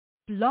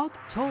Blog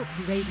Talk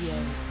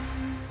Radio.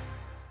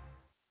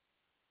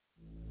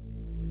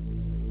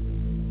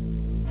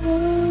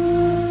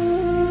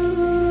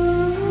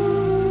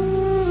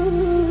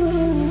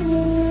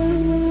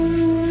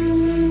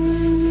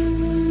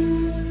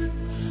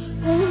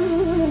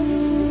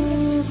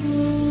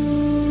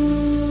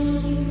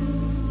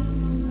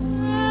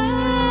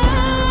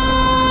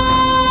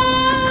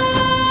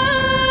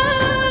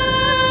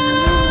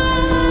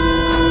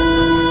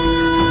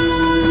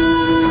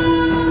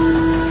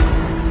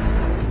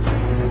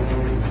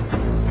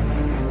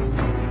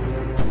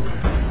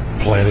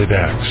 Planet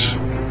X,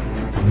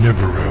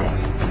 Nibiru,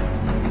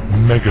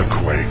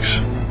 megaquakes,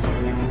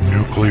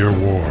 nuclear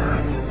war,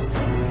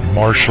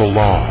 martial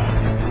law,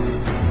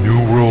 New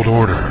World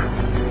Order,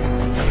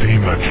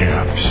 FEMA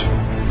camps,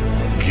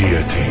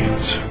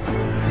 guillotines,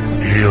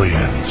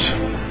 aliens,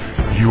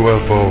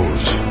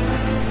 UFOs,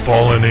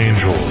 fallen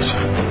angels,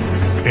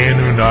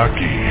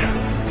 Anunnaki.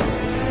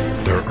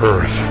 Their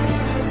Earth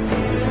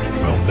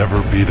will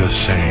never be the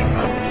same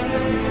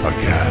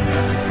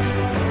again.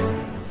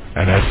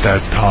 And at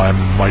that time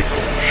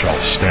Michael shall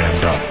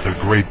stand up, the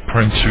great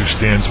prince who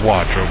stands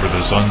watch over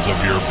the sons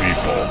of your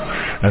people.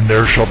 And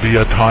there shall be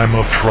a time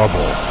of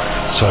trouble,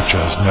 such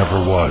as never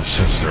was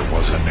since there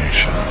was a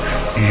nation,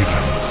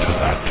 even to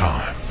that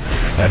time.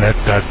 And at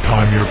that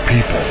time your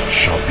people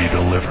shall be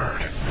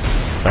delivered,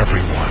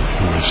 everyone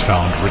who is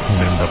found written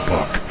in the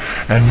book.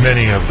 And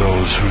many of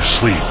those who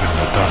sleep in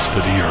the dust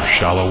of the earth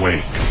shall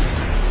awake,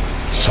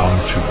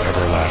 some to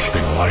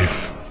everlasting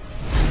life,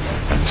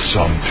 and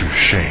some to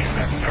shame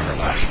and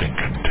everlasting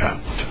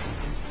contempt.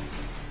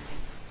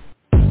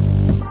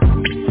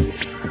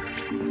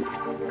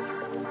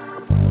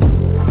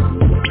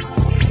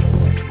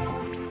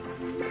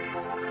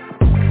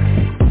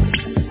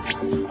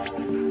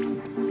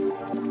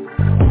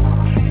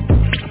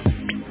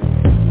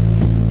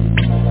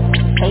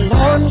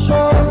 Alarms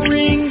are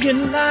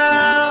ringing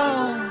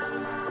now.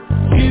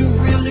 You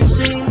really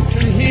seem to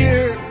hear.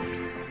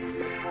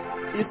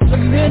 It's a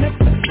minute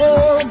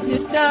before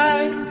you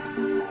die.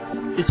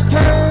 It's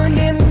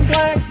turning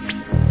black.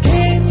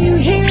 Can you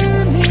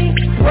hear me?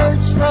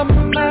 Words from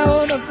the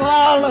Mount of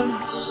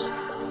Olives.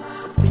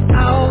 The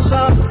owls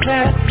of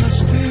Patmos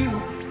too.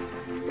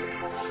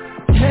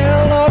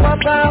 Tell all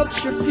about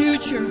your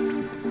future.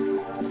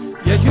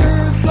 Yeah,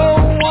 you're the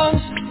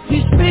ones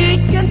he's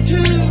speaking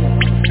to.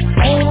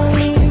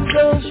 Only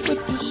those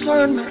with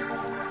discernment,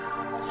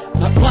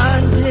 not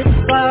blinded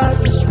by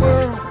this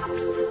world,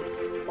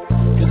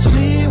 can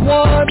see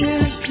what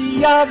is the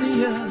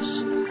obvious.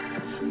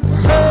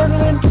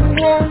 Hurtling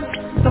toward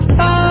the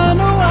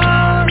final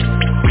hour.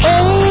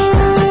 Oh,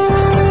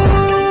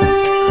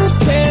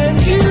 can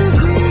you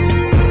hear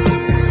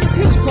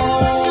his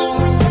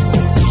call?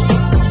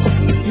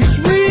 He's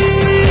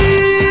reaching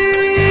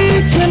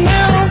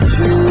out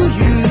to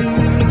you.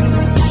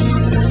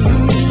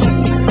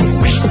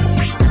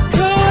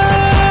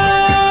 Come,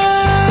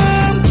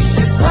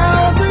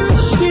 while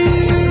there's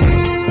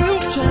still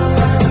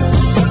time.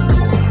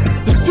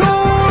 The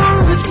door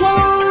is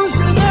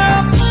closing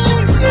up.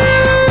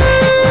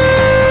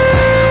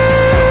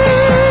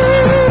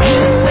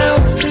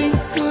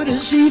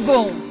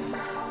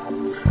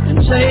 And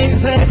say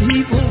that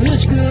evil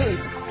is good.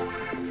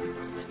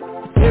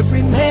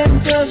 Every man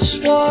does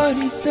what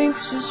he thinks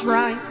is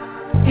right.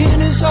 In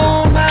his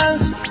own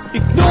eyes,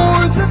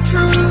 ignore the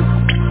truth.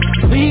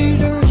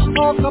 Leaders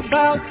talk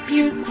about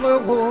nuclear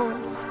war.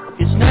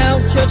 It's now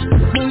just a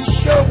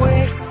push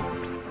away.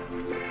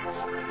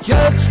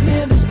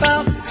 Judgment is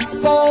about to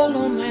fall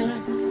on man.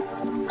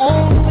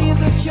 Only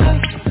the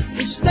just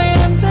will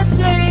stand the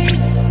day.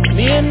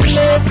 Men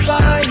led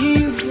by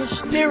evil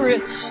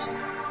spirits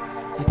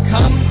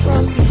come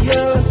from the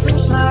other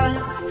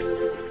side,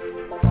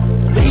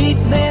 lead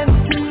men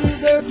to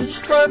their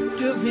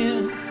destructive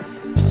end.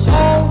 It's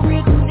all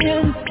written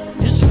in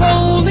His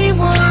holy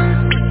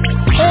word.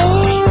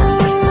 Oh,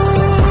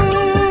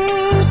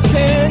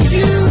 can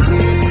you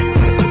hear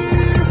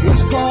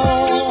His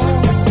call?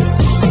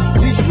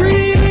 He's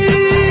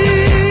reaching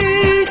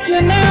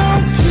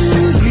out to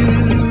you.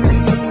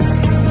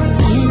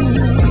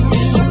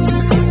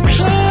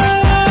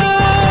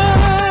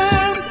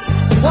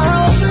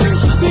 While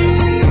there's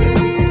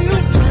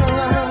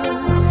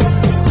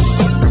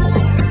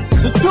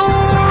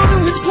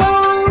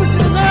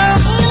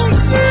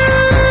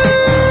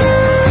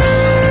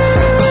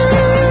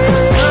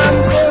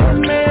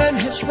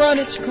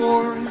its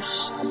course,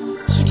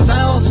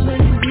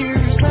 6,000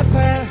 years have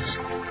passed.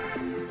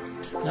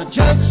 Now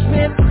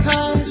judgment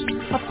comes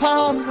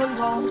upon the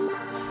lost.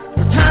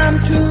 No time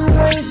to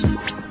waste,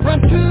 run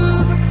to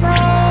the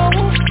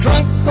cross.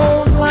 Drunk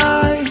old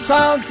lies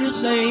of this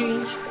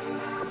age,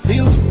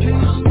 feel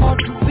too smart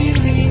to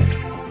believe.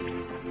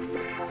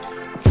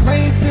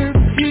 Trade their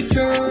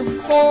future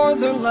for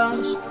their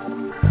lust.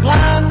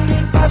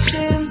 Blinded by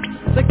sin,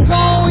 they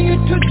call you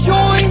to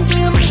join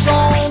them.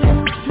 Fall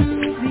into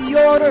the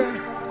order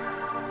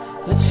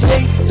that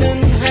Satan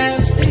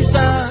has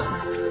designed.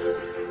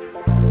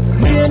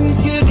 Men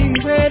getting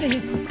ready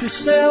to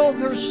sell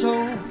their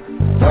soul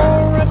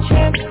for a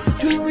chance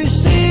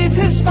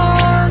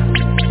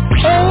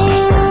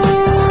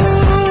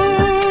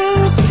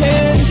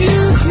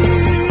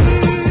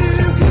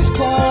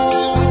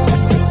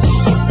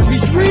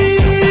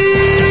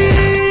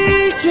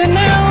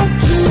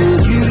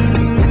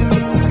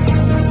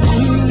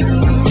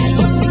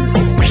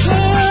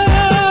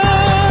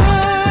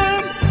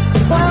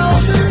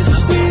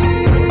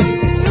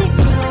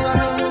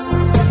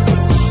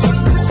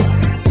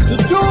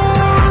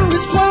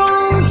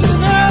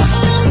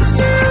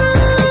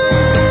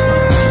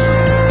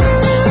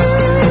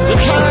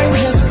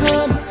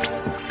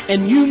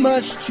and you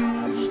must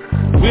choose.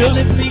 Will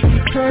it be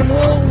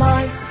eternal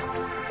life,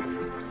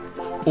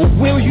 or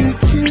will you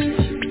choose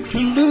to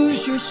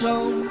lose your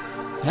soul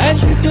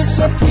as you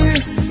disappear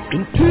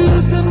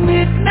into the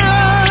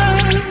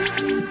midnight?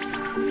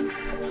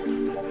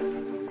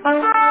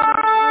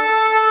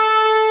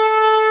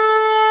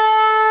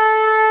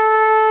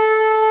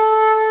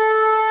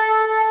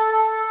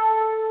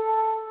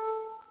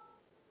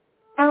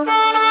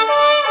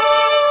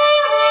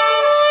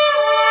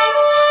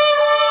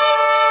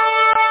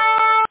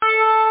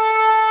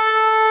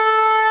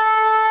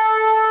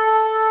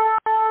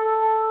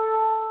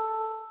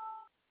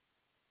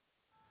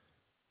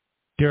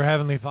 Dear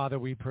Heavenly Father,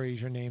 we praise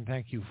your name.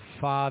 Thank you,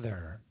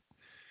 Father.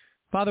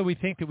 Father, we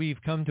think that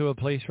we've come to a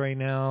place right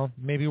now.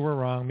 Maybe we're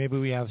wrong. Maybe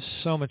we have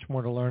so much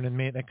more to learn, and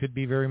that could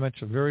be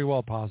very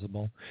well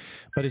possible.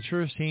 But it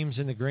sure seems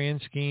in the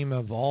grand scheme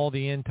of all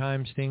the end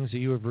times things that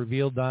you have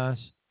revealed to us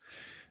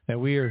that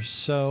we are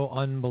so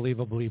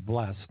unbelievably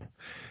blessed.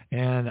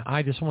 And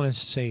I just want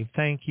to say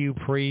thank you,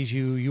 praise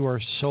you. You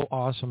are so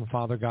awesome,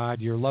 Father God.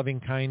 Your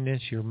loving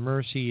kindness, your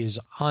mercy is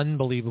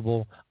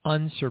unbelievable,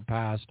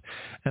 unsurpassed.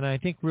 And I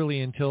think really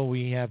until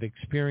we have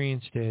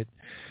experienced it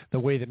the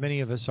way that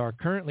many of us are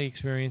currently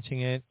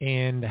experiencing it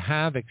and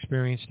have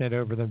experienced it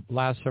over the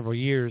last several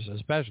years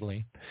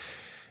especially,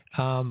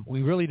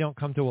 we really don't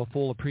come to a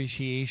full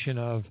appreciation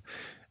of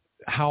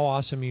how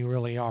awesome you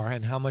really are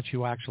and how much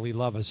you actually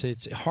love us.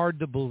 It's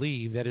hard to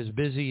believe that as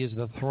busy as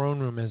the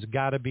throne room has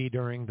got to be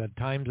during the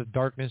times of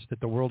darkness that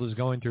the world is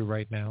going through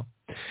right now,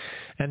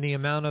 and the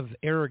amount of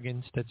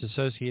arrogance that's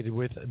associated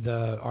with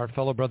our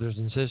fellow brothers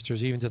and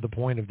sisters, even to the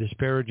point of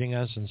disparaging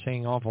us and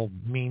saying awful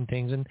mean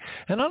things, and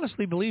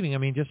honestly believing, I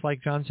mean, just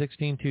like John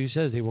 16:2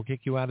 says, they will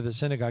kick you out of the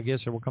synagogue. Yes,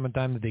 there will come a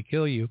time that they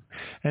kill you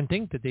and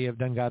think that they have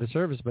done God a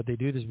service, but they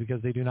do this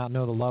because they do not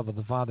know the love of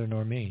the Father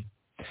nor me.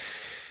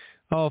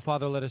 Oh,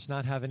 Father, let us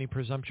not have any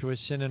presumptuous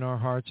sin in our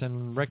hearts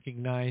and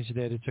recognize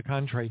that it's a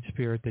contrite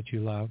spirit that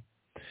you love.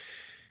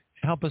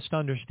 Help us to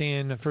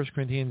understand 1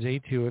 Corinthians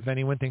 8:2, if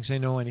anyone thinks they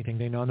know anything,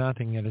 they know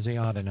nothing yet as they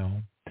ought to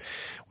know.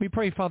 We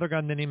pray, Father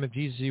God, in the name of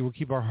Jesus, you will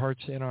keep our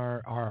hearts and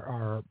our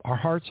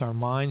hearts, our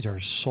minds, our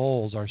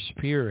souls, our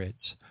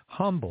spirits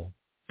humble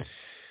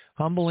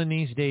in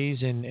these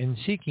days and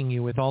seeking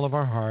you with all of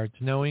our hearts,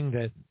 knowing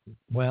that,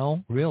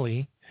 well,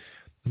 really,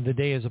 the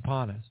day is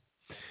upon us.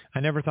 I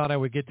never thought I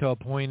would get to a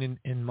point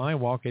in my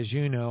walk, as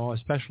you know,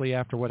 especially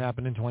after what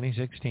happened in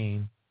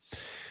 2016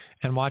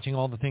 and watching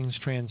all the things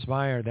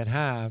transpire that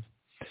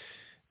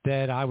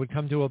I would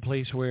come to a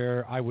place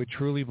where I would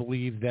truly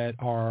believe that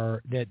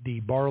the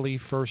barley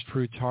first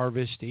fruits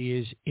harvest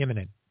is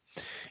imminent.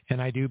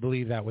 And I do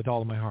believe that with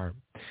all of my heart.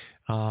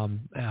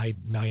 I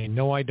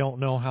know I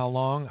don't know how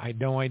long. I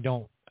know I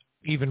don't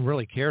even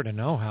really care to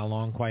know how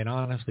long, quite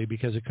honestly,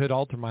 because it could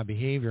alter my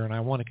behavior, and I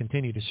want to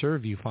continue to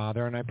serve you,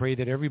 Father. And I pray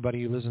that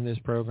everybody who listens to this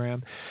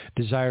program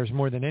desires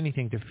more than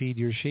anything to feed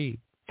your sheep,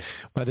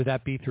 whether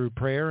that be through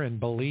prayer and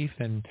belief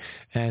and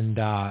being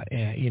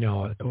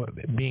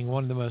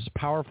one of the most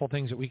powerful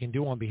things that we can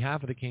do on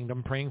behalf of the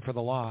kingdom, praying for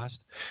the lost,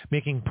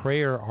 making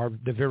prayer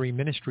the very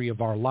ministry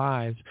of our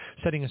lives,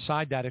 setting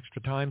aside that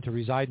extra time to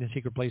reside in the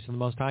secret place of the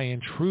Most High,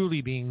 and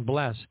truly being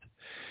blessed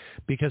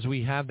because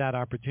we have that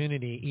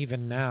opportunity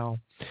even now.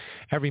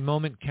 Every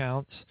moment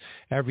counts.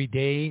 Every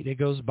day that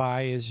goes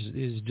by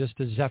is just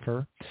a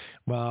zephyr.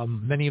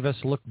 Many of us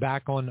look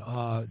back on,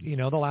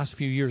 the last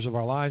few years of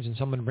our lives, and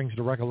someone brings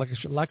to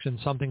recollection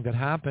something that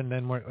happened,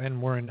 and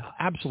we're in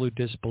absolute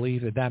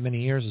disbelief that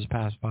many years has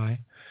passed by.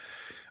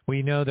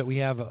 We know that we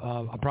have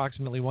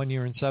approximately 1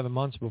 year and 7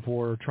 months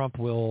before Trump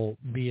will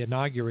be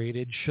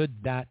inaugurated,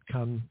 should that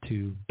come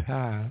to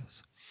pass.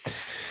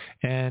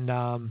 And,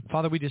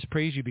 Father, we just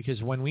praise you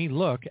because when we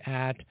look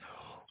at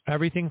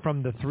everything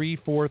from the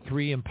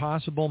 3-4-3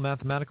 impossible,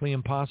 mathematically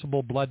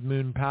impossible blood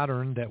moon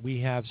pattern that we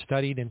have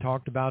studied and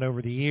talked about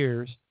over the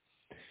years,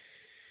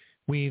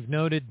 we've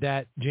noted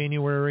that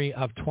January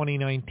of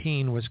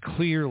 2019 was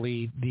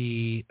clearly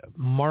the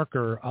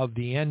marker of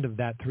the end of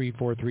that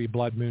 3-4-3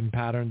 blood moon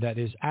pattern that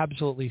is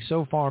absolutely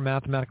so far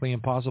mathematically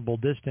impossible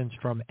distance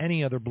from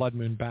any other blood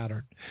moon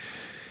pattern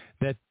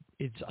that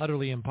it's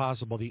utterly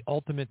impossible, the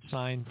ultimate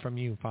sign from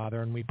you,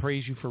 Father, and we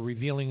praise you for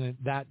revealing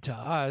that to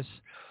us.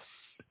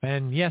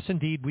 And yes,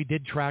 indeed, we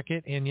did track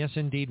it, and yes,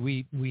 indeed,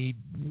 we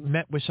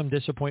met with some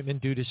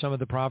disappointment due to some of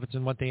the prophets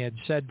and what they had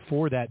said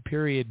for that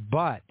period.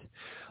 But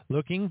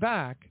looking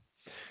back,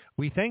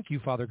 we thank you,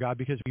 Father God,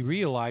 because we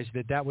realized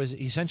that was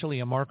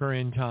essentially a marker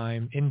in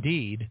time,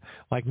 indeed,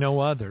 like no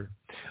other,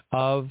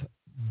 of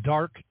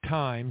dark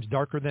times,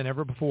 darker than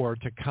ever before,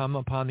 to come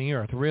upon the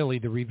earth. Really,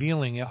 the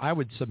revealing, I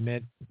would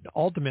submit,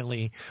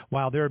 ultimately,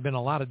 while there have been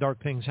a lot of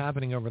dark things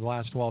happening over the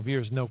last 12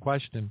 years, no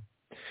question,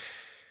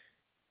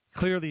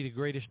 clearly the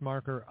greatest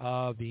marker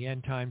of the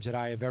end times that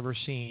I have ever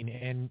seen.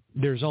 And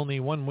there's only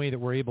one way that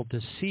we're able to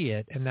see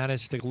it, and that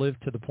is to live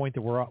to the point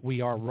that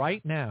we are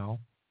right now,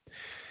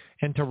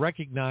 and to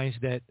recognize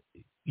that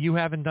you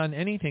haven't done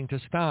anything to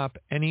stop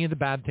any of the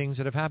bad things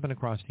that have happened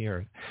across the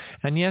earth.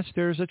 And yes,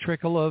 there's a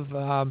trickle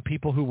of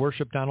people who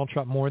worship Donald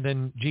Trump more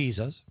than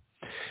Jesus.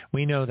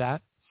 We know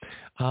that.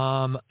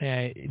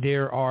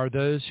 There are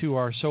those who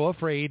are so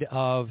afraid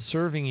of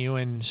serving you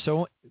and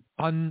so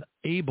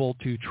unable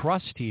to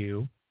trust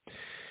you,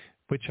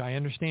 which I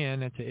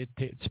understand.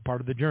 It's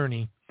part of the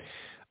journey.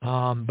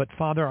 But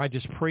Father, I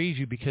just praise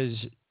you because,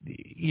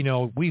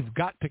 we've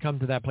got to come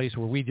to that place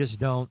where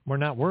we're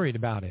not worried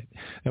about it,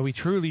 that we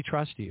truly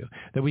trust you,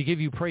 that we give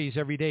you praise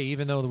every day,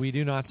 even though we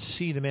do not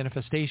see the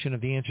manifestation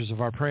of the answers of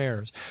our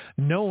prayers,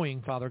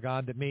 knowing, Father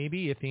God, that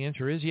maybe if the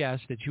answer is yes,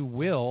 that you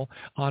will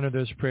honor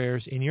those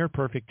prayers in your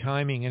perfect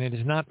timing. And it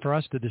is not for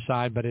us to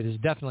decide, but it is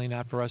definitely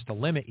not for us to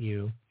limit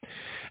you.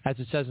 As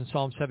it says in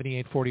Psalm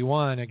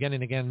 78:41, again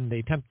and again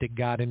they tempted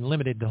God and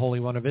limited the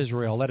Holy One of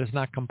Israel. Let us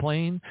not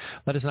complain.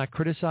 Let us not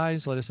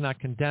criticize. Let us not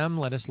condemn.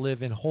 Let us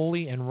live in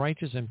holy and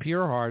righteous and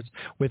pure hearts,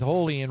 with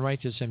holy and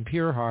righteous and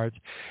pure hearts,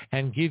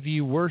 and give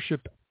you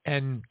worship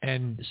and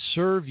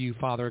serve you,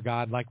 Father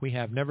God, like we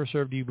have never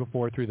served you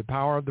before, through the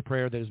power of the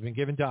prayer that has been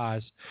given to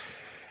us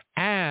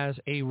as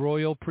a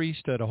royal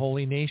priesthood, a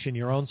holy nation,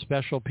 your own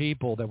special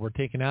people that were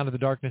taken out of the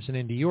darkness and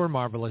into your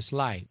marvelous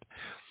light.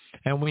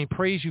 And we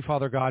praise you,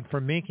 Father God,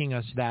 for making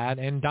us that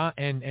and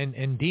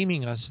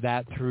deeming us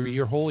that through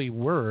your holy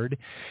word,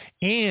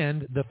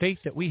 and the faith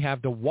that we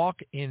have to walk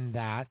in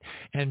that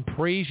and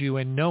praise you,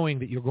 and knowing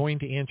that you're going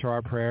to answer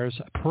our prayers,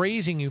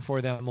 praising you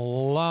for them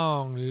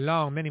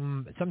many,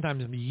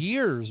 sometimes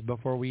years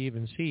before we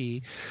even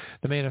see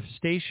the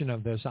manifestation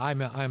of this.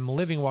 I'm a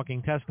living,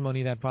 walking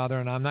testimony of that, Father,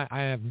 and I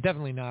have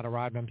definitely not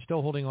arrived. I'm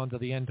still holding on to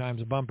the end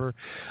times bumper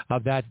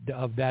of that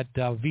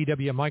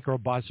VW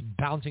microbus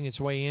bouncing its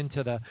way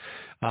into the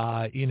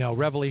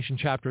Revelation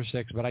chapter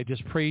 6. But I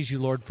just praise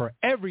you, Lord, for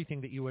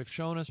everything that you have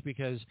shown us,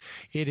 because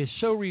it is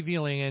so revealing.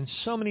 And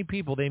so many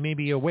people, they may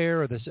be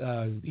aware of this,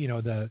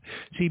 the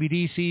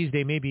CBDCs.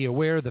 They may be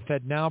aware of the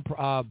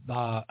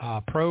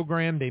FedNow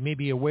program. They may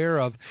be aware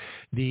of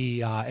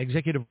the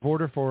executive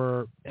order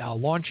for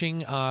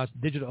launching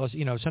digital,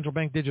 central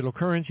bank digital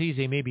currencies.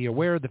 They may be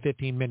aware of the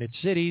 15-minute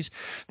cities.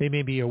 They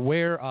may be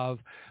aware of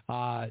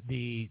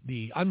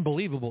the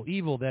unbelievable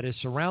evil that has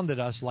surrounded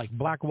us like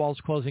black walls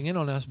closing in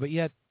on us, but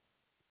yet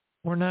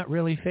we're not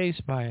really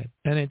faced by it.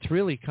 And it's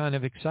really kind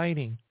of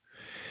exciting,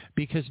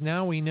 because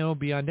now we know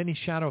beyond any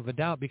shadow of a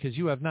doubt, because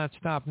you have not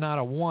stopped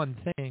not one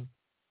thing.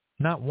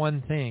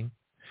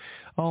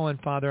 Oh,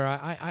 and Father,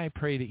 I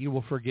pray that you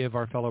will forgive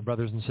our fellow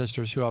brothers and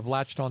sisters who have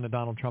latched on to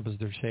Donald Trump as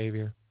their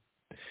savior.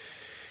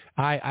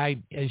 As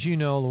you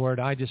know, Lord,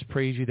 I just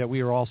praise you that we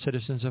are all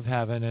citizens of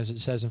heaven, as it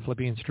says in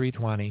Philippians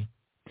 3:20.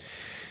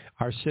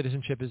 Our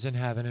citizenship is in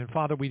heaven. And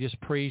Father, we just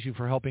praise you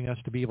for helping us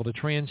to be able to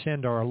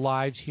transcend our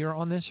lives here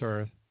on this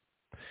earth,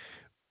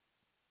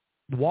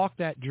 walk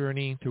that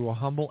journey through a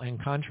humble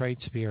and contrite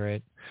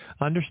spirit,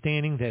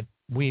 understanding that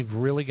we've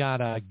really got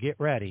to get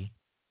ready.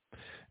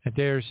 That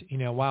there's,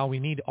 while we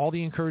need all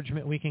the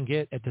encouragement we can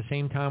get, at the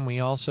same time we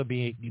also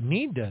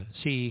need to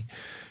see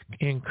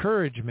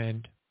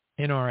encouragement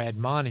in our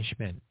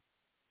admonishment.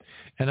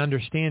 And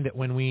understand that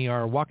when we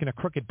are walking a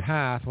crooked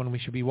path, when we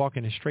should be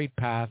walking a straight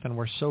path, and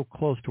we're so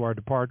close to our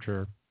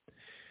departure,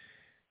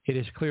 it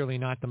is clearly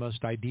not the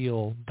most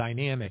ideal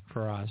dynamic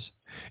for us,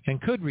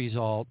 and could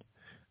result,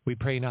 we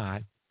pray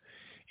not,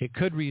 it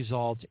could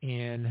result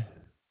in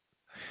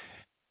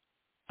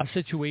a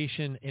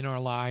situation in our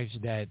lives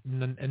that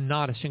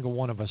not a single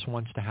one of us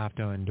wants to have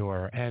to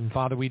endure. And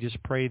Father, we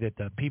just pray that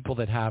the people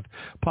that have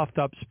puffed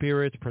up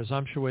spirits,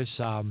 presumptuous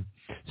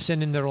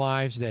sin in their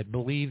lives, that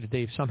believe that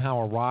they've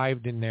somehow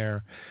arrived in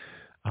their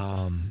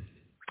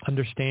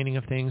understanding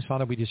of things,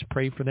 Father, we just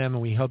pray for them,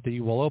 and we hope that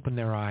you will open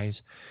their eyes,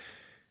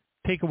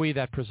 take away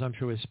that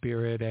presumptuous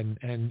spirit, and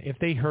if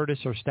they hurt us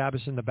or stab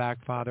us in the back,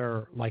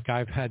 Father, like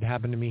I've had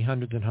happen to me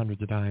hundreds and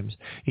hundreds of times,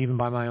 even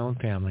by my own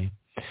family,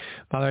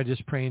 Father, I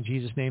just pray in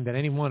Jesus' name that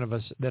any one of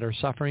us that are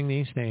suffering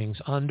these things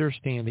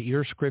understand that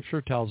your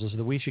scripture tells us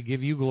that we should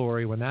give you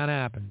glory when that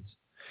happens,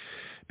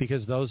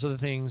 because those are the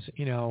things,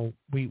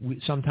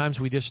 we sometimes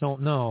we just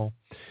don't know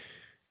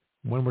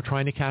when we're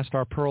trying to cast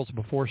our pearls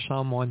before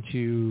someone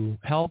to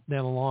help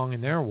them along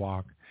in their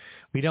walk.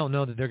 We don't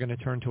know that they're going to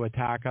turn to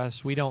attack us.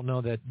 We don't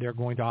know that they're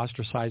going to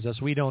ostracize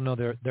us. We don't know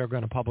they're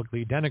going to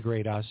publicly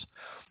denigrate us,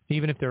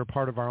 even if they're a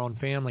part of our own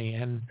family.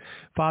 And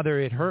Father,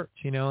 it hurts.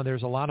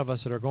 There's a lot of us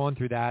that are going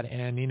through that.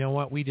 And you know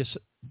what? We just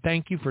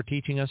thank you for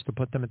teaching us to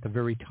put them at the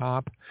very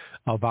top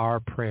of our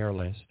prayer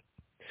list.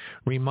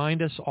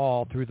 Remind us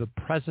all through the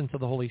presence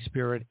of the Holy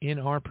Spirit in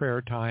our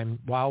prayer time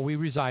while we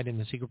reside in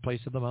the secret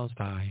place of the Most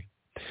High,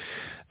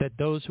 that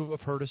those who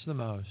have hurt us the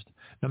most,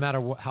 no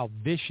matter how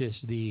vicious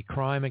the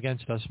crime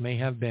against us may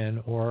have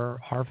been or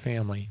our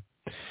family,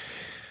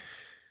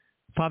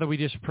 Father, we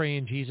just pray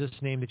in Jesus'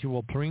 name that you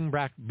will bring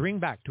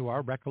back to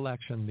our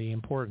recollection the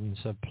importance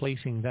of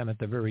placing them at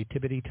the very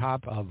tippity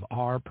top of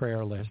our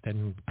prayer list,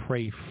 and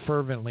pray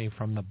fervently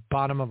from the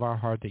bottom of our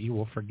heart that you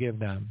will forgive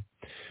them,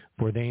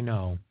 for they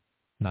know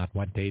not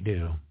what they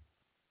do.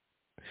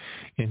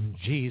 In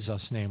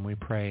Jesus' name we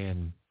pray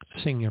and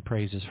sing your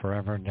praises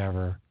forever and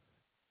ever.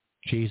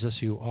 Jesus,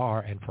 you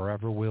are and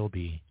forever will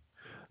be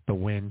the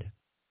wind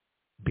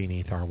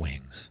beneath our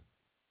wings.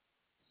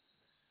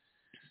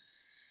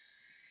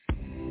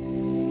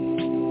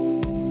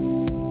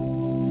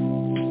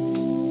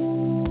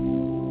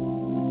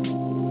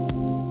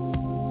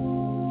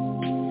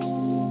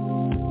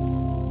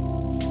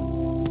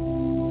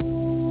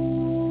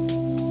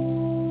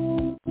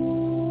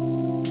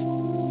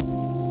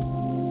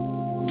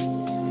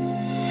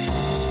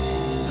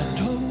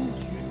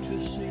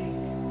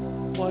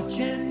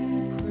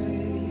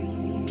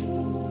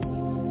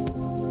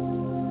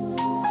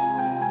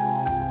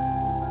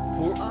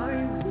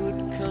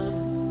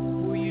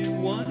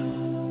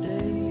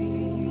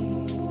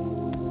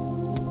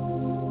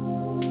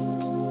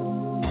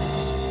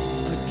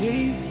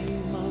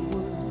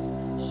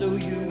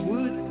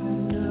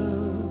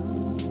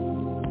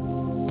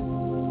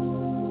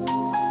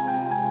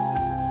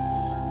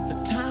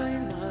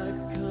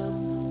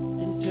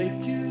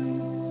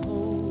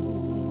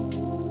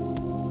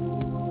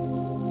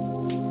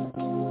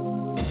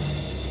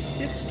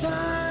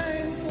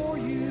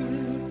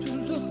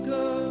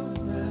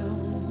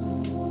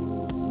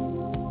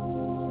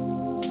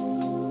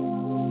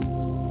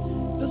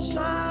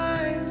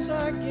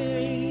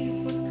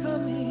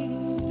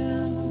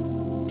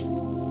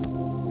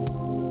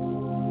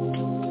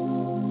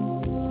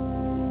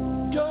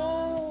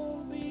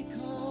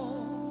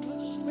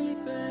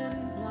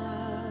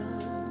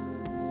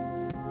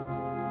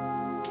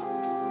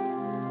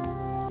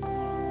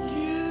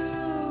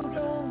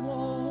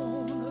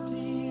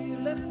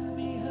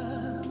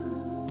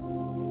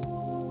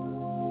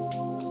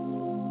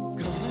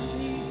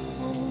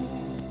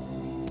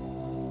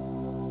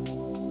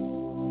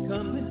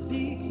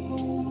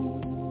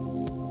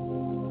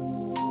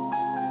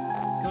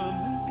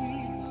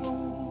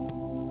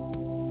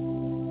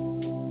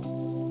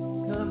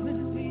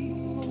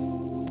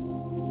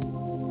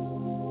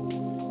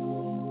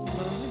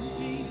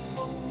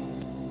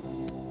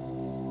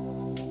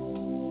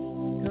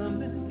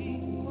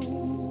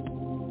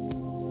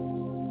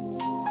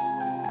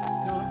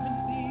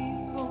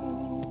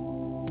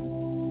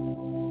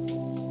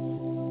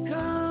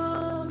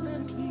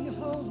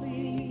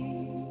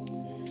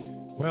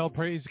 Well,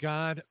 praise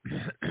God.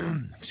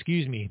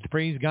 Excuse me.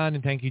 Praise God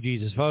and thank you,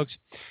 Jesus. Folks,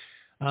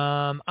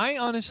 I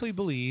honestly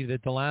believe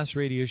that the last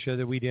radio show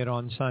that we did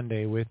on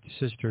Sunday with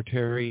Sister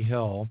Terry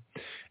Hill,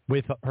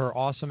 with her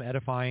awesome,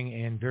 edifying,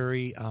 and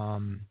very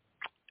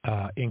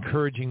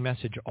encouraging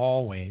message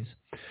always,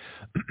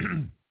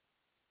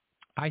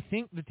 I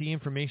think that the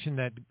information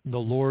that the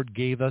Lord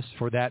gave us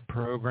for that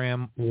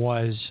program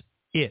was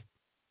it.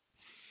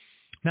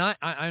 Now,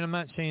 I'm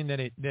not saying that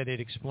it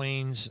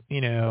explains,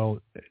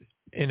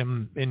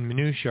 in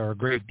minutia or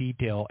great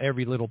detail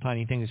every little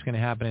tiny thing that's going to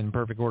happen in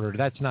perfect order.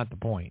 That's not the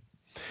point.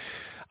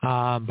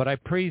 But I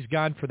praise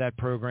God for that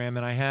program,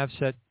 and I have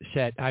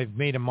I've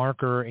made a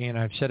marker and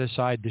I've set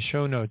aside the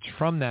show notes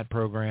from that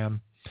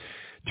program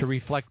to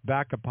reflect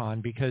back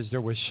upon, because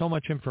there was so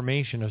much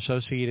information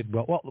associated.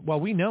 Well,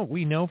 we know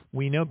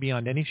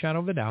beyond any shadow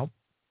of a doubt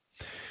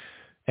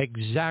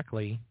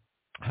exactly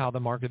how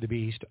the mark of the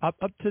beast, up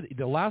to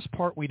the last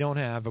part we don't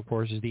have, of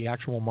course, is the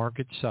actual mark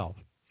itself.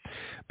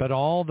 But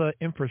all the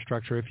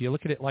infrastructure, if you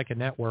look at it like a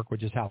network,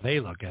 which is how they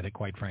look at it,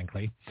 quite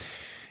frankly,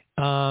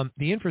 the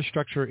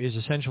infrastructure is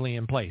essentially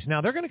in place. Now,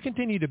 they're going to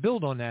continue to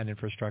build on that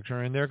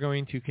infrastructure, and they're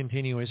going to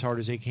continue as hard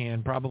as they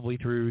can, probably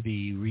through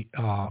the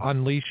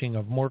unleashing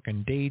of more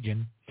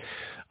contagion.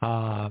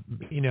 And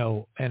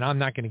I'm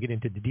not going to get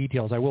into the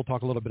details. I will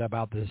talk a little bit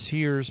about the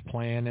Sears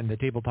plan and the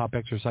tabletop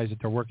exercise that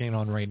they're working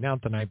on right now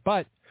tonight.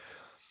 But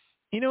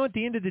at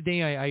the end of the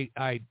day,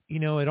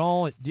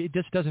 it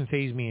just doesn't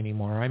faze me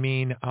anymore. I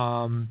mean,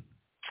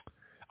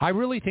 I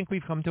really think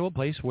we've come to a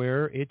place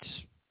where it's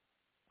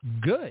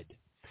good.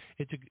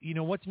 It's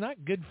what's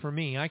not good for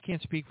me, I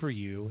can't speak for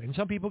you. And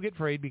some people get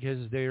afraid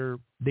because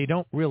they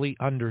don't really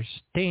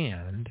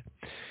understand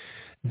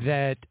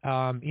that,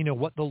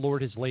 what the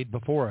Lord has laid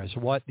before us,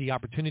 what the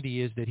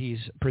opportunity is that he's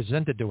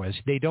presented to us.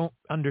 They don't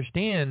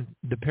understand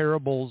the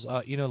parables,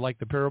 like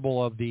the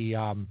parable of the,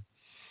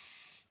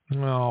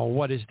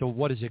 what is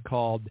it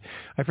called?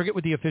 I forget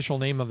what the official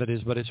name of it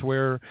is, but it's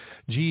where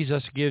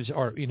Jesus gives,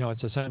 or,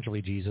 it's essentially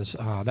Jesus.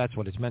 That's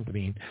what it's meant to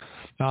mean.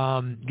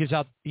 Gives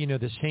out,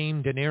 the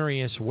same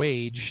denarius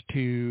wage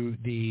to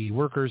the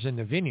workers in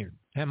the vineyard.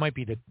 That might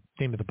be the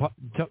name of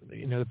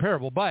the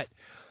parable, but,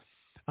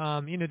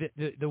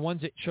 the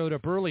ones that showed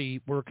up early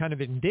were kind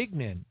of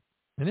indignant.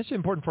 And this is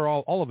important for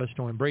all of us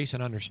to embrace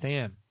and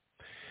understand.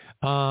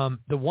 The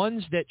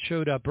ones that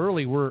showed up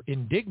early were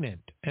indignant,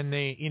 and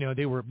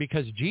they were,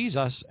 because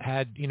Jesus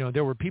had,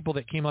 there were people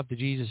that came up to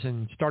Jesus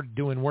and started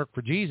doing work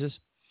for Jesus.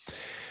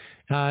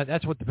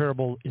 That's what the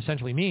parable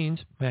essentially means,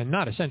 and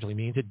not essentially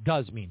means, it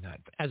does mean that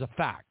as a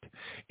fact.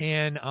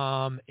 And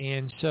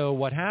so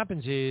what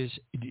happens is,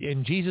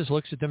 and Jesus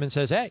looks at them and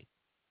says, hey,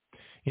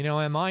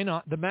 am I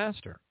not the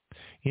master?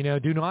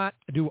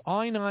 Do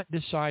I not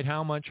decide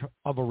how much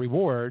of a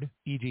reward,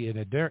 e.g. in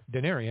a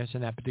denarius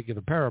in that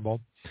particular parable,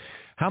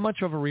 how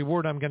much of a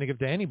reward I'm going to give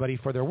to anybody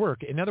for their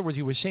work? In other words,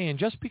 he was saying,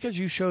 just because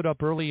you showed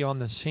up early on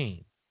the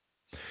scene,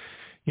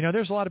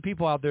 there's a lot of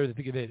people out there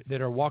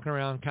that are walking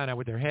around kind of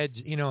with their heads,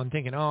 and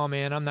thinking, oh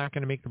man, I'm not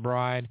going to make the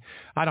bride.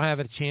 I don't have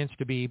a chance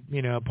to be,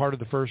 part of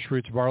the first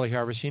fruits barley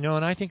harvest, and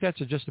I think that's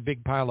just a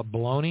big pile of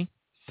baloney,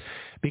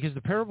 because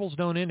the parables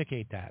don't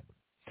indicate that.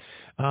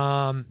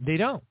 They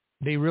don't.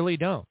 They really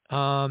don't.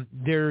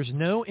 There's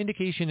no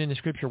indication in the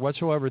Scripture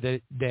whatsoever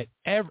that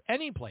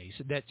any place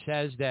that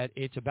says that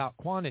it's about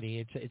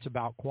quantity. It's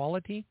about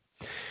quality.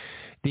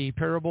 The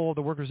parable of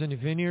the workers in the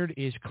vineyard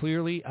is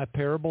clearly a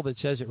parable that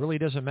says it really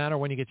doesn't matter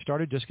when you get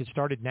started. Just get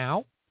started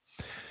now.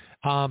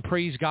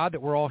 Praise God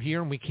that we're all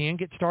here and we can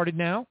get started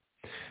now.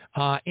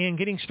 And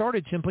getting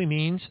started simply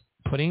means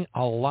putting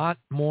a lot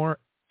more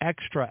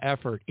extra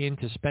effort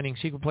into spending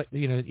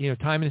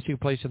time in the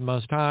secret place of the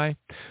Most High,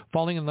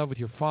 falling in love with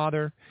your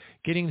Father,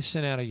 getting the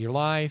sin out of your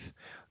life.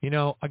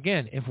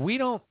 Again, if we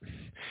don't,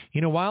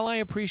 while I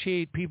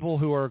appreciate people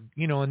who are,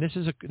 and this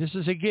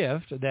is a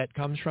gift that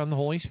comes from the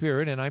Holy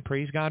Spirit, and I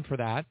praise God for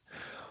that.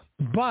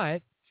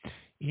 But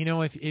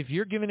if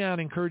you're giving out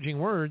encouraging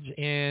words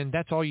and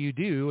that's all you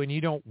do, and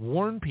you don't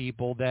warn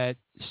people that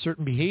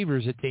certain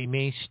behaviors that they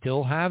may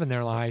still have in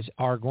their lives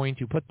are going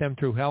to put them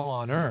through hell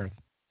on earth.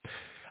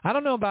 I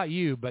don't know about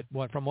you, but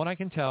from what I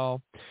can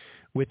tell,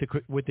 with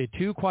the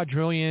 2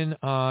 quadrillion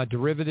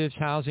derivatives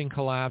housing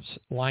collapse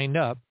lined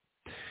up,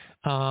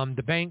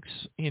 the banks,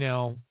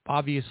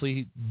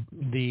 obviously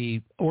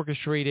the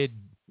orchestrated,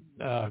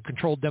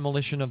 controlled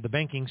demolition of the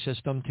banking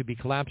system to be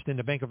collapsed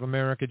into Bank of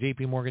America,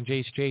 J.P. Morgan,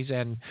 Chase,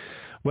 and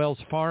Wells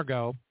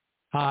Fargo,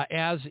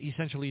 as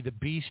essentially the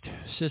beast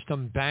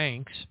system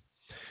banks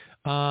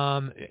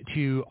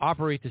to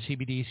operate the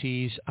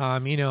CBDCs.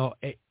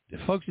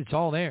 Folks, it's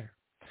all there.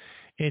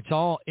 It's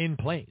all in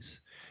place.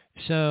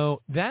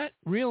 So that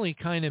really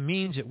kind of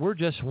means that we're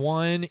just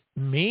one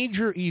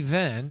major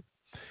event,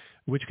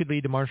 which could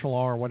lead to martial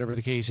law or whatever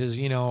the case is.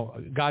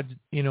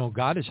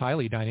 God is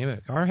highly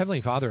dynamic. Our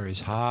Heavenly Father is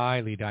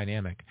highly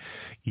dynamic.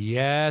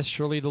 Yes,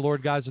 surely the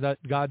Lord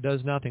God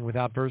does nothing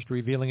without first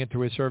revealing it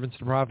to his servants,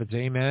 the prophets.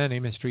 Amen.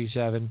 Amos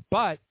 3:7.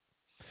 But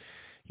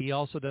he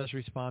also does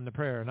respond to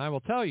prayer. And I will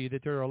tell you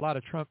that there are a lot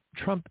of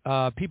Trump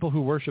people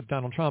who worship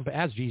Donald Trump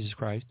as Jesus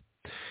Christ,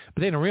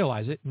 but they don't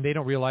realize it, and they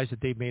don't realize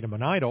that they've made him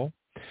an idol.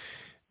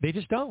 They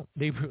just don't.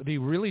 They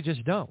really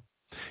just don't.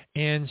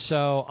 And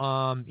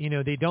so,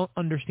 they don't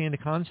understand the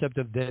concept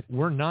of that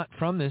we're not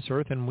from this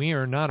earth and we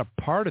are not a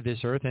part of this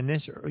earth. And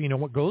this,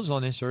 what goes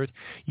on this earth,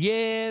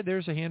 yeah,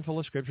 there's a handful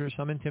of scriptures,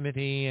 some in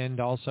Timothy, and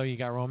also you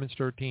got Romans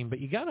 13. But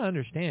you got to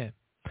understand,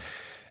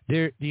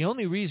 the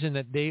only reason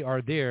that they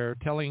are there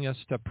telling us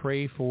to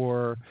pray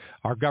for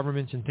our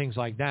governments and things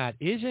like that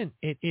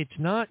it's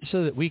not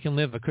so that we can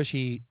live a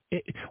cushy.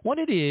 What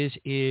it is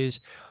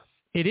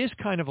it is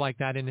kind of like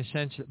that in a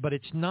sense, but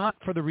it's not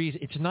for the reason.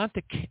 It's not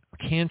to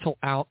cancel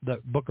out the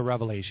book of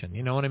Revelation.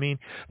 You know what I mean?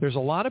 There's a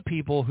lot of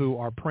people who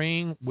are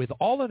praying with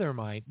all of their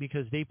might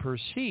because they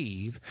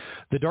perceive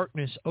the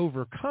darkness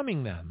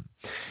overcoming them,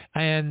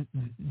 and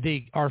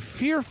they are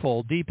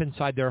fearful deep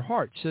inside their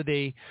heart. So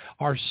they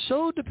are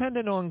so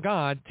dependent on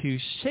God to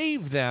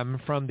save them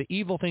from the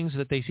evil things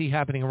that they see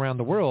happening around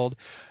the world,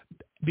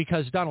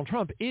 because Donald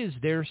Trump is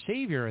their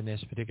savior in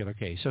this particular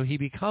case. So he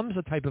becomes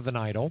a type of an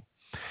idol.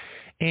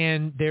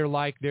 And they're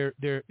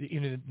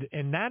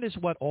and that is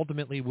what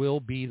ultimately will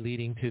be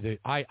leading to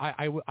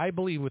I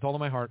believe with all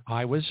of my heart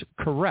I was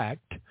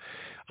correct.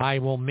 I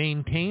will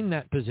maintain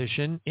that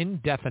position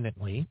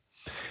indefinitely,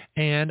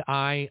 and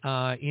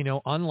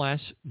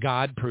unless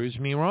God proves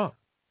me wrong,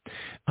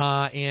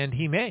 and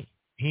He may,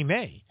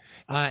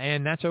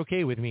 and that's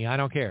okay with me. I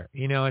don't care.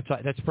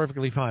 That's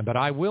perfectly fine. But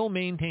I will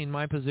maintain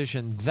my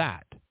position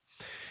that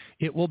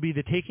it will be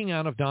the taking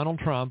out of Donald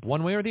Trump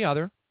one way or the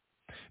other,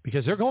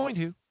 because they're going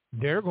to.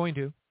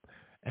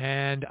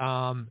 And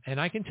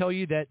I can tell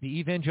you that the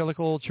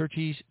evangelical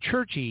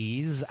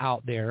churches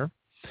out there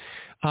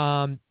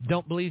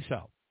don't believe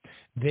so.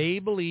 They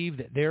believe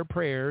that their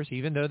prayers,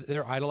 even though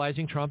they're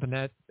idolizing Trump and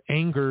that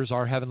angers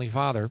our Heavenly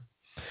Father,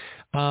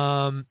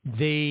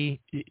 they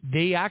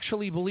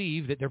actually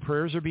believe that their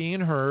prayers are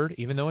being heard,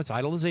 even though it's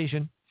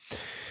idolization.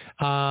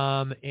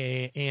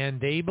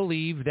 And they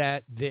believe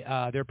that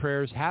their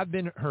prayers have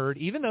been heard,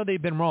 even though they've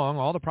been wrong.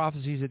 All the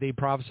prophecies that they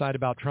prophesied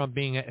about Trump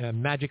being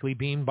magically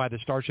beamed by the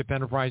Starship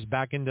Enterprise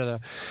back into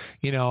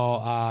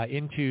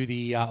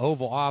the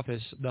Oval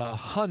Office, the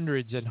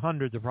hundreds and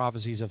hundreds of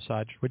prophecies of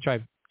such, which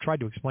I've tried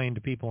to explain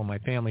to people in my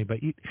family. But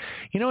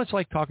it's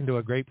like talking to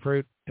a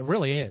grapefruit. It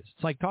really is.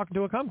 It's like talking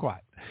to a kumquat.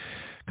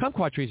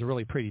 Kumquat trees are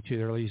really pretty too.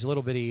 They're these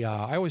little bitty.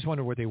 I always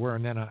wondered what they were,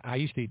 and then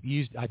I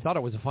thought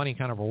it was a funny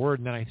kind of a word,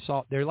 and then I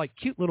saw they're like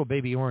cute little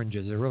baby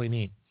oranges. They're really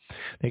neat.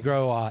 They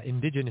grow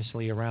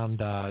indigenously around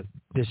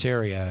this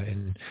area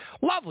in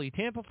lovely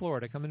Tampa,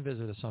 Florida. Come and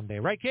visit us someday,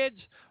 right, kids?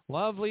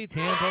 Lovely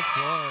Tampa,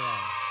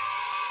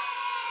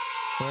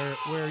 Florida,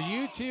 where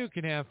you too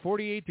can have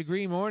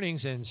 48-degree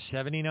mornings and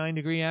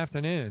 79-degree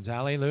afternoons.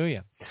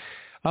 Hallelujah.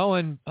 Oh,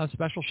 and a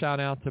special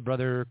shout-out to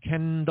Brother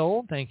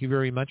Kendall. Thank you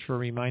very much for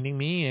reminding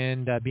me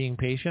and being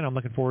patient. I'm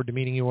looking forward to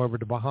meeting you over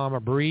to Bahama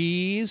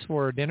Breeze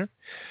for dinner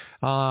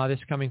this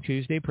coming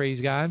Tuesday.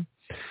 Praise God.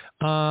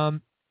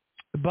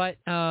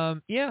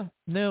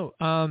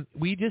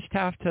 We just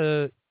have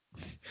to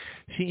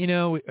see,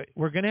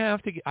 we're going to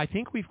have to – I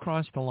think we've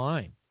crossed the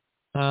line.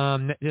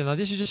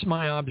 This is just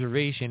my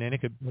observation, and it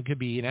could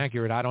be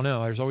inaccurate. I don't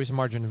know. There's always a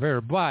margin of error,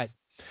 but –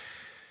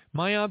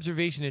 my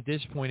observation at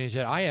this point is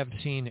that I have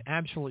seen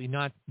absolutely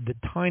not the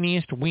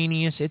tiniest,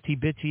 weeniest,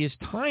 itsy-bitsiest,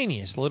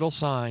 tiniest little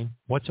sign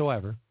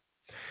whatsoever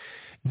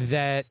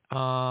that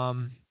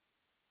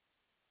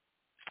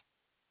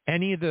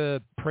any of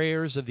the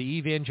prayers of the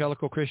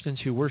evangelical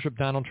Christians who worship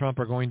Donald Trump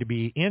are going to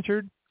be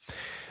answered.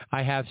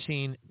 I have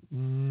seen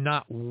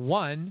not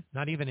one,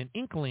 not even an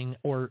inkling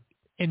or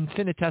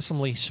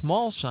infinitesimally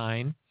small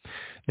sign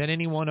than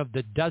any one of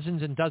the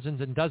dozens and dozens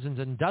and dozens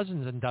and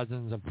dozens and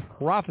dozens of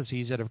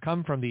prophecies that have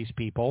come from these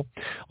people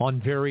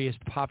on various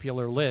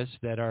popular lists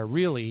that are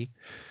really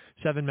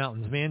Seven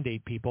Mountains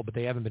Mandate people, but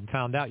they haven't been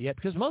found out yet,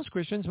 because most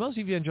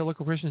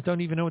evangelical Christians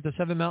don't even know what the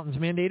Seven Mountains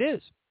Mandate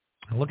is.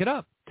 Look it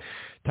up.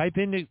 Type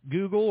into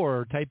Google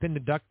or type into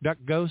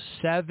DuckDuckGo,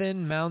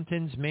 Seven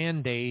Mountains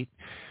Mandate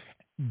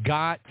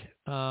not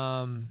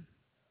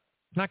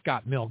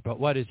got milk, but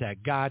what is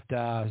that?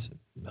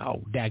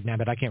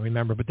 Dagnabbit, I can't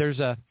remember. But there's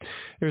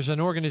an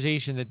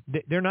organization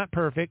that they're not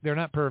perfect.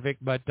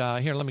 But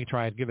here, let me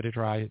try it. Give it a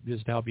try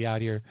just to help you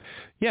out here.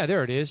 Yeah,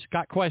 there it is.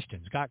 Got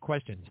Questions.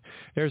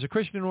 There's a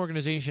Christian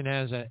organization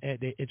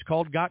it's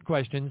called Got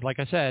Questions. Like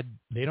I said,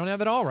 they don't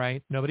have it all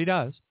right. Nobody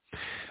does.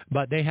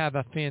 But they have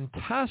a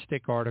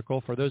fantastic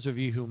article for those of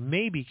you who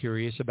may be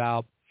curious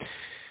about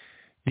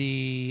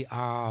the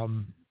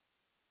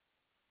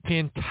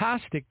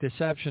fantastic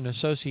deception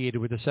associated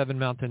with the Seven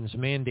Mountains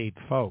Mandate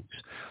folks.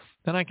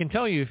 And I can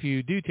tell you, if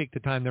you do take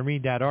the time to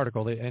read that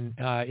article, and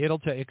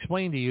it'll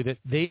explain to you that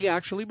they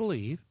actually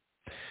believe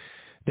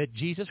that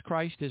Jesus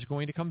Christ is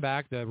going to come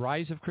back. The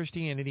rise of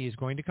Christianity is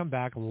going to come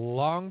back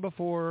long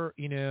before,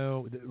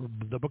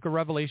 the book of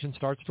Revelation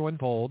starts to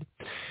unfold.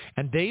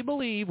 And they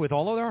believe with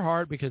all of their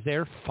heart, because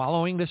they're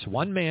following this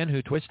one man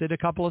who twisted a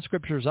couple of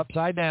scriptures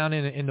upside down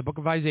in the book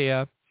of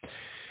Isaiah.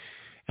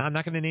 I'm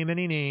not going to name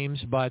any names,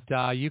 but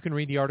you can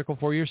read the article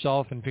for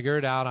yourself and figure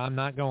it out. I'm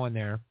not going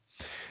there.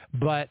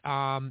 But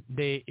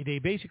they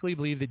basically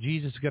believe that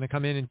Jesus is going to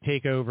come in and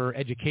take over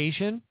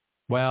education.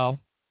 Well,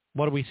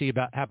 what do we see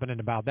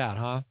happening about that,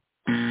 huh?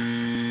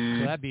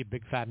 So that'd be a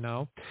big fat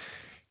no.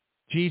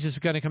 Jesus is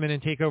going to come in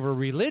and take over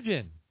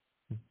religion.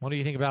 What do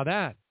you think about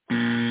that?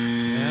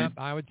 Yeah,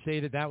 I would say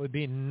that would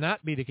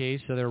not be the case,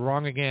 so they're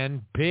wrong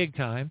again, big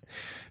time.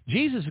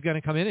 Jesus is going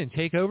to come in and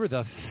take over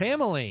the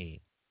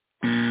family.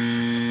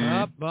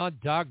 Oh,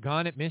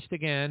 doggone it, missed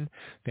again.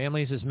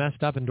 Families as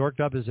messed up and dorked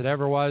up as it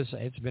ever was.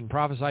 It's been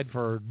prophesied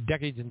for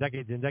decades and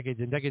decades and decades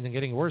and decades and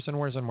getting worse and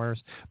worse and worse.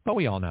 But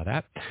we all know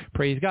that.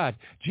 Praise God.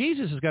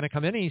 Jesus is going to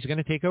come in and he's going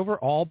to take over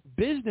all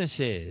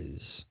businesses.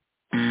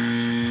 Oh,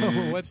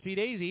 whoopsie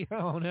daisy.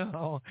 Oh,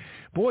 no.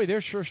 Boy,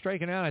 they're sure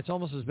striking out. It's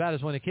almost as bad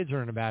as when the kids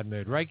are in a bad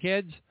mood. Right,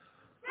 kids?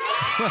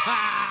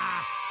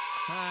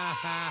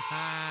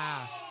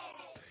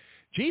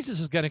 Jesus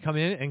is going to come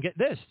in and get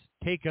this.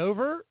 Take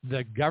over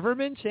the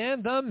governments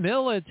and the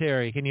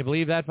military. Can you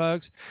believe that,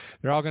 folks?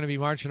 They're all going to be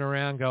marching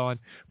around going,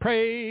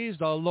 praise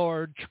the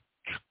Lord,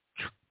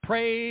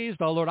 praise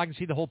the Lord. I can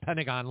see the whole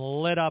Pentagon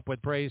lit up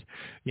with praise.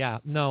 Yeah,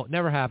 no,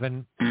 never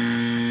happened.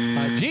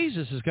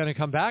 Jesus is going to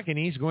come back and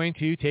he's going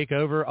to take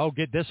over. Oh,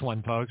 get this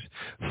one, folks.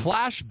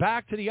 Flash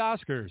back to the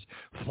Oscars.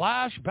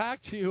 Flash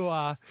back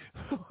to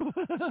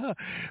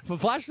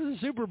flash to the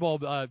Super Bowl.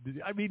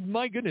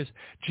 My goodness.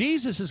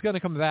 Jesus is going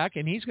to come back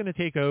and he's going to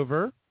take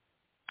over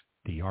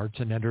the arts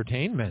and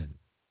entertainment.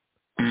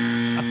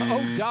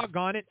 Oh,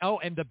 doggone it. Oh,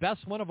 and the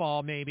best one of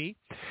all, maybe.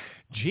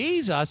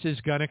 Jesus is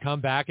going to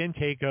come back and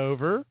take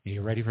over. Are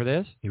you ready for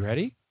this? You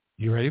ready?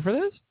 You ready for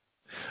this?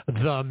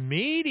 The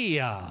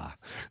media.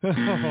 Really.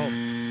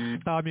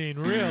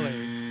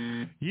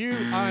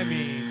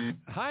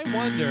 I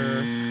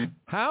wonder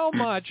how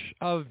much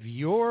of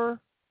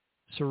your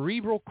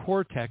cerebral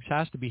cortex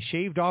has to be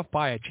shaved off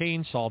by a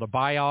chainsaw to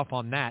buy off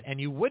on that. And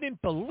you wouldn't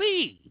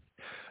believe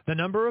the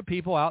number of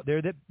people out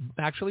there that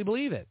actually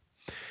believe it.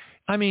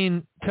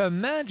 To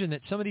imagine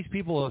that some of these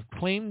people have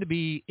claimed to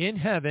be in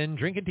heaven,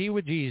 drinking tea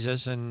with Jesus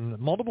and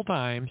multiple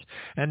times,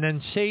 and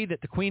then say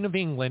that the Queen of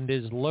England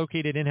is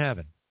located in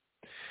heaven.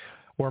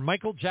 Or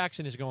Michael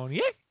Jackson is going,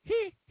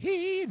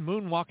 and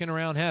moonwalking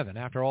around heaven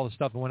after all the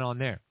stuff that went on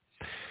there.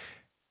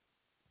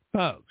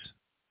 Folks,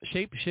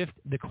 shapeshift,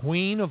 the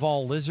queen of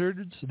all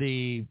lizards,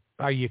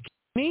 are you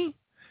kidding me?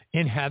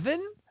 In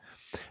heaven?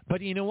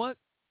 But you know what?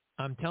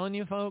 I'm telling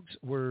you, folks,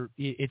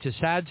 it's a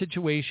sad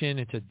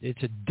situation.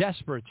 It's a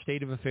desperate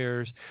state of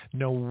affairs.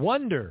 No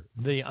wonder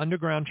the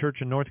underground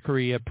church in North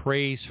Korea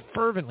prays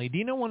fervently. Do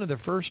you know one of the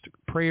first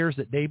prayers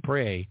that they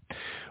pray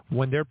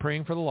when they're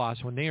praying for the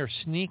lost, when they are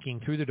sneaking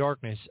through the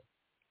darkness,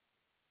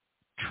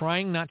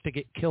 trying not to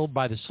get killed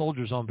by the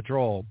soldiers on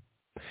patrol,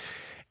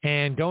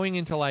 and going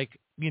into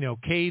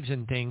caves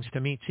and things to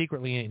meet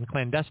secretly and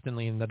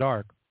clandestinely in the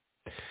dark?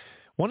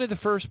 One of the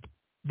first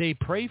they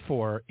pray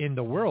for in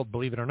the world,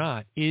 believe it or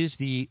not, is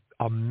the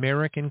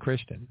American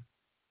Christian.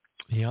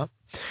 Yeah.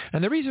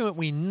 And the reason that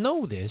we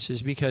know this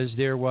is because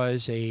there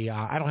was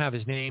I don't have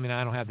his name and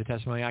I don't have the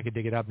testimony. I could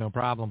dig it up, no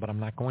problem, but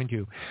I'm not going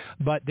to.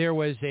 But there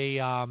was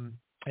a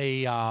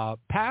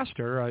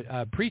pastor,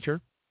 a preacher,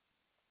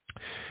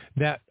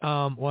 that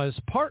was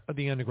part of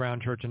the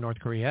underground church in North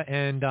Korea,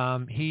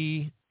 and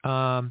he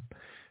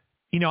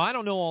I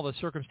don't know all the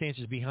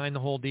circumstances behind the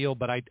whole deal,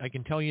 but I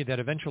can tell you that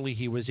eventually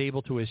he was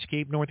able to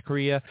escape North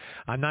Korea.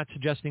 I'm not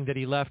suggesting that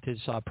he left his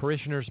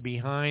parishioners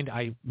behind.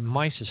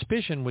 My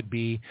suspicion would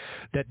be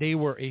that they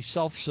were a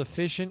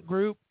self-sufficient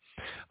group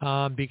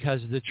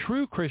because the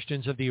true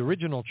Christians of the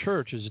original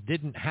churches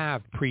didn't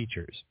have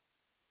preachers.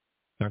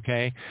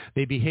 Okay,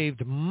 they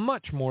behaved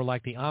much more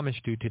like the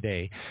Amish do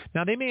today.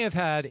 Now, they may have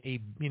had a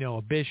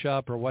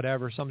bishop or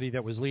whatever, somebody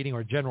that was leading,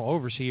 or general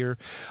overseer,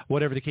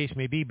 whatever the case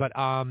may be, but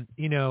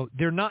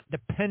they're not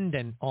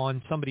dependent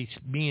on somebody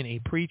being a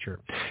preacher.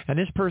 And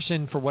this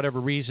person, for whatever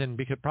reason,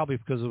 probably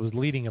because it was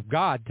leading of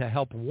God, to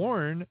help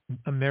warn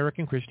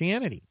American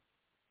Christianity.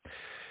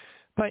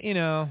 But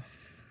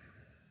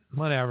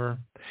whatever.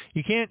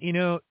 You can't.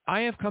 I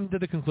have come to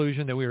the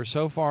conclusion that we're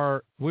so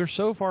far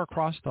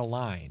across the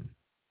line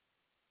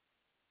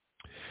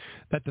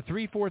that the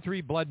 343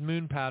 blood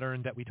moon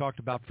pattern that we talked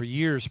about for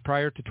years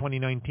prior to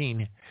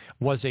 2019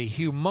 was a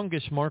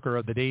humongous marker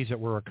of the days that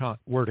were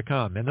to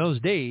come. And those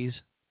days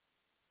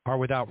are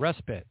without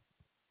respite.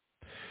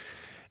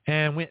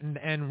 And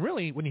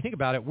really, when you think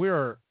about it,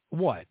 we're,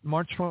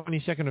 March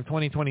 22nd of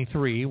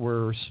 2023.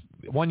 We're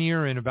 1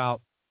 year and about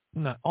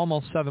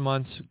almost 7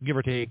 months, give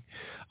or take,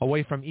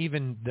 away from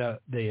even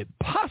the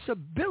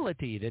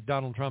possibility that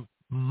Donald Trump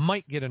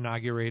might get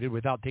inaugurated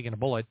without taking a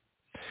bullet.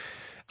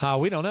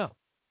 We don't know.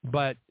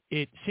 But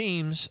it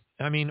seems,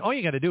 I mean, all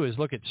you got to do is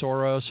look at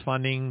Soros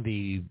funding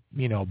the,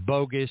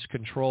 bogus,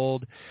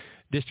 controlled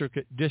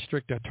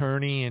district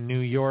attorney in New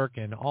York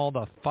and all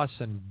the fuss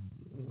and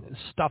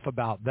stuff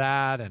about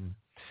that. And,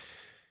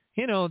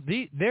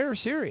 they're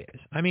serious.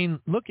 I mean,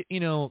 look at,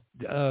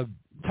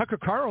 Tucker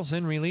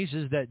Carlson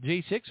releases that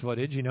J6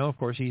 footage. Of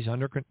course, he's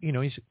under,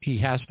 he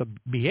has to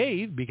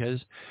behave because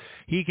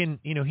he can,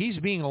 he's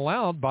being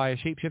allowed by a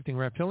shape-shifting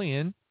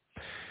reptilian,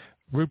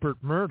 Rupert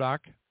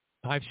Murdoch.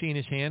 I've seen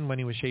his hand when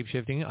he was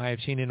shape-shifting. I have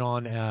seen it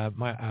on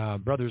my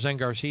brother Zen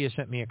Garcia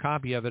sent me a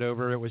copy of it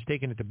over. It was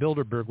taken at the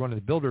Bilderberg, one of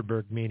the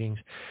Bilderberg meetings.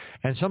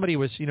 And somebody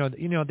was,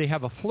 they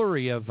have a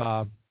flurry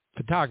of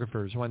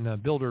photographers when the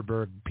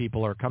Bilderberg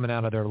people are coming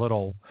out of their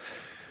little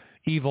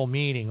evil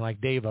meeting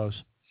like Davos.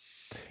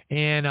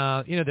 And,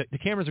 the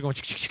cameras are going,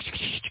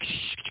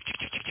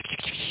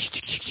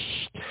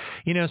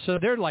 so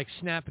they're like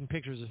snapping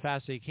pictures as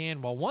fast as they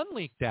can. Well, one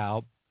leaked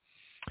out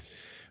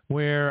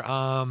where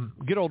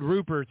good old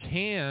Rupert's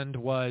hand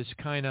was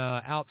kind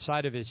of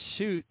outside of his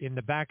suit in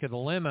the back of the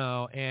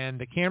limo, and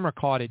the camera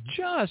caught it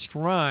just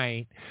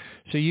right,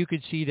 so you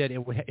could see that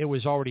it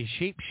was already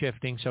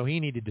shape-shifting, so he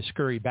needed to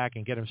scurry back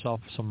and get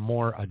himself some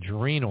more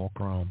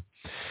adrenochrome.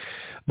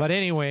 But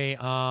anyway,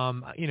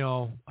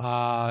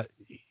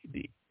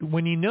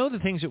 when you know the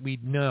things that we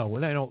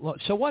know,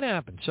 so what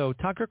happened? So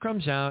Tucker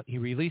comes out, he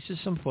releases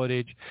some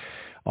footage.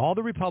 All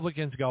the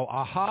Republicans go,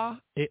 aha,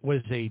 it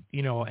was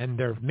and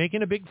they're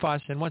making a big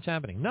fuss, and what's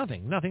happening?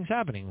 Nothing's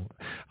happening.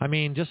 I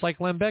mean, just like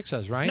Len Beck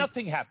says, right?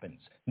 Nothing happens.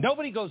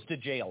 Nobody goes to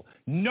jail.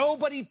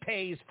 Nobody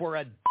pays for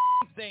a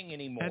thing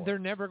anymore. And they're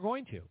never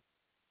going to,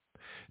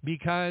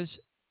 because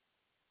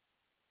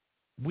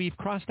we've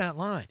crossed that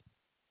line.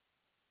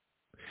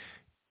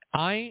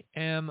 I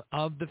am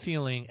of the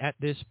feeling at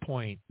this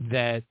point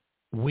that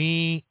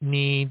we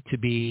need to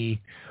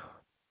be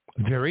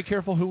very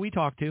careful who we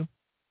talk to.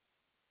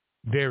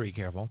 Very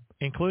careful,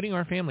 including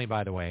our family,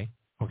 by the way,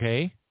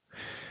 okay?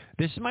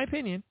 This is my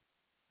opinion.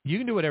 You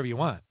can do whatever you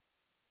want,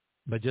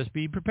 but just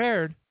be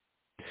prepared,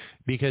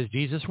 because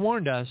Jesus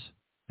warned us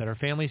that our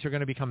families are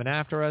going to be coming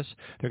after us.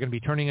 They're going to be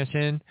turning us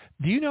in.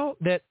 Do you know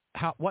that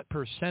what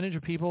percentage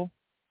of people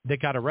that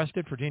got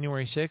arrested for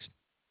January 6th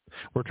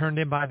were turned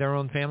in by their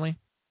own family?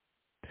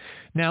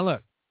 Now,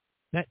 look,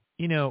 that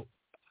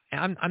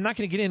I'm not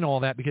going to get into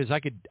all that, because I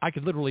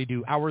could literally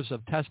do hours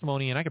of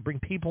testimony, and I could bring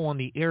people on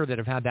the air that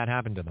have had that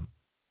happen to them.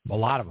 A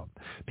lot of them.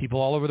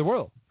 People all over the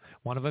world.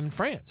 One of them in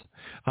France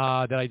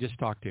that I just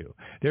talked to.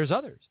 There's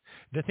others.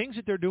 The things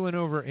that they're doing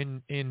over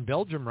in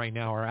Belgium right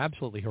now are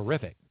absolutely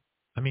horrific.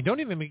 I mean,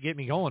 don't even get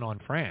me going on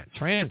France.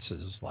 France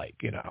is like,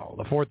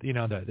 the fourth,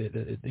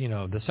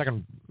 the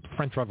second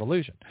French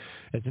Revolution.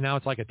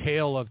 It's like a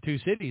tale of two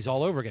cities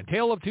all over again.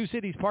 Tale of two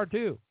cities, part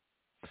 2.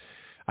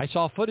 I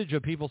saw footage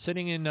of people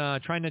sitting in,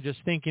 trying to just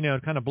think,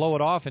 kind of blow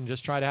it off and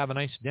just try to have a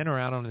nice dinner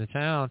out on the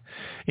town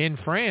in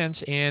France.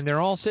 And they're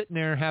all sitting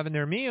there having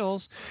their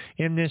meals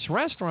in this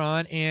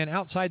restaurant, and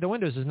outside the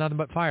windows is nothing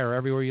but fire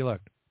everywhere you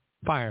look.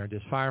 Fire,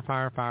 just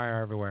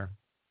fire everywhere.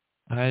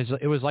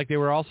 It was like they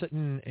were all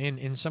sitting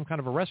in some kind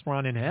of a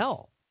restaurant in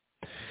hell.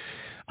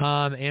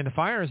 And the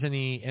fires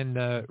and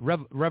the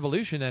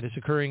revolution that is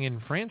occurring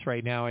in France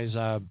right now is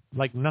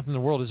like nothing the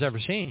world has ever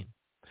seen.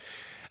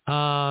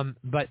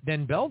 But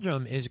then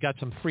Belgium has got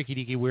some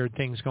freaky-deaky weird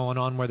things going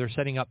on, where they're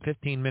setting up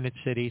 15-minute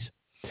cities.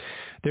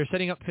 They're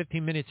setting up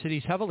 15-minute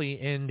cities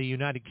heavily in the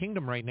United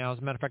Kingdom right now. As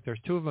a matter of fact, there's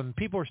 2 of them.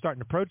 People are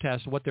starting to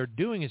protest. What they're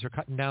doing is they're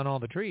cutting down all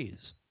the trees.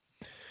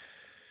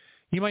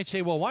 You might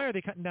say, well, why are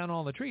they cutting down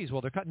all the trees?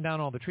 Well, they're cutting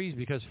down all the trees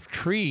because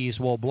trees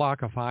will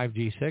block a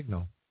 5G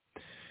signal.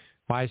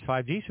 Why is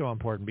 5G so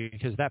important?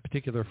 Because that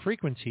particular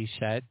frequency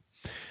set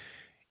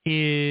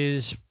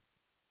is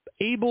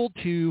able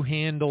to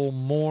handle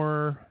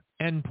more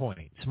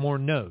endpoints, more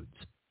nodes.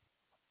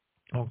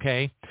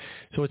 Okay,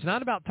 so it's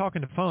not about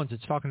talking to phones.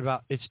 It's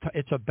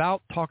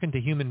about talking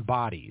to human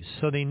bodies.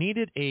 So they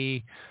needed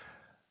a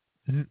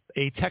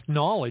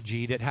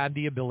technology that had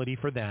the ability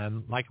for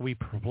them, like we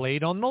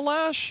played on the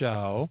last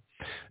show,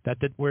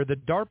 where the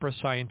DARPA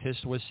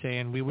scientist was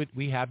saying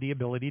we have the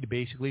ability to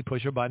basically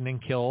push a button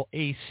and kill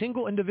a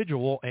single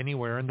individual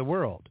anywhere in the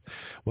world.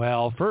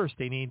 Well, first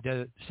they need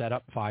to set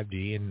up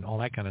 5G and all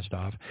that kind of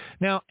stuff.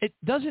 Now, it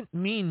doesn't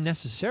mean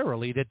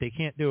necessarily that they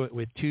can't do it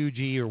with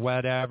 2G or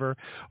whatever.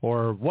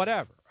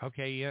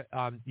 Okay,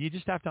 you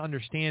just have to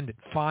understand that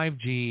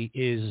 5G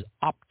is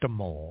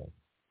optimal.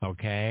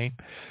 Okay.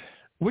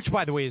 Which,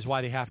 by the way, is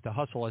why they have to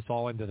hustle us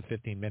all into the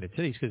 15-minute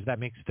cities, because that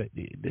makes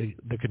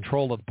the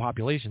control of the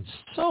population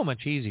so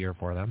much easier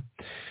for them.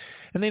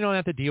 And they don't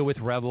have to deal with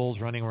rebels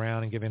running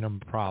around and giving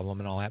them a problem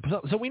and all that.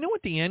 So we know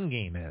what the end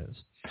game is.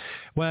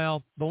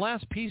 Well, the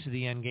last piece of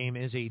the end game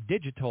is a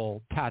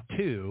digital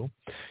tattoo.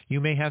 You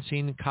may have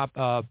seen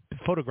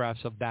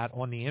photographs of that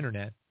on the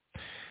Internet.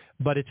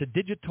 But it's a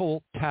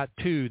digital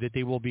tattoo that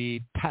they will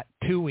be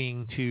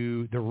tattooing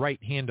to the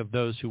right hand of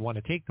those who want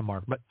to take the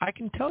mark. But I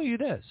can tell you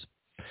this.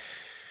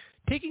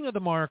 Taking of the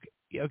mark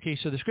okay,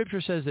 so the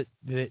scripture says that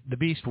the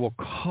beast will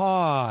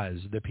cause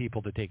the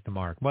people to take the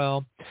mark.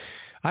 Well,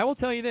 I will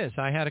tell you this.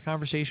 I had a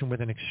conversation with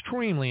an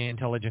extremely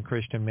intelligent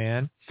Christian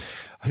man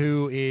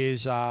who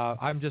is,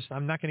 I'm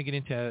not going to get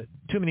into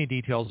too many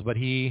details, but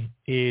he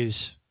is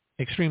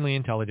extremely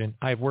intelligent.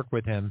 I've worked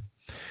with him.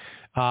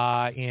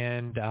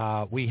 And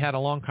we had a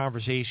long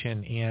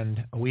conversation,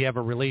 and we have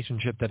a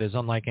relationship that is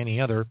unlike any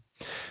other,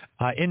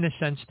 in the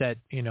sense that,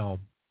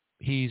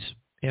 he's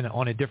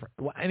on a different.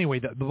 Well, anyway,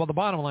 the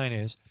bottom line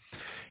is,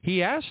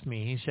 he asked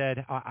me. He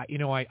said, I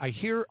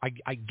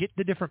get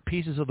the different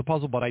pieces of the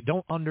puzzle, but I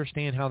don't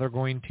understand how they're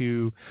going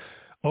to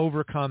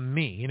overcome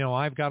me.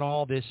 I've got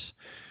all this.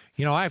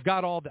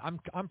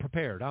 I'm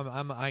prepared.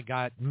 I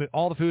got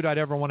all the food I'd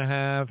ever want to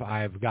have.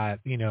 I've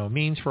got,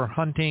 means for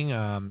hunting.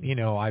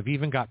 I've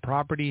even got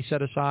property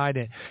set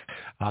aside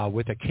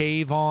with a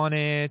cave on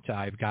it.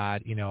 I've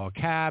got, a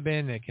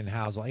cabin that can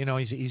house,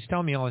 he's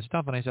telling me all this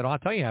stuff. And I said, I'll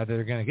tell you how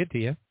they're going to get to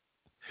you.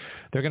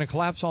 They're going to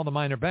collapse all the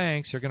minor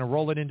banks. They're going to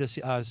roll it into,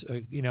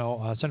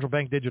 central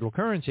bank digital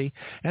currency,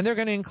 and they're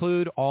going to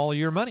include all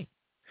your money.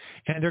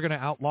 And they're going to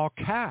outlaw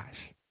cash.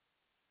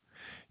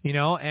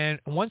 And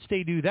once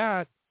they do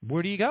that,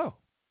 where do you go?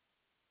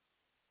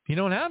 You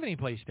don't have any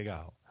place to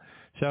go.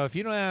 So if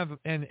you don't have,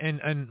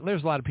 and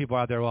there's a lot of people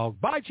out there, well,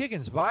 buy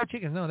chickens.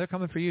 No, they're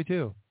coming for you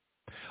too.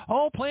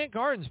 Oh, plant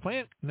gardens,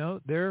 no,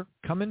 they're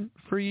coming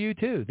for you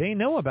too. They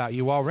know about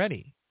you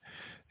already.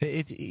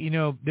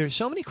 There's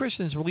so many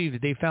Christians believe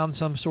that they found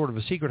some sort of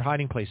a secret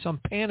hiding place, some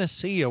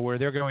panacea where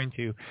they're going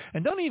to,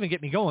 and don't even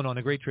get me going on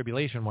the Great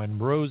Tribulation when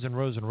rows and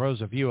rows and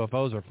rows of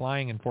UFOs are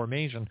flying in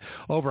formation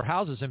over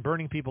houses and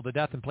burning people to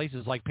death in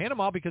places like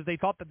Panama because they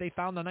thought that they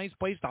found a nice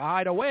place to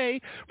hide away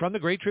from the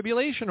Great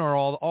Tribulation or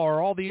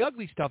all the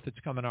ugly stuff that's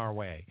coming our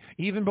way,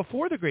 even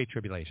before the Great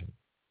Tribulation.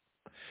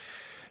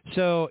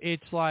 So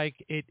it's like,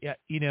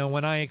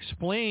 when I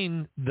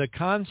explain the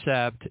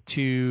concept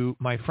to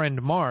my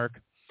friend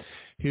Mark,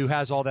 who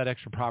has all that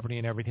extra property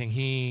and everything,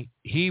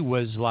 he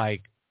was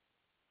like,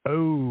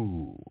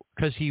 oh,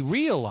 because he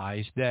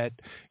realized that,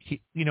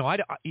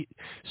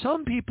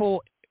 some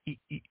people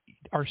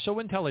are so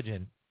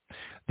intelligent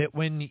that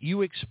when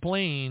you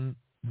explain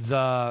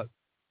the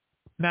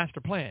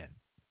master plan,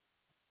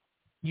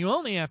 you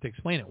only have to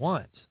explain it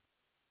once.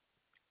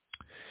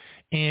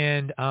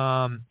 And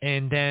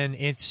then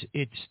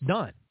it's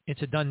done.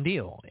 It's a done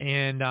deal.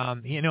 And,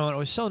 it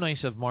was so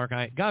nice of Mark.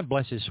 God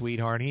bless his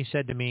sweetheart. He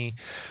said to me,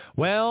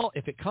 well,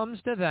 if it comes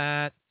to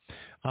that,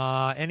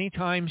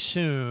 anytime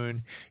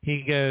soon,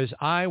 he goes,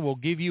 I will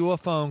give you a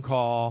phone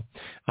call,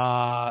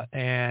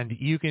 and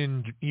you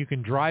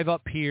can drive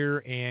up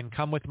here and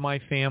come with my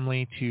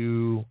family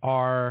to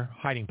our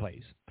hiding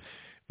place,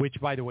 which,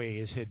 by the way,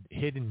 is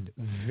hidden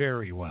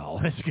very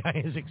well. This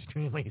guy is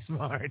extremely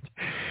smart.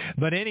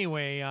 But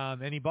anyway,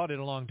 and he bought it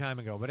a long time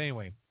ago. But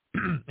anyway,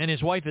 and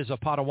his wife is a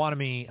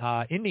Potawatomi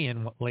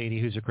Indian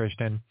lady who's a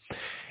Christian,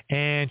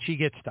 and she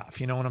gets stuff.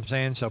 You know what I'm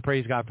saying? So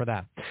praise God for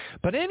that.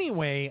 But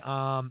anyway,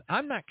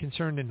 I'm not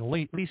concerned in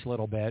the least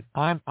little bit.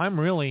 I'm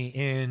really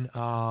in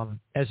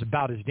as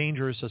about as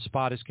dangerous a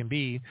spot as can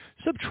be.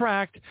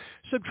 Subtract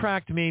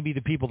maybe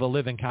the people that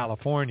live in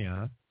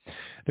California.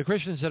 The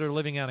Christians that are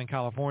living out in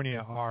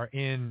California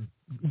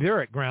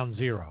they're at ground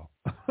zero.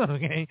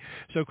 Okay,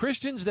 so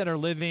Christians that are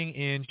living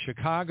in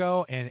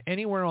Chicago and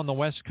anywhere on the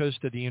west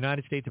coast of the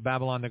United States of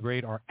Babylon the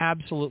Great are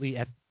absolutely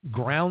at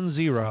ground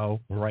zero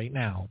right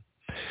now.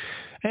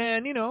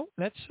 And,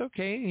 that's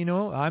okay.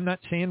 I'm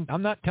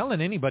not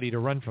telling anybody to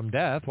run from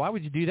death. Why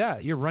would you do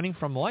that? You're running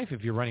from life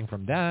if you're running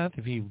from death,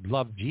 if you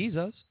love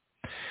Jesus.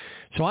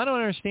 So I don't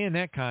understand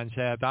that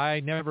concept.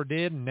 I never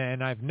did,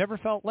 and I've never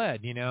felt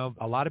led.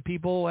 A lot of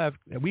people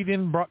we've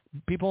even brought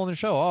people on the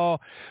show. Oh,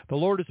 the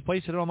Lord has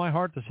placed it on my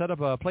heart to set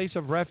up a place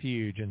of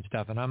refuge and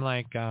stuff. And I'm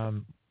like,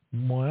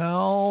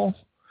 well,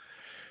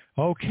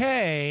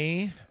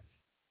 okay.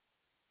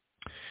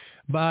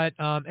 But,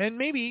 and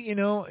maybe,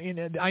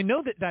 I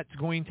know that that's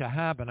going to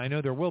happen. I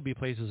know there will be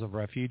places of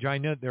refuge. I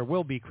know there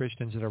will be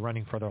Christians that are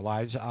running for their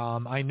lives.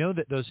 I know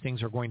that those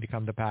things are going to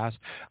come to pass.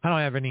 I don't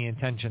have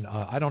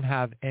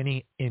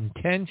any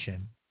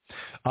intention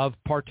of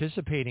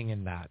participating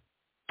in that.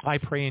 I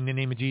pray in the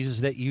name of Jesus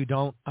that you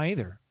don't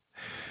either.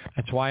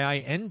 That's why I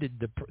ended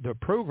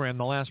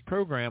the last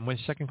program with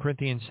 2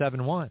 Corinthians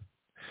 7:1.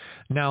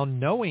 Now,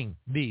 knowing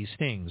these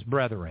things,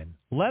 brethren,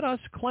 let us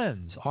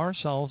cleanse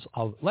ourselves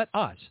of, let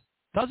us.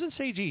 Doesn't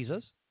say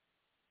Jesus.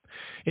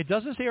 It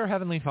doesn't say our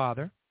Heavenly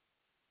Father.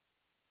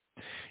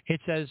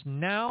 It says,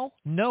 now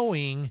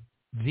knowing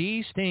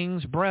these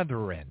things,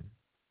 brethren,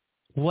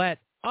 let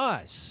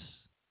us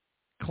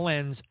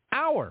cleanse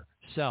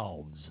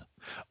ourselves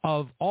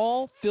of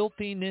all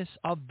filthiness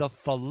of the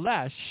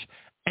flesh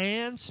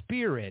and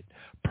spirit,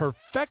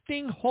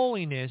 perfecting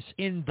holiness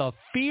in the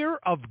fear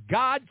of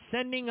God,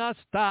 sending us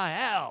to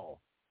hell.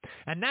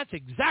 And that's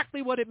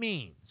exactly what it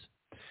means.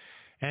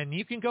 And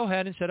you can go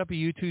ahead and set up a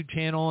YouTube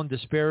channel and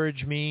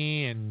disparage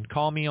me and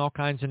call me all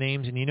kinds of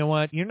names. And you know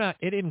what?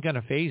 It isn't going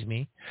to faze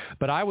me.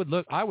 But I would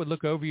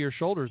look over your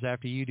shoulders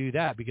after you do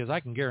that, because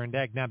I can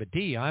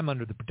guarantee I'm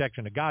under the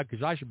protection of God,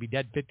 because I should be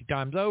dead 50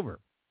 times over.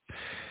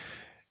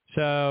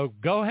 So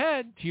go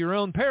ahead to your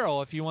own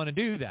peril if you want to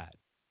do that.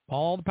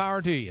 All the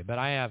power to you. But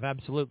I have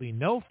absolutely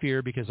no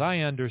fear, because I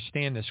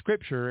understand the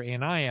Scripture,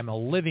 and I am a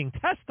living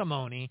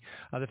testimony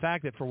of the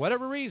fact that for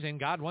whatever reason,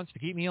 God wants to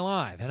keep me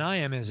alive. And I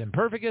am as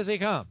imperfect as they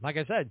come. Like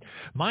I said,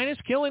 minus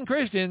killing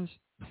Christians,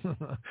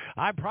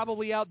 I've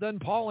probably outdone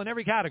Paul in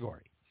every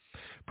category.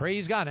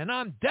 Praise God. And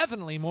I'm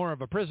definitely more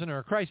of a prisoner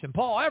of Christ than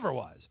Paul ever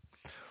was.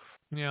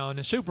 In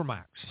the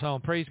Supermax. So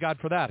praise God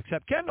for that.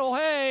 Except Kendall,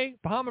 hey,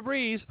 Bahama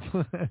Breeze,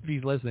 if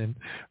he's listening,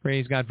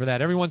 praise God for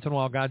that. Every once in a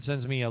while, God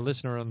sends me a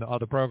listener on the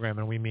other program,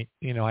 and we meet.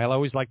 I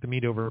always like to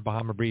meet over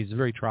Bahama Breeze. It's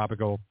very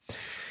tropical.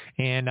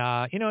 And,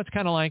 it's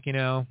kind of like,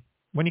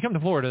 when you come to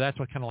Florida, that's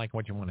what kind of like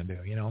what you want to do,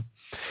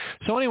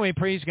 So anyway,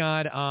 praise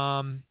God.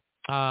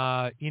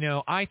 I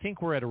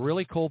think we're at a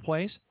really cool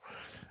place.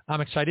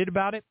 I'm excited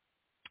about it.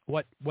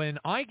 When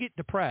I get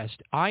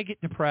depressed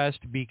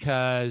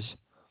because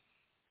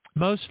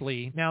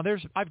mostly, now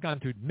I've gone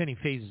through many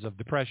phases of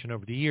depression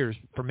over the years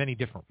for many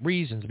different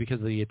reasons,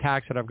 because of the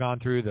attacks that I've gone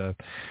through, the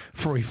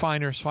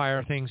refiner's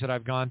fire things that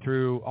I've gone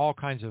through, all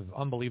kinds of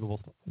unbelievable,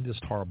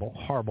 just horrible,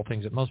 horrible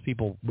things that most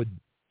people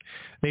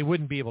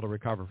wouldn't be able to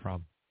recover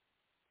from.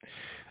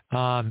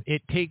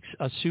 It takes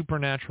a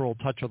supernatural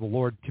touch of the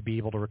Lord to be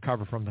able to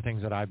recover from the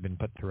things that I've been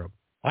put through.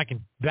 I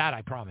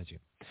promise you.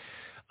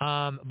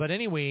 But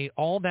anyway,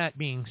 all that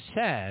being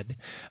said,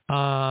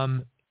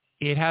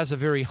 it has a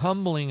very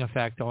humbling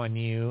effect on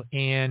you,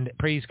 and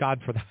praise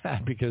God for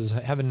that, because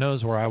heaven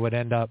knows where I would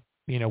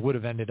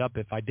have ended up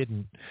if I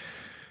didn't,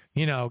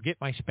 get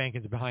my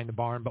spankings behind the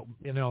barn. But,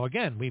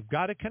 again, we've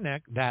got to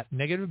connect that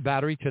negative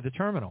battery to the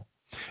terminal.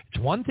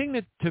 It's one thing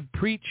to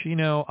preach,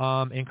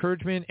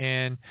 encouragement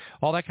and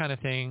all that kind of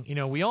thing.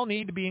 We all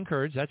need to be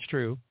encouraged. That's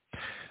true.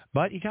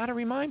 But you got to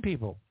remind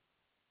people.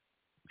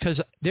 Because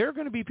there are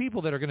going to be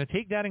people that are going to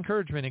take that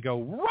encouragement and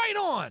go, right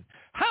on,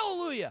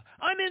 hallelujah,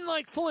 I'm in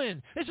like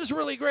Flynn, this is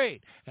really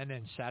great. And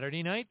then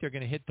Saturday night, they're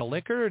going to hit the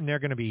liquor, and they're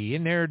going to be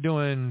in there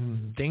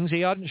doing things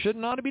they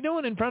shouldn't ought to be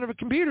doing in front of a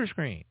computer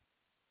screen.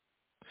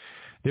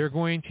 They're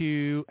going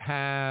to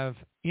have,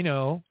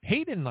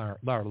 hate in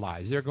their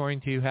lives. They're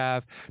going to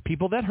have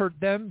people that hurt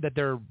them that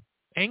they're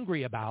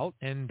angry about,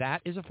 and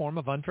that is a form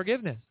of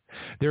unforgiveness.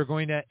 They're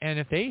going to, and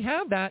if they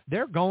have that,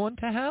 they're going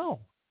to hell.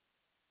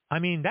 I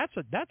mean, that's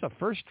a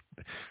first.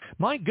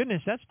 My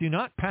goodness, that's do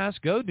not pass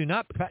go. Do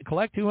not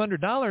collect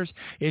 $200.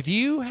 If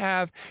you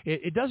have,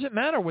 it doesn't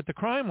matter what the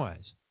crime was.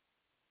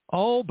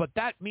 Oh, but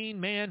that mean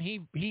man,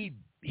 he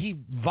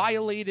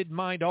violated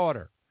my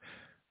daughter.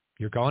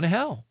 You're going to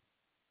hell.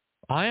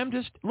 I'm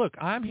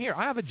here.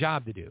 I have a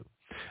job to do.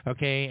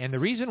 Okay, and the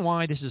reason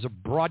why this is a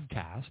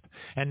broadcast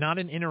and not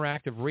an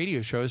interactive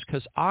radio show is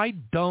because I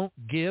don't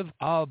give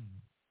a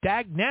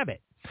dagnabbit.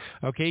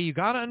 Okay, you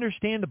got to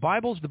understand the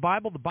Bible's the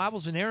Bible. The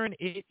Bible's inerrant.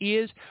 It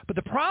is, but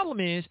the problem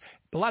is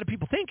a lot of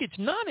people think it's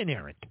not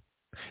inerrant.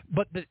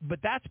 But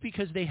that's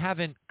because they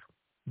haven't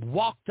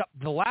walked up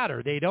the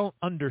ladder. They don't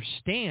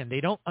understand.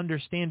 They don't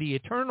understand the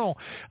eternal.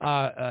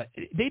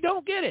 They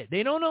don't get it.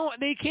 They don't know.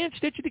 They can't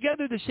stitch it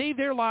together to save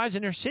their lives,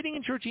 and they're sitting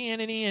in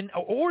churchianity,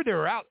 or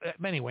they're out.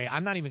 Anyway,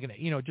 I'm not even going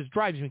to. It just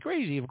drives me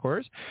crazy, of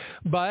course.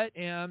 But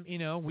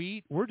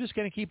we're just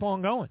going to keep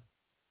on going.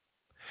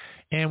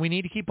 And we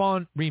need to keep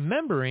on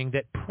remembering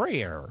that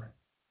prayer,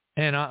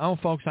 and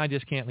folks, I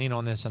just can't lean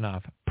on this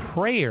enough.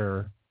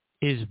 Prayer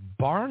is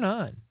bar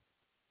none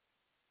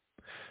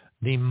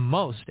the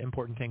most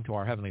important thing to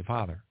our Heavenly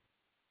Father.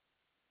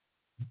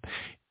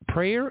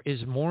 Prayer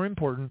is more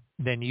important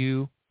than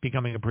you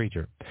becoming a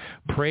preacher.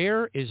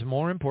 Prayer is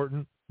more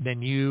important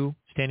than you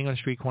standing on a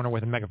street corner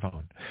with a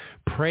megaphone.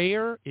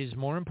 Prayer is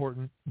more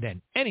important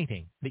than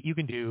anything that you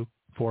can do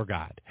for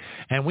God.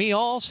 And we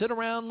all sit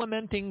around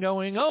lamenting,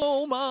 going,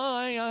 oh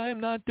my, I'm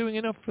not doing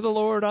enough for the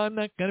Lord. I'm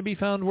not going to be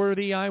found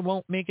worthy. I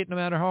won't make it no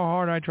matter how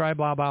hard I try,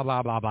 blah, blah,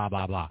 blah, blah, blah,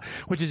 blah, blah,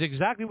 which is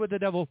exactly what the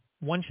devil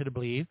wants you to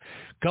believe.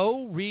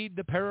 Go read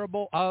the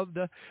parable of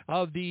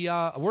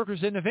the workers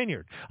in the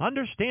vineyard.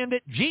 Understand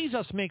that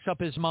Jesus makes up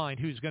his mind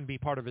who's going to be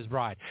part of his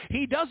bride.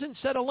 He doesn't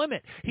set a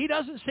limit. He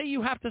doesn't say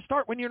you have to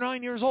start when you're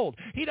 9 years old.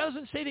 He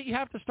doesn't say that you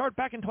have to start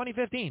back in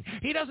 2015.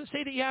 He doesn't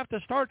say that you have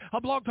to start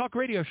a blog talk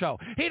radio show.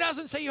 He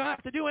doesn't say you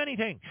have to do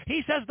anything.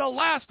 He says the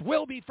last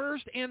will be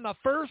first and the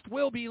first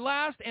will be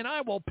last, and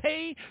I will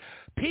pay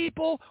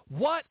people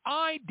what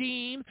I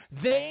deem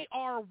they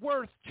are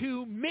worth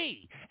to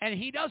me. And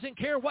he doesn't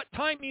care what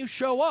time you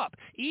show up.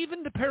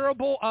 Even the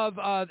parable of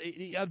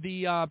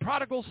the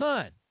prodigal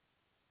son.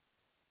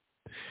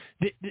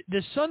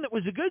 The son that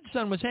was a good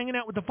son was hanging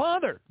out with the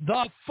father.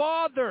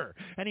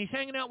 And he's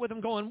hanging out with him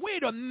going,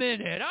 wait a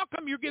minute, how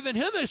come you're giving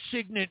him a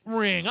signet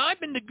ring? I've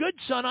been the good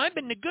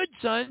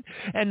son.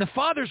 And the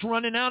father's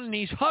running out and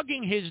he's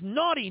hugging his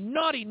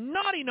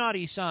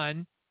naughty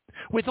son.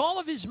 with all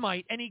of his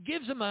might, and he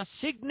gives him a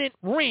signet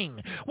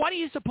ring. Why do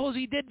you suppose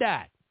he did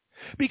that?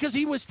 Because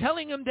he was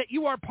telling him that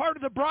you are part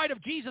of the bride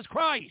of Jesus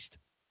Christ.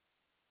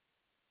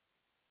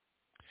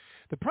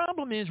 The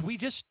problem is we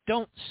just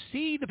don't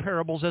see the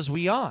parables as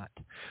we ought.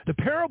 The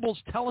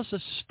parables tell us a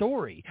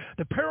story.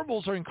 The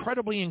parables are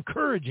incredibly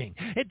encouraging.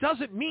 It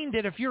doesn't mean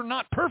that if you're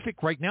not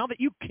perfect right now that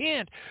you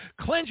can't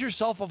cleanse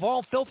yourself of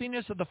all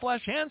filthiness of the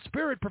flesh and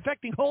spirit,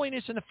 perfecting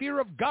holiness in the fear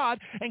of God,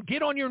 and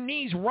get on your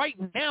knees right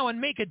now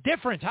and make a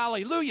difference.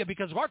 Hallelujah,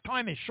 because our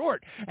time is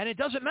short. And it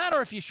doesn't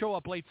matter if you show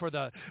up late for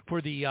the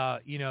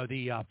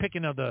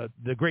picking of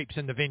the grapes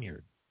in the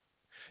vineyard.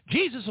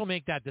 Jesus will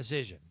make that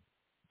decision.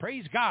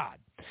 Praise God.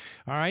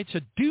 All right, so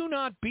do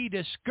not be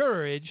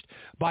discouraged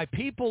by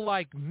people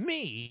like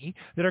me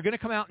that are going to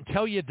come out and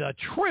tell you the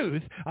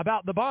truth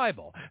about the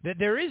Bible. That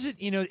there isn't,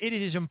 it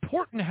is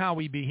important how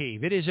we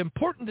behave. It is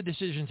important the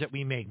decisions that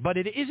we make, but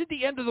it isn't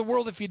the end of the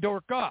world if you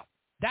dork up.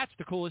 That's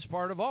the coolest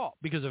part of all,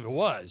 because if it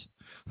was,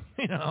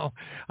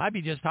 I'd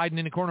be just hiding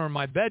in the corner of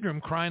my bedroom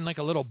crying like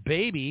a little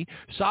baby,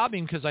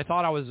 sobbing because I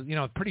thought I was,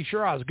 pretty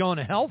sure I was going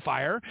to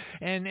hellfire.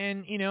 And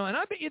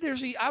I bet you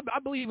I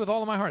believe with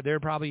all of my heart, there are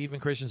probably even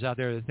Christians out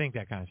there that think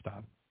that kind of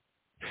stuff.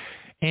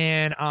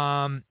 And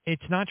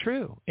it's not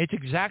true. It's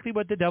exactly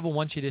what the devil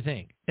wants you to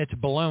think. It's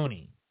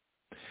baloney.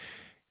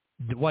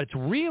 What's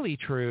really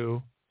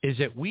true is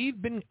that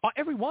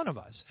every one of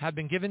us have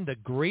been given the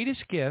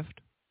greatest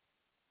gift.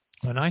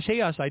 When I say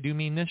us, I do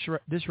mean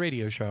this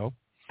radio show.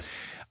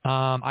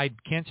 I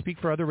can't speak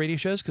for other radio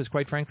shows because,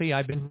 quite frankly,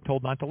 I've been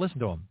told not to listen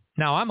to them.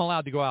 Now, I'm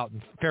allowed to go out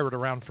and ferret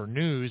around for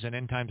news and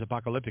end times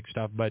apocalyptic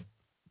stuff, but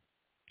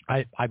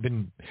I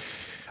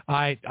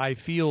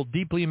feel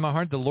deeply in my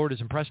heart the Lord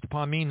has impressed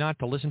upon me not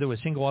to listen to a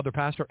single other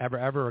pastor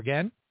ever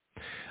again.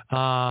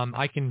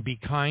 I can be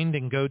kind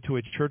and go to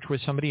a church with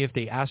somebody if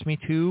they ask me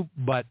to,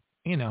 but,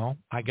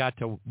 I got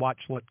to watch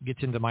what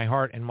gets into my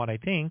heart and what I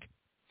think.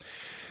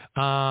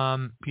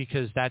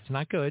 Because that's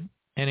not good,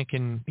 and it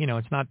can,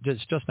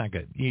 it's just not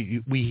good.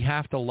 We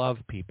have to love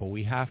people.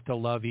 We have to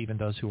love even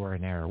those who are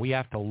in error. We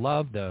have to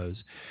love those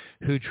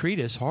who treat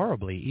us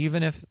horribly,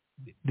 even if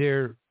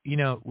they're,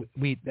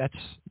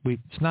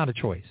 it's not a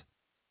choice.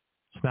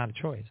 It's not a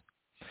choice.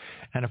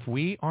 And if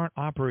we aren't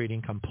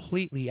operating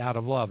completely out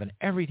of love in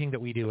everything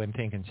that we do and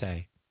think and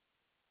say,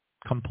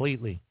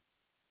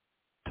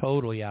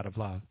 totally out of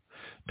love,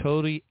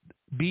 totally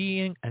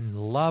being in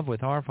love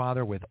with our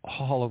Father with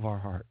all of our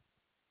heart.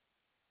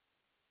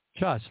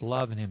 Just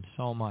loving him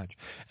so much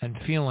and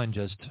feeling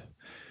just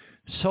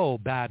so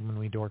bad when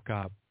we dork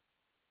up.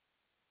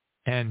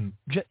 And,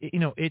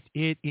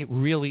 it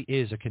really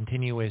is a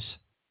continuous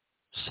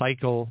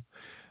cycle.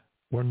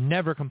 We're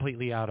never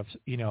completely out of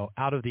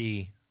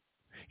the,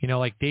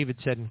 like David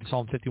said in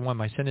Psalm 51,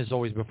 my sin is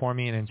always before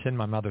me, and in sin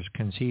my mother's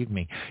conceived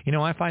me.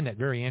 I find that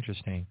very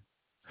interesting.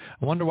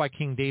 I wonder why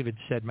King David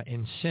said,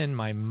 in sin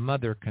my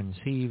mother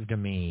conceived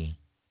me.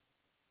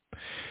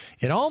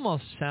 It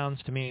almost sounds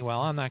to me,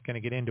 well, I'm not going to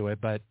get into it,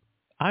 but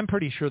I'm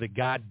pretty sure that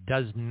God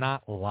does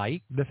not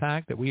like the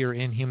fact that we are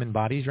in human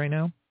bodies right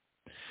now.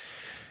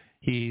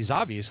 He's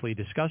obviously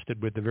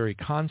disgusted with the very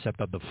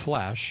concept of the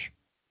flesh.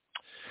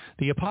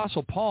 The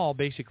Apostle Paul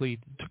basically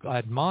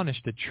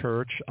admonished the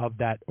church of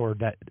that, or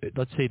that,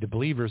 let's say the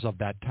believers of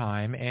that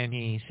time, and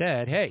he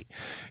said, hey,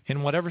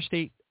 in whatever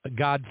state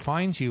God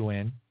finds you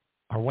in,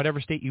 or whatever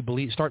state you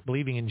start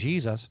believing in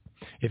Jesus,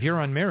 if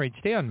you're unmarried,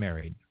 stay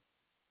unmarried.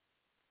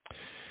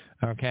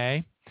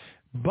 Okay?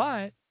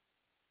 But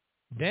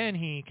then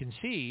he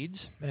concedes,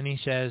 and he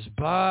says,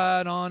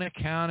 but on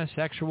account of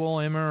sexual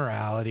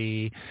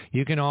immorality,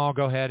 you can all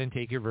go ahead and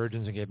take your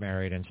virgins and get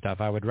married and stuff.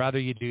 I would rather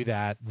you do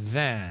that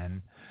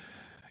than,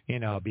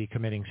 be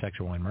committing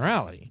sexual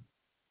immorality.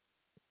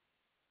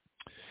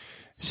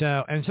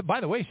 So,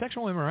 by the way,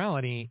 sexual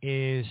immorality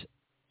is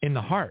in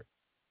the heart,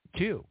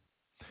 too.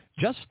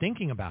 Just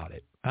thinking about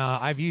it.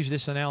 I've used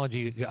this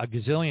analogy a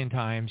gazillion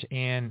times,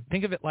 and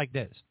think of it like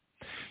this.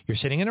 You're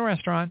sitting in a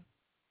restaurant.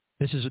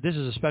 This is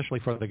especially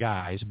for the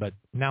guys, but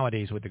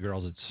nowadays with the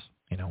girls,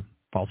 it's,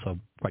 also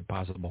quite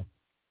possible.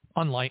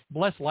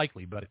 Less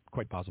likely, but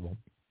quite possible.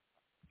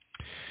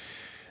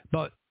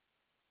 But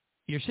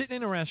you're sitting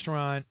in a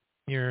restaurant.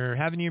 You're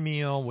having your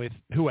meal with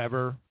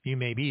whoever you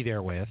may be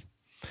there with,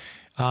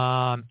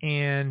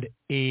 and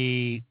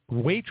a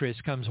waitress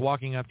comes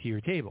walking up to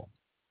your table.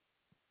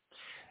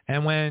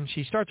 And when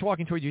she starts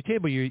walking toward your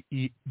table,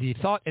 the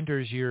thought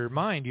enters your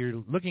mind.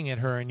 You're looking at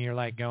her, and you're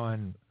like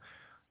going,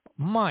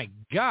 my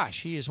gosh,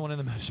 she is one of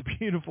the most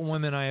beautiful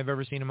women I have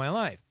ever seen in my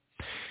life.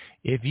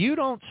 If you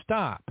don't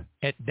stop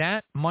at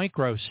that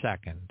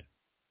microsecond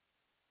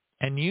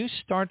and you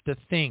start to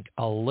think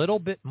a little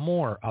bit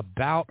more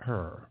about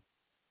her,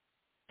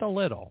 a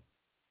little,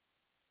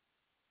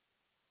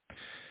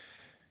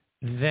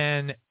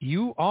 then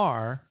you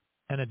are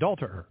an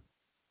adulterer.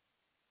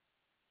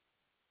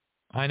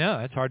 I know,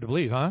 it's hard to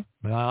believe, huh?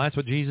 Well, that's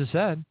what Jesus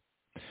said.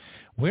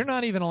 We're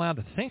not even allowed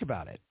to think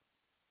about it.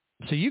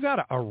 So you got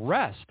to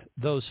arrest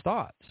those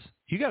thoughts.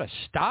 You got to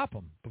stop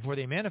them before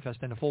they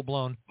manifest into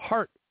full-blown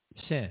heart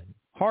sin.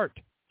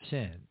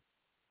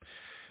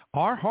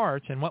 our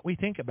hearts and what we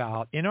think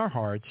about in our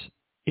hearts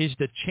is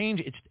the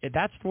change.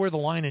 That's where the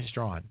line is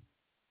drawn.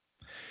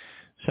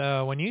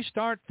 So when you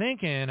start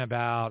thinking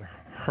about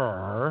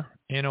her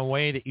in a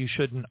way that you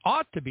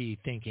ought to be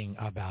thinking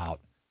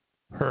about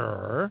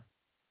her,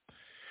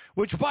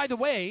 which, by the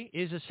way,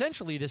 is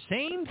essentially the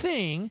same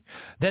thing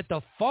that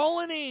the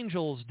fallen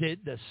angels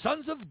did, the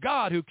sons of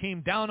God who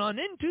came down on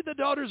into the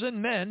daughters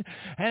and men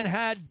and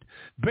had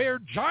bare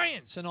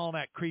giants and all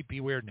that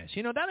creepy weirdness.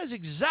 That is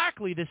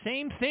exactly the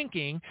same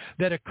thinking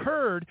that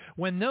occurred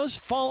when those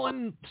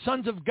fallen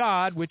sons of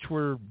God, which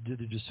were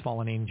just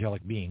fallen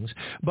angelic beings,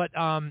 but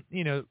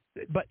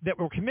that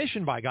were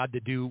commissioned by God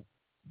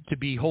to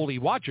be holy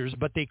watchers,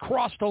 but they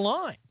crossed a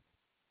line.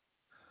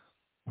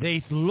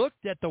 They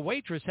looked at the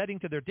waitress heading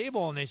to their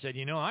table and they said,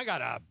 I got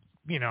to,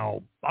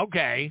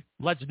 okay,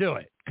 let's do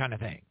it kind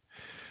of thing.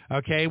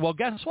 Okay, well,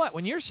 guess what?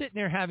 When you're sitting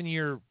there having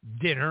your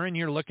dinner and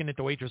you're looking at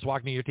the waitress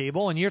walking to your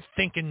table and you're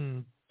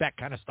thinking that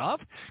kind of stuff,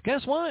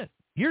 guess what?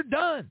 You're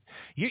done.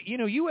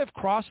 You have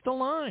crossed the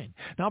line.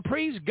 Now,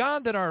 praise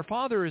God that our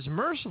Father is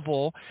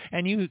merciful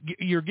and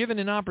you're given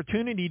an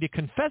opportunity to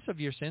confess of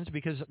your sins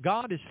because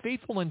God is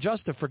faithful and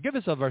just to forgive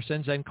us of our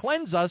sins and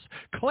cleanse us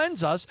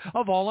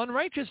of all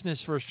unrighteousness,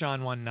 1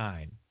 John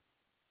 1:9.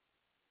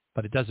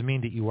 But it doesn't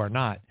mean that you are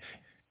not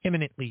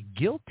imminently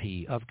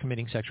guilty of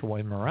committing sexual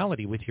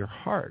immorality with your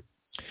heart.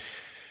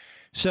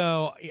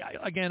 So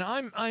again,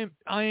 I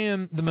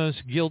am the most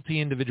guilty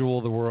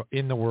individual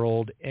in the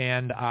world,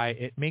 and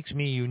it makes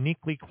me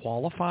uniquely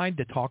qualified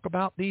to talk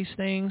about these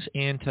things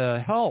and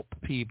to help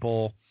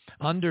people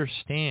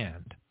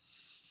understand.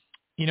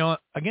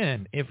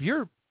 Again, if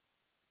your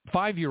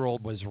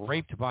 5-year-old was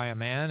raped by a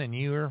man and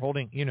you're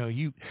holding,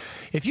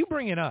 if you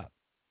bring it up,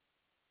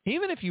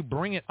 even if you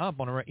bring it up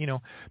on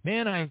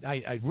man,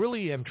 I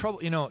really am trouble.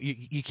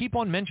 You keep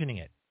on mentioning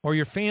it. Or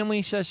your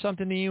family says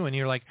something to you, and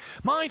you're like,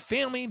 "My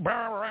family."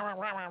 Blah, blah,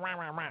 blah,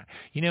 blah, blah.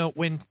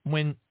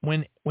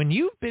 When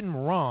you've been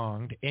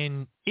wronged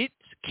and it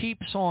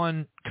keeps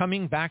on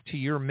coming back to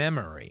your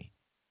memory,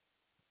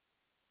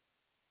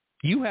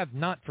 you have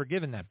not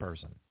forgiven that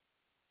person.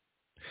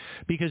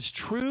 Because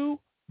true,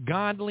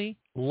 godly,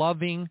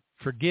 loving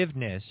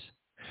forgiveness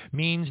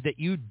means that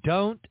you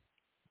don't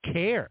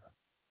care.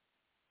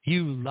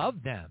 You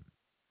love them.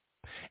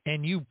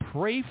 And you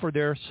pray for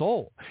their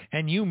soul,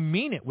 and you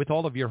mean it with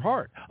all of your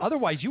heart.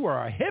 Otherwise, you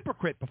are a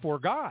hypocrite before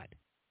God.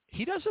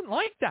 He doesn't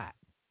like that.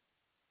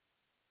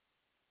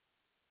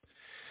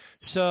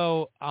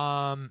 So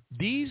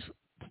these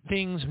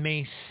things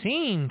may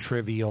seem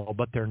trivial,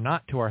 but they're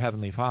not to our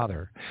Heavenly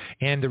Father.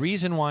 And the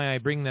reason why I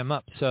bring them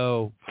up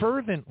so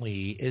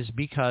fervently is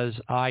because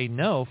I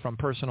know from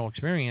personal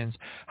experience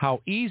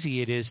how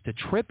easy it is to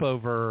trip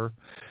over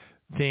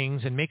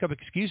things and make up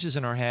excuses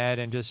in our head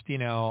and just,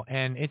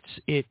 and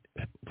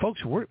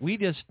folks, we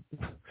just,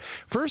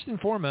 first and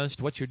foremost,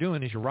 what you're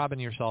doing is you're robbing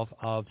yourself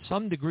of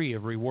some degree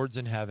of rewards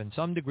in heaven,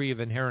 some degree of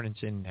inheritance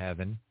in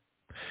heaven,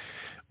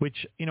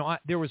 which,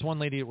 there was one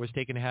lady that was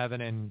taken to heaven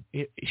and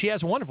she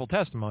has a wonderful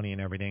testimony and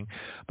everything.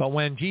 But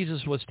when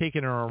Jesus was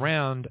taking her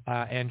around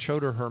and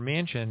showed her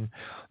mansion,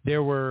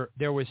 there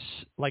was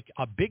like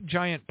a big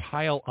giant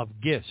pile of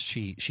gifts,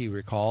 she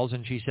recalls.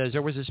 And she says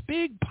there was this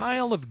big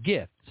pile of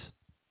gifts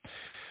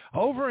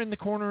over in the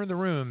corner of the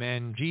room,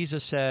 and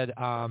Jesus said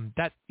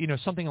that,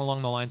 something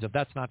along the lines of,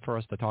 that's not for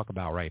us to talk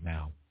about right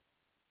now.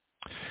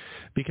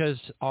 Because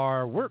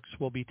our works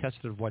will be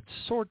tested of what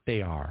sort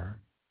they are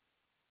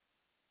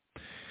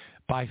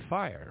by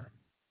fire.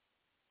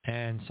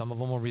 And some of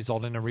them will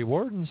result in a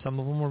reward, and some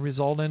of them will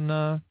result in,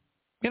 not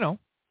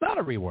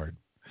a reward.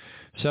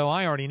 So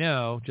I already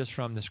know, just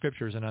from the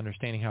scriptures and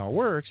understanding how it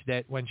works,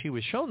 that when she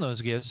was shown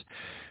those gifts,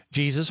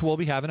 Jesus will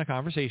be having a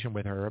conversation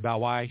with her about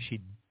why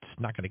she's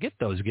not going to get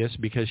those gifts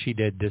because she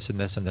did this and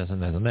this and this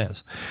and this and this.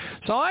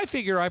 So I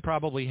figure I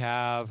probably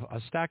have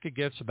a stack of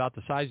gifts about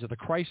the size of the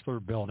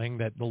Chrysler building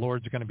that the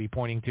Lord's going to be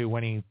pointing to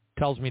when he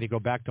tells me to go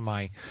back to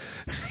my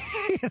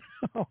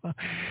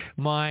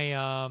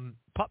my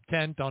pup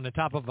tent on the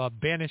top of a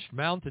banished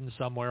mountain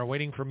somewhere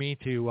waiting for me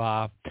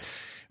to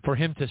for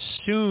him to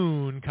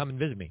soon come and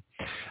visit me.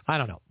 I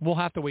don't know. We'll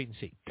have to wait and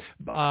see.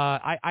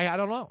 I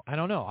don't know. I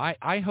don't know.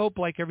 I hope,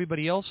 like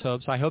everybody else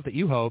hopes, I hope that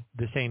you hope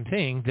the same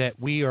thing, that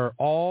we are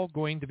all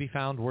going to be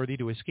found worthy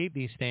to escape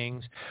these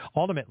things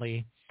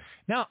ultimately.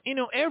 Now,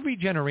 every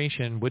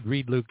generation would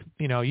read Luke.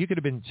 You could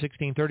have been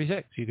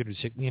 1636. You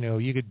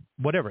could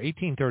whatever,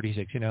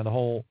 1836. The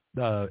whole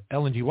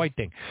Ellen G. White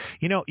thing.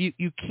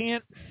 You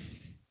can't.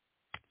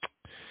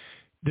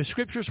 The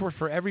scriptures were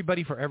for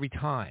everybody for every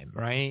time,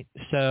 right?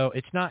 So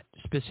it's not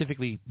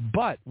specifically,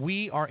 but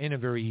we are in a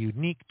very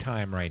unique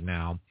time right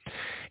now.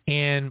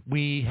 And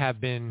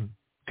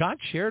God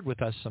shared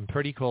with us some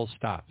pretty cool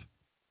stuff,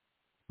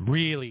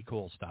 really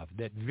cool stuff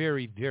that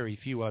very, very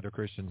few other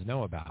Christians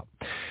know about.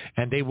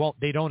 And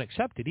they don't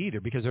accept it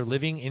either because they're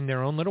living in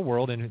their own little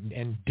world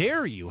and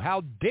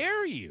how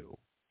dare you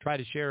try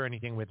to share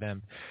anything with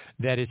them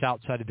that is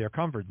outside of their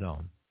comfort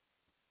zone.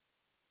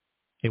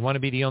 They want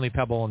to be the only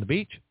pebble on the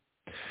beach.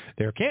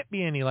 There can't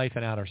be any life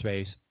in outer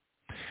space.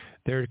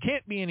 There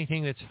can't be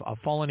anything that's a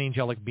fallen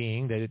angelic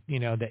being that,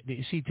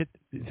 it's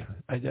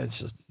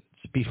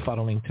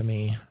befuddling to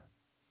me.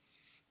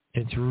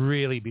 It's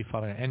really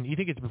befuddling. And you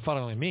think it's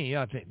befuddling me.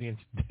 Yeah,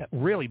 it's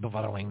really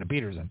befuddling to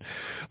Pedersen.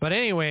 But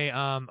anyway,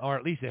 or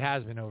at least it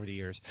has been over the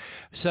years.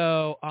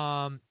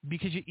 So,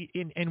 because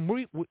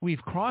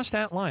we've crossed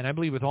that line, I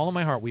believe with all of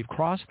my heart, we've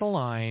crossed the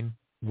line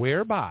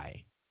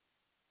whereby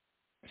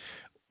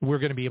we're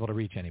going to be able to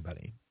reach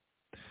anybody.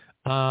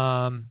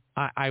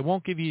 I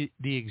won't give you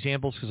the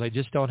examples because I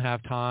just don't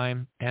have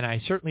time, and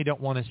I certainly don't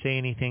want to say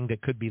anything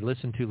that could be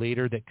listened to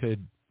later that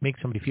could make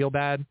somebody feel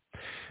bad,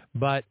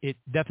 but it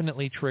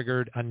definitely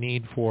triggered a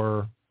need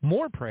for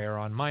more prayer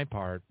on my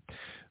part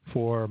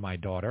for my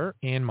daughter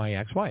and my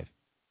ex-wife,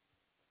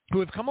 who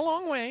have come a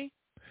long way,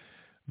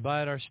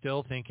 but are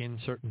still thinking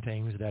certain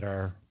things that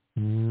are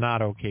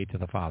not okay to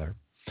the Father,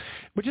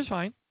 which is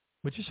fine,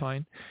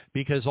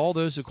 because all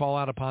those who call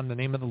out upon the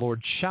name of the Lord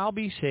shall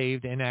be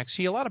saved. And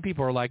see, a lot of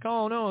people are like,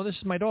 oh, no, this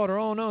is my daughter.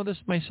 Oh, no, this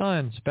is my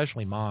son,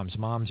 especially moms.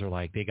 Moms are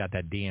like, they got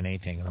that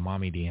DNA thing, the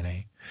mommy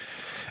DNA.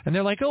 And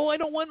they're like, oh, I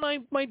don't want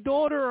my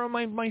daughter or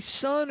my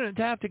son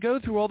to have to go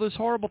through all those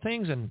horrible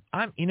things. And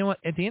you know what?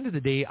 At the end of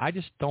the day, I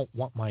just don't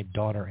want my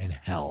daughter in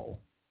hell.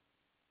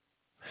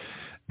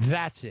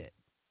 That's it.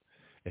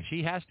 If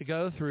she has to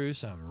go through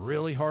some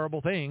really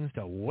horrible things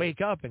to wake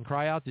up and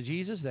cry out to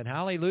Jesus, then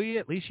hallelujah,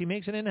 at least she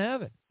makes it into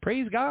heaven.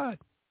 Praise God.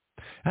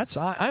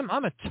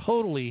 I'm a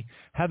totally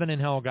heaven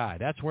and hell guy.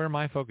 That's where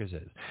my focus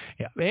is.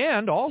 Yeah,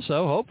 and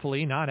also,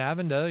 hopefully, not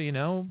having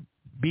to,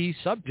 be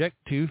subject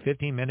to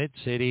 15-minute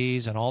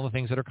cities and all the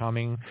things that are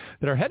coming,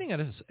 that are heading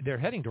at us. They're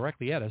heading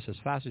directly at us as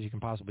fast as you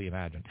can possibly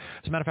imagine.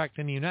 As a matter of fact,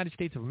 in the United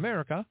States of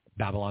America,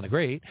 Babylon the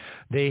Great,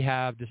 they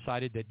have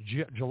decided that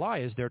July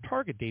is their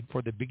target date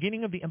for the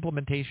beginning of the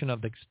implementation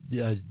of the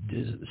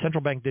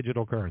central bank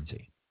digital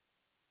currency.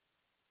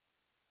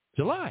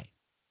 July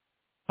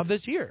of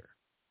this year.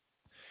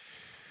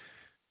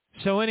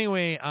 So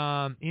anyway,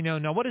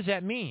 now what does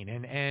that mean?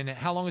 And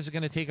how long is it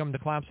going to take them to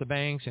collapse the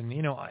banks? And,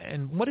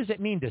 and what does it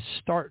mean to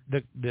start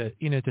to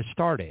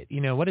start it?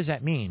 What does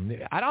that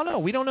mean? I don't know.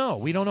 We don't know.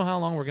 We don't know how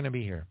long we're going to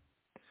be here.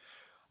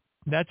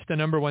 That's the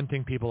number one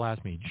thing people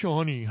ask me.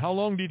 Johnny, how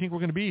long do you think we're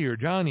going to be here?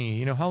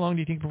 Johnny, how long do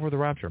you think before the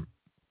rapture?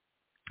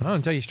 I'm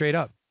going to tell you straight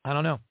up. I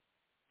don't know.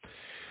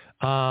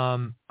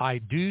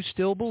 I do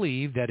still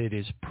believe that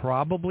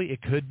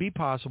it could be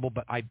possible,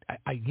 but I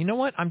you know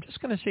what? I'm just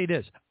going to say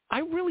this. I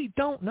really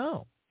don't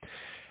know.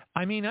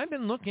 I mean, I've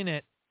been looking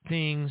at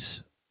things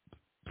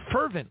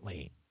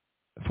fervently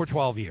for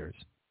 12 years,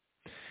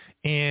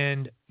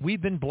 and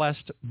we've been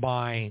blessed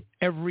by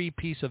every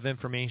piece of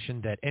information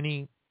that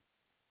any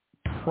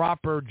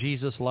proper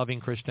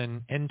Jesus-loving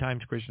Christian,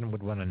 end-times Christian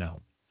would want to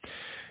know.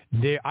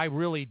 I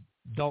really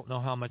don't know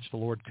how much the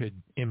Lord could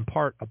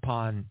impart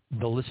upon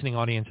the listening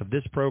audience of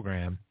this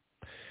program.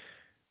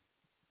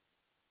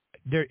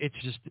 It's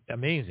just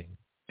amazing.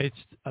 It's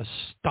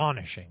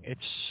astonishing. It's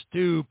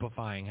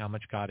stupefying how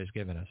much God has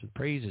given us.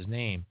 Praise his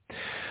name.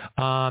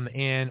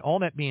 And all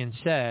that being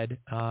said,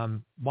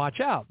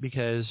 watch out,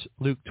 because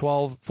Luke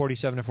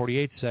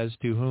 12:47-48 says,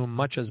 to whom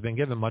much has been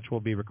given, much will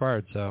be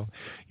required. So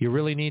you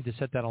really need to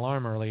set that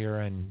alarm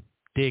earlier and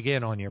dig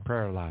in on your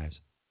prayer lives.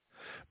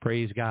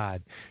 Praise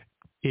God.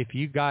 If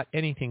you got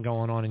anything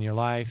going on in your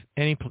life,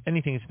 anything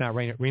that's not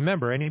right,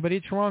 remember, anybody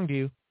that's wronged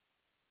you,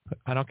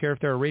 I don't care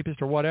if they're a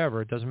rapist or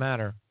whatever, it doesn't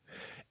matter.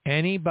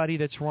 Anybody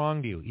that's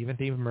wronged you, even if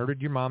they've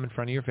murdered your mom in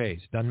front of your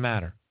face, doesn't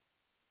matter.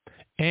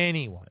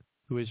 Anyone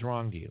who has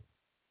wronged you,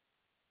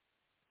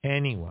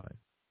 anyone,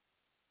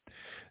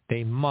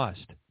 they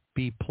must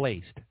be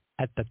placed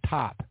at the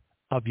top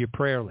of your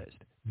prayer list.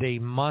 They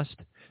must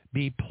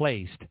be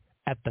placed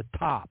at the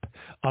top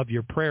of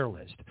your prayer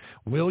list.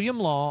 William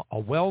Law, a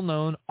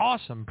well-known,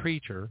 awesome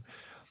preacher,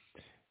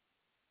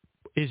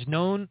 is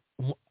known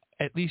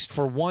at least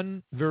for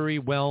one very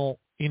well,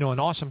 an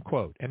awesome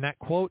quote. And that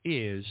quote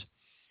is,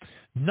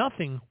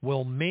 nothing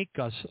will make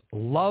us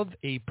love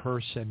a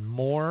person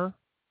more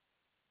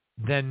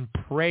than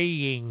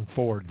praying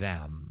for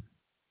them.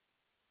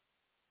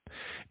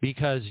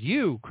 Because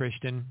you,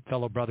 Christian,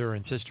 fellow brother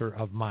and sister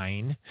of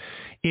mine,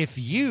 if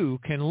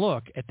you can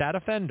look at that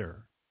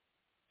offender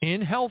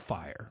in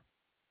hellfire,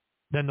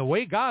 then the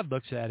way God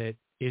looks at it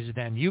is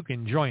then you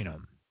can join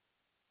them.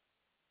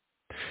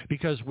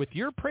 Because with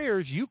your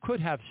prayers, you could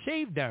have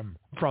saved them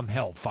from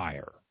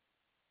hellfire.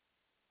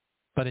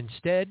 But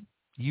instead,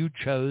 you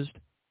chose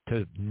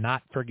to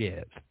not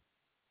forgive.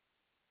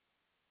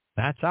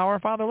 That's how our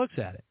Father looks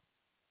at it.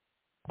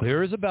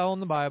 Clear as a bell in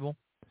the Bible.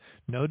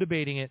 No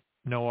debating it.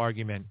 No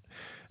argument.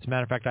 As a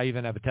matter of fact, I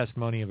even have a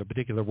testimony of a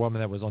particular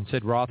woman that was on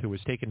Sid Roth who was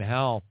taken to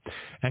hell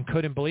and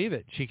couldn't believe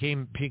it. She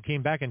came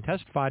back and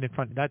testified in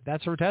front.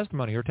 That's her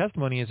testimony. Her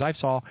testimony is, I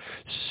saw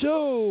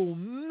so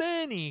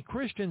many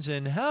Christians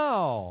in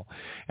hell,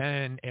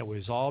 and it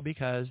was all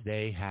because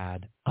they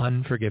had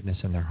unforgiveness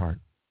in their heart.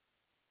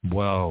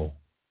 Whoa.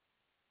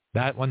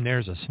 That one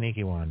there's a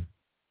sneaky one.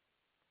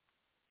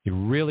 You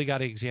really got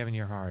to examine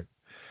your heart.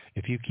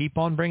 If you keep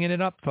on bringing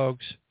it up,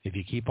 folks, if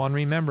you keep on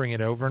remembering it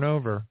over and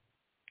over,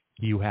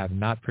 You have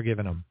not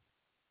forgiven them.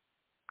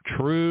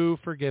 True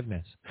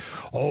forgiveness.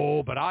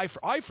 Oh, but I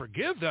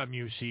forgive them,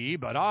 you see,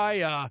 but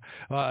I'm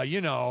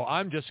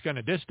just going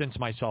to distance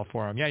myself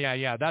for them.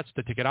 Yeah. That's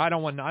the ticket. I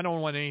don't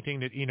want anything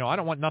that, I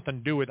don't want nothing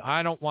to do with,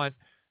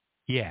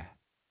 yeah.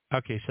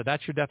 Okay, so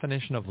that's your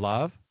definition of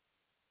love.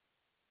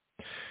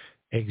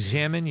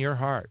 Examine your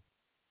heart.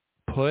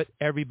 Put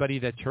everybody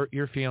that's hurt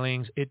your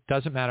feelings. It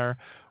doesn't matter.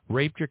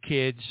 Raped your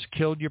kids,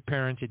 killed your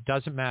parents. It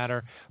doesn't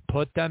matter.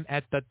 Put them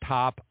at the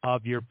top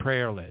of your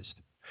prayer list.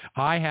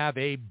 I have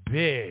a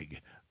big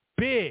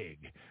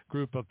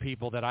group of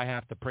people that I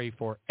have to pray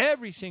for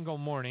every single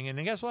morning. And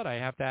then guess what? I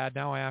have to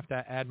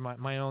add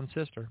my own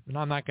sister. And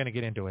I'm not going to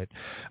get into it.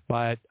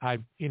 But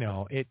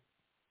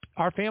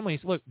our families,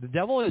 look, the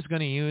devil is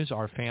going to use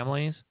our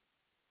families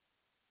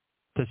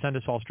to send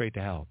us all straight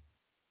to hell.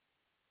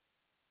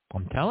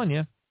 I'm telling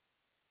you.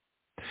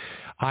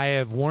 I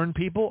have warned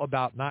people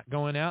about not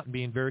going out and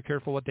being very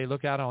careful what they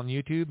look at on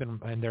YouTube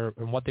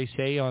and what they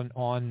say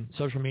on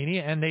social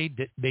media, and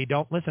they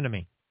don't listen to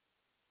me.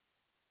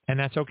 And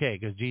that's okay,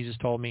 because Jesus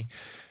told me,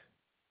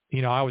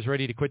 I was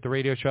ready to quit the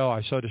radio show. I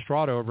was so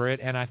distraught over it,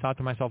 and I thought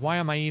to myself, why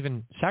am I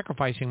even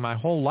sacrificing my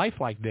whole life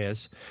like this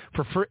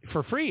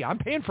for free? I'm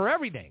paying for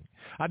everything.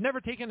 I've never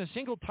taken a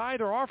single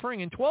tithe or offering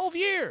in 12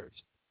 years.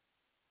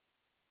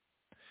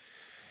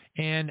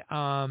 And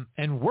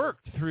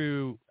worked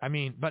through,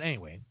 but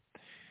anyway.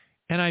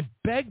 And I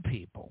beg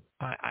people,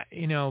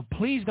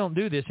 please don't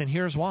do this, and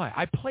here's why.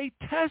 I play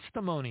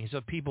testimonies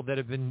of people that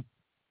have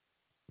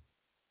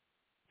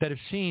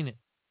seen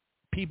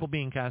people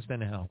being cast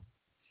into hell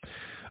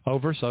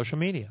over social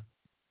media.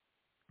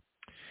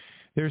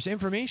 There's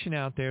information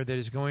out there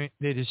that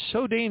is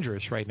so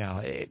dangerous right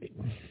now,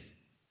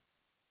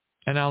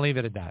 and I'll leave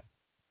it at that.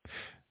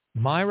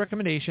 My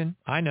recommendation,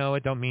 I know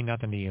it don't mean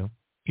nothing to you.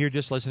 You're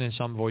just listening to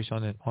some voice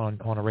on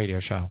a radio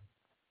show.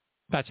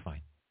 That's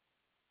fine.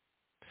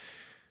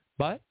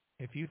 But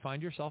if you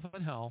find yourself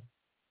in hell,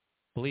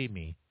 believe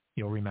me,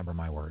 you'll remember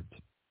my words.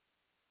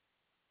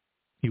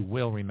 You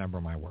will remember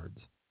my words.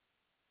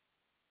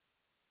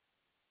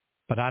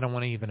 But I don't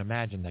want to even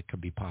imagine that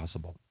could be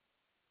possible.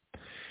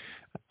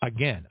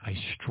 Again, I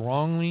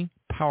strongly,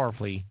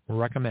 powerfully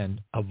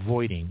recommend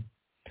avoiding.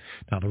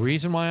 Now, the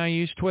reason why I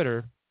use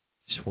Twitter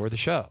is for the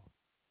show.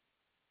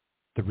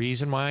 The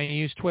reason why I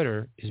use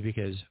Twitter is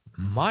because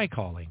my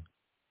calling,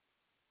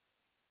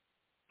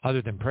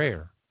 other than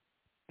prayer,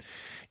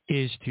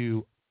 is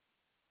to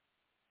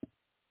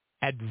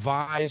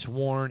advise,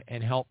 warn,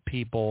 and help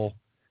people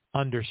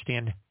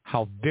understand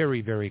how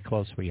very, very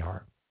close we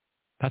are.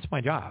 That's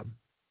my job.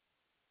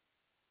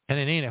 And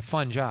it ain't a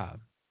fun job.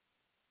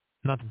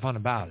 Nothing fun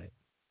about it.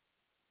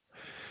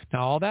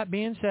 Now, all that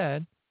being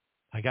said,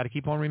 I got to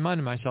keep on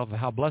reminding myself of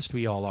how blessed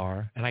we all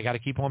are, and I got to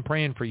keep on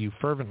praying for you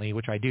fervently,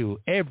 which I do,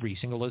 every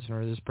single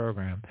listener of this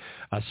program,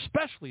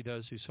 especially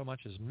those who so much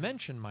as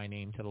mention my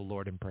name to the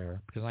Lord in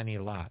prayer, because I need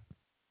a lot.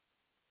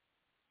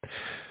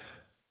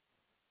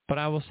 But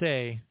I will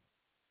say,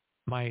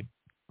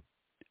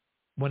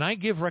 when I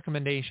give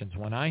recommendations,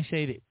 when I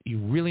say that you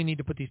really need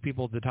to put these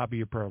people at the top of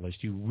your prayer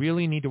list, you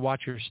really need to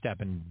watch your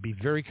step and be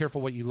very careful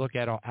what you look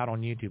at out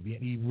on YouTube.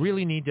 You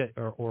really need to,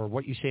 or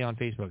what you say on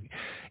Facebook.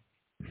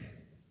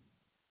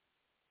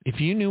 If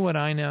you knew what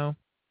I know,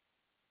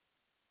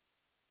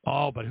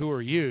 oh, but who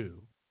are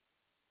you?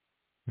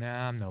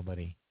 Nah, I'm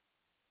nobody.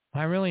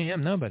 I really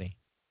am nobody.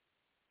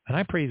 And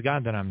I praise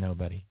God that I'm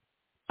nobody.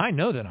 I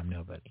know that I'm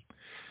nobody.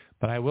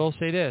 But I will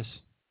say this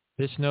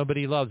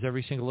nobody loves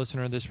every single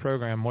listener of this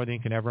program more than you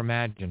can ever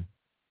imagine.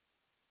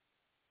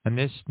 And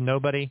this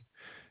nobody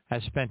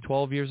has spent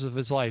 12 years of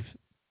his life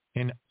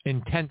in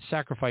intense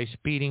sacrifice,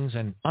 beatings,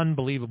 and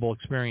unbelievable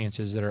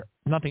experiences that are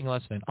nothing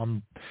less than,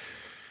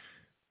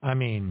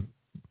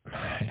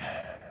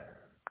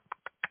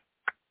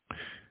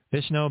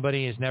 this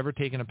nobody has never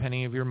taken a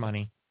penny of your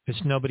money.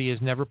 This nobody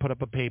has never put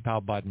up a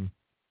PayPal button.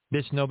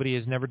 This nobody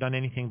has never done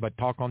anything but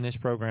talk on this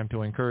program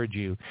to encourage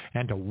you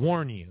and to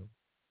warn you.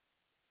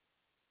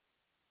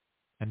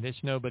 And this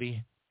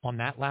nobody on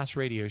that last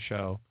radio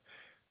show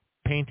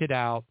painted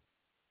out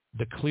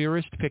the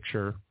clearest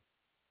picture,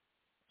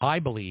 I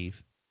believe,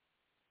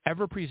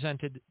 ever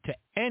presented to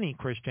any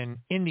Christian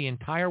in the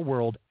entire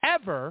world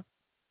ever,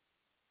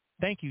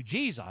 thank you,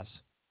 Jesus,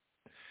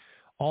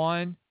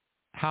 on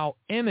how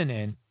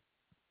imminent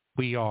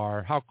we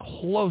are, how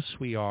close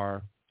we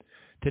are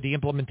to the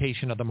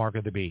implementation of the mark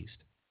of the beast,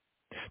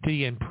 to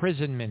the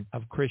imprisonment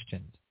of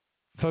Christians.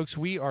 Folks,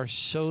 we are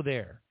so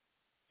there.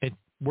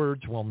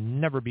 Words will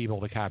never be able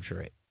to capture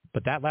it.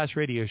 But that last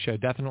radio show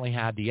definitely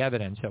had the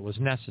evidence that was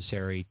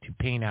necessary to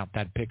paint out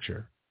that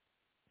picture.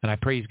 And I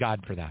praise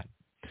God for that,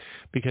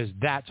 because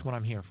that's what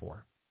I'm here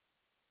for.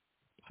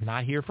 I'm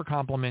not here for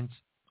compliments.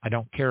 I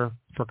don't care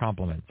for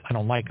compliments. I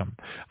don't like them.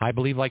 I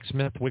believe like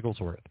Smith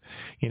Wigglesworth.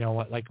 You know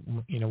what? Like,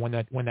 you know, when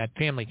that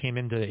family came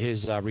into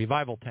his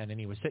revival tent and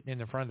he was sitting in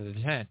the front of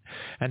the tent,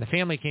 and the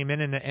family came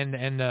in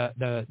and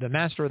the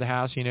master of the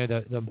house, you know,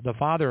 the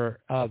father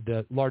of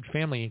the large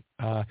family,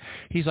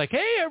 he's like,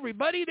 hey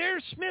everybody,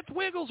 there's Smith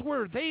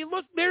Wigglesworth. Hey,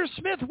 look, there's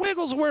Smith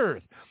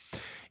Wigglesworth.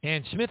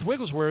 And Smith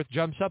Wigglesworth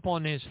jumps up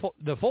on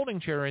the folding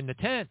chair in the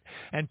tent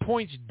and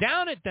points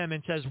down at them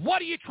and says,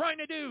 what are you trying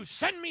to do?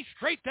 Send me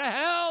straight to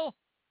hell?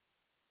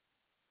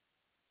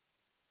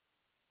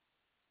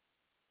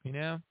 You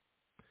know,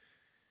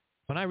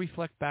 when I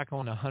reflect back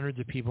on the hundreds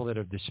of people that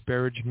have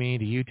disparaged me,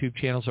 the YouTube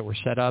channels that were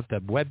set up,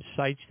 the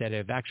websites that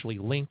have actually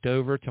linked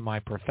over to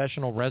my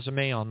professional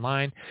resume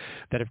online,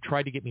 that have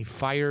tried to get me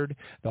fired,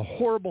 the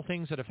horrible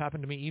things that have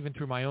happened to me even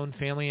through my own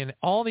family and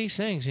all these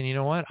things. And you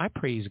know what? I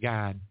praise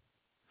God.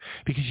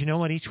 Because you know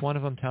what each one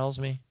of them tells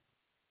me?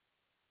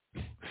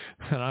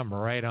 That I'm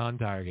right on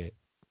target.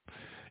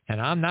 And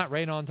I'm not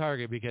right on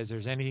target because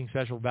there's anything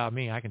special about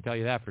me. I can tell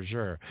you that for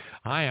sure.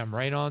 I am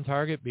right on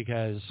target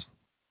because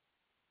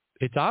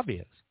it's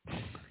obvious.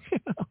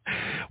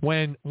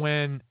 When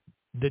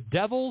the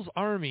devil's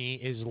army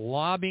is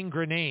lobbing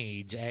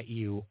grenades at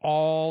you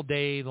all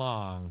day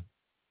long,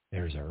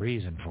 there's a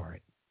reason for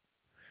it.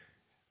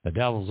 The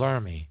devil's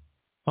army.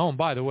 Oh, and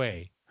by the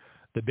way,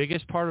 the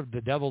biggest part of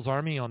the devil's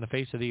army on the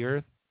face of the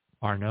earth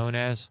are known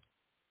as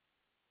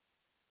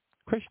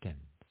Christians.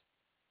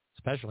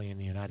 Especially in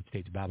the United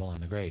States of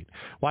Babylon the Great.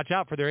 Watch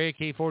out for their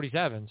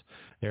AK-47s.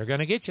 They're going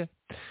to get you.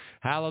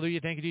 Hallelujah.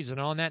 Thank you, Jesus. And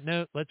on that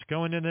note, let's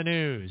go into the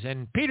news.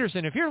 And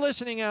Pedersen, if you're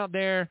listening out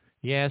there,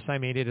 yes, I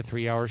made it a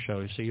 3-hour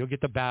show, so you'll get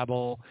to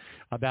babble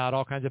about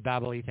all kinds of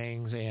babbly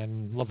things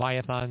and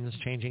leviathans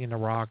changing into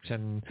rocks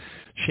and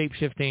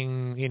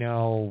shape-shifting, you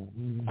know,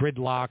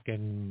 gridlock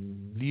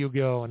and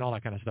Yugo and all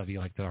that kind of stuff you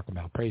like to talk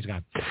about. Praise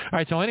God. All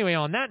right, so anyway,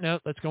 on that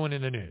note, let's go into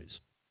the news.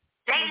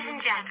 Ladies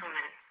and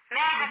gentlemen, may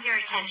I have your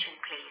attention,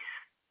 please?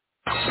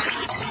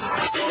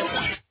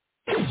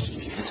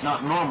 It's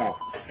not normal.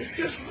 It's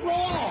just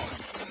wrong.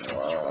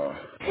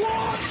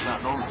 It's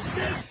not normal.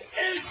 This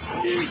is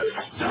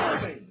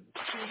disturbing.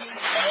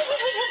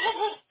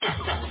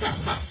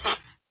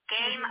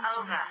 Game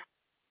over.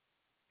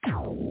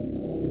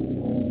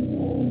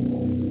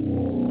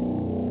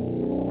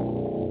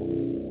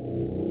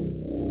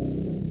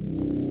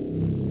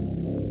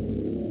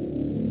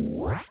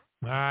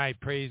 All right,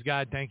 praise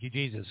God. Thank you,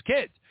 Jesus.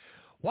 Kids,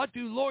 what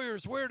do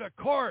lawyers wear to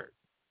court?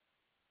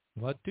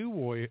 What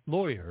do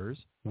lawyers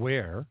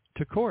wear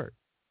to court?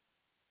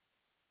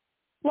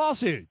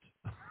 Lawsuits.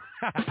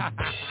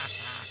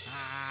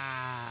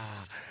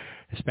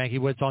 Spanky,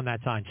 what's on that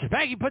sign?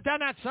 Spanky, put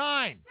down that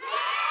sign.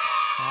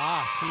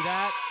 Ah, see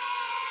that?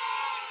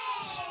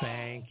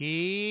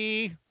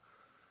 Spanky.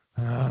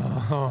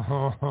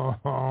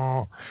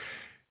 Oh.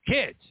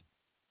 Kids,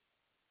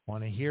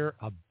 want to hear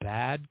a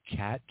bad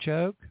cat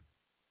joke?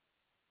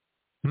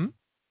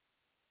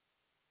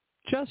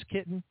 Just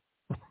kidding.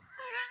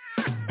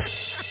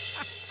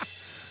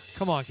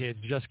 Come on, kids.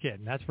 Just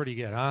kidding. That's pretty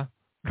good, huh?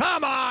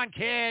 Come on,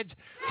 kids.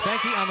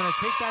 Spanky, I'm going to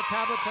take that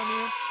tablet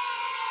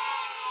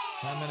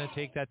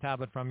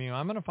from you.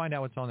 I'm going to find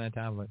out what's on that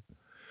tablet.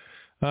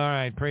 All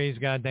right. Praise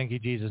God. Thank you,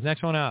 Jesus.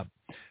 Next one up.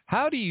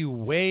 How do you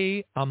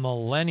weigh a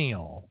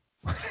millennial?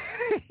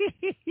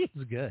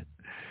 It's good.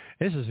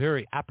 This is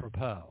very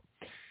apropos.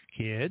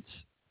 Kids,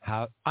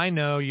 I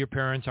know your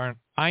parents aren't.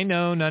 I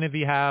know none of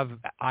you have.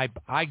 I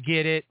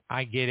get it.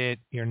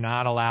 You're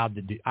not allowed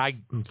to do. I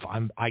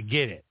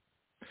get it.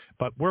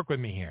 But work with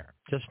me here.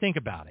 Just think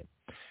about it.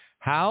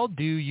 How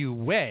do you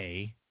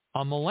weigh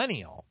a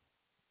millennial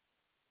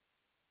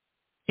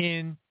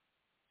in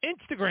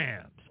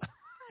Instagrams?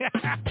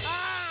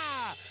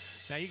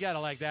 Now you got to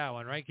like that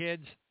one, right,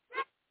 kids?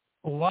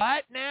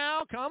 What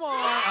now? Come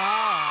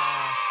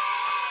on.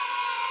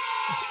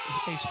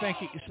 Hey,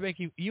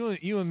 Spanky,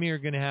 you and me are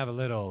going to have a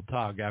little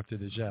talk after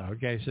the show,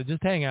 okay? So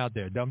just hang out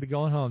there. Don't be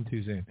going home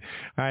too soon.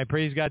 All right,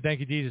 praise God. Thank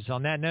you, Jesus.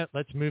 On that note,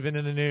 let's move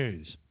into the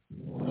news.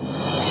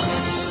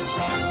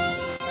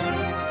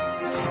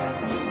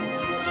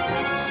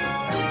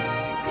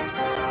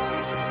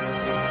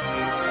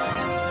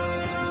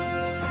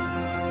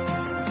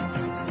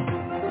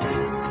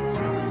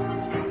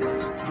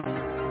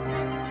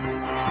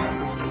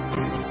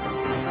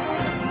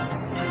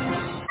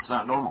 It's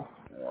not normal.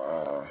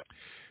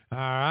 All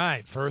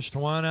right, first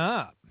one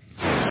up.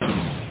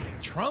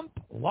 Trump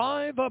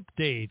live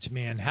updates.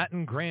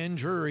 Manhattan grand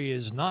jury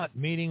is not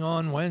meeting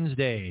on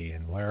Wednesday.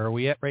 And where are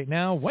we at right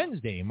now?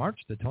 Wednesday, March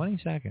the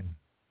 22nd.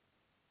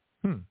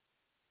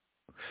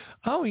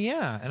 Oh,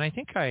 yeah, and I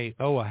think I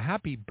owe a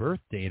happy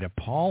birthday to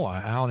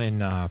Paula out in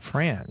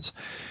France.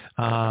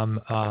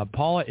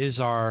 Paula is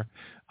our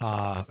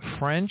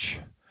French,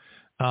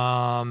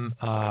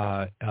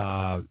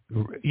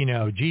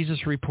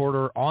 Jesus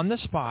reporter on the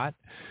spot.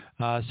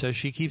 So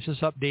she keeps us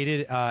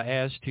updated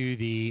as to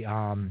the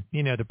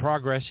the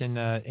progress in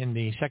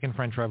the Second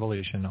French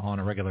Revolution on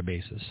a regular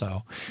basis.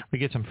 So we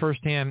get some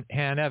first-hand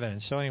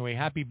evidence. So anyway,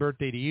 happy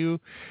birthday to you.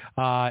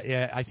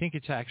 I think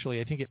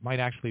it might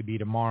actually be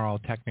tomorrow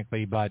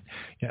technically, but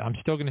I'm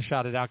still going to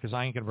shout it out because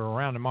I ain't going to be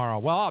around tomorrow.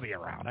 Well, I'll be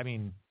around. I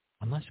mean,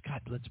 unless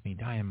God lets me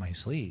die in my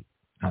sleep.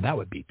 Now that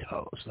would be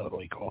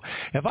totally cool.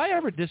 If I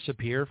ever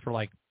disappear for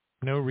like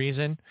no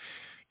reason,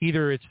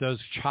 either it's those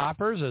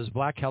choppers, those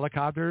black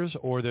helicopters,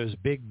 or those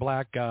big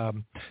black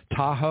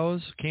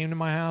Tahoes came to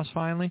my house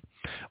finally,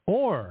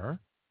 or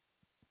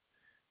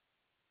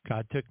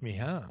God took me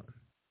home.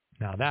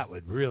 Now, that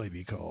would really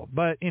be cool.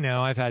 But,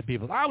 I've had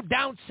people, oh,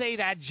 don't say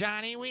that,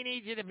 Johnny. We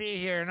need you to be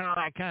here and all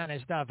that kind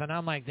of stuff. And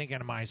I'm like thinking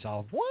to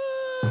myself, what?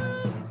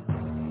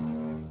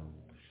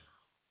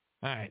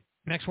 All right,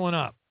 next one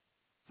up.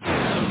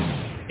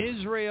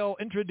 Israel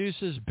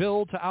introduces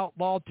bill to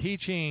outlaw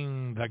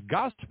teaching the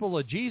gospel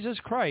of Jesus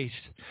Christ,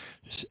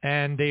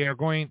 and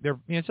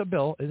it's a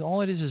bill.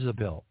 All it is a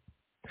bill.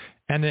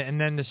 And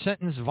then the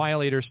sentence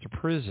violators to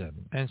prison,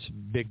 and it's a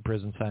big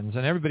prison sentence,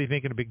 and everybody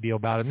making a big deal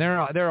about it.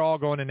 And they're all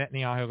going to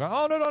Netanyahu, going,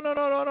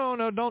 oh,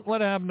 no, don't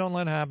let it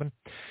happen.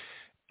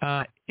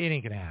 It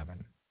ain't going to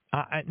happen.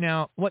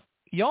 Now, what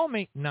y'all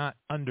may not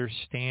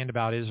understand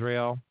about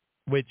Israel,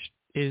 which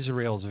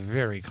Israel is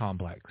very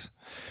complex,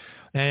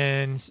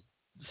 and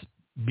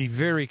be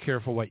very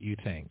careful what you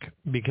think,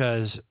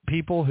 because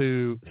people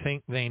who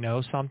think they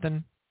know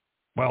something,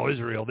 well,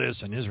 Israel this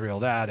and Israel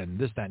that and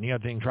this, that, and the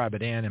other thing, tribe of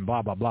Dan and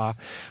blah, blah, blah.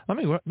 Let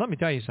me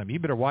tell you something. You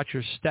better watch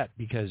your step,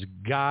 because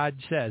God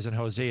says in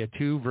Hosea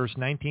 2, verse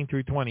 19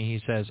 through 20,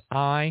 he says,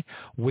 I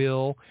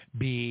will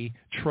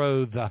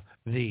betroth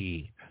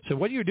thee. So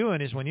what you're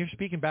doing is when you're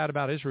speaking bad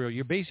about Israel,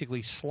 you're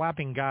basically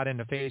slapping God in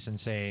the face and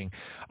saying,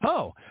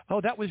 oh,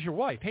 that was your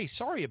wife. Hey,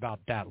 sorry about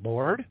that,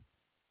 Lord.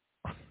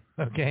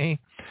 Okay?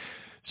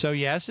 So,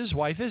 yes, his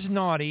wife is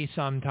naughty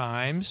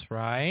sometimes,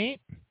 right?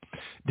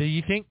 Do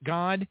you think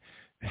God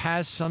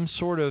has some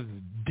sort of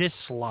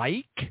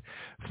dislike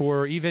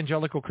for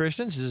evangelical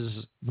Christians,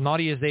 as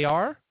naughty as they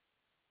are?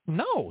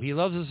 No, he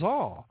loves us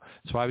all.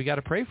 That's why we got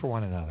to pray for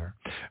one another.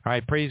 All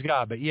right, praise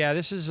God. But, yeah,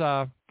 this is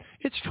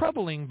it's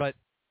troubling, but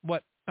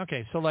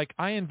okay, so like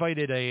I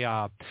invited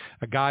a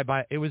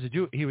guy he was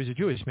a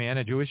Jewish man,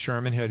 a Jewish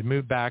German who had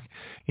moved back,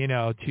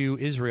 to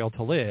Israel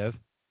to live.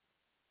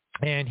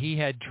 And he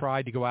had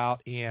tried to go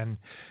out and,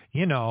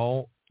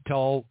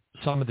 tell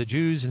some of the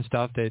Jews and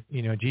stuff that,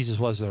 Jesus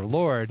was their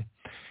Lord.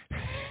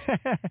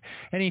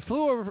 And he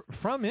flew over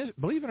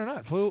believe it or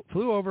not,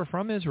 flew over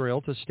from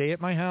Israel to stay at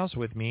my house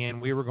with me,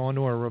 and we were going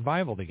to a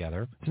revival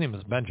together. His name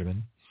was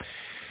Benjamin.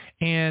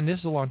 And this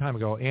is a long time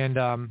ago.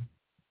 And,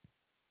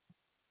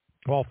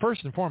 well,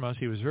 first and foremost,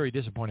 he was very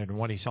disappointed in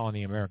what he saw in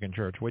the American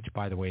church, which,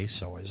 by the way,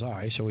 so was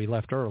I. So he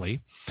left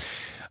early.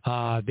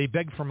 They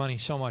beg for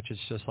money so much, it's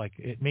just like,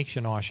 it makes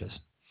you nauseous.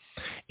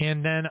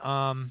 And then,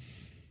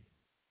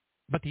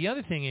 but the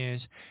other thing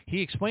is,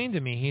 he explained to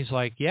me, he's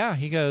like, yeah,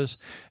 he goes,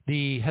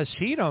 the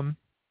Hasidim,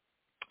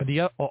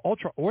 the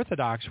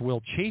ultra-Orthodox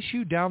will chase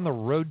you down the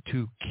road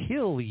to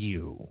kill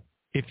you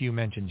if you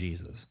mention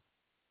Jesus.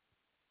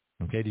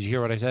 Okay, did you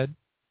hear what I said?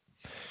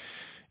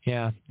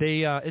 Yeah,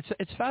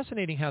 it's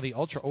fascinating how the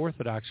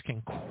ultra-Orthodox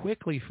can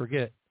quickly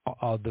forget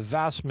the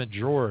vast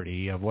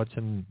majority of what's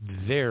in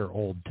their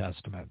Old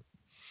Testament.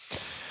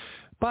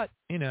 But,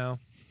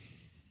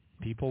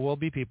 people will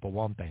be people,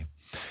 won't they?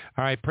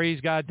 All right, praise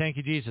God. Thank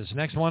you, Jesus.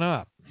 Next one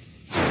up.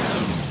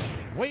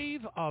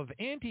 Wave of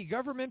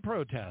anti-government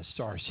protests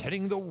are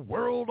setting the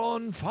world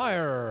on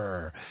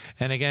fire.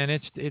 And again,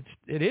 it's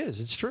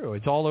true.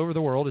 It's all over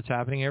the world. It's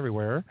happening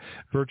everywhere,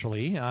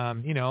 virtually.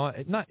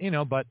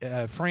 But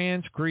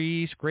France,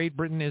 Greece, Great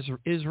Britain,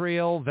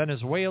 Israel,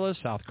 Venezuela,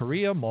 South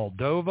Korea,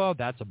 Moldova.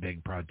 That's a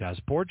big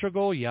protest.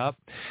 Portugal, yep.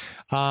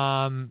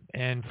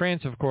 And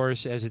France, of course,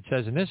 as it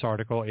says in this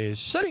article, is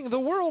setting the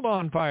world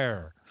on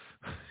fire.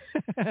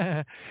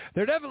 They're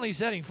definitely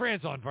setting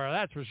France on fire,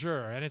 that's for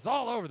sure. And it's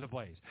all over the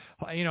place.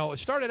 It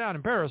started out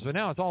in Paris, but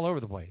now it's all over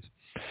the place.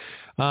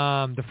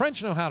 The French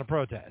know how to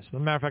protest. As a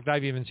matter of fact,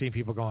 I've even seen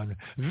people going,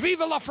 Vive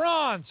la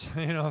France!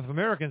 If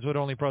Americans would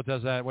only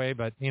protest that way,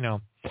 but, they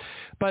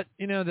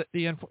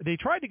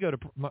tried to go to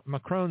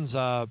Macron's,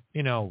 I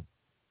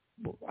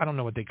don't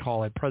know what they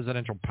call it,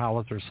 presidential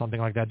palace or something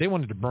like that. They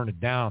wanted to burn it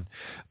down,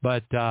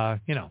 but,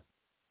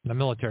 the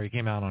military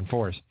came out on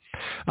force.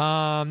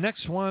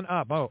 Next one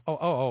up.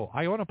 Oh!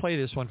 I want to play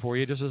this one for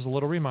you just as a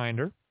little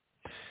reminder.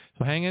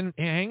 So hang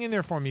in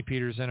there for me,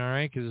 Pedersen. All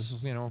right, because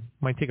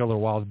might take a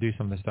little while to do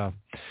some of this stuff.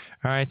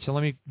 All right, so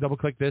let me double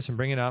click this and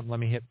bring it up. Let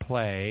me hit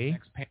play.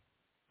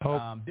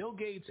 Bill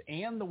Gates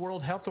and the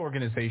World Health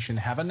Organization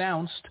have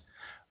announced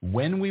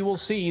when we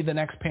will see the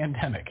next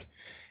pandemic,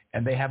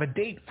 and they have a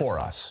date for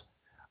us.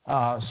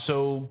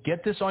 So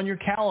get this on your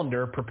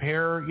calendar.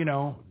 Prepare,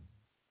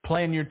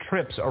 plan your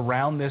trips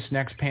around this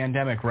next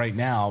pandemic right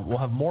now. We'll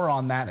have more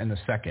on that in a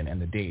second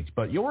and the dates.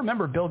 But you'll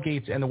remember Bill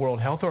Gates and the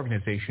World Health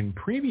Organization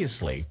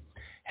previously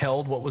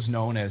held what was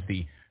known as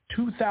the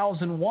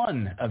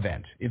 2001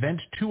 event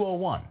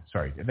 201.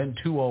 Event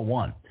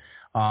 201.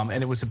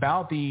 And it was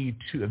about the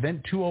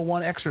Event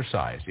 201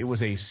 exercise. It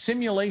was a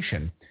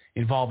simulation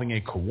involving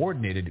a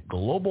coordinated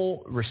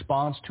global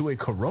response to a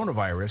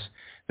coronavirus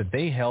that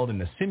they held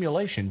in a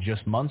simulation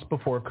just months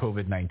before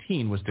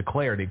COVID-19 was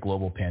declared a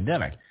global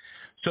pandemic.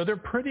 So they're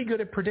pretty good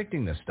at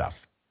predicting this stuff.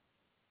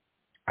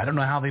 I don't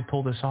know how they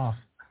pull this off.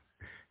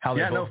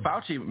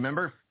 Fauci,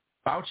 remember,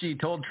 Fauci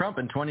told Trump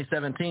in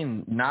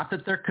 2017, not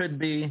that there could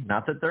be,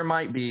 not that there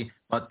might be,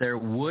 but there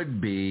would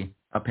be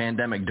a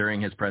pandemic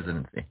during his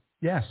presidency.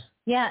 Yes.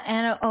 Yeah,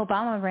 and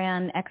Obama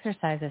ran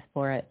exercises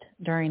for it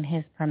during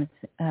his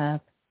presidency.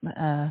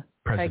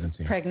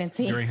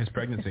 Pregnancy. During his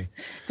pregnancy.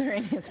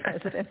 During his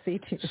presidency,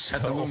 too.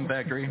 At the womb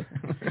factory.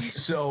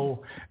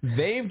 So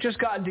they've just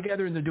gotten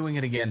together and they're doing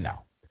it again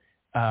now.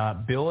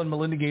 Bill and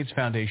Melinda Gates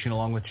Foundation,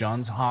 along with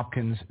Johns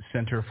Hopkins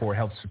Center for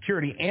Health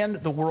Security and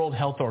the World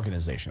Health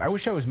Organization. I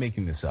wish I was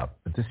making this up,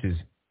 but this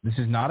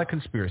is not a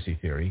conspiracy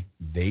theory.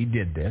 They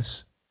did this.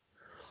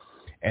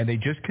 And they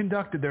just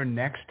conducted their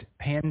next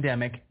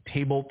pandemic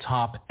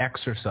tabletop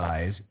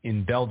exercise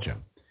in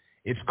Belgium.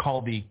 It's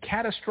called the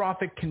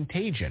Catastrophic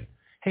Contagion.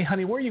 Hey,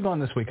 honey, where are you going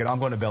this weekend? I'm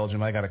going to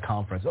Belgium. I got a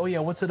conference. Oh, yeah,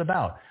 what's it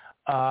about?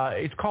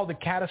 It's called the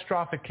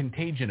Catastrophic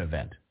Contagion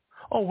event.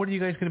 Oh, what are you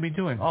guys going to be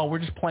doing? Oh, we're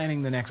just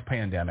planning the next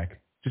pandemic,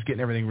 just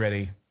getting everything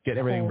ready,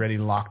 ready,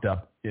 locked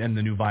up, and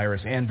the new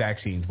virus and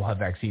vaccines. We'll have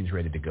vaccines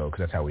ready to go because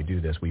that's how we do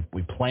this. We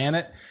plan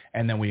it,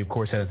 and then we, of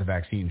course, have the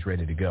vaccines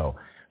ready to go.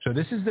 So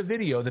this is the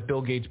video that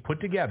Bill Gates put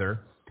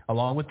together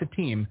along with the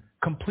team,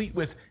 complete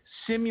with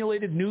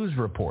simulated news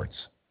reports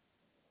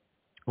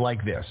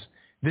like this.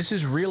 This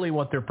is really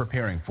what they're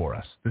preparing for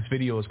us. This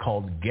video is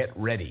called Get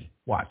Ready.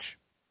 Watch.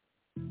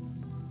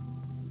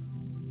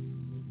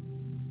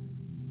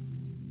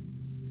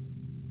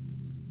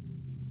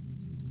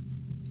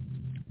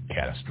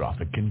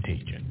 Catastrophic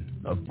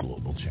contagion of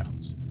global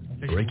challenge.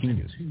 Breaking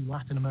news. 2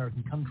 Latin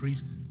American countries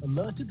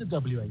alerted the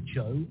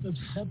WHO of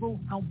several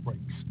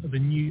outbreaks of a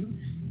new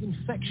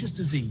infectious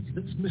disease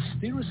that's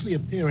mysteriously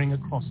appearing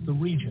across the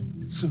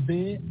region.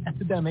 Severe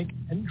epidemic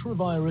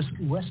enterovirus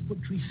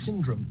respiratory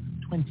syndrome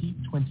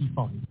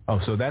 2025.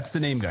 Oh, so that's the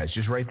name, guys.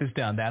 Just write this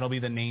down. That'll be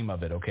the name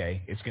of it,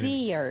 okay? It's going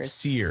to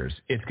SEERS.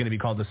 It's going to be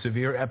called the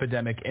Severe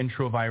Epidemic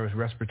Enterovirus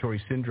Respiratory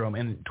Syndrome,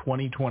 and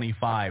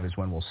 2025 is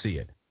when we'll see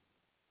it.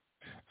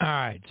 All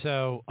right,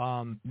 so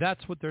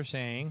that's what they're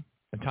saying.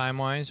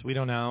 Time-wise, we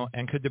don't know.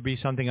 And could there be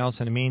something else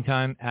in the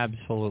meantime?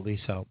 Absolutely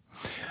so.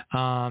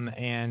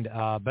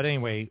 But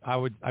anyway, I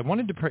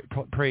wanted to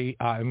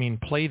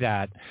play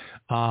that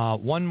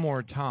one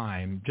more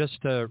time,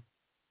 just to,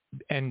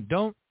 and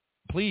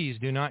please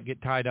do not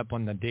get tied up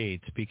on the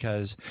dates,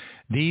 because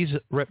these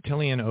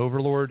reptilian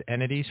overlord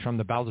entities from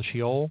the bowels of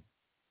Sheol,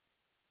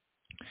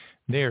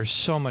 they are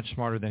so much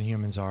smarter than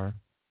humans are.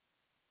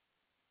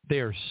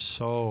 They are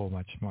so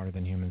much smarter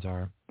than humans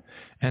are.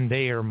 And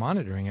they are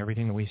monitoring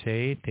everything that we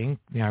say, think.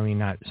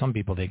 Not some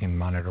people, they can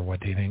monitor what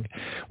they think.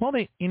 Well,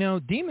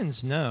 demons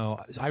know.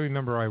 I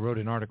remember I wrote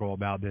an article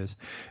about this.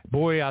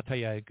 Boy, I'll tell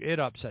you, it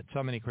upset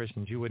so many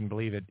Christians, you wouldn't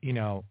believe it.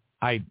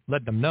 I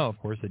let them know, of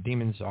course, that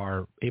demons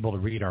are able to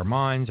read our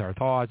minds, our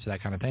thoughts,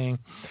 that kind of thing.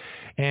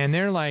 And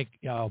they're like,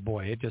 oh,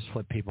 boy, it just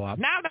flipped people out.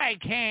 No, they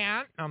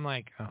can't. I'm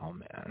like, oh,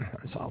 man.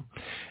 So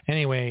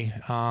anyway,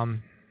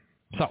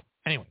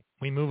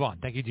 we move on.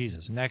 Thank you,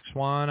 Jesus. Next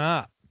one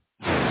up.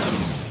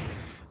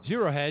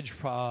 Zero Hedge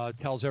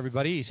tells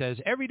everybody, he says,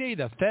 every day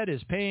the Fed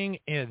is paying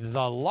the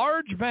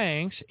large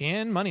banks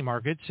and money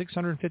markets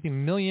 $650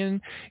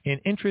 million in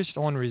interest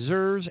on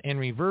reserves and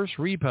reverse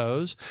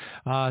repos,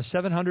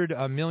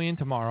 $700 million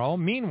tomorrow.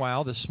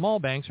 Meanwhile, the small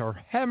banks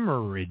are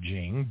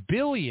hemorrhaging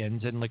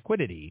billions in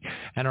liquidity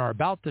and are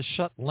about to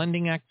shut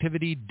lending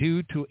activity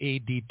due to a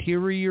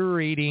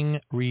deteriorating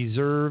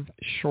reserve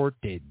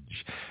shortage.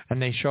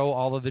 And they show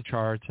all of the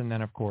charts, and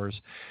then, of course,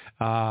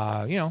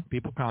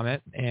 people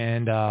comment,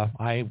 and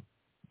I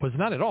was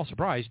not at all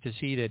surprised to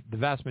see that the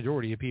vast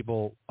majority of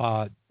people,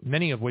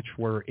 many of which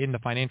were in the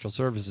financial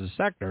services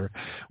sector,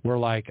 were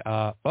like,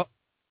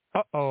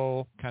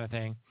 uh-oh, kind of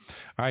thing.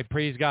 All right,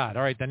 praise God.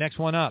 All right, the next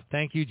one up.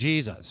 Thank you,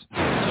 Jesus.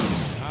 All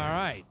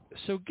right,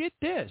 so get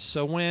this.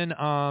 So when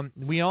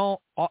we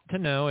all ought to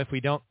know, if we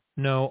don't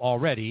know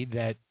already,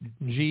 that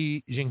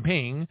Xi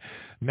Jinping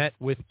met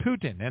with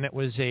Putin, and it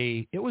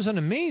was an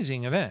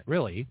amazing event,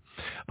 really.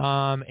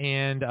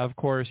 And of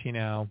course,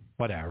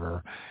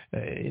 whatever,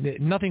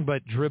 nothing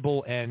but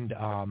dribble and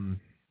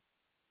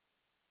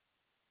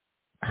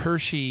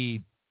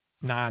Hershey.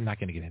 Nah, I'm not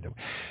going to get into it.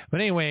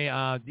 But anyway,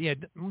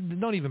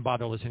 don't even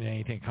bother listening to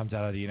anything that comes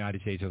out of the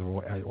United States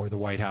or the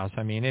White House.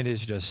 I mean, it is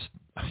just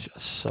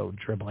so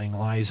dribbling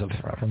lies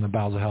from the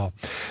bowels of hell.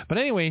 But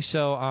anyway,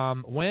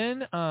 so when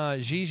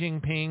Xi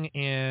Jinping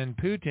and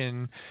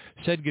Putin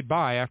said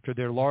goodbye after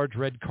their large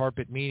red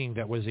carpet meeting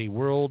that was a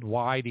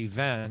worldwide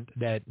event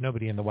that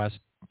nobody in the West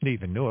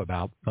even knew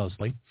about,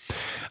 mostly,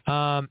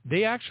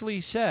 they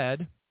actually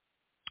said,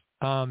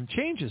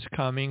 change is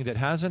coming that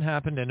hasn't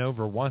happened in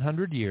over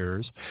 100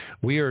 years.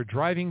 We are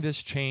driving this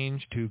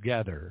change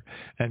together.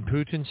 And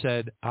Putin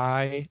said,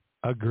 I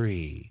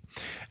agree.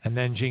 And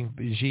then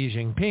Xi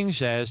Jinping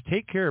says,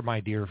 take care, my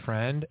dear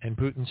friend. And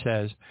Putin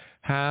says,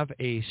 have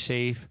a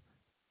safe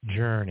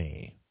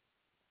journey.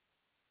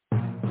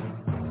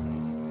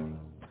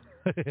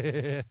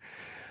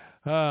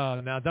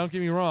 Now, don't get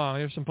me wrong.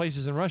 There's some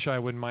places in Russia I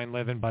wouldn't mind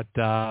living, but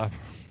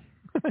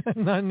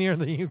not near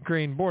the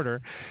Ukraine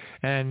border.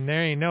 And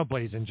there ain't no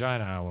place in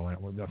China.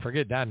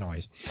 Forget that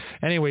noise.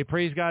 Anyway,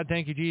 praise God.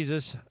 Thank you,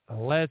 Jesus.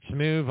 Let's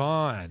move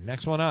on.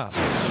 Next one up.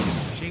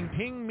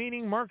 Jinping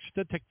meeting marks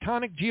the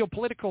tectonic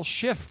geopolitical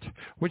shift,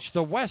 which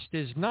the West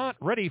is not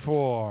ready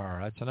for.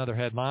 That's another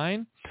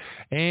headline.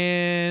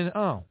 And,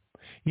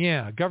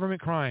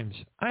 government crimes.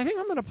 I think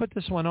I'm going to put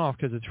this one off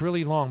because it's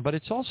really long, but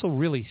it's also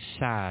really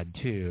sad,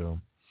 too.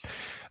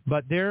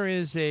 But there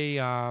is a,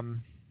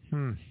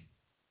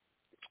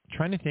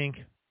 trying to think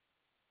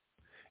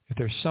if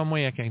there's some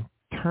way I can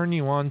turn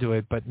you on to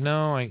it, but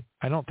no, I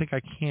don't think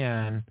I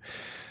can.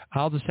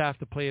 I'll just have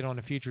to play it on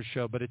a future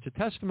show, but it's a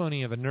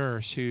testimony of a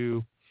nurse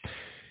who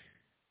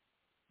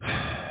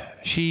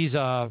she's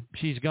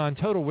gone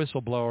total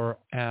whistleblower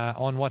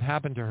on what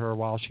happened to her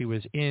while she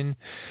was in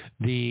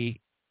the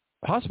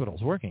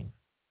hospitals working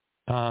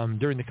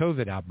during the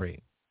COVID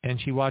outbreak.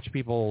 And she watched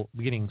people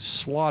getting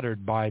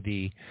slaughtered by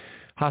the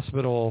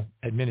hospital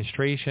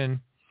administration,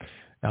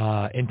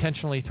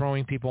 intentionally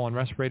throwing people on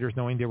respirators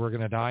knowing they were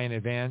going to die in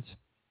advance.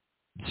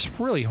 It's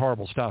really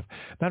horrible stuff.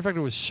 Matter of fact,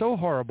 it was so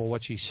horrible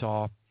what she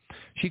saw,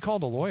 she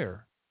called a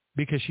lawyer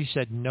because she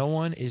said, no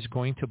one is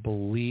going to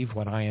believe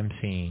what I am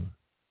seeing.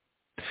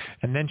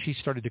 And then she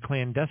started to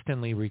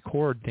clandestinely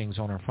record things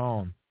on her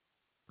phone.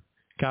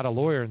 Got a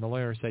lawyer, and the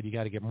lawyer said, you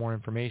got to get more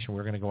information.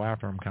 We're going to go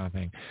after him, kind of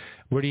thing.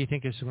 Where do you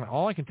think is –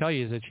 all I can tell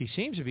you is that she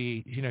seems to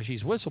be –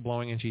 she's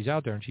whistleblowing and she's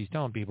out there and she's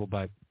telling people,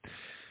 but –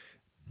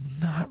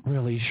 not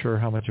really sure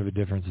how much of a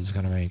difference it's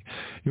going to make.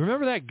 You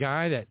remember that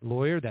guy, that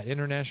lawyer, that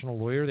international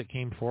lawyer that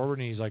came forward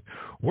and he's like,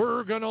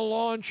 we're going to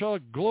launch a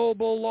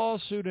global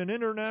lawsuit, an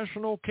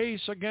international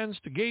case against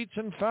Gates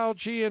and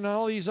Fauci and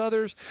all these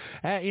others.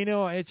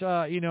 It's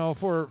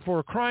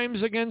for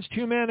crimes against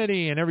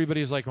humanity. And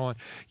everybody's like going,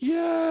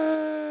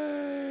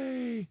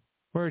 yay!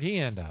 Where'd he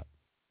end up?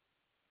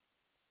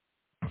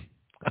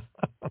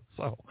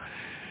 All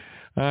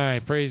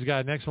right, praise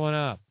God. Next one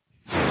up.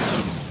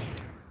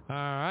 All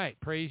right,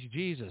 praise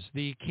Jesus.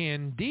 The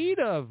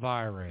Candida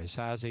virus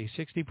has a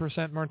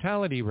 60%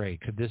 mortality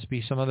rate. Could this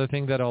be some other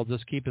thing that'll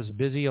just keep us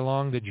busy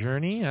along the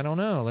journey? I don't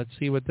know. Let's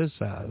see what this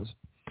says.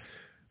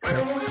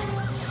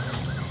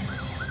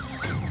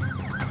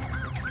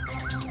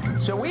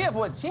 So we have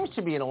what seems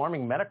to be an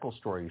alarming medical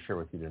story to share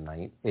with you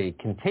tonight. A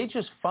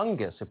contagious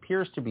fungus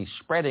appears to be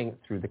spreading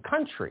through the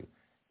country.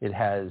 It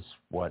has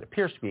what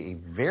appears to be a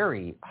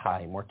very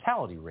high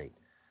mortality rate.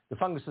 The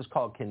fungus is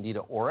called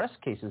Candida auris.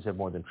 Cases have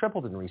more than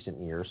tripled in recent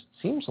years.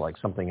 Seems like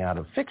something out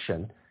of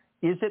fiction.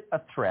 Is it a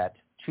threat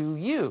to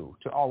you,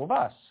 to all of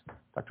us?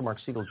 Dr. Mark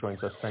Siegel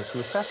joins us tonight to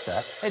assess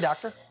that. Hey,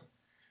 doctor.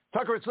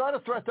 Tucker, it's not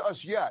a threat to us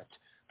yet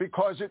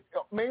because it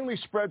mainly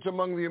spreads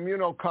among the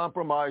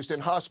immunocompromised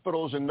in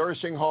hospitals and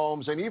nursing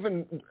homes and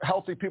even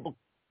healthy people.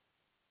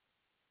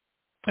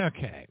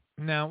 Okay.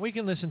 Now, we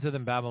can listen to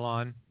them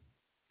Babylon.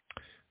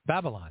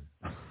 But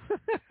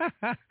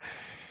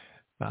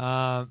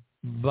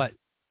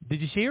did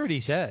you see what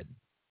he said?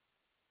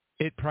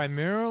 It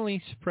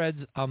primarily spreads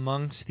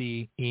amongst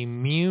the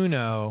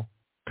immunocompromised.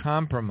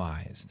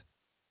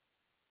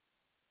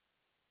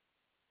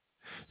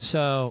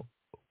 So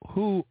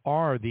who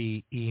are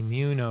the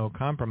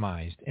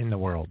immunocompromised in the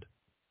world?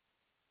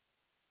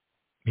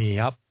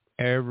 Yep,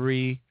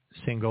 every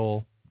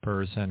single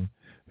person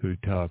who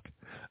took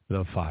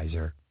the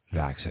Pfizer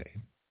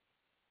vaccine.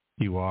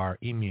 You are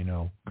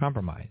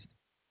immunocompromised.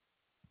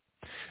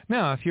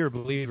 Now, if you're a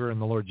believer in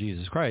the Lord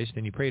Jesus Christ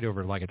and you prayed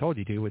over it like I told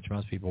you to, which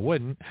most people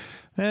wouldn't,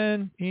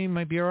 then you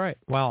might be all right.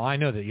 Well, I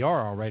know that you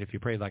are all right if you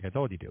prayed like I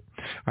told you to. All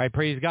right,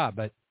 praise God.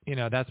 But,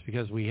 that's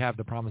because we have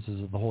the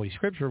promises of the Holy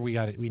Scripture. We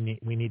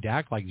need to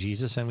act like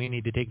Jesus, and we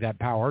need to take that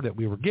power that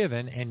we were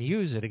given and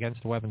use it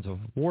against the weapons of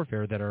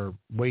warfare that are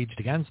waged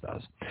against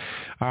us.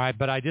 All right,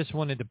 but I just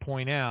wanted to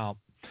point out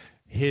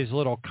his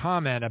little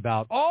comment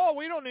about,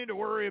 we don't need to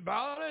worry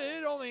about it.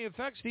 It only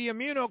affects the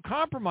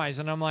immunocompromised.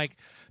 And I'm like,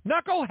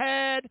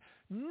 knucklehead.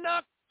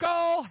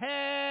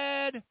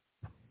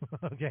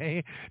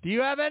 Okay. Do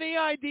you have any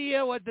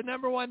idea what the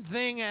number one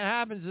thing that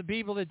happens to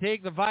people that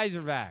take the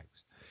Pfizer vax?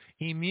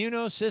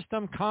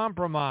 Immunosystem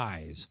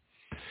compromise.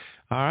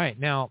 All right.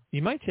 Now,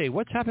 you might say,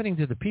 what's happening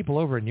to the people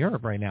over in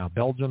Europe right now?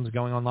 Belgium's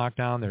going on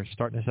lockdown. They're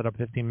starting to set up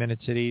 15-minute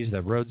cities.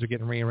 The roads are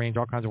getting rearranged,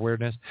 all kinds of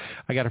weirdness.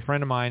 I got a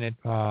friend of mine at,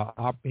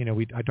 I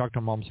talk to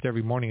him almost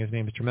every morning. His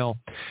name is Jamil.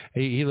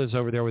 He lives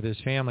over there with his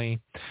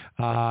family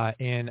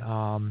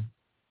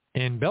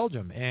in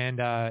Belgium,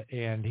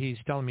 and he's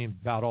telling me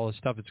about all the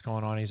stuff that's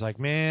going on. He's like,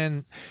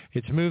 man,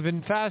 it's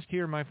moving fast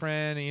here, my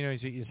friend.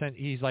 And,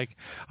 he's like,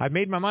 I've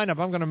made my mind up.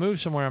 I'm going to move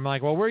somewhere. I'm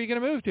like, well, where are you going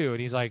to move to?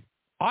 And he's like,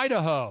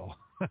 Idaho.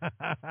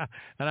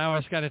 And I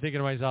was kind of thinking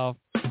to myself,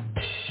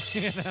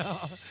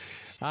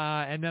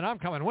 and then I'm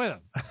coming with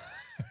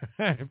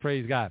him.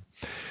 Praise God.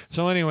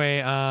 So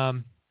anyway,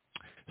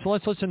 so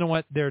let's listen to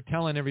what they're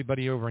telling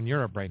everybody over in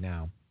Europe right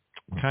now.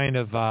 Kind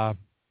of,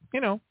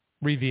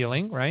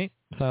 revealing, right?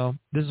 So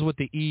this is what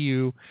the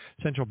EU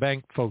central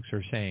bank folks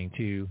are saying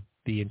to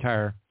the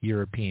entire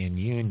European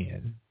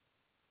Union.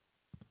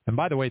 And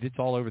by the way, it's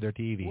all over their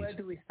TVs. Where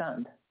do we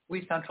stand?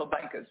 We central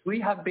bankers. We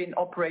have been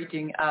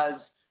operating as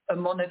a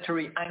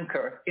monetary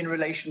anchor in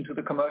relation to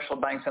the commercial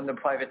banks and the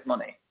private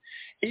money.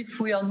 If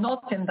we are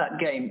not in that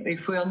game, if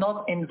we are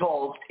not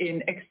involved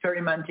in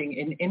experimenting,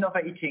 in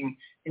innovating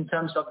in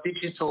terms of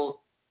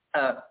digital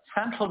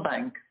central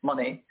bank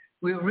money,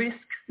 we risk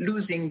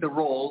losing the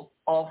role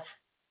of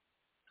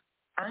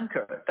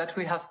anchor that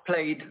we have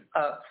played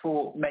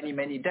for many,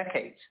 many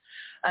decades.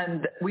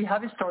 And we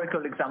have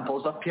historical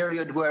examples of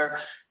period where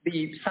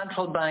the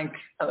central bank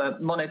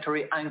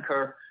monetary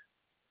anchor.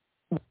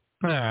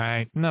 All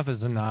right, enough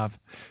is enough.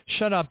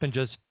 Shut up and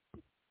just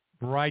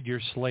ride your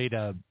sleigh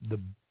to the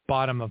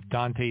bottom of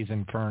Dante's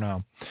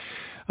Inferno.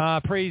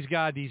 Praise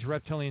God, these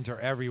reptilians are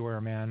everywhere,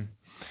 man.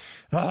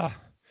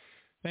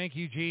 Thank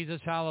you,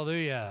 Jesus.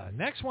 Hallelujah.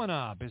 Next one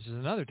up. This is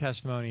another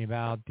testimony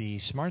about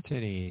the smart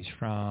cities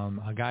from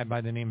a guy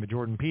by the name of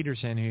Jordan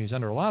Pedersen, who's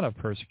under a lot of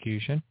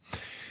persecution,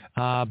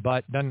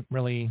 but doesn't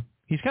really,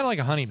 he's kind of like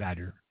a honey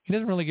badger. He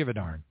doesn't really give a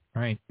darn.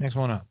 All right, next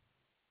one up.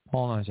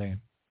 Hold on a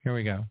second. Here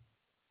we go.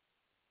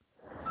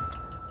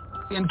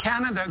 In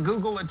Canada,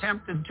 Google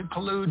attempted to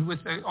collude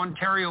with the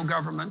Ontario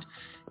government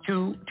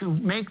to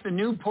make the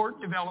new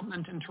port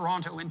development in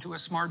Toronto into a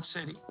smart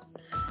city.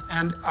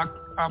 And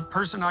a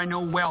person I know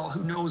well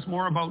who knows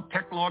more about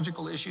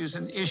technological issues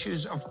and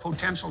issues of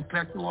potential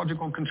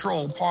technological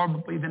control,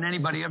 probably than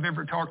anybody I've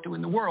ever talked to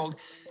in the world,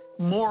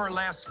 more or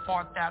less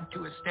fought that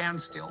to a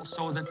standstill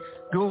so that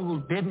Google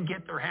didn't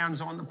get their hands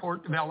on the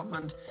port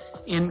development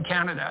in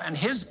Canada. And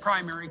his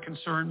primary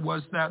concern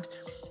was that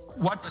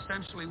what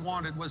essentially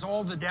wanted was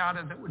all the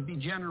data that would be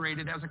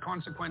generated as a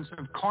consequence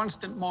of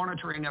constant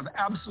monitoring of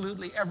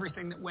absolutely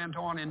everything that went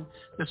on in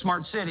the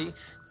smart city,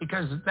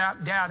 because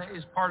that data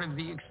is part of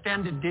the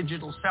extended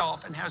digital self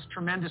and has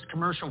tremendous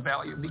commercial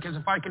value. Because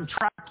if I can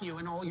track you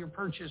in all your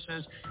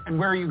purchases and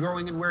where you're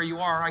going and where you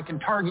are, I can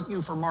target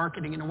you for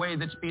marketing in a way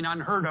that's been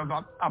unheard of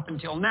up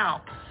until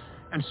now.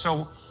 And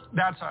so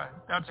that's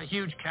a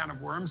huge can of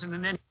worms. And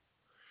then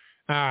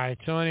all right.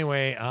 So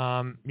anyway,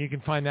 you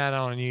can find that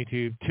on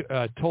YouTube.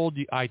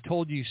 I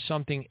told you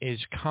something is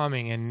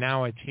coming, and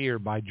now it's here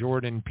by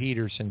Jordan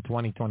Pedersen,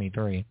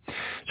 2023.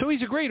 So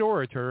he's a great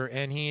orator,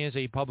 and he is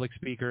a public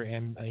speaker,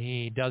 and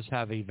he does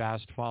have a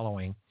vast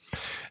following.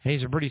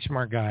 He's a pretty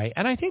smart guy,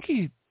 and I think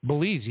he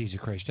believes he's a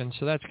Christian,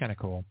 so that's kind of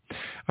cool.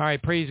 All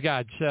right, praise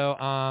God. So,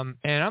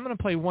 and I'm going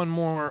to play one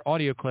more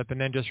audio clip, and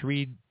then just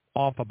read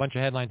off a bunch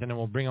of headlines, and then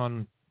we'll bring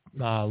on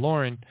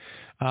Loren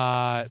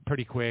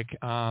pretty quick,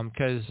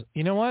 because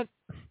you know what?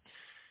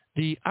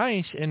 The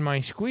ice in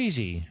my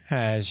squeezy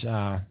has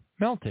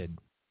melted,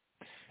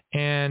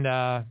 and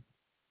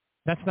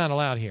that's not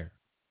allowed here.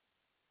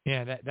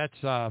 Yeah,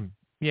 that's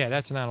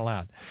not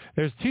allowed.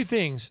 There's two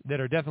things that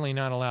are definitely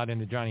not allowed in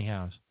the Johnny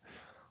house: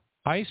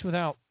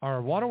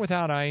 water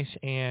without ice,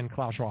 and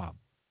Klaus Schwab.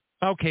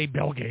 Okay,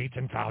 Bill Gates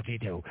and Fauci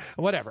too.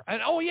 Whatever.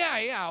 And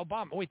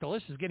Obama. Wait, the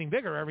list is getting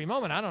bigger every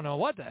moment. I don't know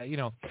what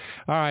All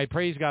right,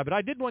 praise God. But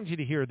I did want you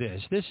to hear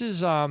this. This is,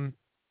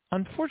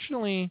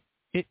 unfortunately,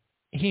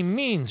 he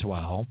means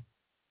well,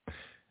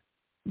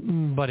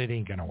 but it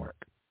ain't going to work.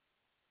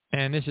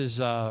 And this is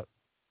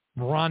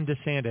Ron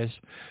DeSantis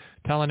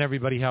telling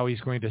everybody how he's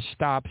going to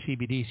stop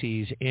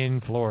CBDCs in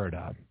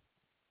Florida.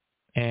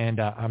 And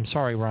I'm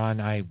sorry,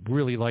 Ron. I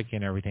really like you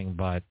and everything,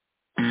 but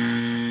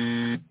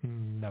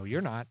no,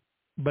 you're not.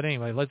 But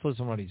anyway, let's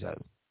listen to what he says.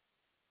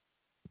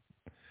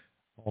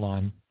 Hold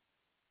on.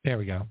 There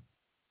we go.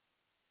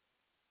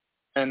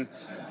 And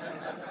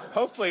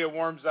hopefully it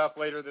warms up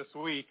later this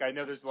week. I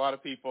know there's a lot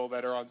of people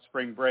that are on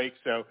spring break,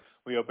 so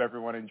we hope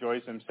everyone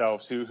enjoys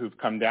themselves who've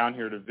come down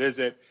here to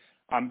visit.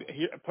 I'm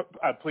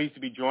pleased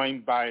to be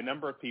joined by a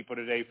number of people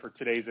today for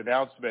today's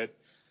announcement.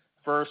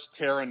 First,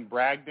 Taryn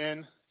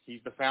Bragdon. He's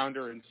the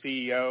founder and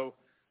CEO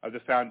of the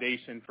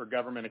Foundation for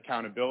Government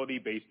Accountability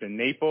based in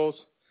Naples.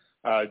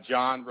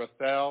 John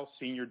Rothel,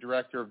 Senior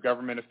Director of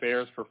Government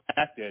Affairs for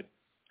Connected.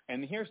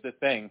 And here's the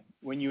thing.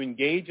 When you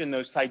engage in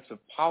those types of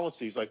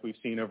policies like we've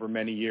seen over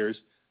many years,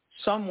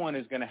 someone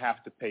is going to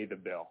have to pay the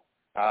bill.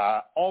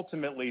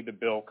 Ultimately, the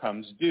bill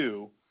comes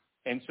due.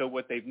 And so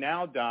what they've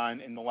now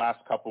done in the last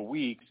couple of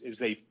weeks is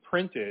they've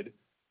printed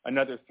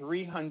another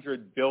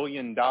 $300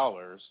 billion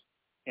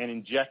and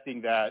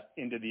injecting that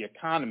into the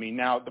economy.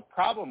 Now, the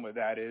problem with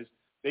that is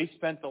they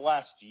spent the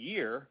last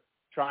year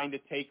trying to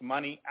take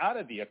money out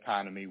of the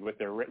economy with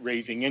their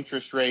raising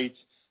interest rates,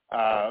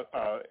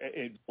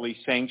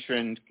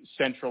 sanctioned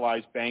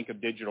centralized bank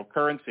of digital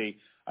currency.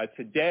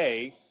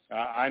 Today,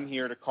 I'm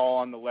here to call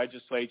on the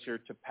legislature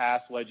to pass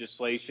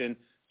legislation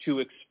to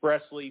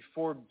expressly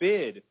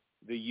forbid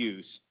the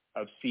use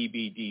of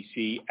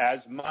CBDC as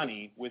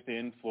money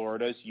within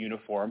Florida's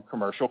Uniform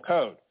Commercial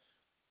Code.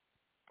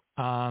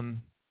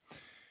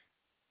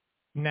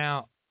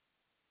 Now,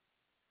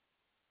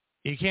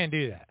 you can't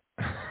do that.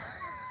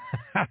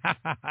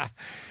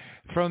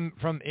 From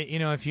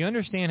if you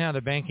understand how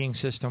the banking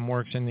system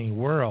works in the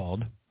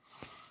world,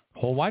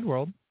 whole wide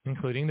world,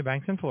 including the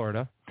banks in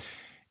Florida,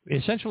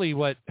 essentially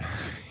what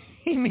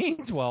he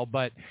means well,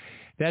 but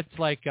that's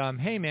like,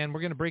 hey, man, we're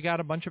going to break out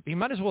he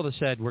might as well have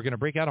said, we're going to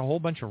break out a whole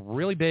bunch of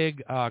really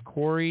big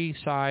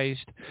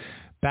quarry-sized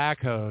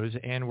backhoes,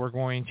 and we're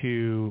going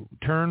to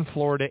turn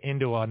Florida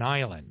into an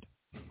island.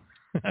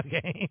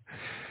 Okay?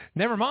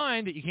 Never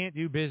mind that you can't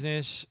do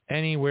business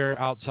anywhere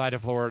outside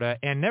of Florida,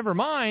 and never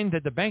mind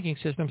that the banking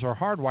systems are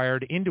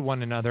hardwired into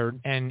one another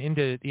and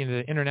into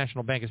the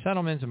International Bank of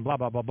Settlements and blah,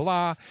 blah, blah,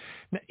 blah.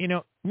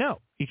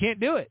 No, you can't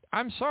do it.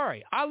 I'm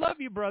sorry. I love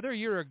you, brother.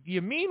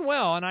 You mean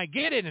well, and I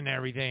get it and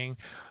everything,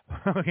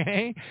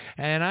 okay?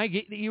 And I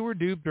get that you were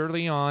duped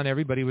early on.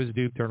 Everybody was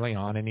duped early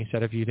on, and he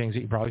said a few things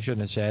that you probably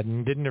shouldn't have said,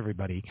 and didn't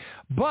everybody.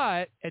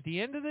 But at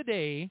the end of the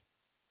day,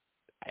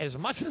 as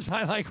much as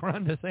I like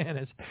Ron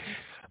DeSantis,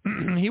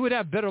 he would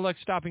have better luck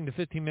stopping the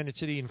 15-minute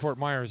city in Fort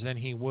Myers than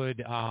he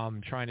would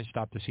trying to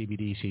stop the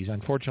CBDCs.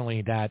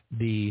 Unfortunately,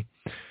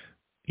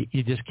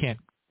 you just can't.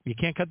 You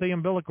can't cut the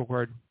umbilical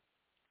cord.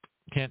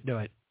 Can't do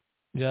it.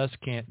 Just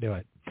can't do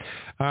it.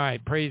 All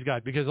right, praise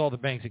God, because all the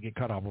banks that get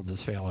cut off will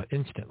just fail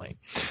instantly.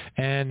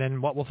 And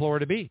then what will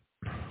Florida be?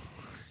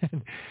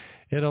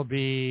 It'll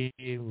be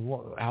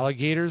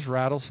alligators,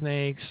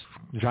 rattlesnakes,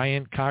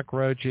 giant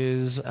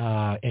cockroaches,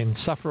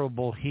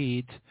 insufferable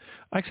heat,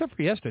 except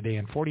for yesterday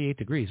and 48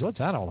 degrees. What's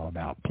that all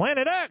about?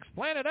 Planet X!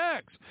 Planet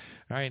X!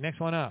 All right, next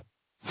one up.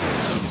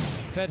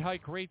 Fed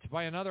hike rates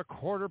by another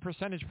 0.25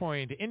 percentage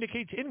point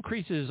indicates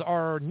increases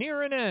are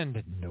near an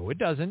end. No, it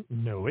doesn't.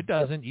 No, it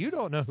doesn't. You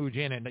don't know who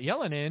Janet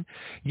Yellen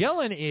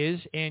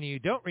is, and you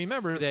don't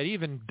remember that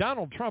even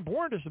Donald Trump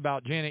warned us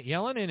about Janet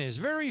Yellen in his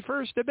very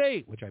first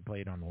debate, which I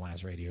played on the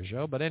last radio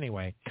show. But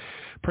anyway,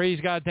 praise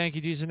God. Thank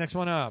you, Jesus. Next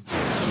one up.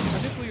 A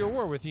nuclear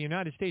war with the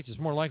United States is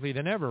more likely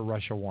than ever,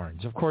 Russia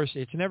warns. Of course,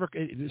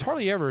 it's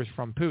hardly ever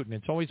from Putin.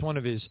 It's always one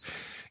of his,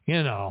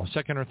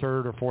 second or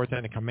third or fourth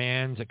in the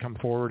commands that come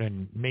forward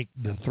and make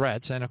the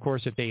threats. And, of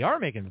course, if they are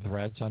making the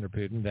threats under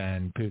Putin,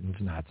 then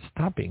Putin's not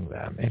stopping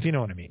them, if you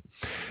know what I mean.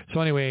 So,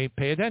 anyway,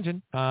 pay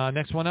attention.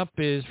 Next one up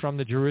is from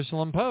the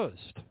Jerusalem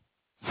Post.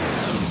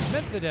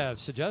 Medvedev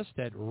suggests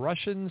that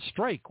Russian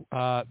strike.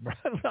 I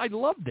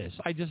love this.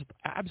 I just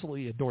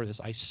absolutely adore this.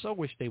 I so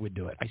wish they would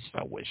do it. I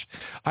so wish.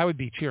 I would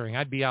be cheering.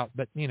 I'd be out,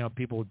 but,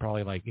 people would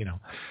probably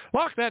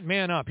lock that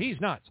man up. He's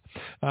nuts,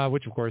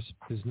 which, of course,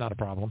 is not a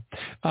problem.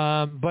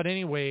 But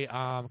anyway,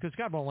 because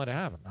God won't let it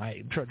happen.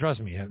 Trust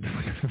me,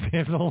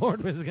 if the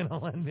Lord was going to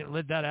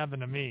let that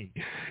happen to me,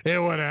 it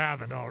would have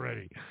happened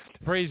already.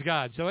 Praise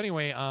God. So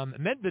anyway,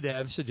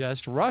 Medvedev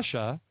suggests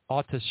Russia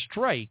ought to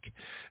strike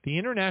the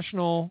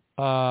International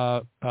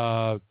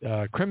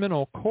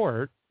Criminal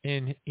Court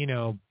in,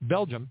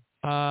 Belgium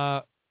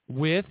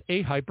with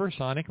a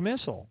hypersonic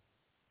missile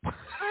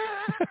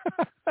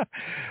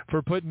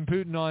for putting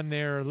Putin on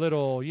their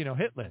little,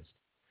 hit list.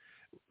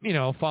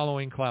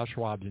 Following Klaus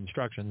Schwab's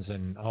instructions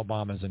and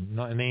Obama's and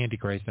the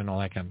Antichrist and all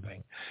that kind of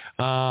thing.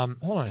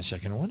 Hold on a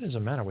second. What is the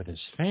matter with this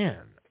fan?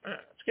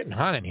 It's getting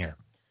hot in here.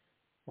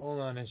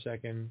 Hold on a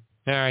second.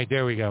 All right,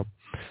 there we go.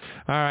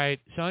 All right.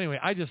 So anyway,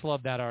 I just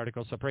love that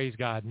article, so praise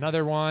God.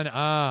 Another one.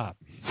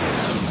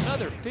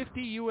 Another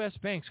 50 U.S.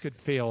 banks could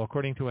fail,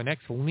 according to an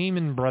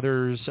ex-Lehman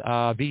Brothers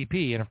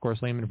VP. And, of course,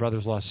 Lehman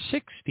Brothers lost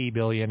 $60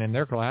 billion in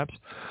their collapse.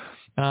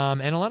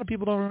 And a lot of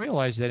people don't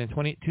realize that in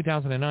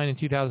 2009 and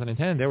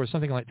 2010, there was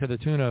something like to the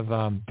tune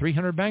of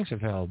 300 banks have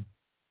failed.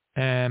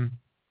 And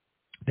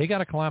they got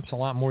to collapse a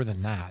lot more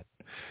than that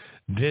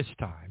this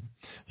time.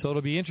 So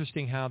it'll be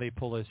interesting how they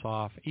pull this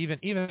off. Even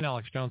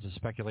Alex Jones is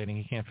speculating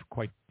he can't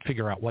quite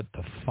figure out what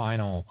the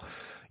final,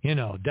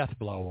 death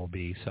blow will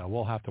be. So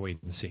we'll have to wait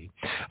and see.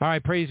 All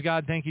right, praise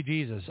God. Thank you,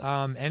 Jesus.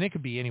 And it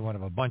could be any one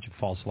of a bunch of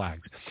false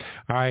flags.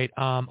 All right.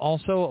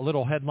 Also, a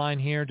little headline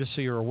here, just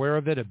so you're aware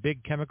of it. A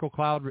big chemical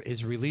cloud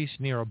is released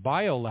near a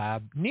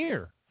biolab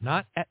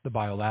not at the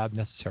biolab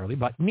necessarily,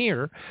 but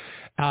near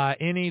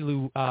in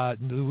a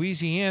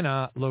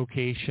Louisiana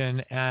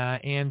location,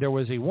 and there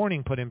was a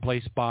warning put in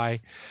place by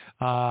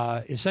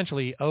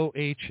essentially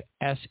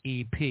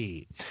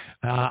OHSEP.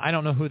 I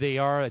don't know who they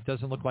are. It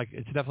doesn't look like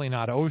it's definitely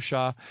not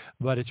OSHA,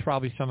 but it's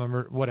probably some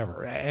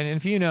whatever. And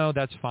if you know,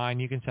 that's fine.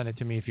 You can send it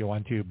to me if you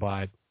want to,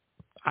 but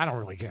I don't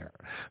really care.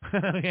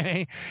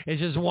 Okay? It's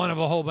just one of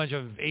a whole bunch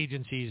of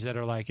agencies that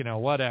are like,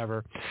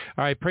 whatever.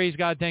 All right, praise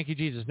God. Thank you,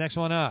 Jesus. Next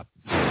one up.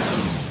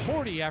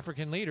 40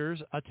 African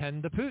leaders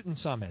attend the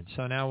Putin summit.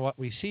 So now what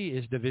we see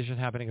is division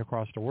happening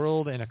across the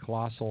world in it's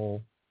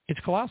colossal.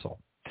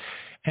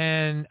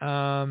 And,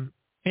 I'm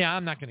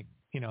not going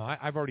to,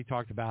 I've already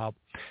talked about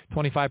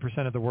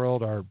 25% of the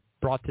world are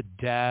brought to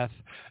death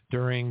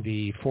during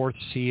the fourth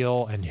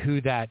seal, and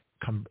who that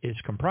is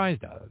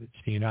comprised of. It's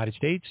the United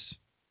States,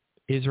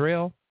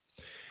 Israel,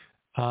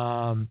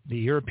 the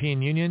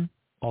European Union,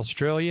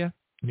 Australia,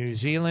 New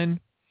Zealand,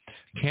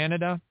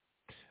 Canada.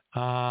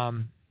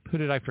 Who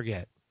did I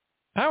forget?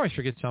 I always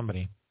forget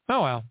somebody.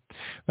 Oh, well.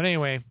 But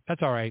anyway,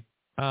 that's all right.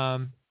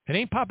 It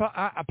ain't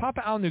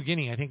Papua New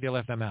Guinea. I think they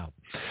left them out.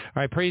 All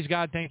right, praise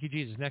God. Thank you,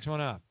 Jesus. Next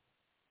one up.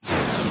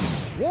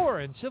 War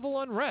and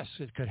civil unrest.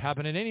 It could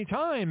happen at any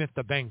time if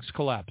the banks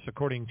collapse,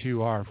 according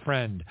to our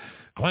friend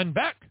Glenn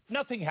Beck.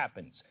 Nothing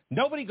happens.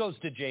 Nobody goes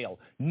to jail.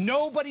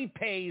 Nobody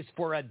pays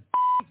for a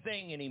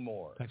thing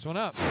anymore. Next one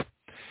up.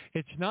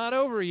 It's not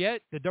over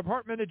yet. The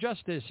Department of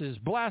Justice is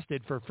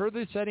blasted for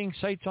further setting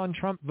sights on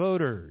Trump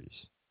voters.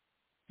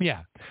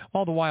 Yeah.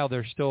 All the while,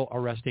 they're still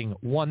arresting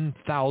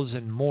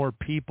 1,000 more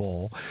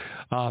people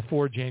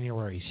for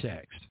January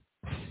 6th.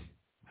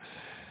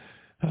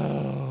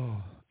 Oh,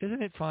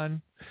 isn't it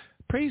fun?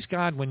 Praise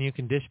God when you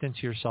can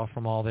distance yourself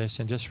from all this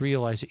and just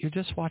realize that you're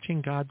just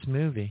watching God's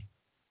movie.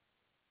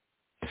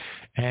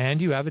 And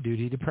you have a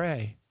duty to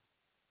pray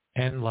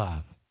and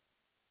love.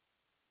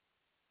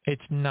 It's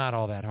not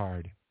all that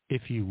hard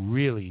if you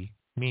really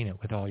mean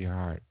it with all your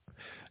heart.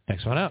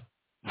 Next one up.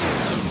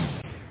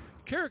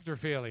 Character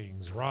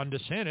failings. Ron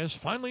DeSantis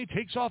finally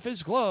takes off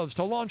his gloves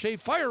to launch a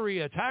fiery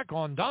attack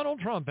on Donald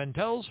Trump and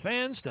tells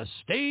fans to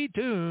stay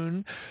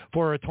tuned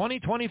for a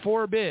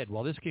 2024 bid.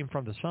 Well, this came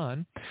from The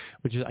Sun,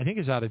 which I think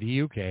is out of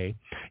the UK.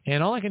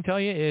 And all I can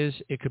tell you is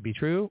it could be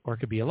true or it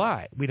could be a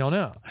lie. We don't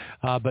know.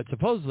 But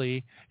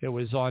supposedly it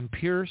was on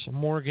Piers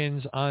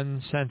Morgan's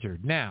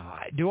Uncensored.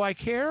 Now, do I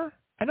care?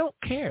 I don't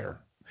care.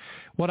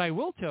 What I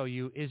will tell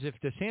you is if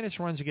DeSantis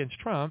runs against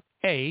Trump,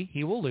 A,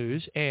 he will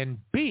lose, and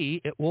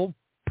B, it will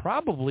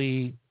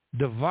probably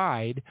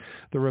divide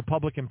the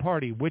Republican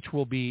Party, which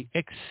will be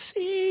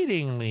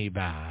exceedingly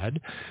bad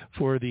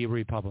for the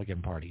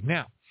Republican Party.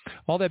 Now,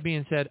 all that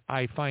being said,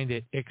 I find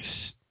it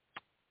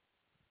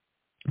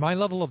my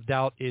level of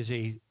doubt is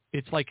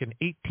it's like an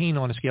 18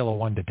 on a scale of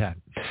 1 to 10.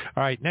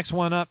 All right, next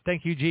one up.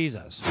 Thank you,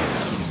 Jesus.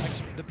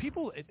 The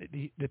people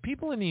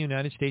in the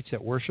United States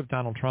that worship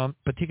Donald Trump,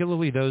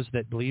 particularly those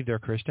that believe they're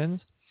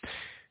Christians,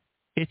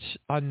 it's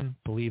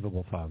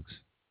unbelievable, folks.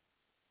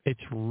 It's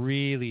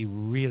really,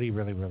 really,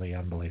 really, really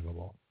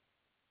unbelievable.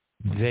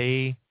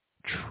 They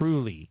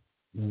truly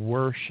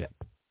worship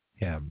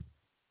him.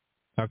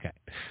 Okay,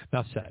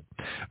 enough said.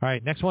 All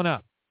right, next one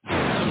up.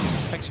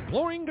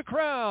 Exploring the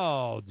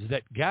crowds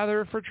that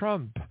gather for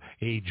Trump,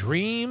 a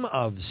dream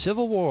of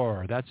civil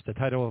war. That's the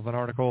title of an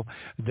article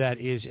that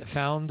is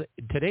found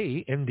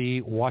today in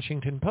the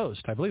Washington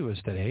Post. I believe it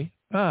was today.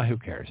 Who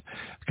cares?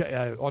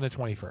 On the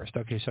 21st.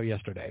 Okay, so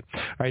yesterday.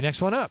 All right,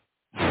 next one up.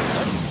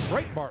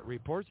 Breitbart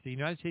reports the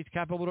United States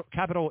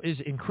Capitol is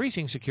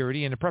increasing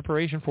security in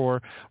preparation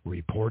for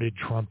reported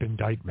Trump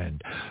indictment.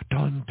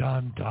 Dun,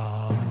 dun,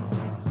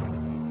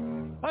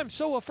 dun. I'm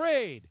so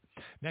afraid.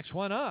 Next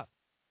one up.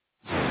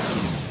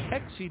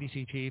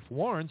 Ex-CDC chief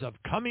warns of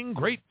coming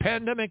great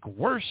pandemic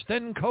worse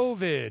than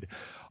COVID.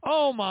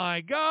 Oh,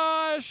 my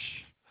gosh.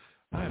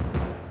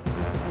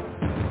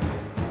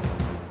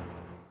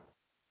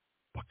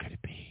 What could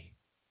it be?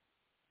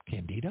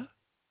 Candida?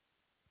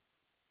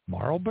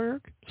 Marlboro?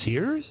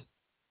 Sears?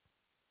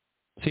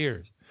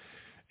 Sears.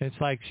 It's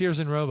like Sears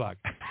and Roebuck.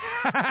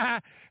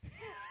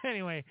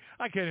 Anyway,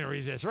 I couldn't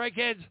resist. Right,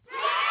 kids?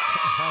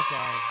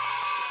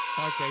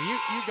 Okay, you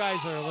guys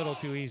are a little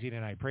too easy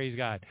tonight. Praise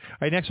God. All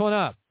right, next one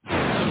up.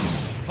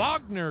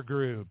 Wagner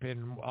Group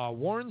and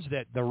warns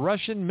the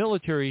Russian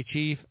military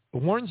chief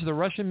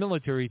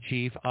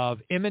of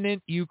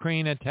imminent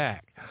Ukraine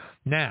attack.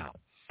 Now,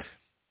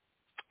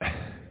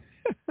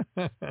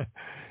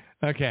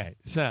 okay,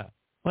 so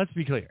let's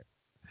be clear.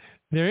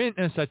 There ain't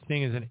no such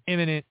thing as an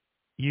imminent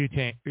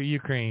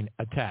Ukraine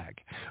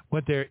attack.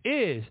 What there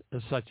is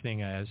a such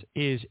thing as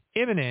is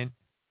imminent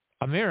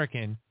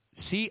American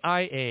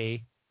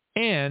CIA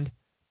and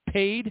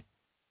paid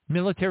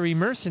military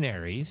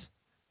mercenaries,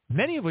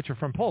 many of which are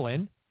from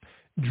Poland,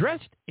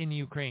 dressed in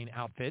Ukraine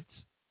outfits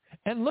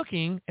and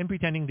looking and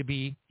pretending to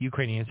be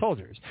Ukrainian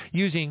soldiers,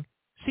 using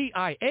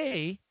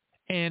CIA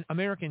and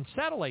American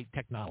satellite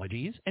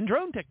technologies and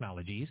drone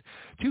technologies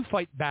to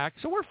fight back.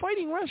 So we're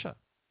fighting Russia.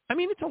 I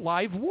mean, it's a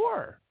live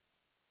war.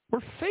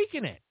 We're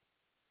faking it.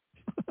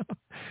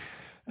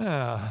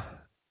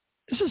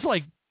 This is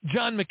like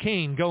John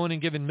McCain going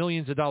and giving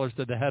millions of dollars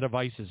to the head of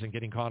ISIS and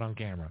getting caught on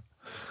camera.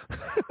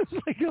 It's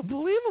like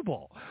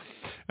unbelievable.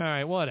 All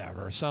right,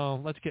 whatever.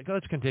 So let's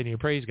continue.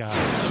 Praise God.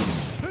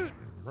 Putin,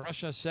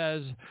 Russia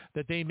says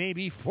that they may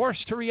be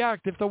forced to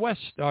react if the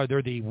West,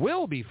 they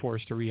will be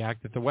forced to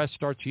react if the West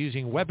starts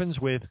using weapons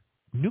with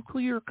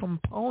nuclear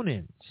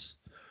components.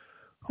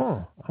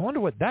 I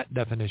wonder what that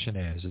definition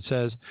is. It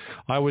says,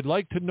 I would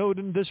like to note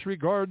in this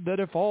regard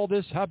that if all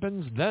this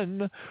happens,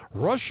 then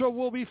Russia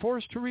will be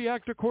forced to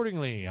react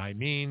accordingly. I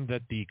mean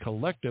that the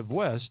collective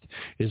West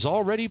is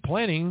already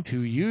planning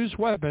to use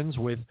weapons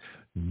with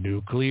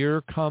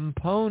nuclear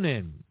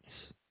components.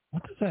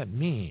 What does that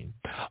mean?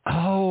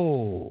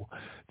 Oh,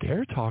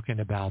 they're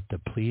talking about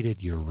depleted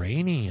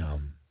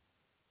uranium,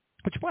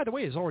 which, by the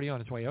way, is already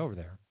on its way over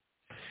there.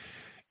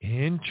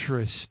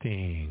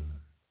 Interesting.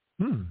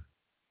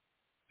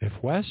 If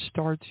West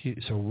starts,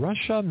 so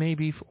Russia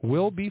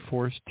will be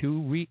forced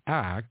to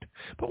react.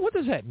 But what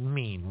does that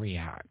mean,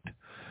 react?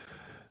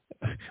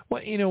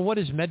 What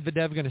is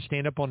Medvedev going to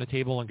stand up on the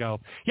table and go,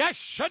 "Yeah, I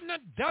shouldn't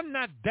have done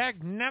that,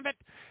 dagnabbit.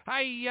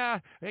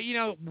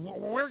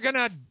 We're going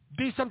to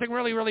do something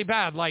really, really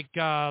bad, like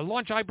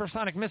launch a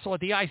hypersonic missile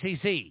at the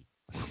ICC."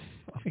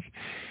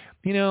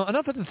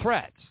 Enough of the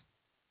threats.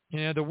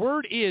 The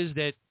word is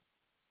that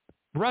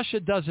Russia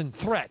doesn't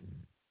threaten.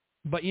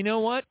 But you know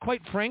what?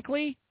 Quite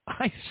frankly,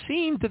 I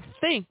seem to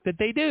think that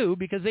they do,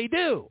 because they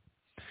do.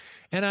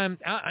 And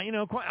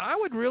I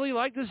would really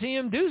like to see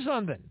him do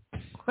something.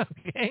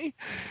 Okay?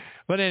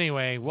 But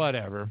anyway,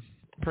 whatever.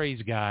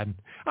 Praise God.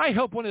 I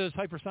hope one of those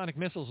hypersonic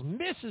missiles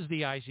misses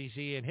the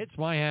ICC and hits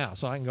my house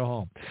so I can go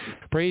home.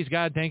 Praise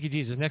God. Thank you,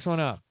 Jesus. Next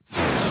one up.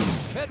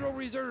 Federal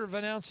Reserve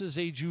announces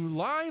a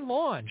July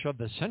launch of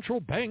the central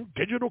bank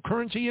digital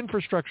currency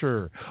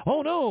infrastructure.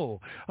 Oh, no.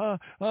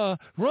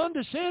 Ron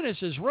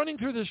DeSantis is running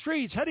through the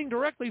streets, heading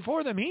directly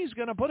for them. He's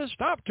going to put a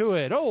stop to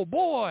it. Oh,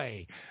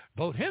 boy.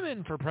 Vote him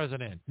in for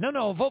president.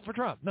 No, vote for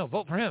Trump. No,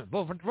 vote for him.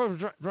 Vote for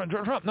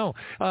Trump. No,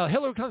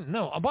 Hillary Clinton.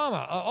 No,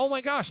 Obama. Oh,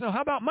 my gosh. No,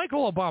 how about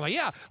Michael Obama?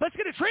 Yeah, let's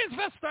get a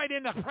transvestite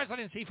in the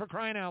presidency, for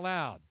crying out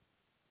loud.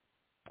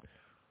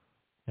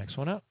 Next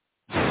one up.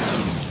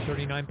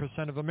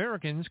 39% of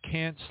Americans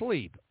can't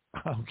sleep.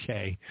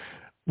 Okay.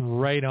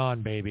 Right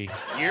on, baby.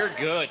 You're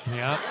good.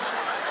 Yeah.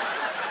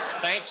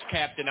 Thanks,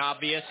 Captain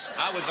Obvious.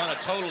 I was on a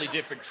totally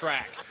different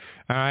track.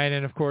 All right,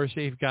 and of course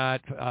they've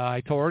got.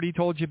 I already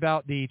told you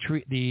about the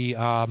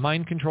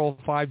mind control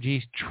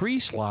 5G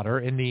tree slaughter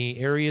in the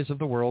areas of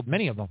the world,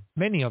 many of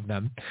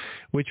them,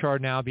 which are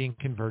now being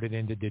converted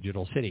into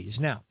digital cities.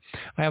 Now,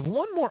 I have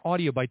one more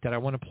audio bite that I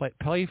want to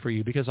play for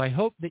you, because I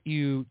hope that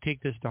you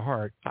take this to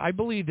heart. I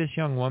believe this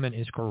young woman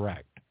is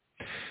correct.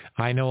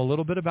 I know a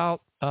little bit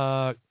about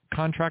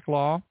contract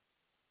law.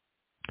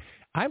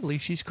 I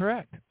believe she's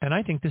correct, and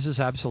I think this is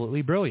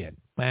absolutely brilliant.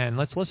 And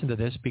let's listen to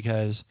this,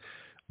 because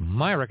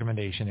my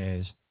recommendation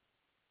is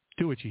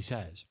do what she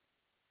says.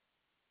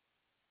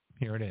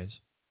 Here it is.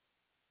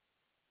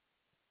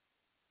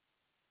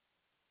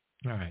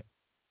 All right.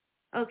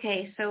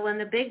 Okay, so when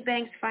the big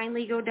banks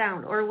finally go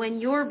down, or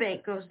when your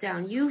bank goes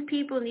down, you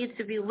people need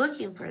to be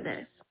looking for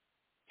this.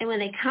 And when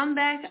they come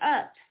back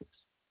up,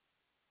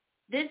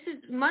 this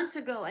is months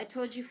ago, I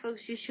told you folks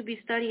you should be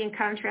studying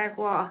contract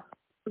law,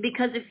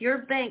 because if your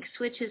bank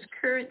switches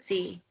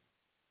currency,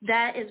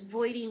 that is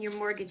voiding your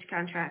mortgage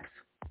contracts.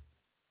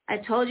 I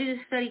told you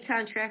to study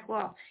contract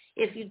law.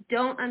 If you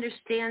don't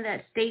understand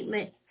that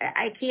statement,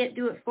 I can't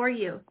do it for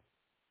you.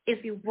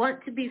 If you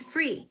want to be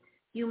free,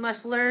 you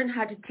must learn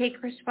how to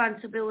take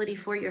responsibility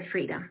for your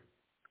freedom.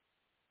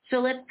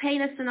 So let's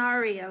paint a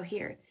scenario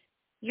here.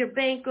 Your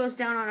bank goes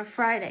down on a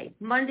Friday.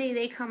 Monday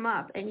they come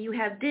up and you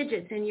have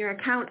digits in your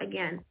account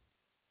again.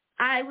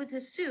 I would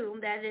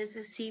assume that is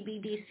a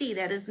CBDC.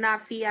 That is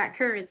not fiat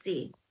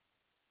currency.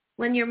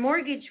 When your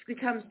mortgage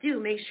becomes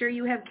due, make sure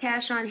you have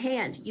cash on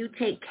hand. You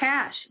take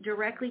cash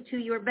directly to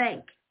your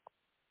bank,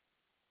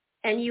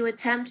 and you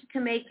attempt to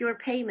make your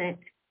payment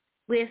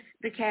with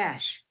the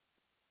cash.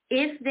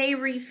 If they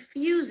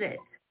refuse it,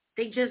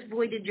 they just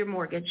voided your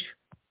mortgage.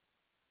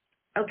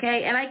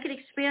 Okay, and I could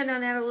expand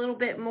on that a little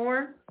bit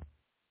more,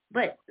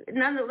 but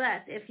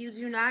nonetheless, if you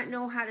do not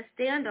know how to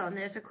stand on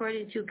this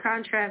according to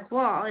contract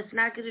law, it's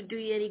not going to do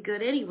you any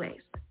good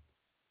anyways.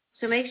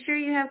 So make sure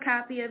you have a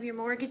copy of your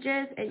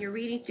mortgages and you're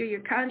reading through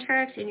your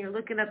contracts and you're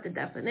looking up the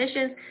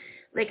definitions,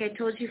 like I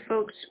told you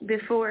folks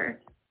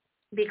before,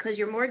 because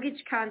your mortgage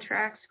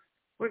contracts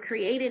were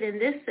created in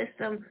this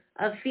system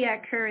of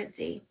fiat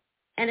currency.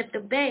 And if the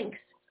banks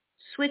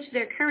switch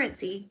their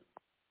currency,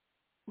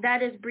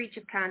 that is breach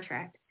of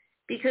contract,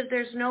 because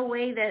there's no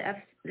way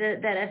that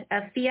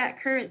a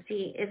fiat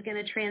currency is going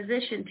to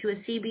transition to a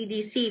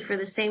CBDC for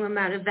the same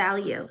amount of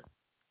value.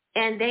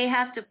 And they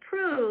have to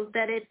prove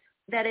that it's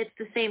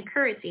the same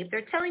currency. If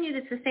they're telling you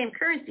it's the same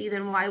currency,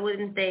 then why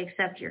wouldn't they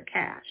accept your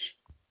cash?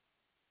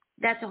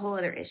 That's a whole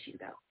other issue,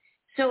 though.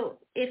 So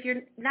if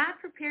you're not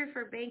prepared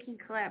for a banking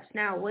collapse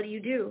now, what do you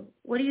do?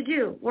 What do you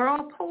do? We're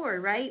all poor,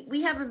 right?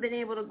 We haven't been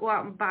able to go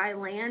out and buy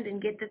land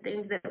and get the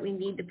things that we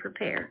need to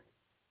prepare.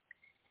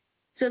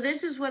 So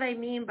this is what I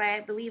mean by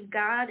I believe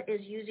God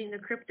is using the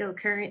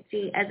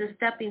cryptocurrency as a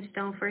stepping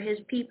stone for his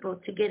people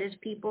to get his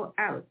people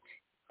out.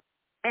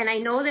 And I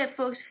know that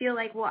folks feel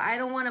like, well, I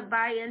don't want to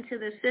buy into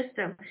the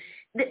system.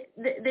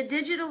 The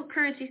digital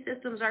currency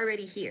system's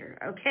already here,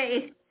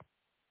 okay?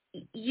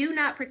 You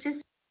not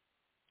participate.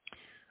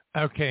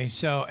 Okay,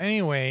 so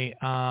anyway,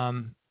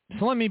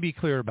 so let me be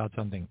clear about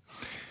something.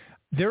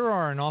 There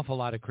are an awful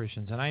lot of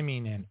Christians, and I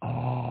mean an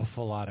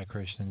awful lot of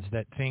Christians,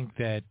 that think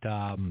that,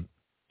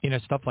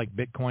 stuff like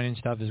Bitcoin and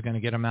stuff is going to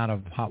get them out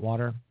of hot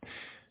water.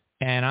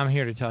 And I'm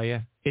here to tell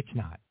you, it's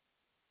not,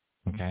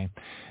 okay?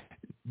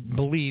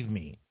 Believe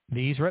me.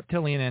 These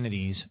reptilian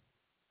entities,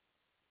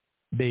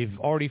 they've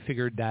already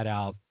figured that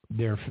out.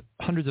 There are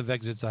hundreds of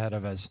exits ahead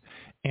of us.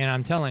 And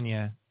I'm telling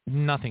you,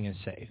 nothing is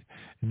safe.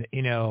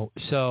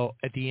 So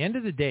at the end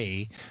of the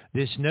day,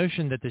 this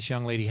notion that this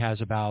young lady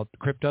has about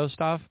crypto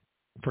stuff,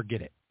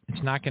 forget it.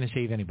 It's not going to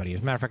save anybody.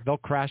 As a matter of fact, they'll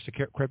crash the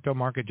crypto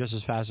market just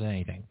as fast as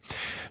anything.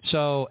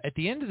 So at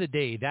the end of the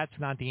day, that's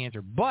not the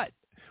answer. But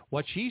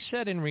what she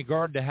said in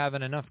regard to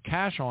having enough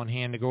cash on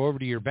hand to go over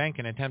to your bank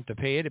and attempt to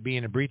pay it,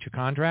 being a breach of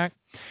contract,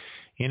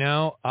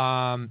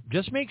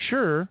 just make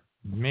sure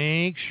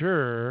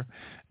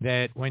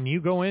that when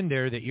you go in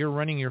there that you're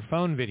running your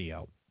phone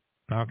video.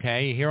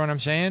 Okay, you hear what I'm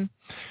saying?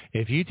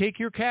 If you take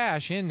your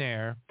cash in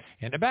there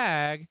in a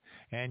bag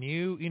and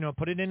you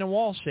put it in a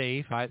wall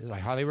safe, I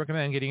highly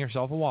recommend getting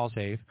yourself a wall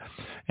safe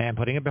and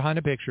putting it behind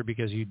a picture,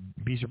 because you'd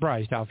be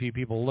surprised how few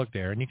people look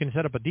there. And you can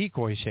set up a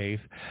decoy safe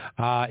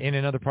in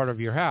another part of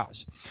your house.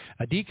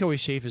 A decoy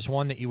safe is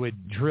one that you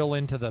would drill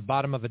into the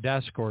bottom of a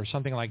desk or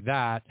something like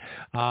that.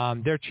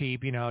 They're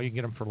cheap. You can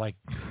get them for like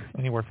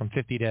anywhere from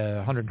 $50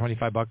 to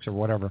 $125 or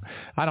whatever.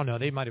 I don't know.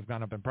 They might have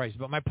gone up in price.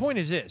 But my point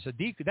is this.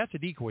 That's a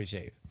decoy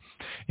safe.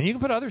 And you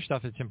can put other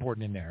stuff that's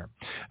important in there.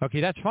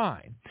 Okay, that's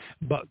fine.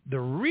 But the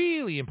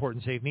really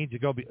important safe needs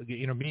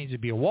to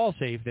be a wall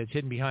safe that's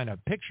hidden behind a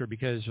picture,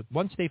 because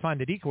once they find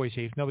the decoy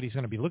safe, nobody's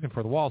going to be looking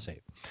for the wall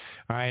safe.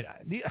 All right,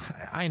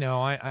 I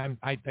know. I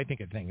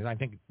think of things.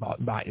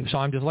 So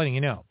I'm just letting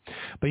you know.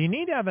 But you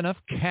need to have enough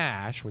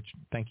cash, which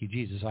thank you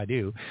Jesus, I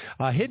do,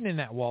 hidden in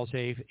that wall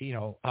safe.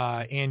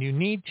 And you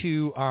need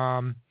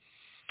to.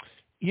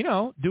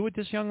 Do what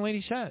this young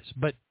lady says.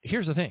 But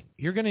here's the thing.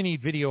 You're going to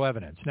need video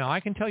evidence. Now, I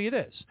can tell you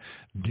this.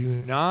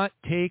 Do not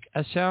take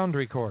a sound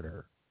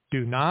recorder.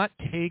 Do not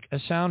take a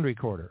sound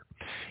recorder.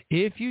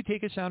 If you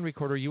take a sound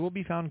recorder, you will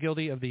be found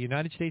guilty of the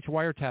United States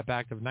Wiretap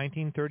Act of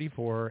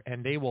 1934,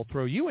 and they will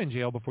throw you in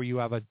jail before you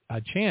have a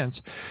chance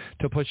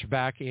to push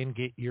back and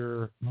get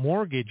your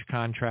mortgage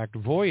contract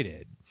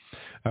voided.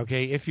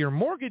 Okay, if your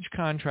mortgage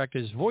contract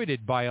is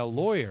voided by a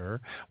lawyer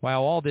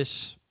while all this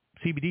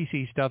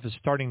CBDC stuff is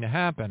starting to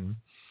happen,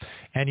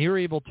 and you're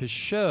able to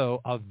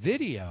show a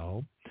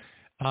video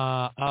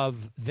of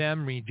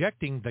them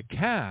rejecting the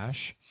cash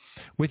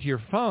with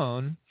your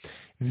phone,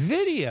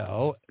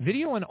 video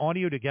and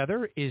audio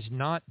together is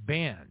not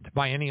banned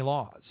by any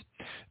laws.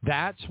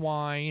 That's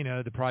why,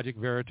 the Project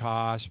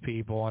Veritas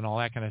people and all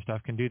that kind of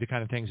stuff can do the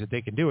kind of things that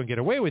they can do and get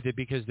away with it,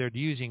 because they're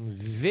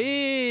using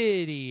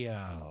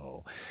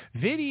video.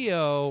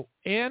 Video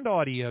and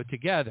audio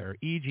together,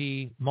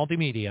 e.g.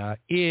 multimedia,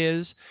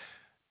 is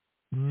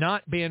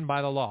not banned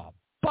by the law.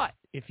 But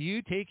if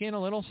you take in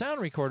a little sound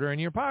recorder in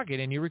your pocket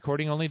and you're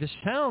recording only the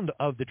sound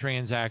of the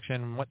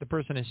transaction, what the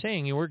person is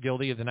saying, you were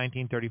guilty of the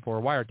 1934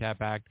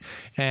 Wiretap Act.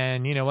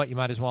 And you know what? You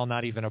might as well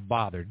not even have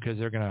bothered, because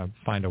they're going to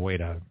find a way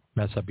to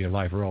mess up your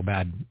life real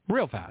bad,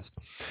 real fast.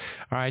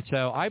 All right,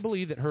 so I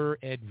believe that her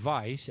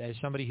advice, as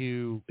somebody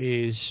who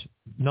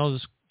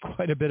knows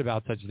quite a bit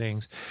about such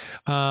things,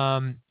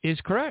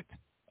 is correct.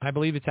 I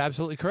believe it's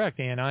absolutely correct,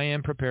 and I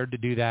am prepared to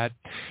do that.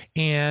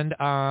 And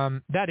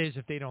that is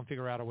if they don't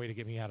figure out a way to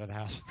get me out of the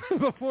house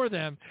before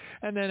them.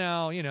 And then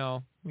I'll, I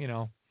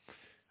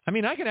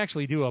can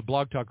actually do a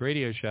Blog Talk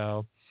Radio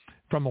show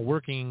from a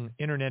working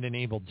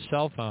internet-enabled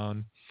cell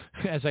phone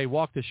as I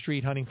walk the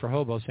street hunting for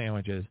hobo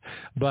sandwiches.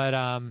 But,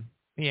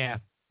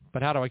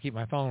 but how do I keep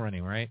my phone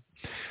running, right?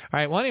 All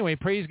right, well, anyway,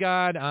 praise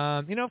God.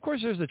 Of course,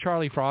 there's the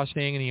Charlie Frost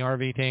thing and the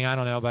RV thing. I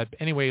don't know. But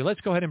anyway,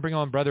 let's go ahead and bring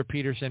on Brother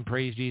Pedersen.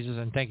 Praise Jesus,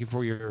 and thank you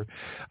for your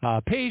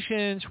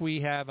patience.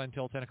 We have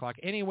until 10 o'clock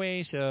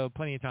anyway, so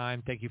plenty of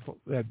time. Thank you for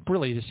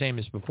really the same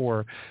as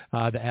before.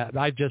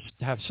 I just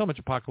have so much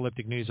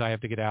apocalyptic news I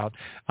have to get out.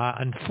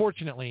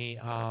 Unfortunately,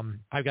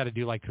 I've got to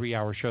do like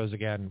 3-hour shows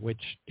again,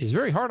 which is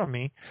very hard on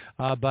me,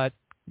 but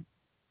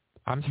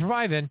I'm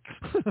surviving,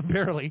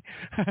 barely.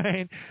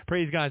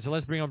 Praise God. So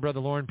let's bring on Brother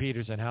Loren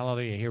Pedersen.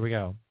 Hallelujah. Here we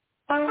go.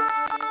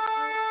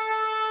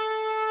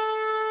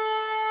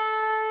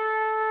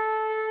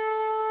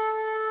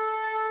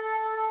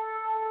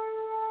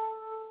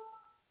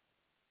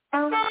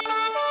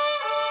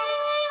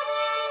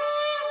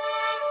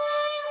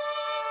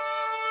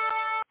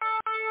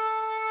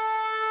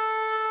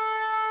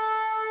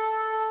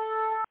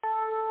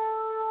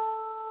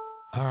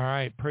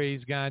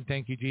 Praise God.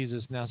 Thank you,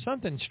 Jesus. Now,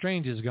 something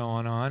strange is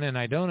going on, and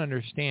I don't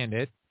understand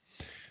it.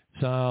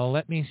 So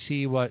let me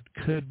see what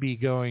could be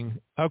going.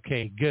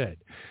 Okay, good.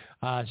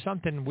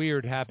 Something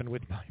weird happened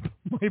with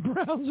my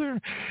browser,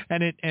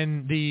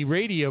 and the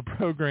radio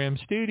program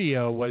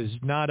studio was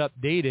not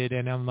updated,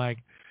 and I'm like,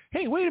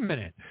 hey, wait a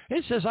minute.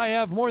 It says I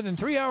have more than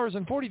 3 hours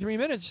and 43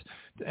 minutes,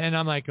 and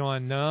I'm like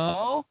going,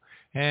 no.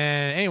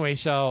 And anyway,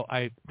 so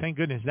thank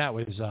goodness that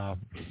was a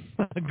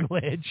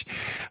glitch.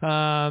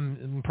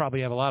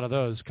 Probably have a lot of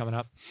those coming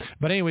up.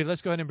 But anyway,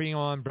 let's go ahead and bring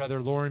on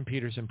Brother Loren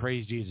Pedersen.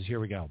 Praise Jesus. Here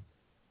we go.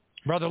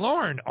 Brother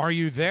Loren, are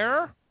you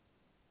there?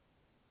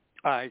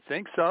 I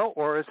think so.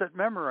 Or is it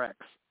Memorex?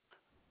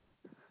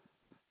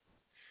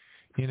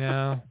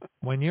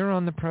 When you're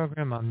on the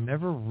program, I'm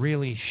never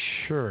really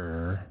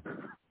sure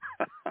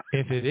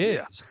if it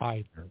is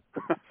either.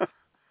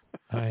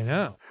 I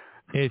know.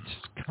 It's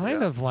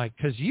kind of like,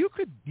 because you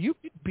could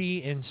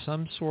be in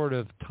some sort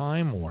of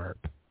time warp,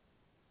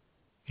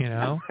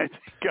 I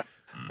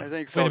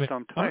think so.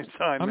 Sometimes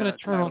I'm going to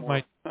turn on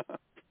my.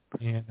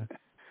 Yeah.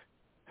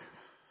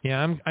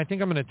 Yeah, I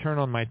think I'm going to turn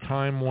on my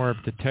time warp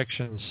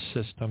detection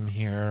system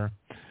here.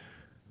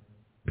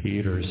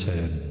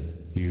 Pedersen,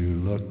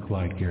 you look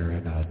like you're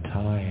in a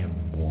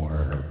time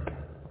warp.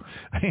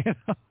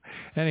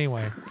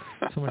 Anyway,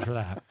 so much for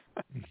that.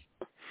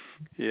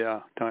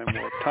 Yeah, time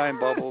warp, time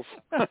bubbles.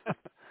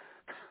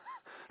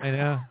 I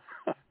know.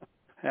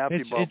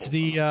 Happy bubbles. It's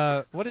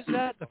the what is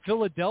that? The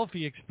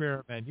Philadelphia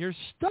experiment. You're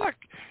stuck.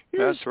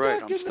 You're That's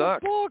right. I'm in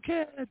stuck. The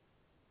bulkhead.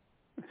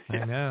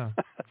 Yeah, I know.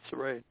 That's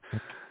right.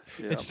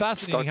 Yeah, it's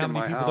fascinating how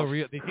many people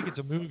they think it's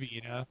a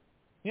movie.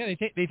 Yeah,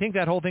 they think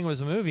that whole thing was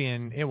a movie,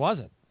 and it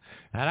wasn't.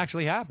 That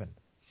actually happened.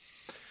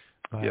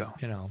 But, oh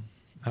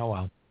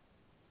well.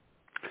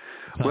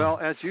 Well,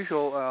 as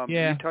usual,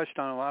 you touched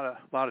on a lot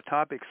of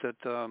topics that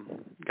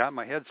got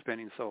my head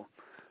spinning. So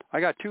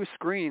I got 2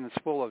 screens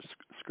full of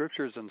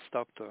scriptures and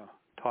stuff to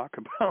talk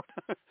about.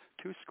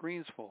 2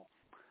 screens full.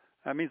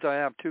 That means I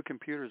have 2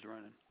 computers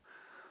running.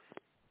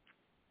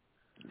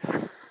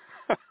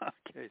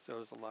 Okay, so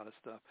there's a lot of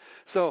stuff.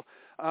 So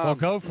well,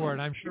 go for it.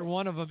 I'm sure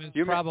one of them is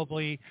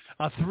probably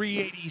a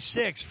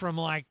 386 from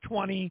like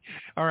 20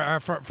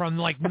 or from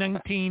like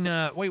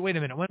 19. Wait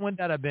a minute. When would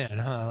that have been?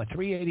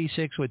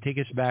 386 would take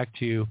us back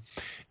to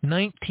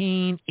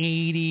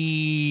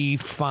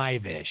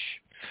 1985-ish.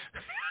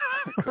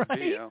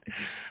 Right?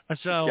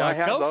 So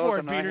go for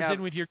it,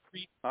 Pedersen, with your.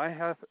 I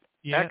have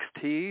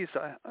XTs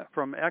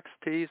from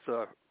XTs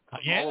all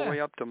the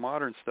way up to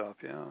modern stuff.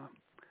 Yeah.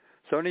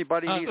 So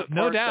anybody needs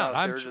no parts doubt.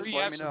 out there, I'm sure just you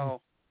let me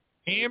know.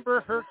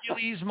 Amber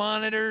Hercules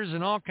monitors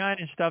and all kind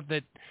of stuff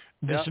that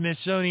the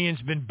Smithsonian's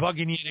been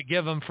bugging you to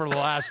give them for the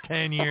last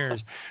 10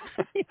 years.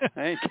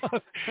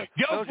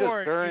 Go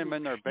for it. Bury them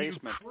in their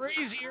basement. You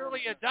crazy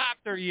early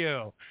adopter,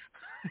 you.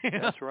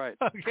 That's right.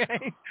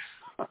 Okay.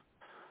 All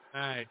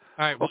right.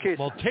 Okay.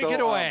 Well, take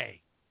it away.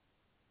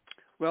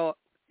 Well,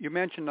 you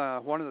mentioned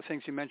one of the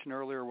things you mentioned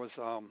earlier was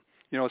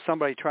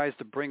somebody tries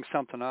to bring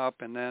something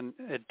up and then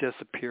it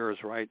disappears,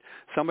 right?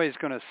 Somebody's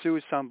going to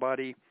sue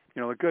somebody.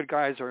 The good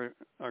guys are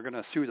going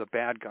to sue the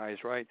bad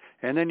guys, right?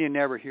 And then you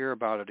never hear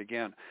about it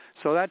again.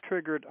 So that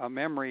triggered a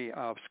memory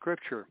of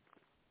Scripture.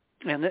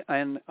 And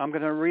I'm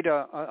going to read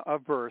a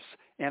verse,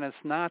 and it's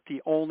not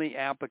the only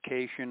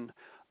application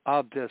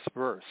of this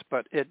verse,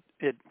 but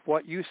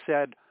what you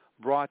said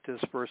brought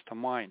this verse to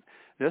mind.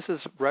 This is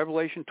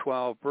Revelation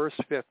 12, verse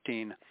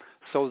 15.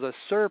 So the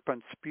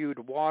serpent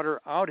spewed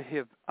water out of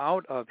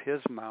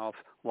his mouth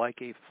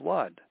like a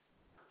flood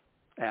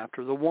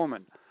after the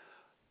woman.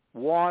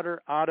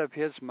 Water out of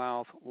his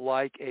mouth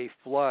like a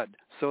flood.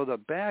 So the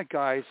bad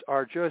guys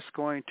are just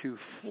going to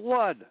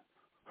flood.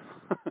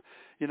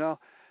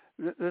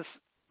 This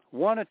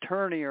one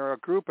attorney or a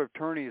group of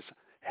attorneys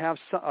have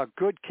a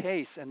good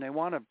case and they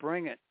want to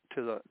bring it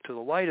to the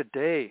light of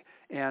day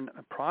and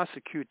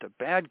prosecute the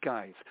bad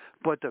guys.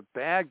 But the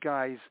bad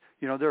guys,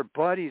 their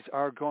buddies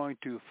are going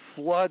to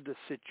flood the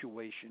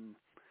situation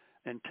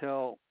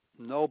until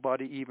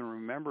nobody even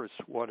remembers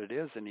what it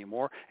is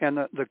anymore. And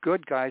the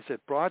good guys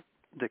that brought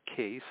the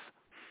case,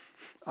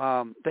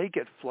 they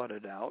get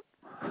flooded out.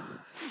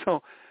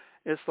 So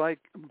it's like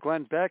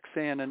Glenn Beck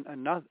saying, and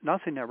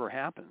nothing ever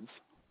happens.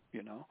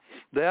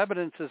 The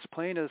evidence is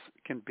plain as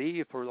can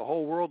be for the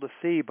whole world to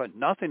see, but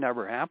nothing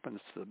ever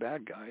happens to the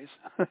bad guys.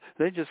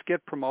 They just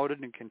get promoted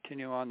and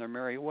continue on their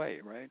merry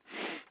way, right?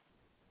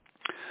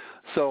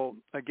 So,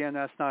 again,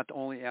 that's not the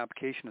only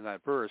application of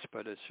that verse,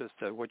 but it's just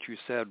that what you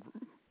said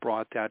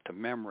brought that to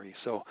memory.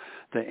 So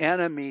the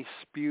enemy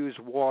spews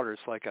waters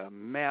like a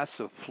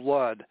massive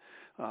flood.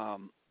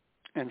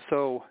 And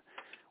so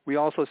we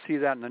also see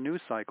that in the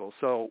news cycle.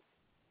 So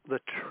the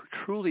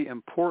truly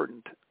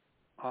important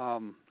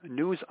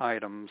news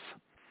items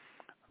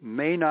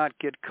may not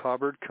get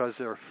covered because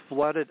they're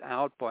flooded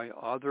out by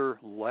other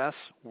less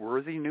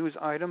worthy news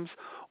items,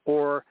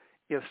 or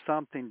if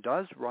something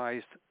does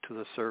rise to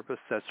the surface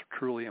that's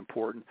truly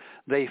important,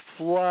 they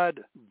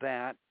flood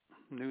that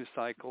news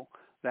cycle,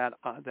 that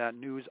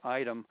news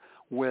item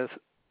with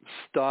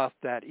stuff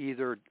that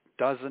either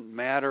doesn't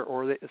matter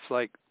or it's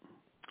like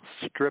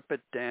strip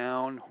it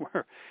down,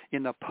 where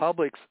in the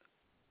public's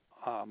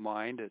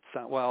mind it's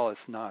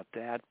not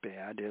that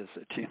bad, is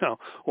it?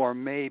 Or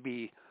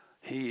maybe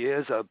he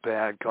is a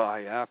bad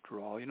guy after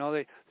all.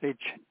 They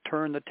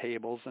turn the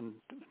tables and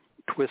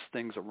twist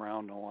things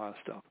around and a lot of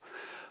stuff.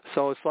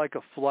 So it's like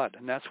a flood,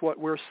 and that's what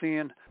we're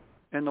seeing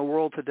in the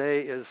world today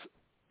is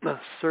the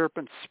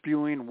serpent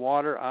spewing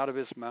water out of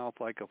his mouth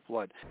like a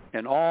flood.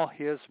 And all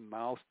his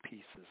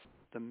mouthpieces,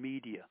 the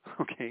media,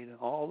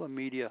 all the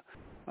media,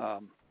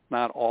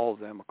 not all of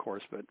them, of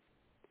course, but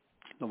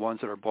the ones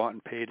that are bought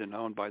and paid and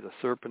owned by the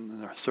serpent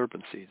and their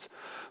serpent seeds.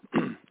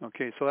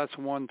 Okay, so that's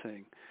one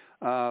thing.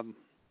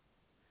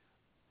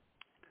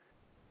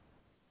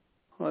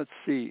 Let's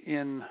see,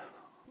 in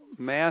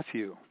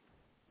Matthew,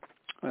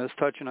 I was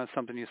touching on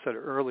something you said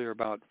earlier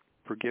about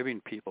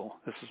forgiving people.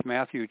 This is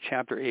Matthew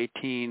chapter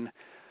 18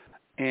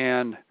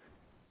 and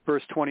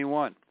verse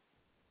 21.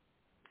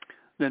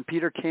 Then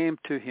Peter came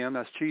to him,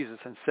 that's Jesus,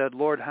 and said,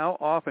 Lord, how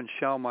often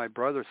shall my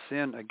brother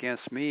sin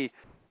against me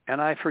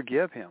and I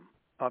forgive him?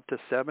 Up to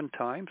 7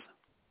 times?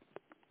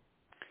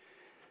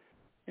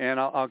 And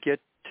I'll get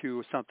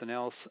to something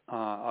else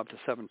up to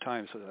 7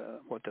 times,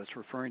 what that's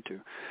referring to.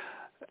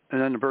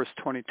 And then in verse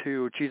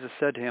 22, Jesus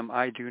said to him,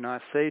 I do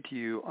not say to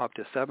you up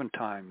to 7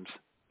 times,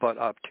 but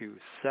up to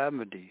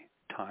 70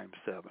 times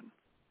 7.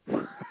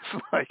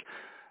 It's like,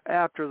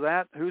 after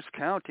that, who's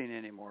counting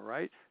anymore,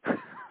 right?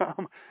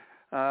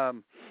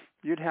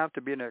 You'd have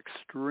to be an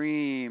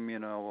extreme,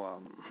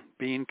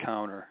 bean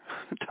counter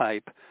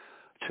type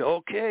to,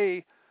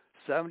 okay,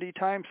 70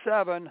 times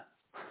 7.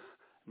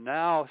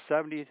 Now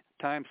 70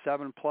 times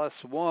 7 plus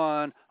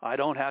 1, I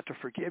don't have to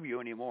forgive you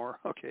anymore,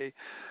 okay?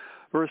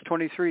 Verse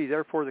 23,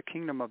 therefore the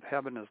kingdom of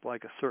heaven is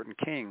like a certain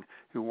king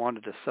who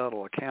wanted to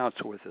settle accounts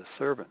with his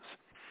servants.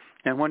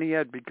 And when he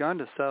had begun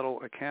to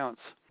settle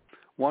accounts,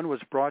 one was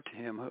brought to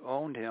him who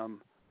owed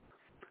him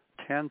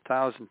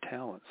 10,000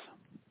 talents.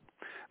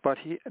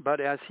 But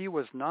as he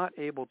was not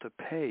able to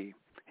pay,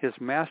 his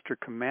master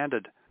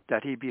commanded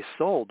that he be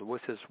sold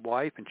with his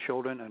wife and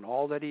children and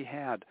all that he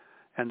had,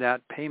 and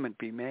that payment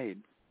be made.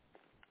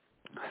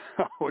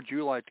 How would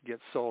you like to get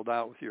sold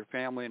out with your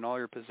family and all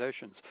your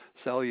possessions?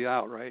 Sell you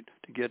out, right,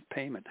 to get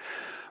payment.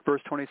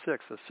 Verse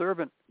 26, the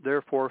servant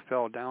therefore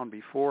fell down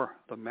before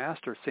the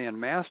master, saying,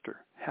 Master,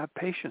 have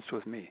patience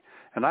with me,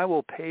 and I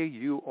will pay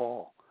you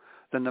all.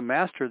 Then the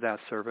master of that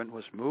servant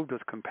was moved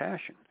with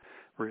compassion,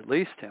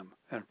 released him,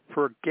 and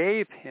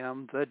forgave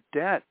him the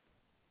debt.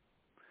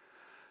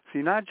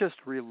 See, not just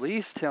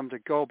released him to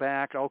go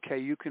back,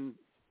 okay,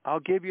 I'll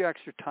give you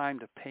extra time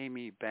to pay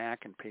me back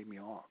and pay me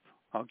off.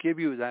 I'll give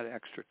you that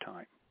extra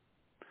time.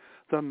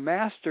 The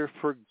master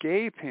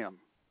forgave him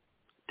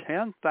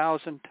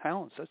 10,000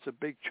 talents. That's a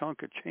big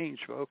chunk of change,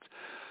 folks.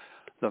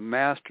 The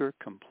master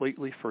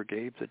completely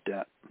forgave the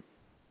debt.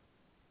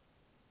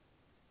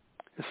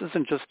 This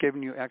isn't just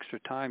giving you extra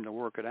time to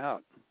work it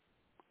out.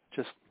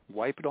 Just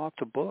wipe it off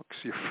the books.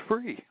 You're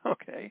free,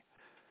 okay?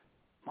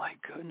 My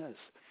goodness.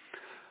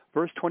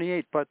 Verse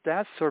 28, but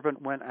that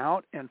servant went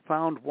out and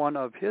found one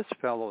of his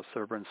fellow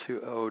servants who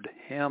owed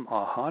him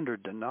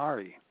 100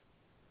 denarii.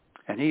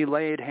 And he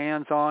laid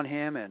hands on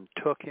him and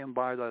took him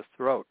by the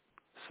throat,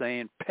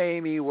 saying, Pay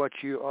me what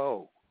you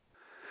owe.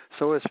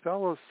 So his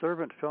fellow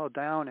servant fell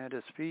down at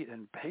his feet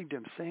and begged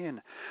him,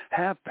 saying,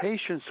 Have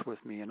patience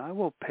with me, and I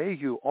will pay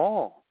you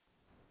all.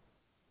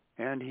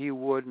 And he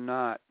would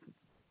not,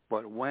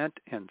 but went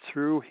and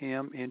threw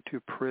him into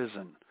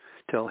prison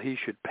till he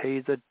should pay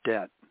the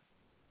debt.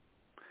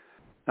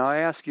 Now I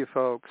ask you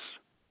folks,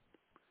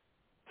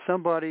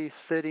 somebody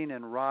sitting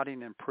and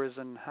rotting in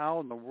prison, how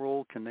in the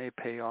world can they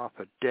pay off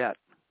a debt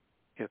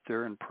if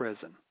they're in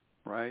prison,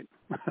 right?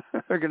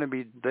 They're going to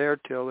be there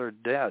till they're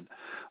dead.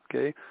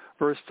 Okay,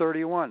 verse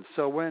 31.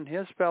 So when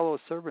his fellow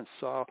servants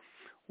saw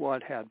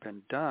what had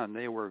been done,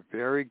 they were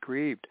very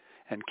grieved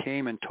and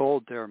came and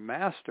told their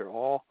master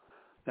all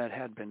that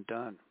had been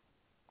done.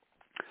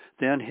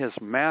 Then his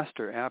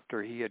master,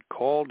 after he had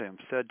called him,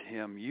 said to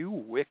him, You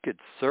wicked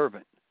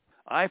servant,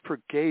 I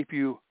forgave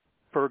you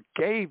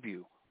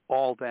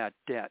all that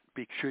debt.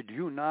 Should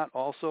you not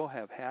also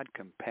have had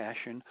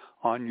compassion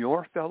on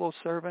your fellow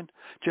servant,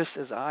 just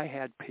as I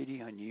had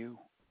pity on you?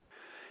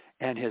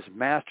 And his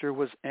master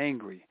was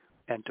angry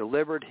and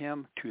delivered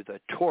him to the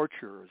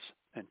torturers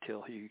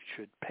until he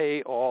should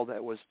pay all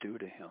that was due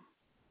to him.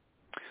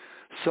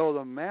 So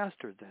the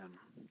master then,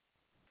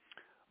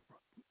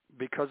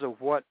 because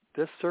of what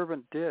this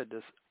servant did,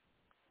 this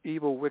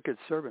evil, wicked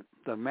servant,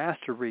 the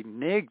master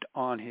reneged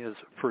on his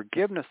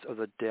forgiveness of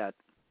the debt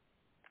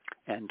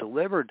and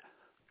delivered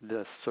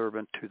this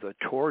servant to the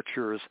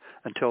torturers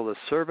until the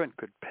servant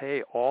could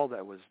pay all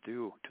that was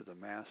due to the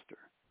master.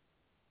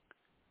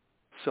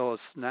 So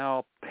it's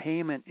now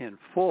payment in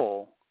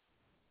full,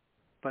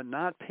 but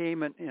not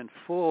payment in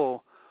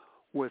full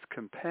with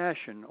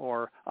compassion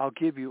or I'll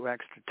give you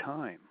extra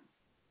time.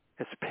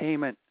 It's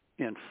payment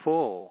in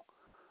full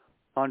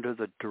under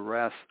the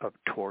duress of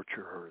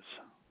torturers.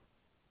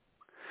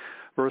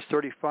 Verse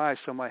 35,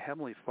 so my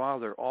heavenly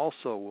Father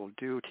also will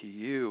do to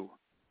you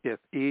if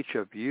each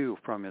of you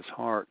from his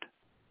heart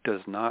does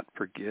not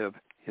forgive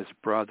his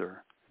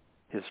brother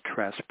his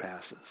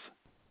trespasses.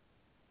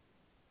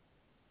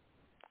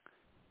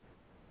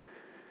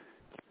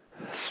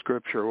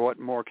 Scripture, what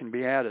more can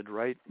be added,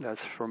 right? That's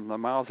from the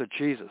mouth of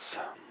Jesus.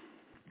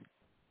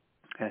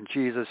 And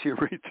Jesus, you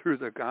read through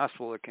the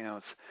gospel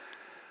accounts,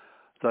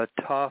 the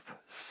tough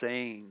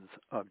sayings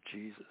of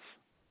Jesus.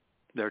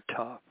 They're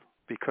tough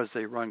because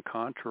they run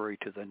contrary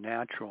to the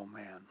natural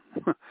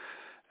man.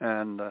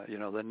 And,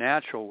 the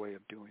natural way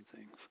of doing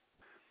things.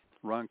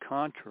 Run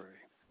contrary.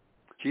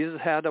 Jesus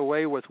had a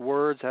way with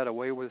words, had a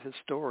way with his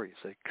stories.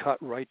 They cut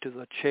right to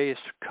the chase,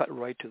 cut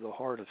right to the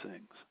heart of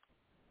things.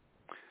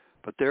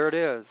 But there it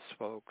is,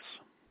 folks.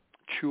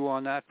 Chew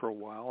on that for a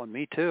while, and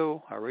me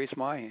too. I raise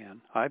my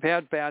hand. I've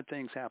had bad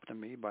things happen to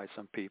me by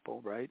some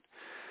people, right?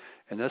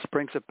 And this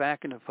brings it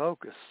back into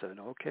focus.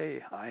 And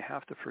okay, I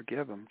have to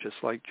forgive them, just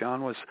like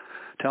John was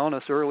telling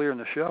us earlier in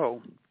the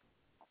show.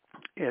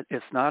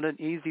 It's not an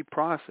easy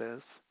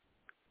process.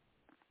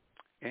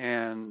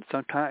 And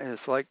sometimes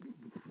it's like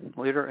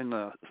later in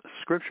the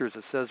scriptures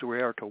it says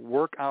we are to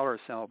work out our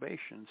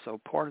salvation. So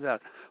part of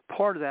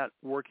that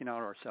working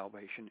out our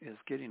salvation is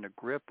getting a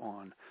grip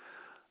on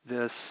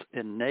this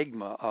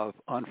enigma of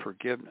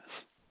unforgiveness.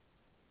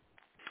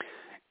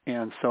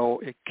 And so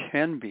it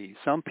can be,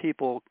 some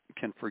people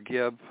can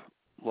forgive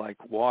like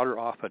water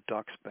off a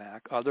duck's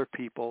back. Other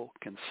people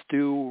can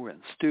stew and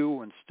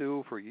stew and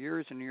stew for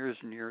years and years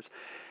and years.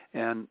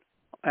 And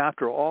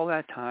after all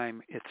that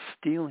time, it's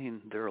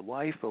stealing their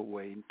life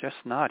away. Just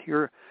not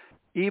here,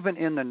 even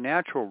in the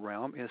natural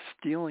realm, is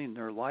stealing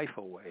their life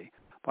away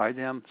by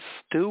them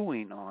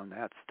stewing on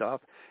that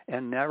stuff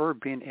and never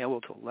being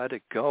able to let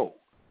it go.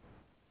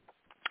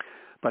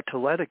 But to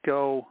let it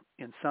go,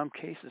 in some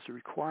cases,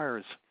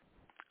 requires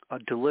a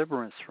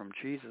deliverance from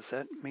Jesus.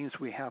 That means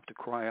we have to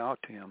cry out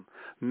to him,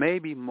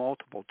 maybe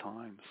multiple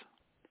times,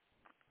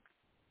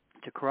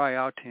 to cry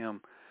out to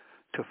him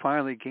to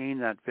finally gain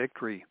that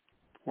victory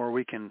where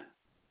we can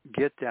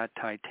get that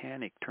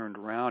Titanic turned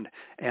around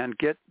and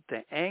get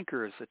the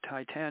anchors. The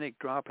Titanic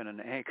dropping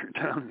an anchor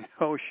down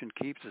the ocean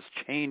keeps us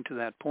chained to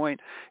that point,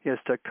 is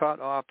to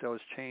cut off those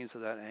chains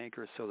of that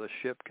anchor so the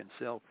ship can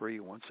sail free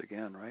once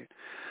again, right?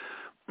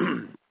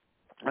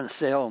 And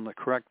sail in the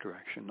correct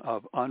direction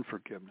of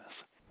unforgiveness.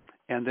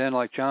 And then,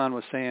 like John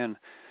was saying,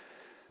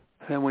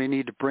 then we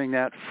need to bring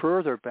that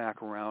further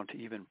back around to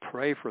even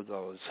pray for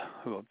those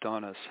who have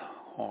done us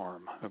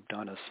harm, who have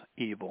done us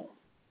evil.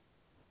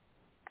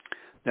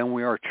 Then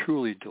we are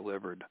truly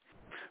delivered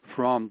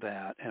from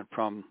that and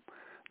from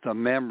the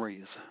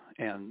memories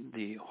and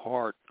the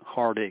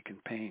heartache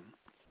and pain.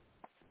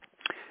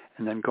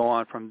 And then go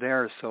on from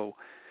there. So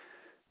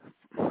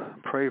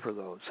pray for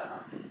those.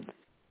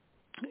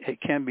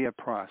 It can be a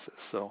process.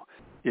 So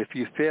if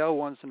you fail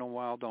once in a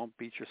while, don't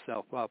beat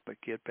yourself up,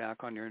 but get back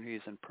on your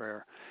knees in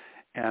prayer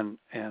and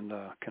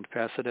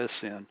confess it as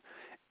sin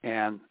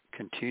and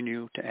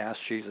continue to ask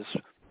Jesus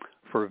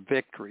for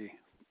victory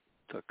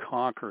to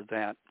conquer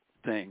that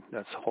thing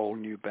that's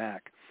holding you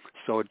back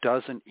so it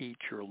doesn't eat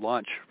your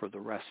lunch for the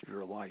rest of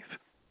your life.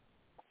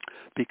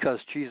 Because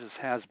Jesus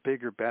has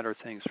bigger, better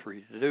things for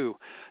you to do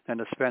than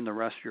to spend the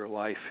rest of your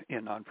life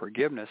in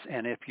unforgiveness.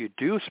 And if you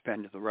do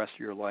spend the rest of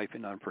your life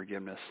in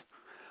unforgiveness,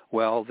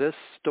 well, this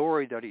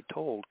story that he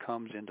told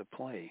comes into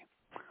play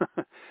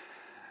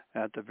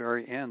at the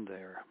very end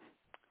there.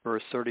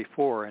 Verse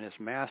 34, and his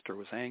master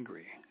was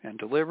angry and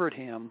delivered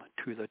him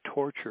to the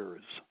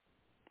torturers.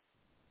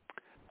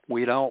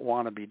 We don't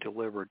want to be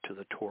delivered to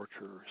the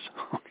torturers,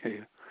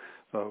 okay,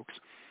 folks?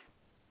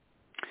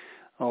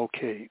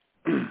 Okay.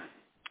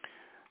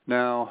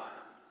 Now,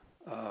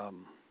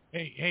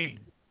 hey,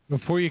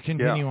 before you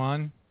continue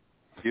on,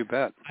 you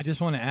bet. I just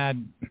want to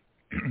add,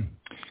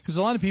 because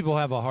a lot of people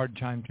have a hard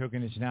time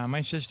choking this down.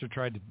 My sister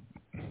tried to,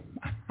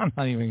 I'm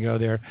not even going to go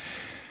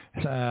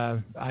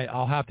there.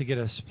 I'll have to get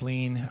a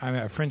spleen. I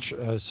mean, a French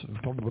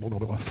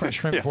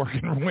shrimp fork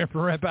and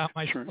rip out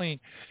my spleen.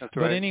 That's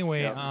right. But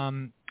anyway,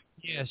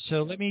 yeah,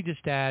 so let me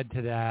just add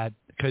to that,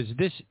 because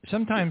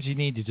sometimes you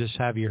need to just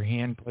have your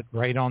hand put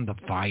right on the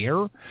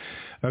fire.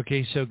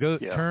 Okay, so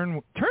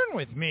turn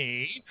with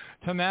me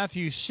to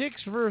Matthew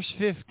 6, verse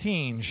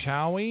 15,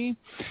 shall we?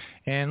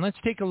 And let's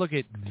take a look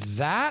at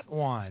that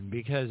one,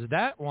 because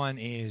that one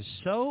is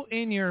so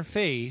in your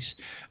face.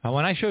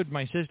 When I showed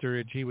my sister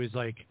it, she was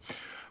like,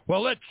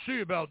 well, let's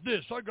see about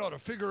this. I got to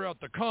figure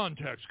out the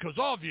context, because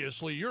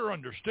obviously your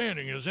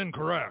understanding is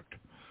incorrect.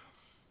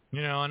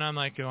 You know, and I'm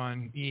like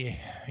going, yeah,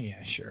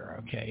 sure,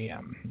 okay,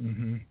 yeah.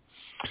 Mm-hmm.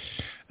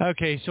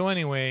 Okay, so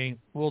anyway,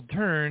 we'll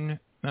turn.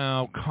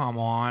 Oh, come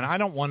on. I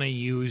don't want to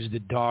use the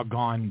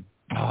doggone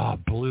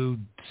blue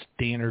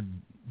standard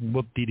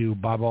whoop-de-doo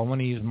Bible. I want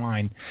to use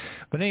mine.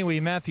 But anyway,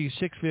 Matthew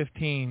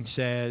 6:15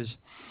 says,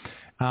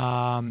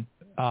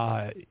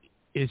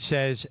 it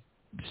says,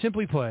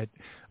 simply put,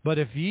 but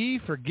if ye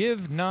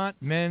forgive not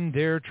men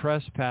their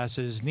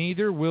trespasses,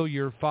 neither will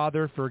your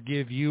Father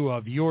forgive you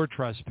of your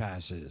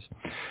trespasses.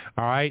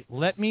 All right,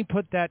 let me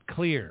put that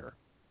clear.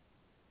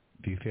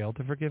 If you fail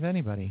to forgive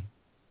anybody,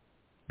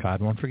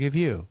 God won't forgive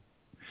you.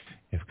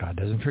 If God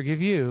doesn't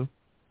forgive you,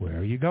 where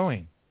are you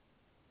going?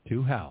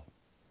 To hell.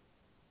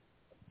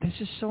 This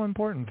is so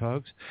important,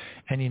 folks.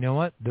 And you know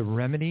what? The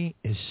remedy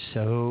is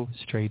so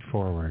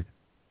straightforward.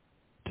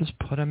 Just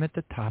put them at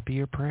the top of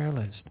your prayer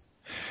list.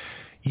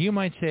 You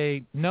might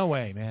say, no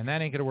way, man,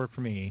 that ain't going to work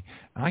for me.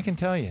 I can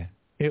tell you,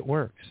 it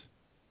works.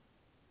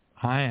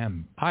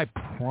 I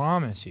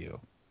promise you,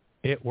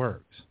 it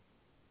works.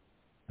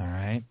 All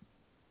right?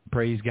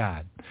 Praise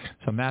God.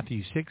 So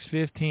Matthew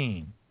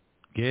 6:15,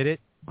 get it,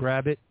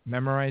 grab it,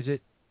 memorize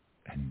it,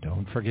 and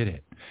don't forget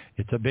it.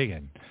 It's a big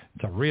one.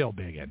 It's a real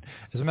big one.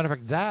 As a matter of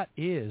fact, that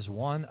is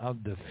one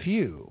of the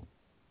few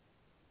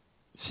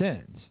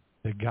sins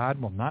that God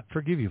will not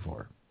forgive you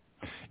for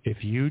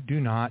if you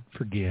do not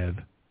forgive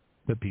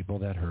the people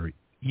that hurt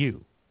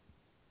you.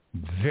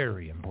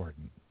 Very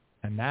important.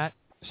 And that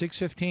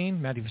 6:15,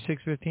 Matthew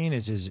 6:15,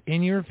 is as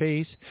in your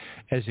face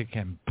as it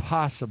can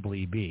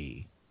possibly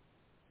be.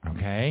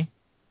 Okay?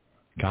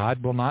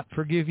 God will not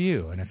forgive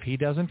you. And if he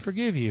doesn't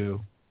forgive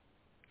you,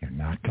 you're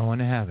not going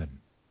to heaven.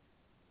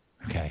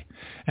 Okay.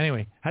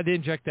 Anyway, had to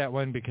inject that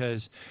one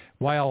because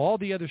while all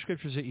the other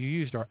scriptures that you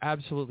used are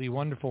absolutely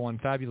wonderful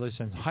and fabulous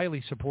and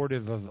highly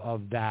supportive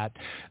of that,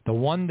 the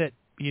one that,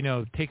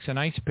 takes an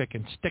ice pick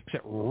and sticks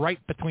it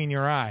right between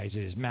your eyes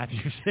is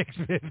Matthew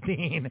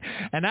 6:15.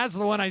 And that's the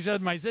one I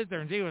showed my sister,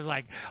 and she was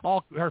like,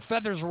 all her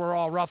feathers were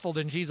all ruffled,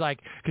 and she's like,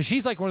 because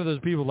she's like one of those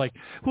people like,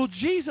 well,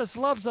 Jesus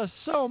loves us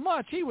so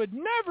much, he would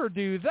never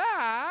do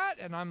that.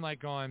 And I'm like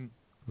going,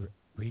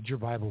 read your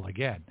Bible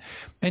again.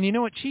 And you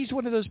know what? She's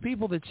one of those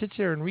people that sits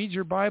there and reads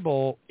your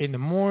Bible in the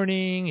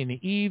morning, in the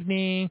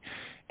evening,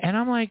 and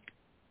I'm like,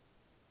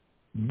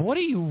 what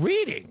are you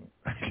reading?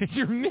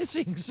 You're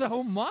missing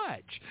so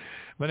much.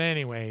 But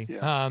anyway,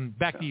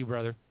 back to you,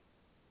 brother.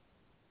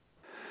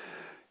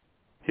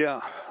 Yeah.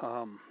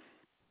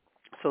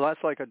 So that's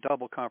like a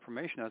double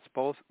confirmation. That's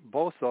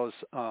both those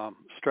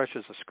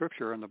stretches of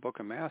Scripture in the book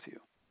of Matthew,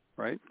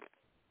 right?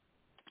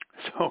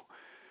 So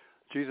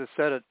Jesus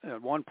said it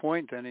at one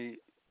point, then he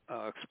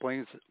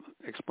explains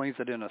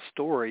it in a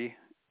story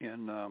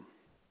in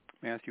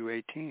Matthew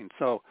 18.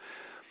 So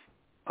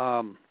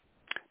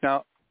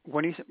now,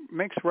 when he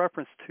makes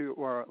reference to,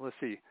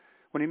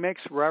 when he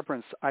makes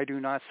reference, I do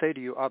not say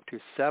to you up to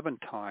 7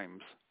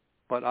 times,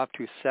 but up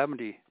to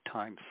 70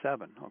 times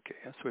 7. Okay,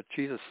 that's what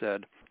Jesus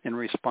said in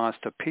response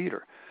to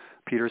Peter.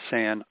 Peter's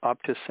saying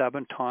up to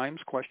 7 times, ?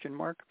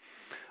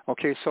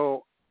 Okay,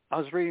 so I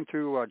was reading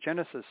through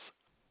Genesis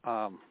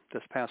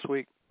this past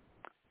week,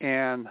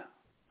 and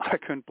I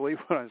couldn't believe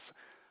what I was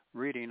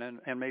reading,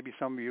 and maybe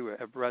some of you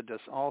have read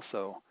this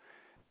also.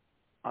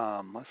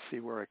 Let's see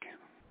where I can.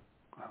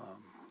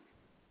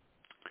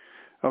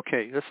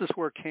 Okay, this is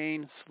where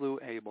Cain slew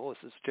Abel.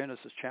 This is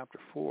Genesis chapter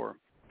 4.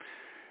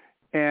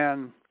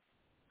 And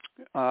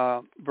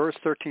verse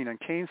 13, and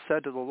Cain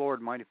said to the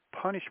Lord, my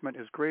punishment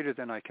is greater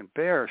than I can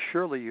bear.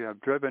 Surely you have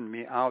driven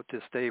me out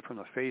this day from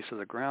the face of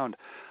the ground.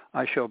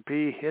 I shall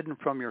be hidden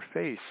from your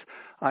face.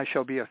 I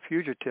shall be a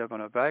fugitive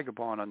and a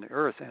vagabond on the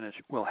earth, and it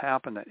will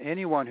happen that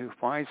anyone who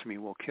finds me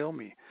will kill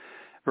me.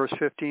 Verse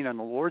 15, and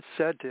the Lord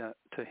said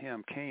to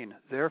him, Cain,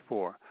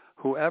 therefore,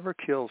 whoever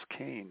kills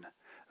Cain,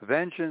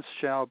 vengeance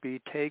shall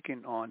be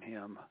taken on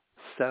him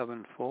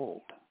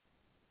 7-fold.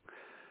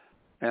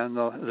 And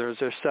there's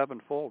their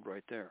 7-fold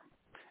right there.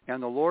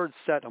 And the Lord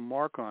set a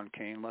mark on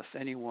Cain, lest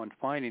anyone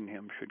finding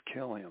him should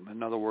kill him.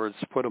 In other words,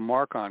 put a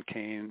mark on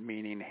Cain,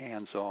 meaning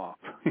hands off.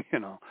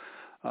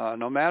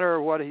 No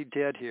matter what he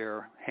did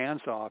here,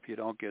 hands off, you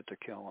don't get to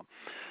kill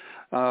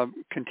him.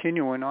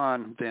 Continuing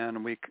on,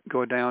 then, we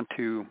go down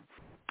to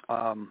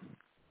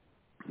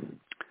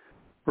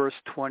verse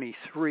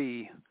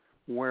 23,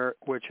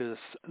 which is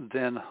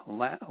then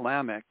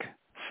Lamech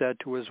said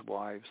to his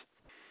wives.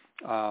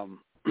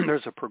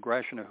 There's a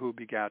progression of who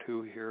begat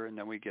who here, and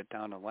then we get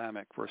down to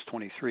Lamech. Verse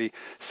 23,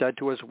 said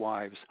to his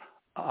wives,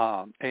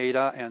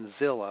 Ada and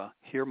Zillah,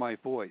 hear my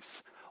voice.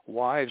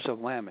 Wives of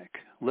Lamech,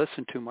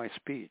 listen to my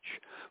speech.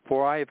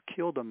 For I have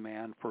killed a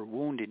man for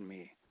wounding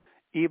me,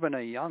 even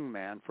a young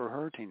man for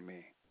hurting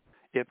me.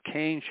 If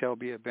Cain shall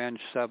be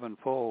avenged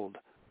 7-fold,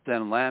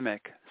 then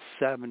Lamech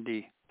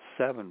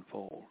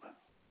 77-fold.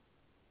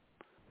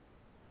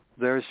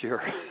 There's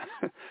your,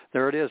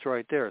 there it is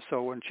right there.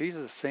 So when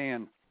Jesus is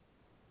saying,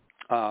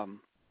 I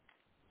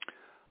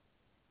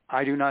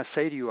do not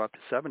say to you up to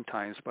 7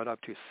 times, but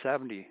up to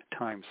 70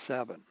 times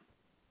 7.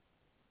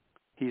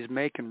 He's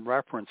making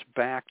reference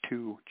back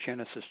to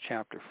Genesis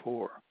chapter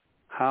 4.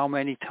 How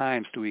many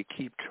times do we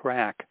keep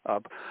track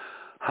of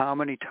how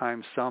many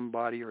times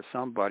somebody or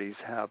somebodies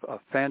have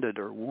offended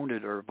or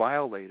wounded or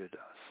violated us?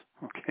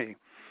 Okay.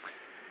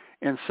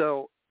 And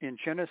so in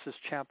Genesis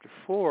chapter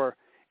 4,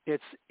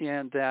 it's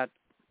in that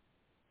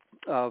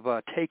of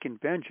taking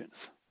vengeance.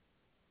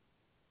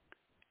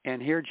 And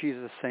here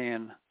Jesus is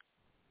saying,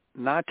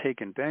 not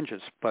taking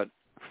vengeance, but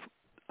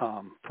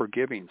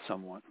forgiving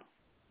someone.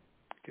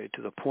 Okay,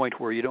 to the point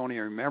where you don't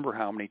even remember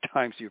how many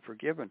times you've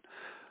forgiven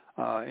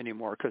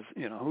anymore, because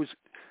who's,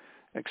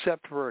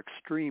 except for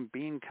extreme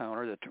bean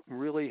counter that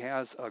really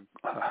has a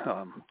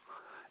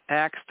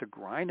axe to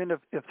grind, and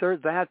if they're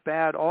that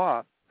bad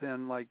off,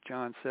 then like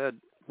John said,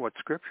 what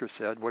Scripture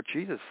said, what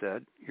Jesus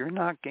said, you're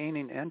not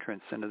gaining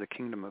entrance into the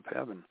kingdom of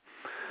heaven.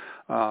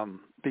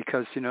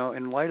 Because,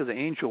 in light of the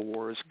angel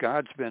wars,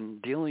 God's been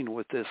dealing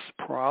with this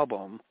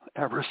problem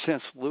ever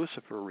since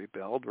Lucifer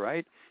rebelled,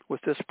 right?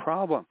 With this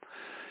problem.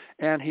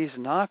 And he's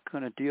not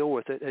going to deal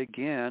with it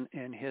again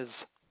in his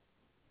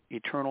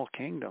eternal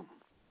kingdom.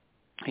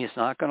 He's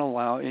not going to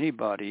allow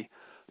anybody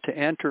to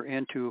enter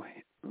into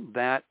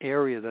that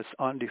area that's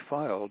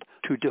undefiled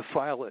to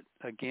defile it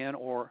again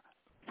or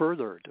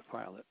further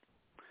defile it.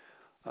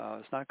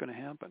 It's not going to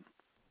happen.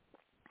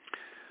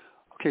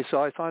 Okay,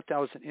 so I thought that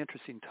was an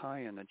interesting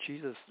tie-in that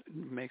Jesus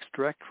makes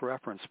direct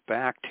reference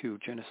back to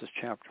Genesis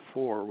chapter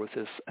 4 with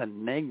this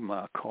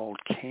enigma called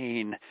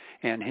Cain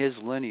and his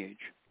lineage.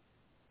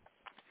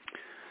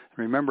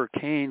 Remember,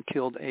 Cain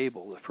killed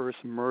Abel, the first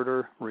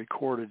murder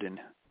recorded in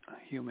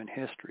human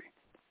history.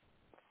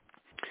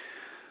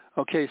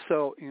 Okay,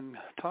 so in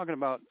talking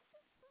about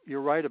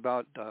you're right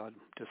about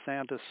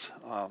DeSantis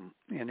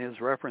in his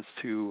reference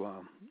to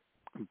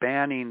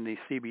banning the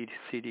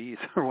CBDCs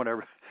or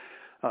whatever,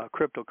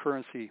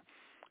 cryptocurrency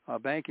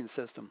banking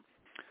system.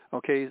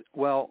 Okay,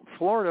 well,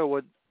 Florida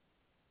would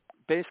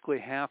basically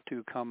have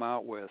to come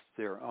out with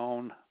their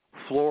own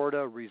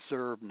Florida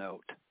Reserve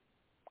Note,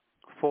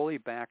 fully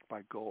backed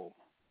by gold,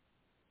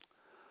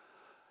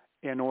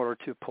 in order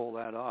to pull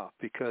that off,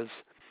 because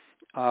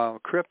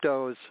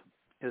cryptos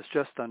is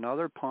just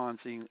another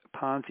Ponzi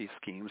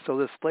scheme. So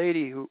this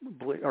lady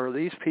or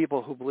these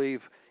people who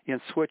believe in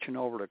switching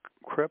over to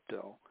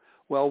crypto,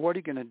 well, what are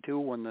you going to do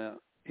when the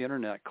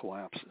internet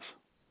collapses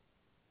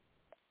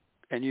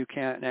and you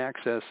can't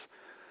access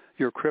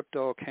your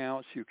crypto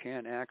accounts, you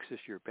can't access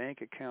your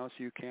bank accounts,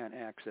 you can't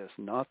access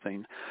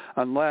nothing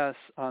unless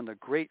on the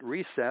Great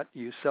Reset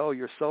you sell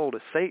your soul to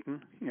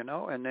Satan,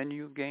 and then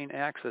you gain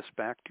access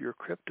back to your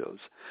cryptos.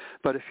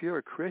 But if you're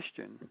a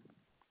Christian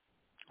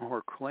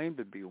or claim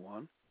to be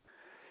one,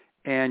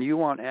 and you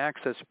want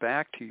access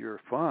back to your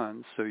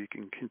funds so you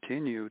can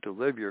continue to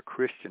live your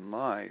Christian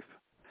life,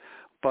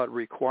 but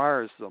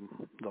requires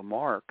the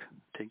mark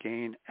to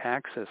gain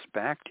access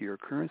back to your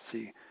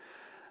currency,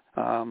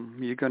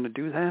 you're going to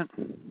do that?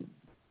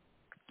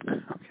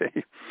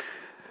 Okay.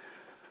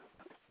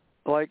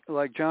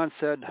 Like John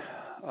said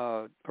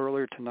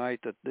earlier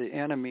tonight, that the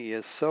enemy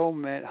is so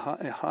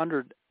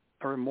 100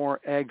 or more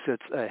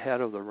exits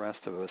ahead of the rest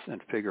of us in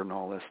figuring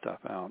all this stuff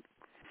out.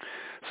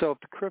 So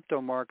if the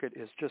crypto market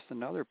is just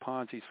another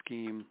Ponzi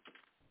scheme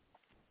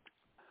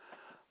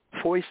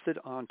foisted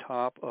on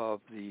top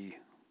of the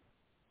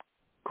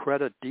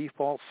credit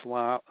default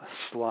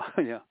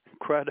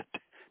credit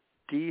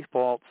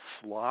default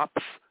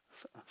swaps,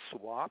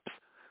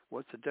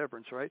 what's the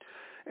difference, right?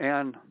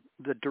 And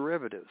the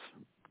derivatives.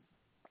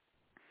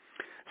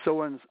 So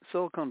when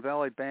Silicon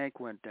Valley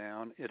Bank went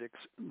down,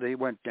 they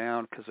went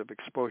down because of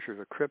exposure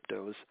to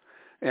cryptos.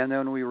 And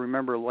then we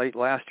remember late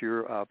last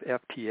year of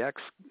FTX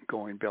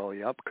going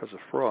belly up because of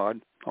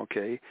fraud,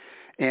 okay?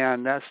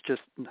 And that's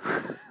just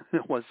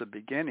was the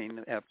beginning,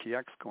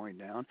 FTX going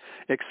down,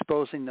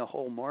 exposing the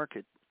whole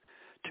market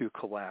to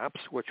collapse,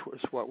 which was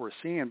what we're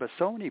seeing. But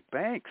so many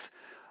banks,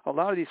 a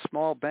lot of these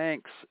small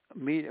banks,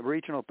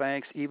 regional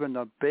banks, even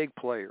the big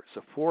players,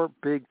 the four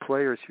big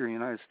players here in the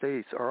United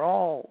States are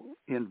all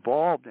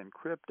involved in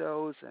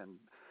cryptos and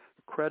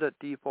credit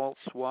default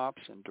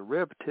swaps and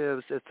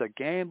derivatives. It's a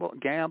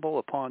gamble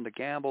upon the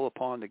gamble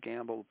upon the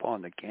gamble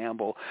upon the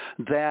gamble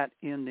that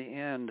in the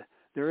end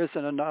there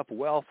isn't enough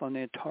wealth on the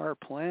entire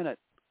planet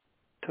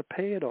to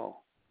pay it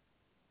all.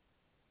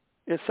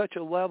 It's such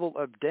a level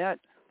of debt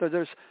that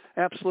there's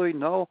absolutely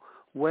no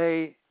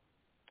way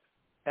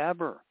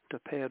ever to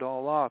pay it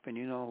all off. And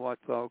you know what,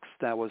 folks?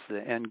 That was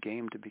the end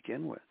game to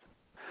begin with.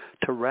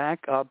 To rack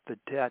up the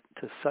debt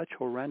to such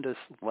horrendous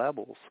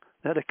levels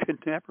that it could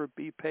never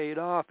be paid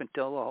off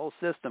until the whole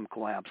system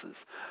collapses.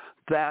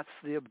 That's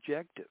the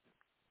objective,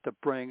 to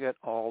bring it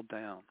all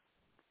down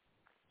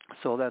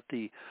so that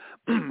the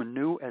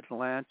new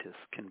Atlantis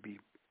can be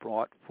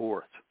brought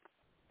forth.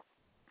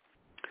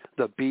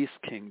 The beast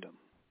kingdom,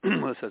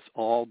 with its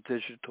all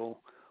digital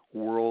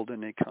world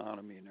and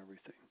economy and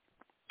everything.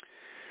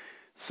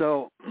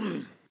 So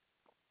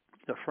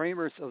the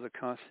framers of the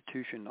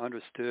Constitution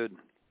understood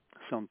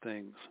some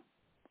things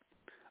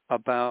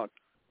about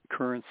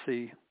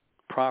currency,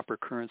 proper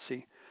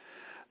currency.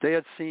 They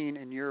had seen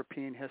in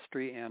European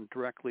history and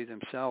directly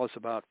themselves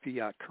about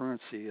fiat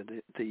currency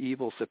and the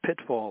evils, the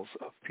pitfalls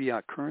of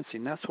fiat currency,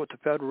 and that's what the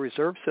Federal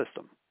Reserve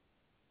System.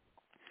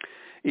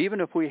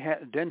 Even if we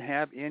didn't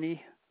have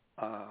any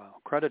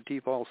credit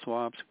default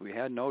swaps, we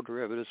had no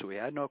derivatives, we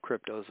had no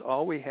cryptos,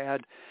 all we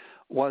had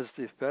was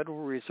the Federal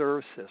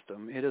Reserve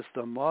System. It is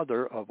the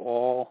mother of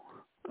all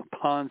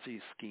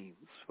Ponzi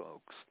schemes,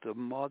 folks. The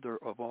mother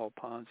of all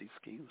Ponzi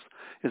schemes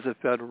is the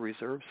Federal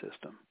Reserve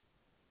System.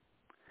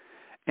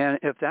 And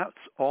if that's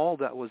all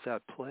that was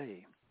at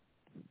play,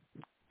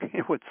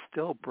 it would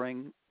still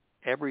bring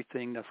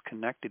everything that's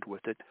connected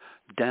with it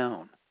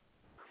down,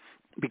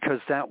 because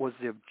that was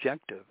the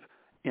objective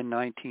in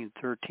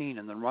 1913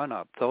 in the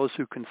run-up. Those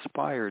who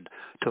conspired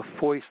to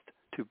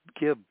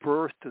give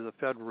birth to the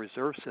Federal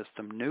Reserve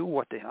System knew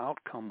what the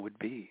outcome would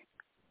be.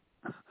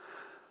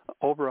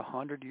 Over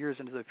 100 years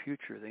into the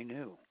future, they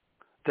knew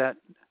that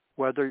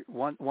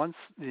once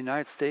the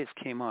United States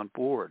came on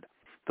board,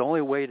 the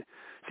only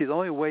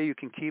way you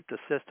can keep the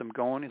system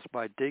going is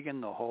by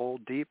digging the hole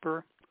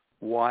deeper,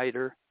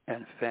 wider,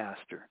 and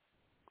faster.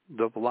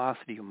 The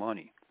velocity of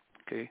money,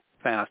 okay?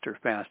 Faster,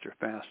 faster,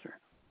 faster.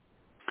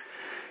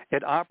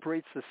 It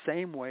operates the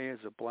same way as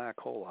a black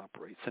hole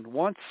operates. And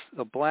once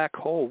the black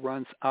hole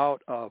runs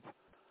out of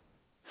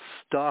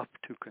stuff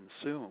to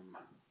consume,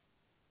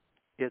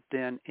 it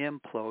then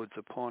implodes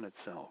upon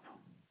itself.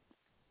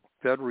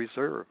 Federal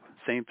Reserve,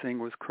 same thing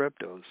with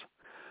cryptos.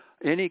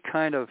 Any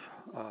kind of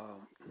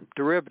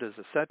derivatives,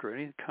 etc.,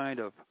 any kind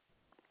of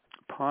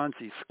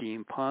Ponzi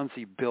scheme,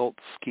 Ponzi-built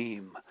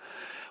scheme,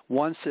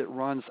 once it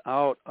runs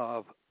out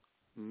of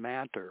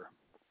matter,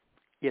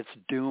 it's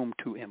doomed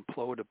to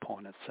implode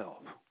upon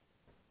itself.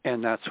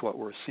 And that's what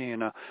we're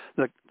seeing.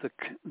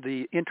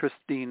 The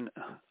interesting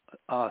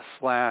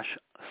slash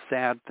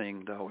sad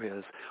thing, though,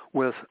 is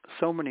with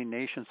so many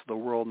nations of the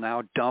world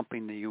now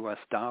dumping the U.S.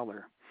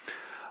 dollar,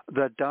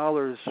 the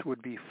dollars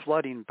would be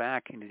flooding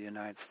back into the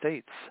United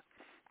States.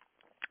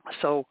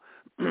 So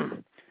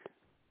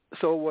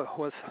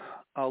with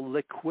a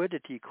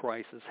liquidity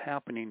crisis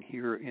happening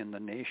here in the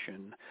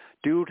nation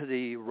due to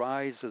the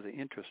rise of the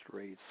interest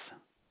rates,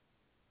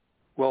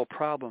 well,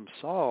 problem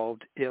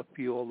solved if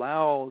you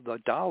allow the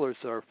dollars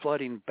that are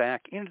flooding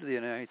back into the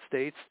United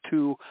States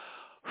to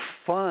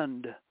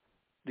fund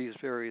these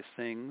various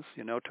things,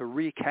 to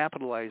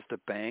recapitalize the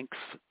banks,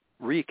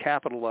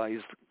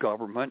 recapitalize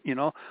government,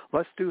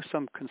 let's do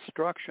some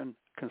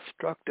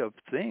constructive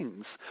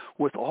things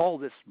with all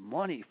this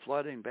money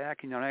flooding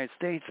back in the United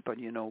States. But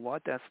you know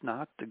what? That's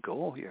not the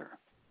goal here.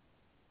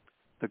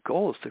 The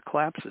goal is to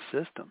collapse the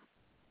system,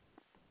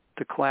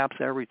 to collapse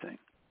everything.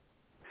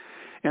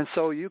 And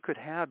so you could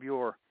have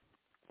your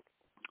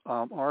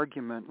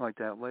argument like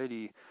that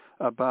lady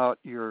about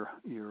your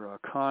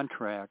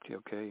contract,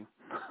 okay,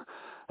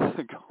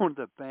 go to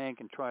the bank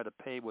and try to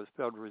pay with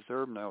Federal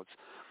Reserve notes.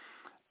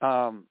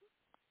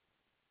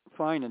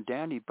 Fine and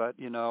dandy, but,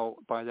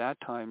 by that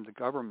time the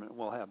government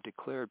will have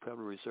declared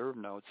Federal Reserve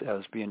notes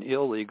as being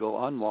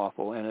illegal,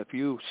 unlawful, and if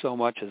you so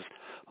much as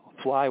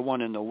fly one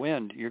in the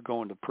wind, you're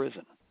going to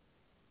prison.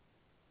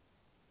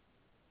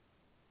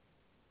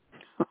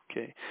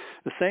 Okay.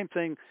 The same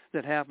thing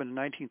that happened in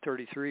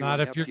 1933. Not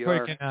if you're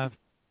quick enough.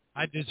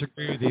 I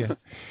disagree with you.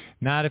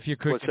 Not if you're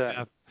quick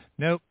enough.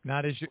 Nope.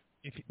 Not as you.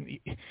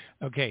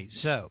 Okay.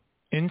 So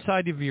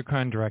inside of your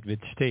contract, it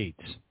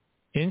states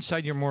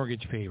inside your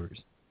mortgage papers.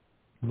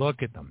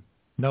 Look at them.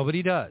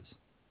 Nobody does.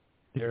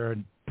 They're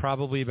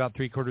probably about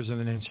 3/4 of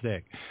an inch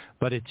thick,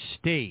 but it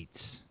states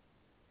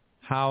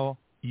how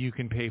you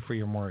can pay for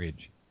your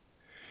mortgage.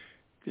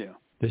 Yeah.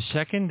 The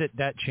second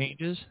that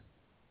changes.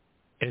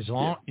 As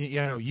long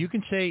you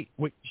can say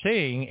what you're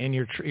saying, and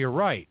you're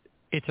right.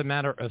 It's a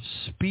matter of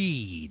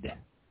speed.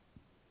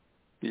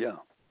 Yeah.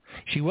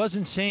 She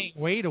wasn't saying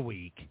wait a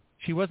week.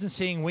 She wasn't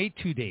saying wait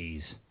 2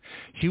 days.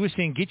 She was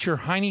saying get your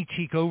hiney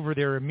cheek over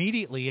there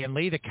immediately and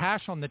lay the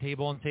cash on the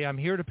table and say I'm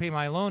here to pay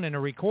my loan and to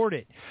record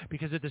it.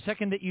 Because at the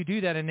second that you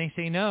do that and they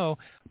say no,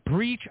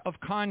 breach of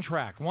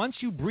contract. Once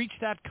you breach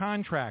that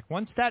contract,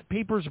 once that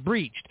paper's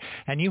breached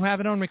and you have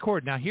it on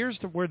record. Now here's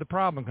where the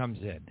problem comes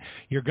in.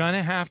 You're going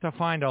to have to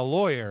find a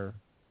lawyer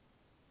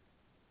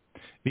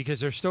because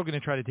they're still going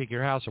to try to take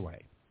your house away.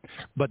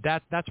 But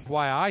that's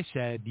why I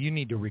said you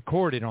need to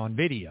record it on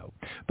video.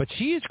 But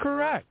she is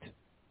correct.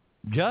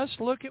 Just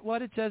look at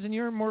what it says in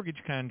your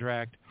mortgage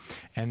contract,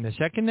 and the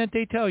second that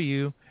they tell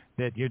you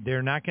that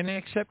they're not going to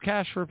accept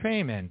cash for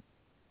payment,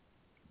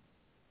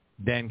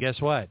 then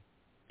guess what?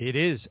 It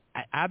is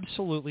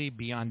absolutely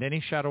beyond any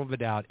shadow of a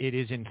doubt. It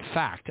is, in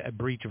fact, a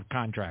breach of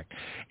contract.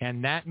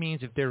 And that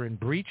means if they're in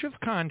breach of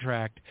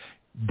contract,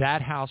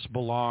 that house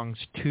belongs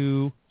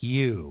to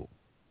you.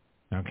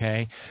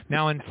 Okay?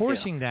 Now,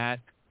 enforcing that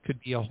could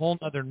be a whole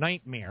other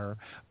nightmare,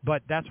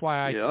 but that's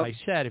why I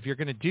said if you're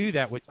going to do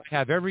that, which I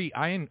have I'm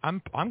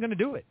going to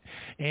do it,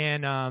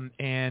 and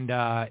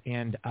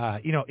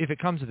if it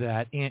comes to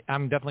that,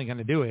 I'm definitely going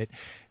to do it.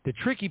 The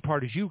tricky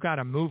part is you got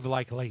to move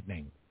like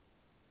lightning.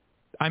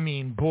 I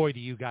mean, boy, do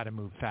you got to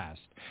move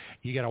fast.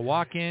 You got to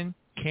walk in,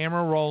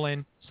 camera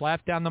rolling,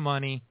 slap down the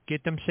money,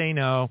 get them say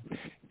no,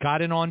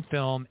 got it on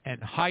film,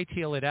 and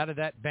hightail it out of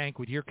that bank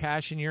with your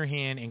cash in your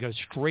hand and go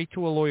straight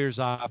to a lawyer's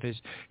office,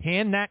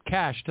 hand that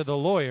cash to the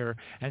lawyer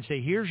and say,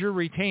 here's your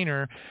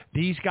retainer.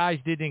 These guys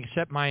didn't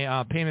accept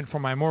my payment for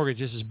my mortgage.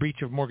 This is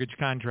breach of mortgage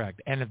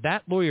contract. And if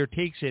that lawyer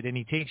takes it and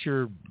he takes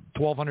your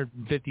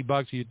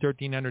 $1,250 or your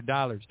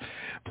 $1,300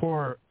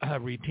 for a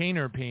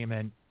retainer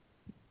payment,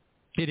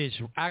 it is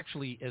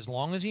actually, as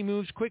long as he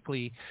moves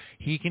quickly,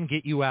 he can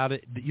get you out.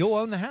 You'll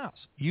own the house.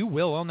 You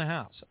will own the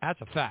house.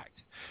 That's a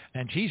fact.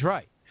 And she's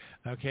right.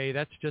 Okay,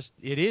 that's just,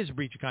 it is a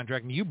breach of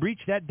contract. And you breach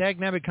that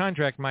dagnabbit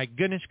contract, my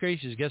goodness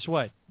gracious, guess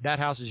what? That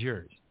house is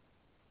yours.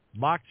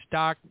 Lock,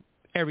 stock,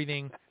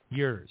 everything,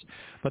 yours.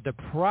 But the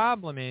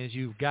problem is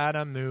you've got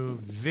to move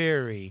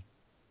very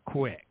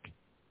quick.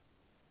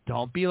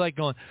 Don't be like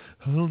going,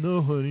 I don't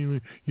know, honey.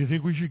 You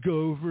think we should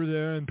go over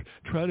there and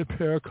try to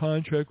pair a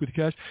contract with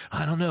cash?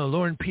 I don't know.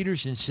 Loren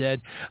Pedersen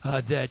said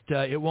that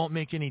it won't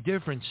make any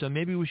difference, so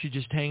maybe we should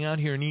just hang out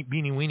here and eat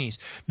beanie weenies.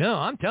 No,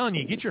 I'm telling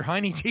you, get your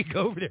hiney cheek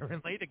over there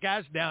and lay the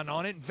gas down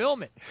on it and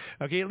film it.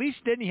 Okay, at least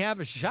then you have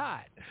a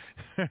shot,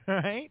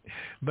 right?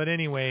 But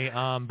anyway,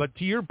 but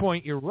to your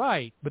point, you're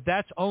right. But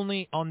that's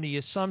only on the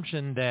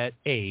assumption that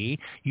A,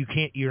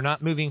 you're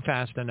not moving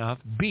fast enough.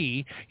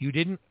 B, you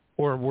didn't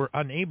or were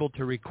unable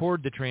to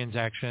record the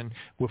transaction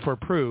for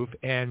proof,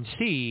 and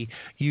C,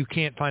 you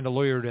can't find a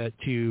lawyer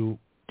to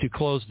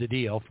close the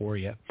deal for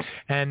you.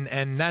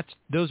 And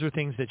those are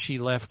things that she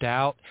left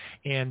out,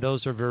 and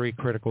those are very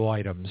critical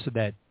items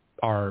that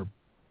are,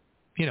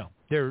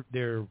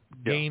 they're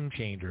game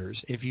changers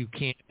if you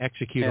can't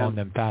execute on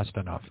them fast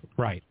enough.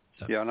 Right.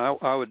 So. Yeah, and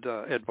I would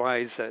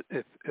advise that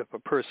if a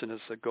person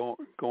is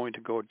going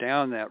to go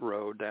down that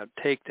road,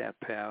 take that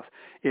path,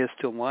 is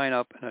to line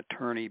up an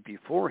attorney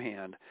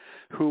beforehand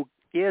who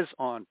is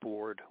on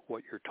board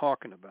what you're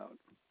talking about.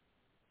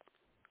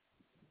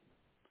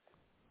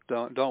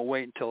 Don't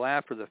wait until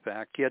after the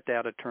fact. Get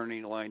that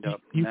attorney lined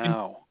up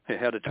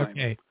ahead of time.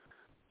 Okay.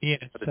 Yeah.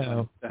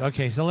 So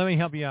so let me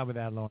help you out with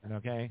that, Loren.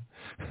 Okay.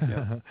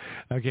 Yeah.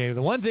 Okay.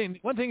 The one thing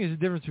is the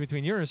difference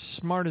between you're as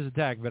smart as a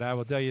tack, but I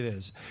will tell you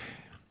this: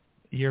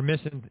 you're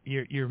missing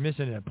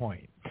a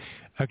point.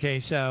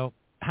 Okay. So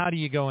how do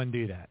you go and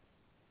do that?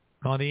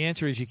 Well, the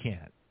answer is you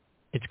can't.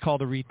 It's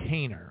called a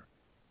retainer,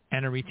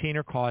 and a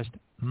retainer costs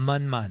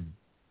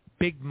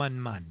big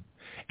mun.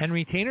 And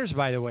retainers,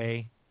 by the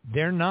way,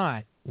 they're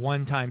not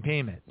one-time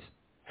payments.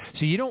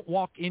 So you don't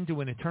walk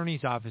into an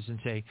attorney's office and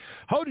say,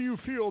 how do you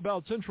feel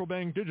about central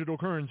bank digital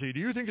currency? Do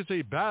you think it's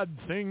a bad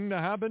thing to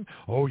happen?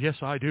 Oh, yes,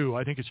 I do.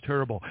 I think it's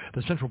terrible.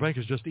 The central bank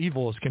is just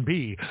evil as can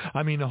be.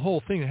 I mean, the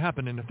whole thing that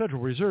happened in the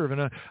Federal Reserve.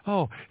 And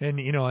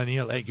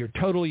you're like, you're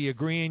totally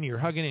agreeing. You're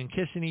hugging and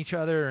kissing each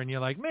other. And you're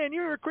like, man,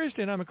 you're a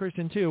Christian. I'm a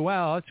Christian too.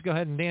 Wow, let's go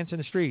ahead and dance in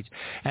the streets.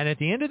 And at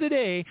the end of the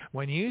day,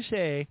 when you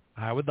say,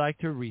 I would like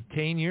to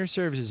retain your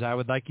services, I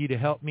would like you to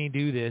help me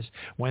do this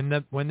when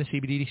the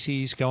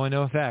CBDCs go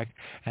into effect,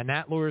 and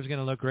that lawyer is going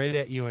to look right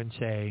at you and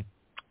say,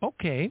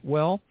 okay,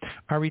 well,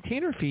 our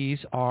retainer fees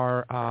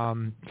are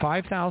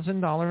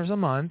 $5,000 a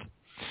month.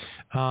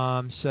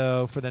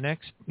 So for the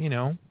next,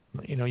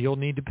 you'll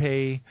need to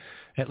pay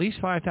at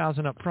least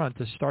 $5,000 up front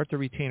to start the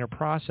retainer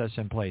process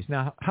in place.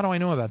 Now, how do I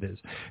know about this?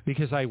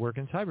 Because I work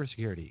in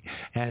cybersecurity,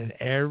 and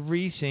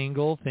every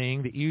single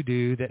thing that you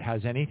do that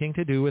has anything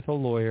to do with a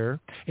lawyer,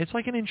 it's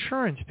like an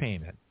insurance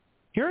payment.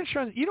 Your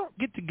insurance, you don't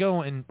get to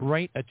go and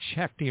write a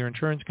check to your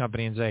insurance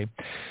company and say,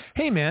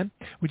 hey, man,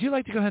 would you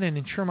like to go ahead and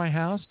insure my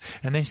house?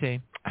 And they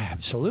say,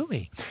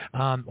 absolutely.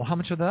 Well, how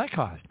much would that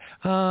cost?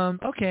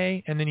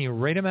 Okay. And then you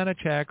write them out a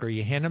check, or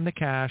you hand them the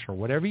cash, or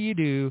whatever you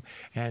do,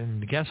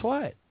 and guess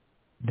what?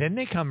 Then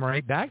they come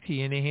right back to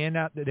you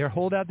and they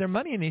hold out their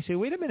money and they say,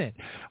 wait a minute,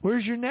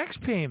 where's your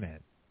next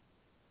payment?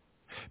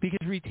 Because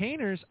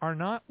retainers are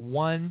not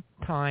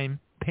one-time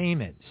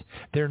payments.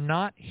 They're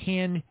not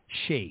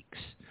handshakes.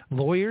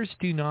 Lawyers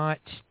do not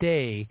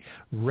stay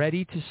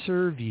ready to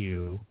serve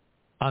you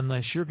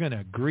unless you're going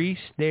to grease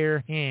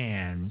their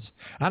hands.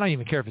 I don't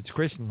even care if it's a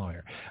Christian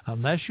lawyer.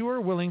 Unless you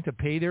are willing to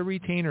pay their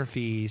retainer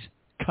fees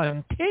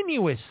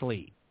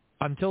continuously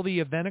until the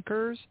event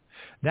occurs,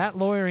 that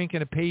lawyer ain't going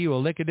to pay you a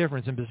lick of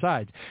difference. And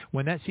besides,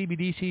 when that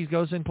CBDC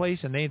goes in place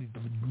and they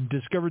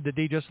discovered that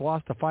they just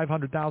lost the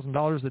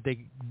 $500,000 that they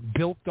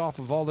bilked off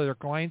of all of their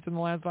clients in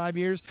the last 5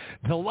 years,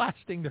 the last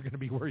thing they're going to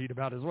be worried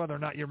about is whether or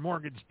not your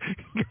mortgage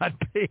got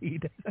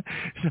paid.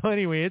 So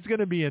anyway, it's going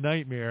to be a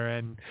nightmare.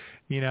 And,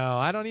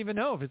 I don't even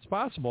know if it's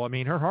possible. I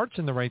mean, her heart's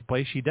in the right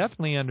place. She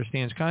definitely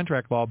understands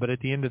contract law. But at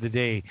the end of the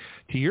day,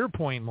 to your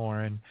point,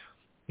 Loren,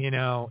 your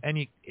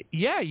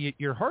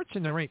heart's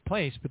in the right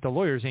place, but the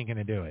lawyers ain't going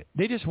to do it.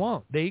 They just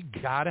won't. They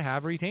got to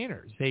have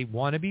retainers. They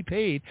want to be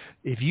paid.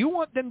 If you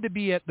want them to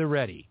be at the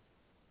ready,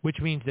 which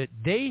means that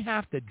they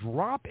have to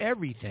drop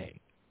everything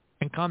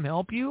and come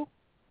help you,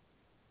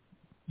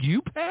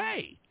 you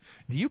pay.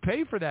 You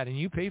pay for that, and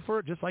you pay for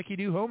it just like you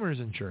do homeowners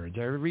insurance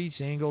every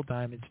single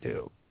time it's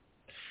due.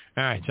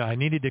 All right, so I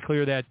needed to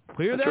clear that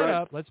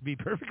up. Let's be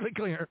perfectly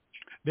clear.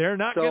 They're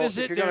not going to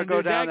sit there and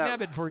do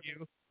dag-nabbit for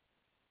you.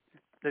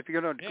 If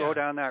you're going to go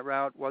down that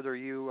route, whether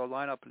you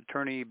line up an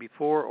attorney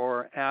before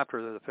or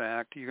after the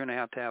fact, you're going to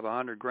have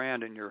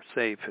 $100,000 in your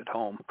safe at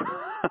home,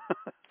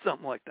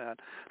 something like that,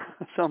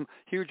 some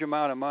huge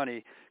amount of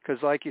money.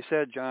 Because, like you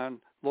said, John,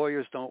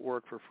 lawyers don't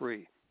work for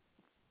free.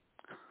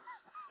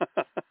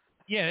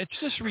 Yeah, it's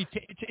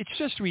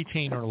just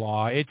retainer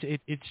law.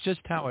 It's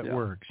just how it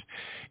works.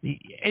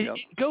 It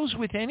goes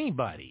with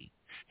anybody.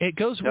 It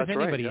goes with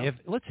anybody. Right, If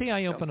let's say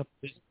I open up.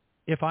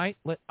 If I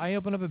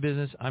open up a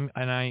business and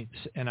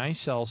I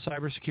sell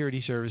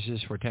cybersecurity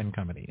services for 10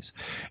 companies,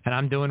 and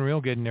I'm doing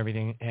real good and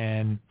everything,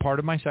 and part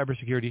of my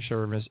cybersecurity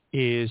service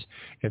is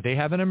if they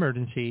have an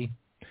emergency,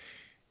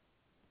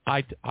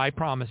 I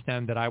promise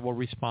them that I will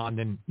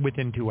respond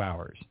within 2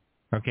 hours.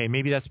 Okay,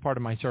 maybe that's part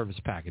of my service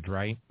package,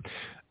 right?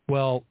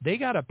 Well, they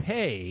got to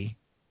pay,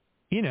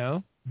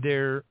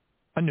 their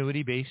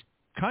annuity-based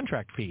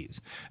contract fees.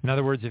 In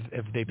other words,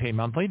 if they pay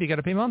monthly, they got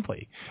to pay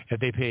monthly.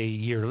 If they pay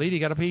yearly, they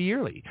got to pay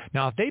yearly.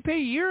 Now, if they pay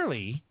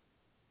yearly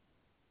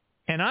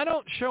and I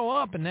don't show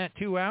up in that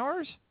 2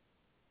 hours,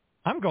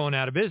 I'm going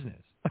out of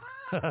business.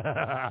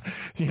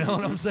 You know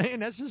what I'm saying?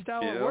 That's just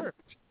how it works.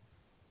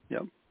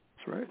 Yep,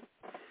 that's right.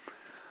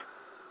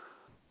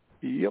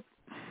 Yep.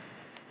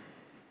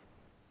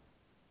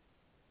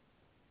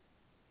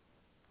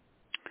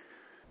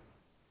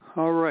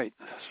 All right,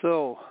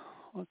 so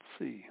let's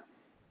see.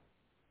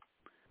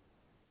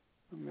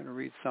 I'm going to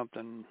read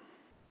something.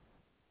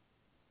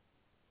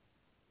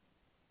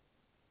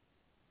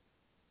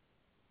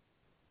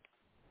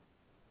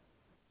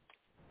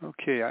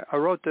 Okay, I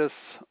wrote this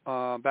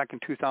back in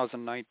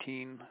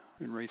 2019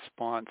 in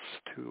response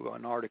to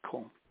an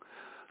article.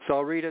 So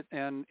I'll read it,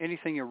 and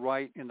anything you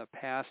write in the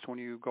past, when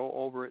you go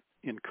over it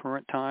in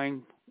current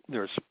time,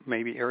 there's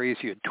maybe areas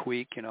you'd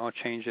tweak,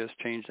 change this,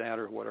 change that,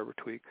 or whatever,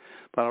 tweak.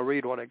 But I'll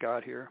read what I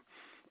got here.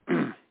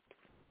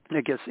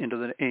 It gets into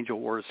the angel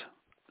wars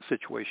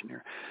situation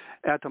here.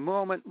 At the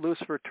moment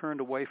Lucifer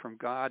turned away from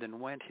God and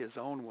went his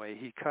own way,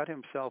 he cut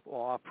himself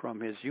off from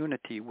his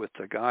unity with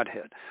the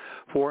Godhead.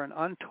 For an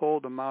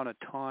untold amount of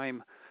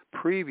time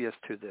previous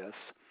to this,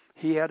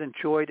 he had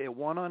enjoyed a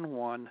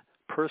one-on-one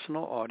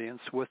personal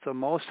audience with the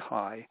Most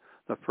High,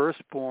 the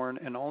firstborn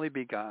and only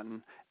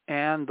begotten,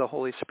 and the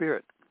Holy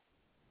Spirit.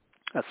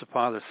 That's the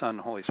Father, Son, and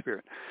Holy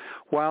Spirit.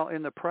 While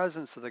in the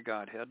presence of the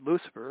Godhead,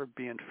 Lucifer,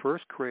 being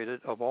first created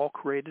of all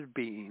created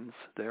beings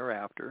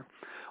thereafter,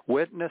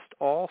 witnessed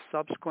all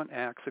subsequent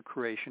acts of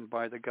creation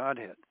by the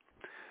Godhead.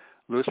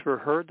 Lucifer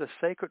heard the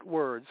sacred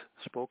words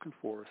spoken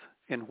forth,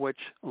 in which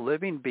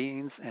living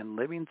beings and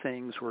living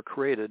things were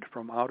created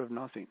from out of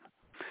nothing.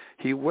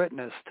 He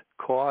witnessed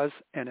cause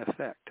and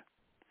effect.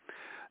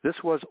 This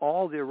was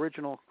all the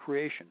original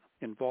creation,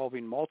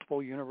 involving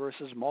multiple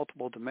universes,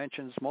 multiple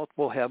dimensions,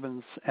 multiple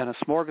heavens, and a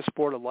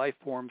smorgasbord of life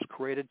forms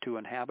created to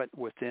inhabit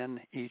within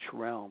each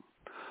realm.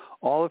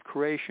 All of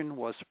creation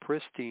was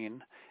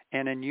pristine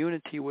and in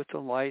unity with the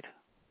light,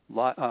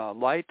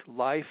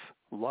 life,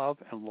 love,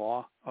 and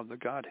law of the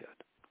Godhead.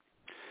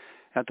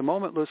 At the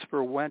moment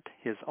Lucifer went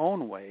his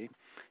own way,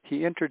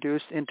 he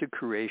introduced into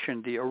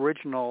creation the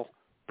original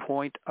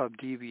point of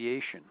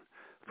deviation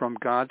from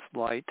God's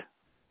light,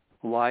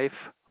 life,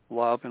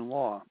 love, and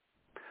law.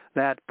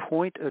 That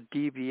point of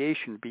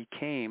deviation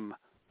became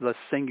the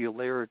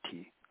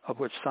singularity, of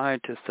which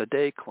scientists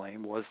today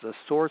claim was the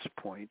source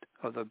point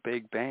of the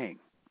Big Bang.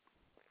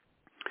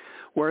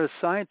 Whereas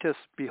scientists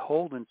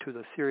beholden to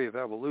the theory of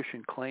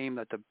evolution claim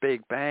that the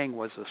Big Bang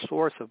was the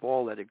source of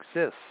all that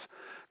exists,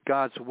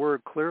 God's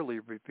Word clearly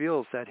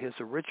reveals that his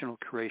original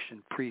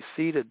creation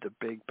preceded the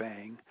Big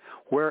Bang,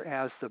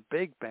 whereas the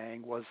Big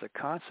Bang was the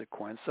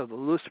consequence of the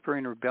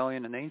Luciferian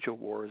rebellion and angel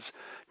wars,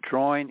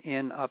 drawing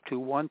in up to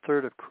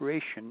one-third of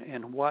creation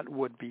in what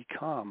would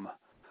become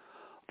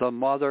the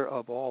mother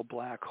of all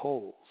black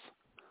holes,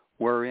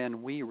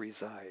 wherein we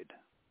reside.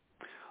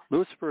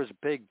 Lucifer's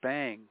Big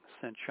Bang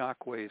sent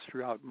shockwaves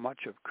throughout much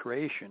of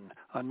creation,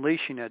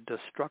 unleashing a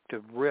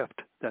destructive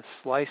rift that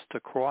sliced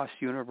across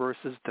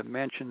universes,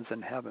 dimensions,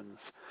 and heavens,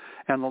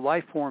 and the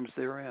life forms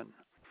therein.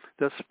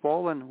 This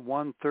fallen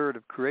one-third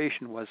of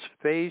creation was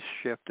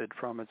phase-shifted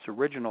from its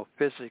original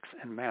physics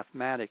and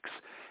mathematics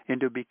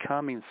into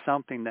becoming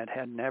something that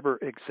had never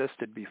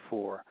existed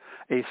before,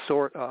 a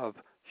sort of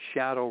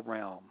shadow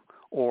realm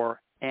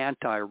or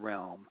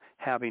anti-realm,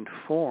 having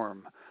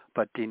form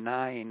but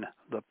denying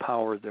the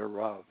power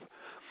thereof.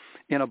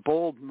 In a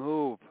bold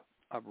move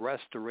of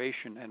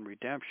restoration and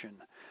redemption,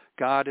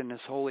 God and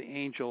his holy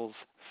angels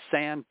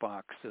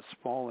sandboxed this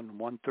fallen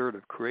one-third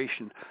of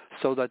creation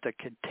so that the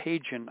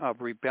contagion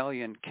of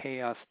rebellion,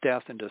 chaos,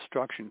 death, and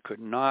destruction could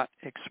not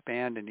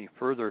expand any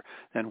further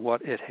than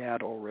what it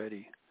had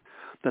already.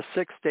 The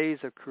 6 days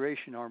of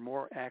creation are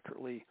more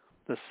accurately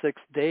the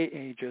 6-day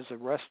ages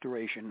of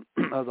restoration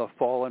of the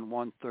fallen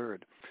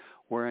one-third,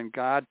 wherein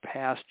God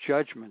passed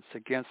judgments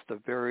against the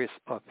various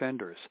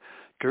offenders,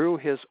 drew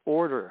his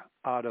order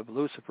out of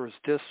Lucifer's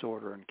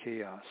disorder and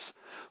chaos,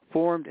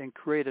 formed and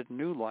created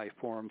new life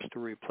forms to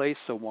replace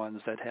the ones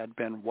that had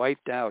been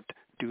wiped out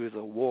due to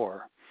the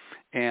war,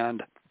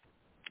 and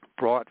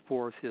brought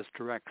forth his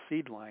direct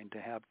seed line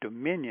to have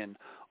dominion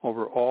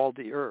over all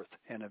the earth,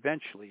 and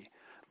eventually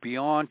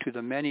beyond to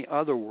the many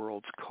other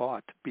worlds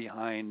caught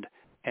behind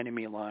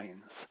enemy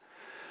lines.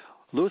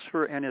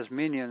 Lucifer and his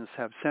minions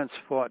have since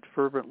fought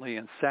fervently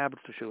and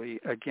savagely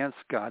against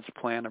God's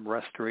plan of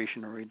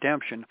restoration and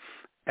redemption,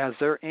 as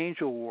their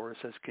angel wars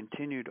has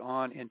continued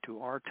on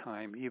into our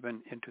time,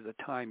 even into the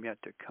time yet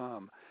to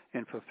come,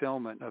 in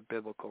fulfillment of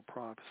biblical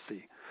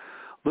prophecy.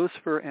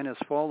 Lucifer and his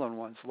fallen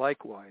ones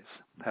likewise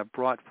have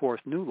brought forth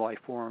new life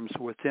forms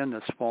within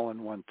this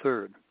fallen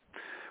one-third.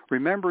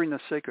 Remembering the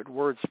sacred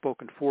words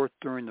spoken forth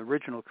during the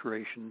original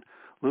creation,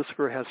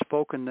 Lucifer has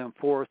spoken them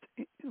forth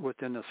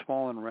within this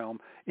fallen realm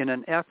in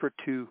an effort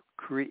to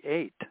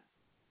create,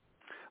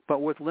 but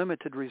with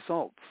limited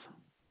results,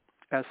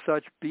 as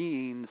such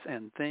beings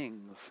and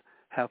things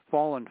have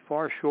fallen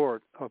far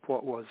short of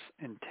what was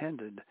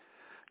intended,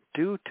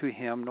 due to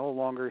him no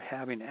longer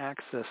having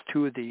access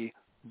to the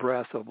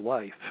breath of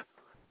life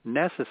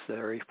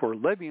necessary for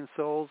living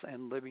souls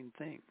and living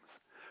things,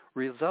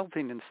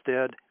 resulting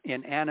instead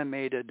in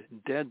animated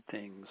dead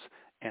things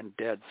and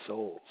dead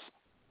souls.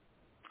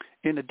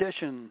 In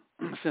addition,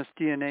 since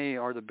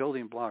DNA are the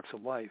building blocks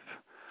of life,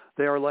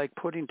 they are like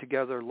putting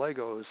together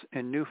Legos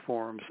in new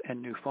forms and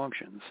new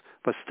functions,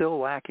 but still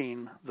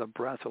lacking the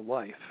breath of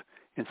life,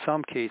 in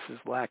some cases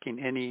lacking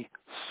any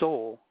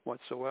soul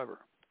whatsoever.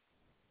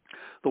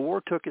 The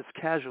war took its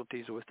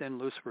casualties within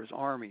Lucifer's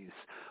armies.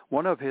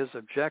 One of his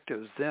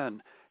objectives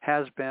then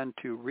has been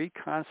to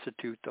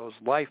reconstitute those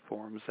life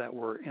forms that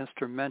were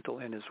instrumental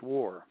in his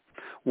war,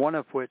 one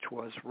of which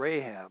was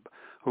Rahab,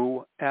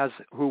 who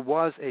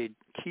was a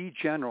key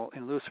general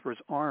in Lucifer's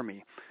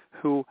army,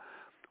 who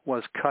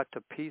was cut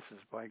to pieces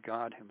by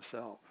God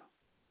himself.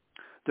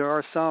 There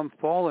are some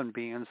fallen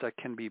beings that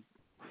can be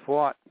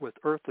fought with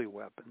earthly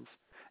weapons,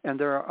 and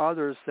there are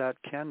others that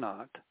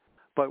cannot,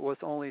 but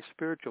with only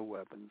spiritual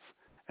weapons.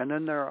 And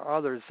then there are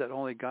others that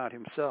only God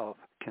himself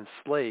can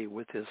slay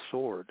with his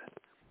sword.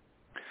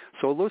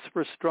 So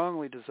Lucifer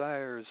strongly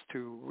desires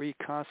to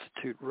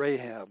reconstitute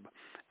Rahab,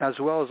 as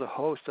well as a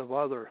host of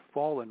other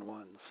fallen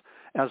ones,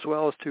 as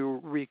well as to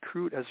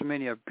recruit as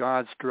many of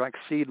God's direct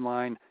seed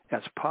line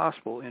as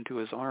possible into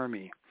his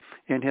army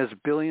in his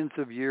billions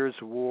of years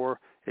of war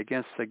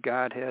against the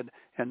Godhead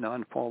and the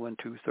unfallen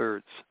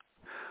two-thirds.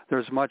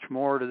 There's much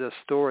more to this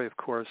story, of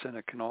course, and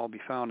it can all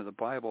be found in the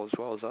Bible as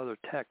well as other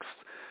texts.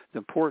 The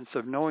importance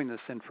of knowing this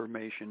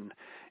information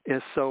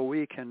is so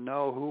we can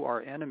know who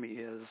our enemy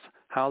is,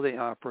 how they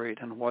operate,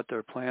 and what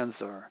their plans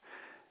are.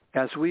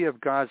 As we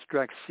of God's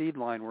direct seed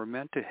line were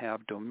meant to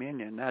have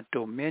dominion, that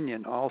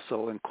dominion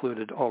also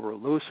included over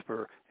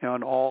Lucifer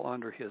and all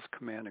under his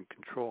command and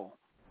control.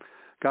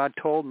 God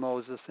told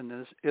Moses and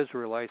his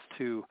Israelites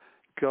to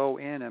go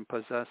in and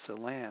possess the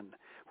land,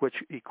 which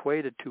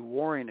equated to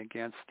warring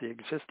against the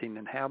existing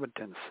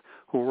inhabitants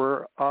who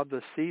were of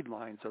the seed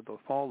lines of the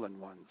fallen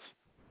ones.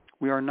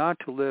 We are not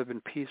to live in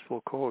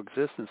peaceful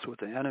coexistence with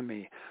the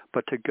enemy,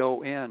 but to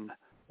go in,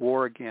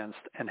 war against,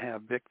 and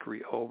have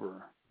victory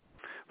over.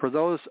 For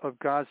those of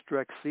God's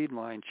direct seed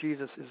line,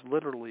 Jesus is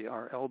literally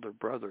our elder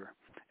brother.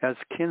 As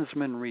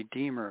kinsman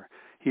redeemer,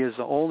 he is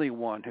the only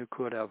one who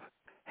could have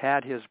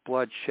had his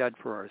blood shed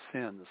for our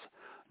sins.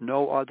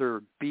 No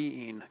other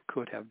being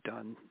could have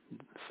done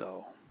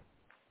so.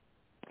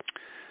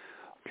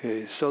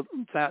 Okay, so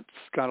that's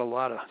got a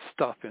lot of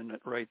stuff in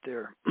it right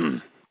there.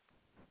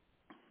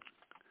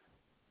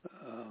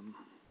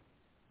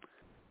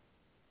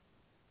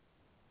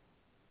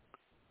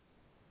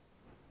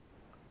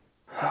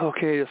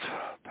 Okay, this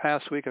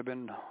past week I've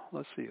been,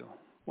 let's see,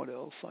 what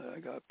else I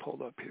got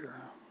pulled up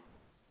here.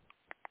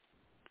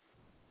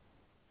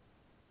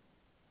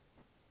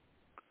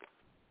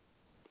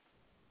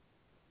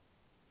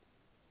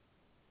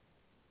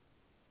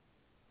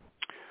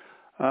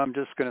 I'm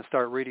just going to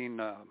start reading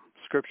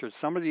scriptures.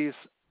 Some of these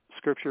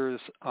scriptures,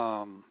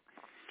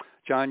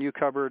 John, you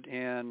covered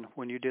in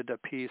when you did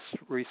that piece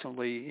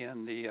recently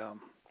in the,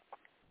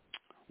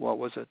 what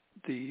was it,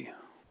 the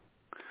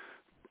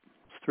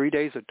 3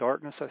 Days of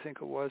Darkness, I think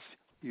it was.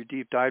 You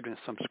deep dived into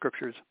some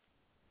scriptures.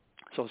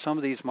 So some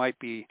of these might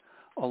be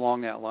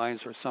along that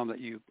lines or some that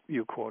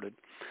you quoted.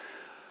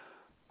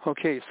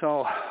 Okay,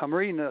 so I'm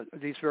reading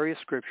these various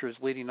scriptures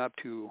leading up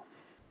to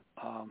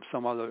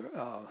some other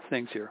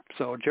things here.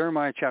 So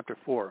Jeremiah chapter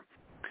 4,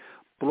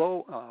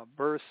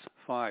 verse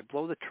 5,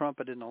 blow the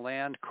trumpet in the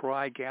land,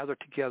 cry, gather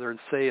together, and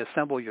say,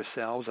 assemble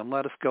yourselves, and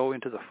let us go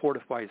into the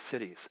fortified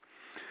cities.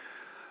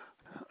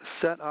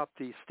 Set up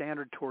the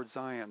standard toward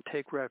Zion,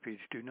 take refuge,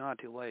 do not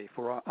delay,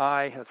 for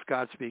I, as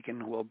God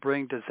speaking, will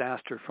bring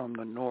disaster from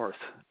the north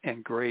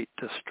and great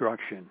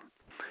destruction.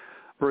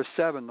 Verse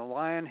 7, the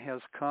lion has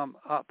come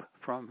up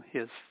from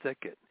his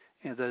thicket,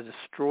 and the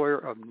destroyer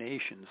of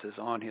nations is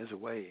on his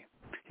way.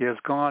 He has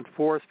gone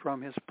forth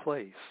from his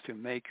place to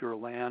make your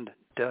land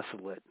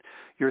desolate.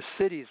 Your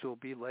cities will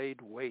be laid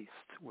waste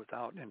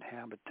without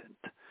inhabitant.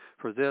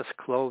 For this,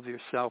 clothe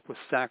yourself with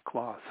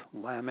sackcloth,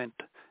 lament,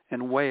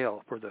 and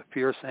wail, for the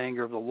fierce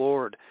anger of the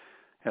Lord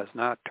has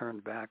not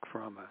turned back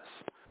from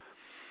us.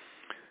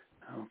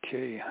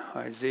 Okay,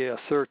 Isaiah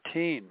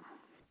 13.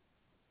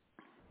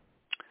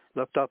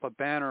 Lift up a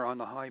banner on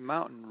the high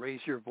mountain,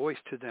 raise your voice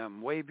to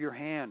them, wave your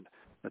hand,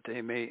 that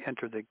they may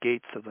enter the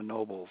gates of the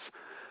nobles.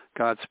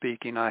 God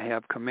speaking, I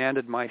have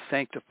commanded my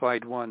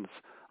sanctified ones.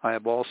 I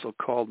have also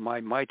called my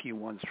mighty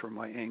ones from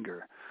my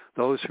anger,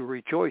 those who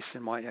rejoice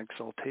in my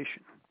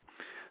exaltation.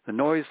 The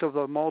noise of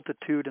the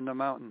multitude in the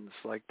mountains,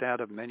 like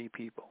that of many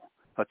people.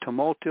 A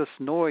tumultuous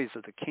noise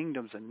of the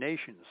kingdoms and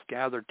nations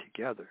gathered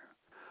together.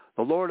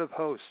 The Lord of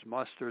hosts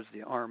musters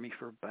the army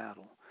for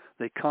battle.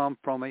 They come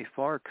from a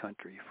far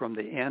country, from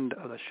the end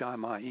of the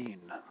Shamaim,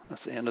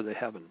 that's the end of the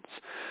heavens.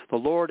 The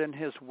Lord and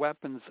his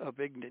weapons of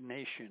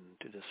indignation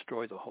to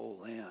destroy the whole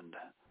land.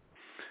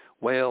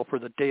 Wail, for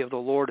the day of the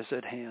Lord is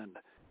at hand.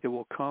 It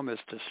will come as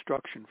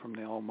destruction from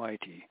the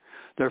Almighty.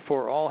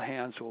 Therefore all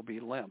hands will be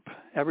limp.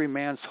 Every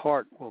man's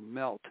heart will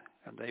melt,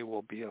 and they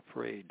will be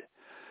afraid.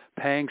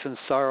 Pangs and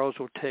sorrows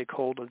will take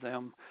hold of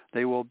them.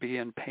 They will be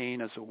in pain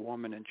as a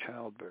woman in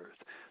childbirth.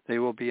 They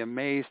will be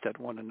amazed at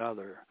one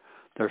another.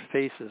 Their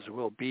faces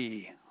will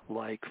be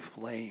like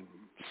flames.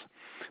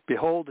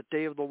 Behold, the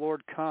day of the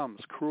Lord comes,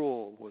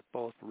 cruel with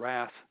both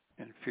wrath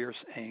and fierce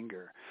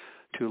anger,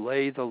 to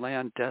lay the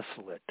land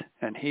desolate,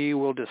 and he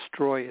will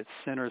destroy its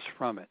sinners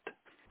from it.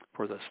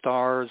 For the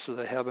stars of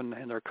the heaven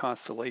and their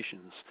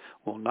constellations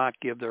will not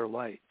give their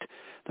light.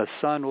 The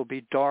sun will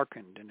be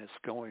darkened in its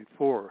going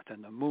forth,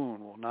 and the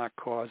moon will not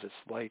cause its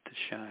light to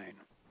shine.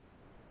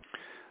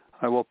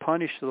 I will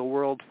punish the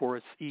world for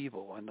its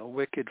evil, and the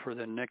wicked for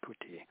their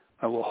iniquity.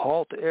 I will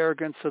halt the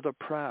arrogance of the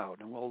proud,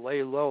 and will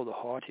lay low the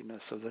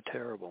haughtiness of the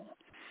terrible.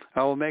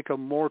 I will make a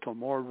mortal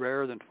more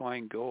rare than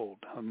fine gold,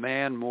 a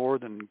man more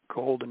than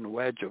golden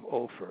wedge of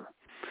Ophir.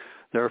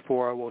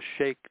 Therefore I will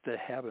shake the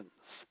heavens,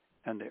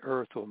 and the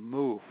earth will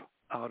move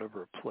out of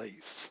her place,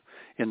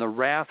 in the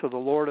wrath of the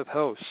Lord of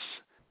hosts,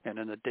 and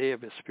in the day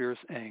of his fierce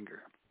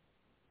anger.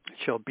 It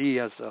shall be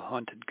as a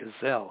hunted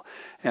gazelle,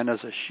 and as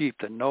a sheep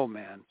that no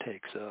man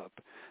takes up.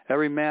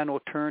 Every man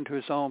will turn to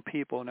his own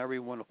people, and every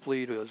one will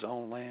flee to his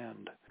own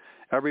land.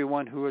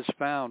 Everyone who is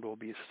found will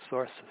be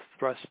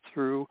thrust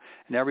through,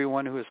 and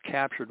everyone who is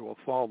captured will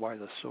fall by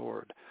the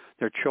sword.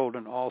 Their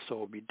children also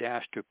will be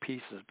dashed to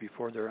pieces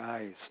before their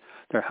eyes.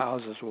 Their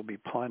houses will be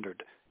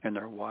plundered, and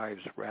their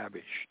wives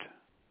ravished.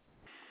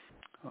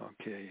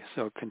 Okay,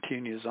 so it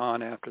continues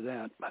on after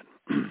that. But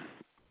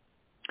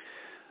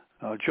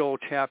Joel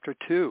chapter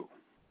 2.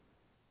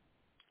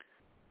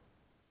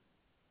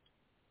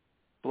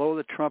 Blow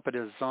the trumpet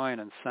at Zion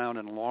and sound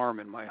an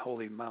alarm in my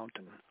holy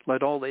mountain.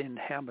 Let all the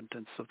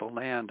inhabitants of the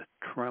land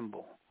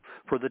tremble.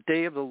 For the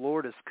day of the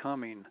Lord is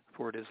coming,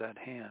 for it is at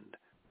hand.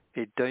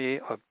 A day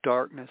of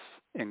darkness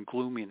and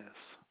gloominess,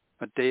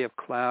 a day of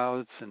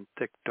clouds and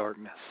thick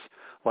darkness,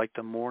 like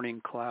the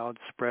morning clouds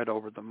spread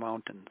over the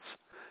mountains.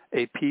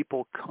 A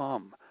people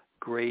come,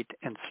 great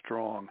and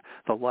strong,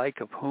 the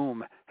like of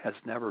whom has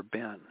never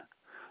been,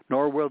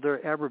 nor will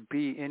there ever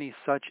be any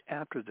such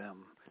after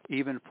them,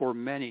 even for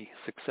many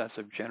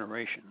successive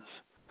generations.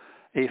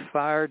 A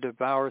fire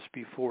devours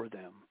before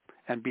them,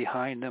 and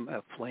behind them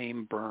a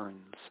flame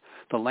burns.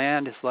 The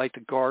land is like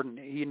the Garden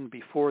of Eden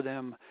before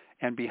them,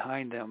 and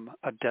behind them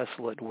a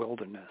desolate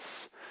wilderness.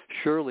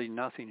 Surely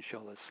nothing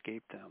shall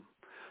escape them.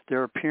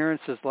 Their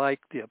appearance is like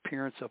the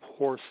appearance of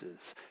horses,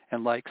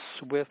 and like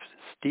swift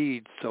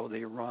steeds so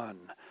they run.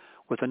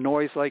 With a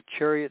noise like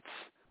chariots,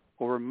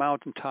 over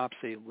mountaintops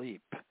they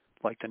leap,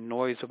 like the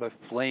noise of a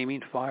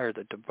flaming fire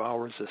that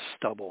devours the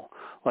stubble,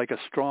 like a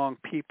strong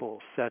people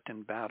set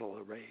in battle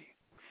array.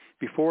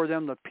 Before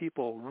them the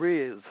people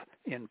writhe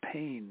in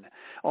pain.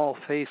 All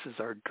faces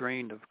are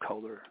drained of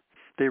color.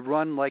 They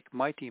run like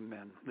mighty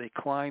men. They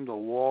climb the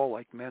wall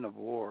like men of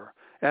war.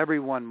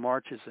 Everyone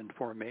marches in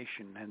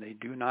formation, and they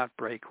do not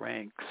break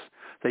ranks.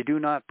 They do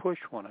not push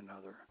one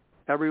another.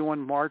 Everyone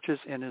marches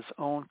in his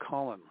own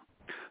column.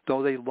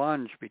 Though they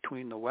lunge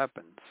between the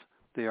weapons,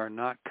 they are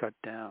not cut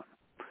down.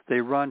 They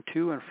run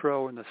to and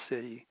fro in the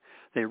city.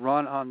 They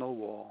run on the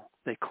wall.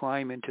 They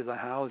climb into the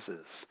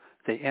houses.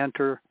 They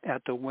enter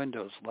at the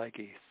windows like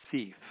a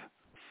thief.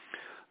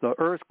 The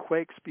earth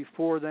quakes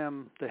before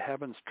them, the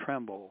heavens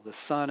tremble, the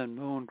sun and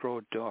moon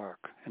grow dark,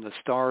 and the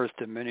stars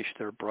diminish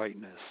their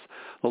brightness.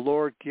 The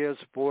Lord gives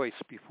voice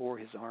before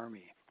his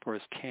army, for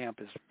his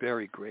camp is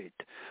very great.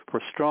 For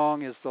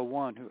strong is the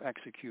one who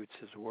executes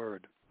his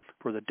word.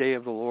 For the day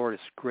of the Lord is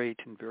great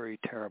and very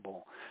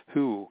terrible.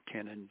 Who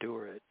can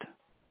endure it?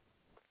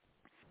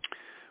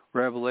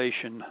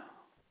 Revelation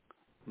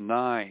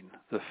 9,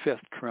 the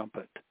fifth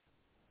trumpet,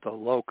 the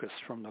locust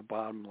from the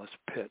bottomless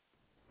pit.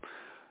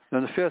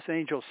 Then the fifth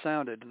angel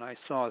sounded, and I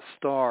saw a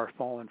star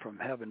fallen from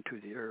heaven to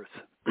the earth.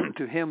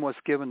 To him was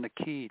given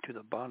the key to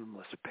the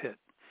bottomless pit.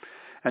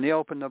 And he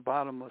opened the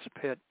bottomless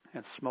pit,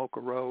 and smoke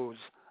arose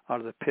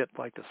out of the pit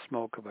like the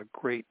smoke of a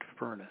great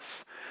furnace.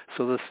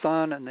 So the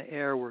sun and the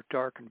air were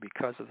darkened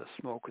because of the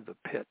smoke of the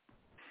pit.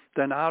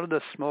 Then out of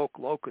the smoke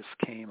locusts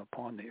came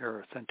upon the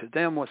earth, and to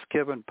them was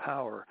given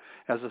power,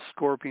 as the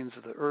scorpions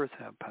of the earth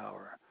have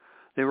power.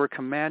 They were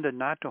commanded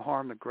not to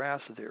harm the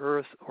grass of the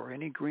earth or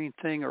any green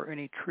thing or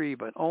any tree,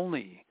 but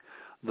only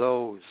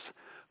those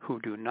who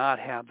do not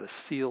have the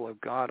seal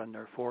of God on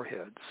their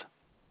foreheads.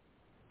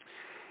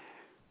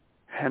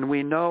 And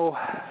we know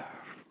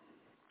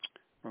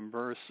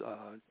from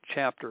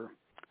chapter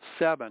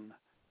 7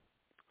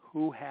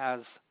 who has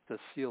the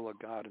seal of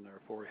God in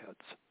their foreheads.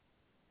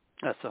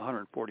 That's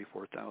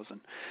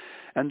 144,000.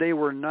 And they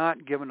were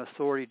not given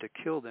authority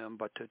to kill them,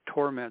 but to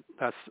torment.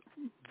 That's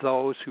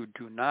those who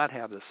do not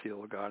have the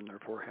seal of God in their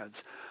foreheads.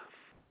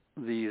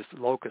 These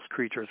locust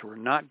creatures were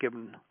not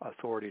given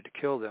authority to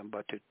kill them,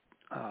 but to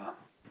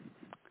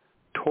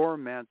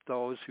torment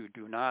those who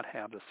do not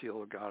have the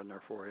seal of God in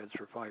their foreheads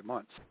for 5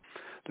 months.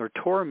 Their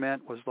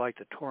torment was like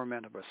the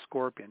torment of a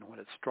scorpion when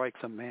it strikes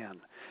a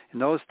man. In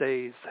those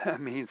days,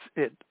 that means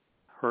it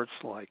hurts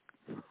like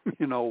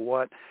you know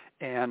what,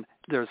 and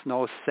there's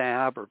no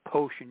salve or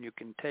potion you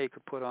can take or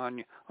put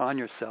on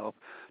yourself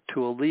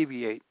to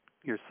alleviate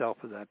yourself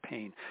of that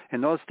pain.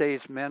 In those days,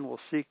 men will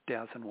seek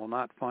death and will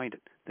not find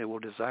it. They will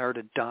desire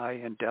to die,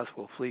 and death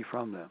will flee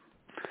from them.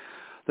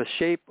 The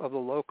shape of the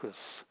locusts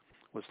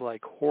was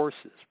like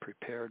horses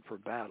prepared for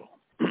battle.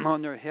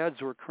 On their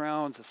heads were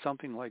crowns of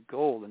something like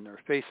gold, and their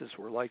faces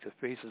were like the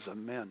faces of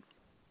men.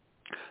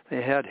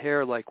 They had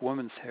hair like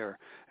women's hair,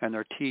 and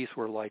their teeth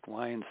were like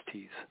lions'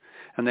 teeth.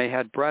 And they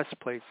had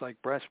breastplates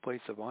like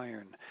breastplates of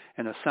iron,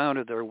 and the sound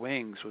of their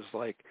wings was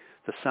like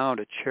the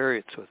sound of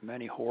chariots with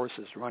many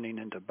horses running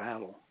into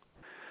battle.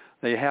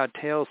 They had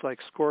tails like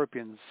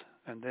scorpions,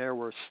 and there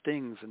were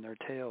stings in their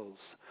tails.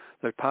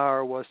 Their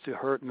power was to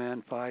hurt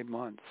men 5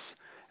 months,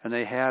 and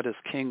they had as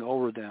king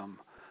over them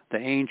the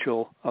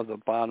angel of the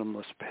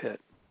bottomless pit,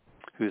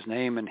 whose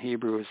name in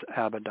Hebrew is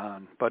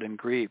Abaddon, but in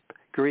Greek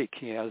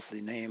he has the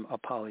name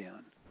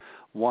Apollyon.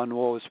 One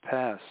woe is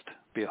past.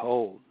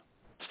 Behold,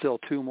 still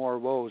 2 more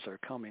woes are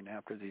coming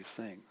after these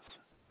things.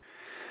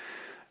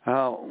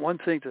 One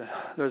thing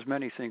there's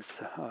many things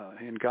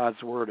in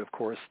God's Word, of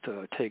course,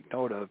 to take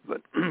note of,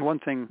 but one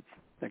thing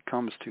that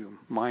comes to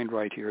mind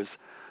right here is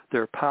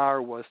their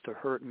power was to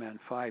hurt men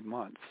 5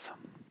 months.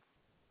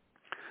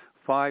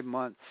 5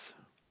 months.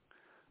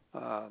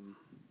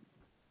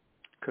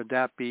 Could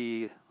that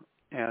be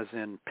as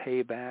in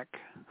payback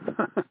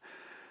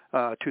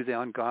to the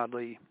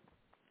ungodly?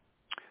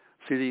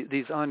 See,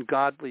 these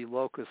ungodly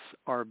locusts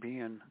are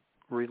being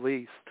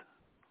released,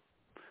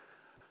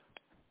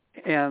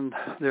 and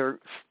they're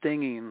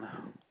stinging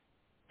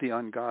the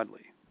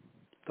ungodly.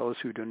 Those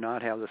who do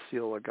not have the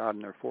seal of God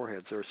in their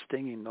foreheads, they're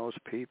stinging those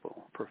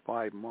people for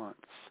 5 months.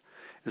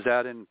 Is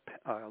that in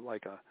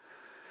like a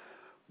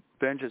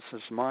vengeance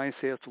is mine,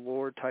 saith the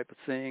Lord type of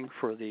thing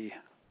for the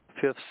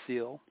 5th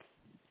seal?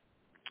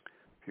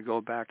 If you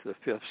go back to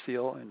the 5th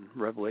seal in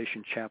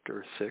Revelation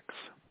chapter 6.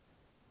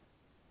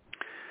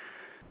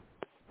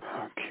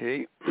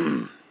 Okay.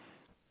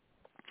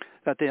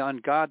 That the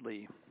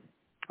ungodly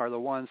are the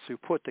ones who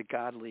put the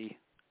godly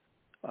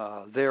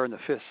there in the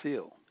 5th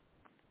seal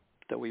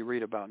that we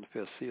read about in the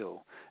 5th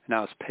seal.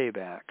 Now it's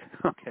payback.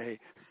 Okay.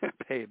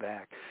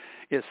 Payback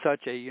is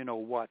such a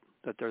you-know-what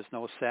that there's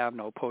no salve,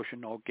 no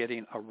potion, no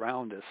getting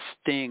around this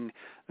sting,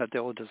 that they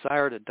will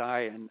desire to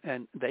die,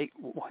 and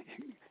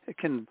it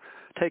can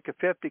take a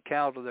 50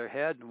 cal to their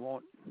head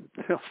and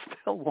they'll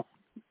still won't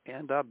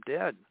end up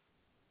dead.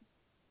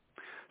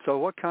 So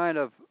what kind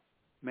of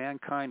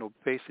mankind will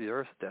face the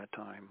earth at that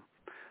time?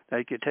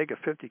 They could take a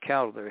 50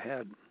 cal to their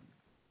head.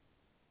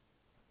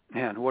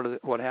 And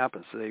what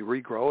happens? Do they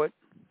regrow it?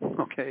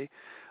 Okay.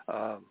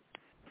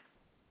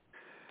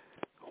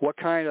 What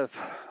kind of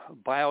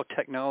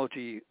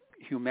biotechnology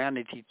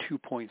humanity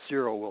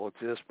 2.0 will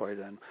exist by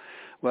then?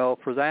 Well,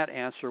 for that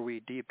answer, we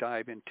deep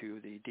dive into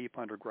the deep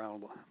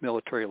underground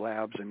military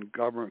labs and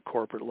government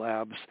corporate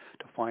labs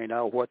to find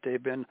out what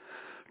they've been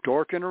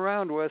dorking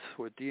around with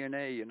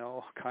DNA,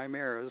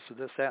 chimeras,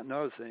 this, that, and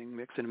other thing,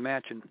 mixing and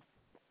matching.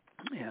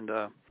 And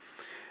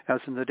as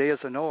in the days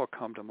of Noah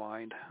come to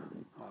mind,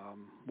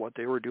 what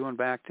they were doing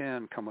back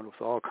then, coming with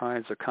all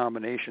kinds of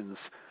combinations,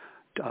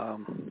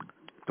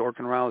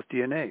 dorking around with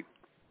DNA.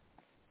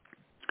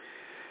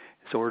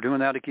 So we're doing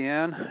that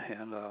again,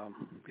 and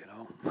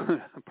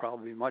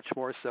probably much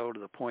more so to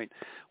the point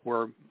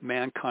where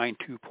mankind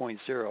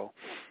 2.0.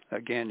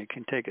 Again, you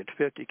can take it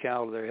 50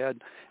 cal to their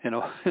head,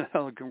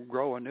 they'll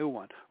grow a new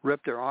one.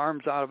 Rip their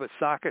arms out of its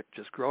socket,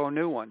 just grow a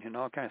new one,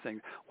 kind of thing.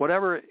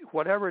 Whatever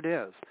it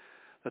is,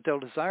 that they'll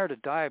desire to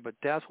die, but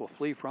death will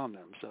flee from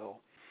them. So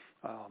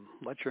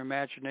let your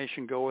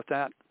imagination go with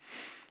that,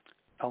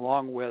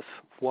 along with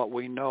what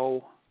we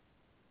know,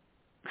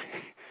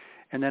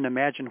 and then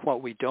imagine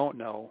what we don't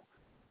know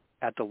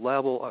at the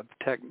level of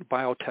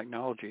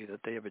biotechnology that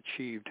they have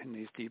achieved in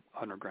these deep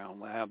underground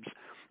labs,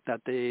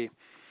 that they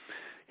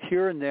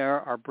here and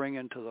there are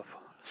bringing to the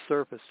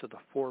surface, to the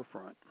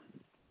forefront,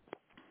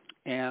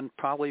 and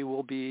probably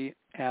will be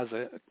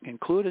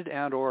included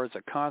and or as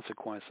a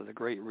consequence of the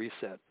Great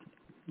Reset.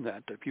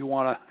 That if you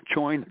want to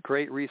join the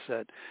Great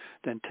Reset,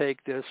 then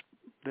take this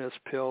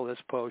pill, this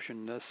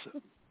potion, this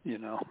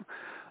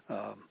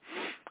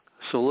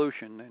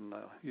solution, and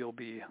you'll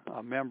be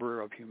a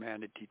member of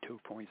Humanity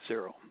 2.0.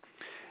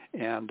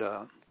 And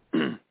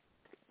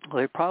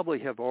they probably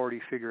have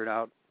already figured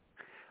out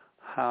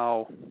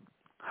how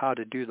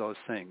to do those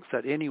things,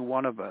 that any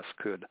one of us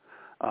could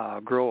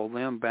grow a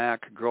limb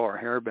back, grow our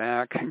hair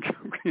back,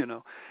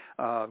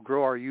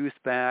 grow our youth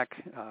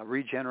back,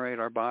 regenerate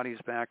our bodies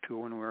back to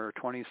when we were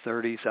 20s,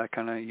 30s, that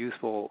kind of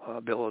youthful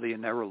ability,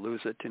 and never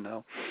lose it,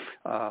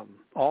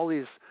 all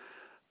these.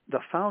 The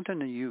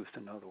fountain of youth,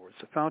 in other words,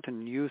 the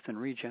fountain of youth and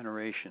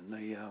regeneration.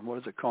 The what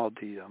is it called?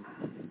 The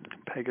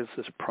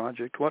Pegasus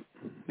Project. What?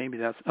 Maybe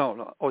that's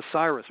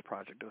Osiris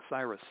Project.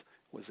 Osiris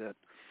was it,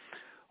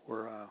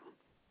 where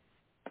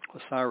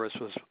Osiris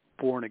was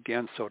born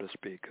again, so to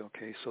speak.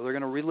 Okay, so they're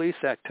going to release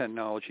that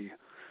technology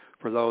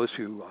for those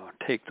who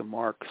take the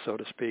mark, so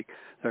to speak.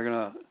 They're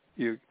going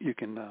to you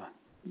can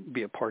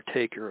be a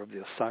partaker of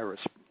the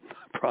Osiris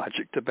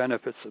Project, the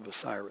benefits of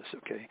Osiris.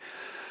 Okay.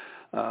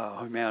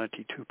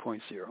 Humanity 2.0.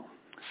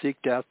 Seek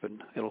death,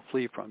 and it'll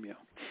flee from you.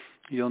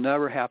 You'll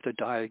never have to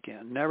die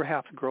again. Never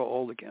have to grow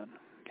old again.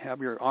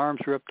 Have your arms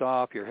ripped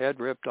off, your head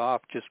ripped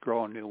off, just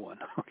grow a new one.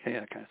 Okay,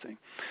 that kind of thing.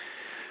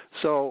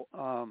 So,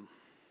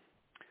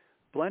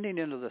 blending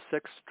into the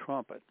 6th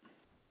trumpet,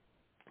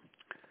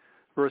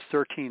 verse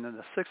 13, and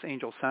the 6th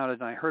angel sounded,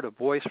 and I heard a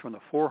voice from the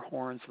 4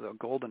 horns of the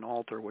golden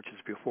altar, which is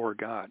before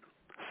God,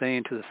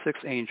 saying to the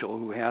 6th angel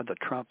who had the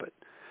trumpet,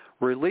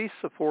 release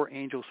the 4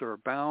 angels who are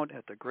bound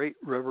at the great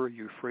river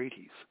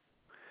Euphrates.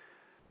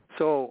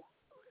 So,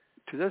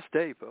 to this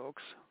day,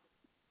 folks,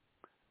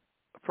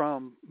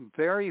 from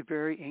very,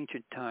 very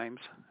ancient times,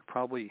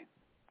 probably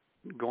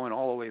going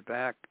all the way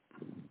back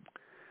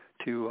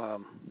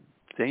to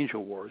the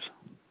Angel Wars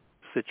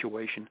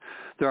situation,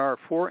 there are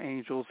 4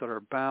 angels that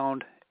are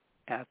bound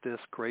at this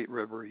great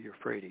river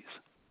Euphrates.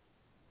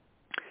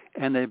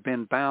 and they've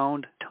been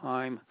bound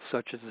time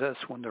such as this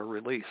when they're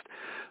released.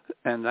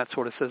 And that's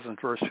what it says in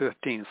verse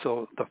 15.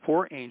 So the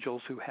 4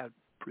 angels who had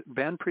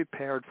been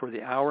prepared for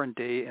the hour and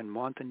day and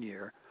month and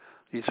year,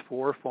 these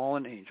 4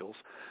 fallen angels,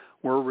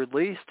 were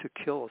released to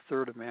kill a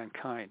third of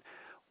mankind.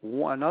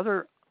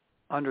 Another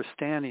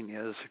understanding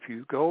is, if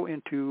you go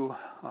into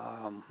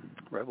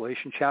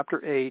Revelation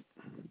chapter 8,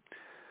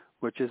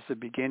 which is the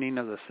beginning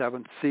of the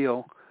 7th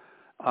seal,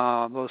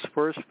 those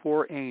first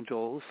 4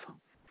 angels,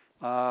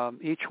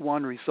 each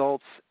one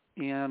results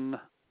in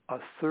a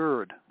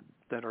third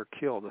that are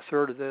killed. A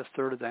third of this,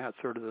 third of that,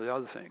 third of the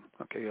other thing.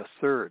 Okay, a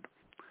third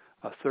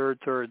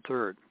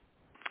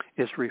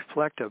is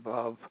reflective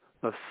of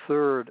the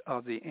third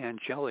of the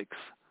angelics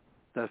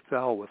that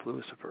fell with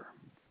Lucifer.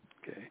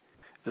 Okay,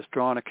 just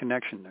drawing a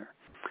connection there.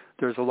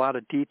 There's a lot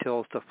of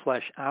details to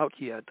flesh out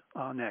yet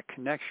on that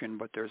connection,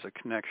 but there's a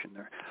connection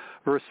there.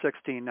 Verse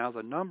 16, now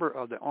the number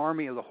of the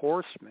army of the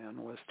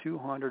horsemen was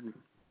 200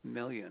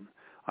 million.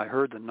 I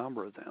heard the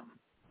number of them.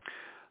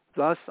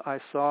 Thus I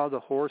saw the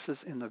horses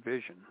in the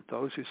vision.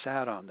 Those who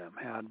sat on them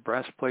had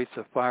breastplates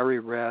of fiery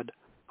red,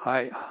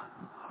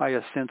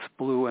 hyacinth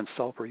blue, and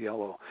sulfur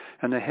yellow.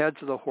 And the heads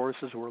of the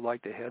horses were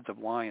like the heads of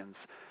lions.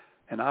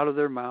 And out of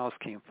their mouths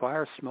came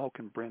fire, smoke,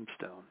 and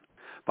brimstone.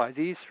 By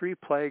these 3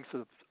 plagues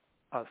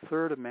a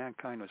third of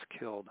mankind was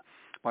killed,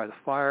 by the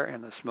fire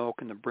and the smoke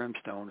and the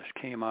brimstone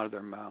which came out of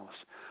their mouths.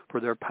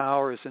 For their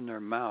power is in their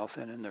mouth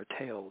and in their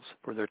tails.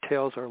 For their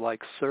tails are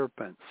like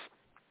serpents,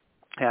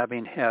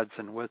 having heads,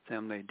 and with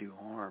them they do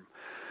harm.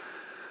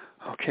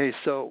 Okay,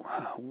 so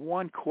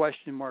one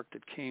question mark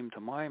that came to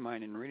my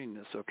mind in reading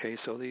this, okay,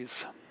 so these,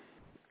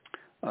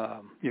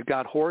 you've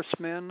got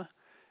horsemen,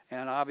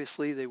 and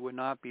obviously they would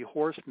not be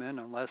horsemen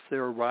unless they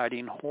were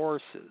riding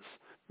horses.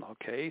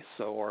 Okay,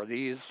 so are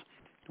these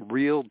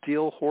real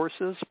deal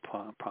horses?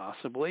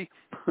 Possibly.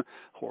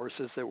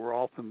 Horses that we're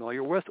all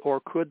familiar with,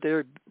 or could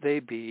they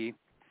be,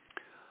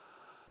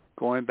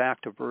 going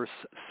back to verse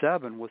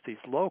 7 with these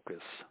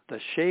locusts, the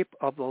shape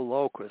of the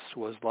locusts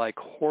was like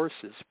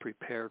horses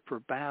prepared for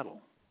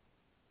battle.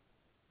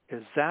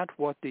 Is that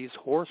what these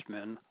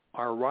horsemen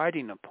are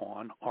riding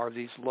upon, are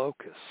these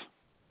locusts?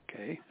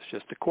 Okay, it's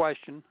just a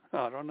question.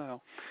 I don't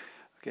know.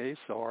 Okay,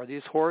 so are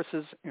these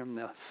horses in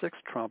the 6th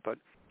trumpet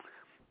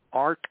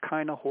art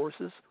kind of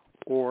horses,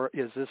 or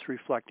is this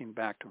reflecting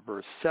back to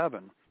verse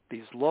 7,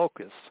 these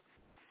locusts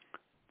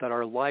that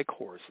are like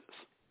horses?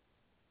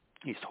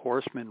 These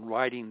horsemen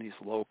riding these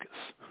locusts.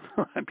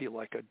 That'd be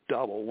like a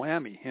double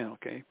whammy,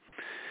 okay?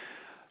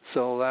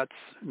 So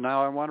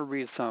now I want to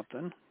read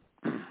something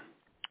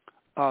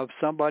of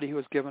somebody who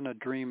was given a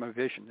dream, a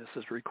vision. This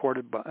is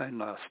recorded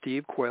on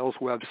Steve Quayle's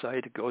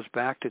website. It goes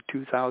back to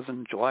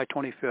July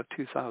 25th,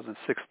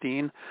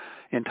 2016,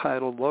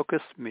 entitled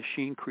Locust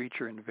Machine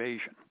Creature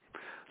Invasion.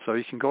 So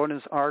you can go in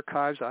his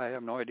archives. I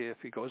have no idea if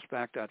he goes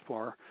back that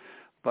far,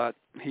 but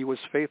he was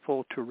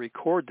faithful to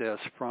record this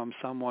from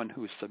someone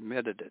who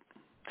submitted it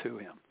to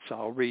him. So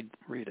I'll read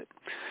it.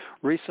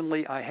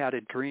 Recently, I had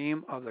a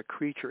dream of the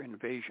creature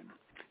invasion.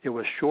 It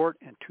was short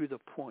and to the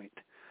point.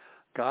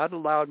 God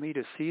allowed me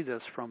to see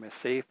this from a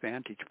safe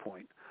vantage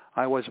point.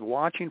 I was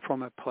watching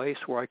from a place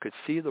where I could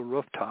see the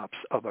rooftops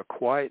of a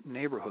quiet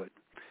neighborhood.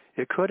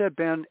 It could have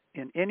been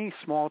in any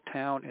small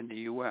town in the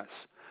U.S.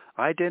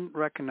 I didn't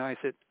recognize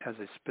it as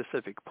a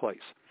specific place.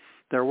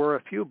 There were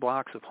a few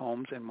blocks of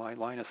homes in my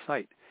line of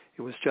sight.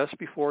 It was just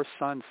before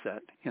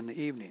sunset in the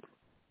evening.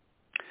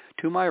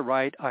 To my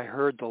right, I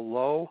heard the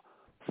low,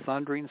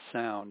 thundering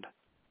sound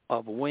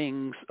of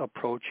wings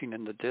approaching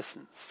in the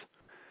distance.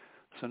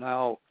 So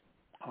now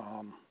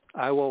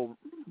I will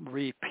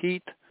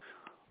repeat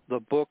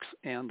the books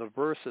and the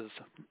verses.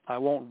 I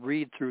won't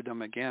read through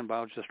them again, but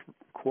I'll just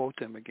quote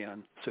them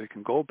again. So you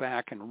can go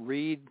back and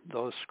read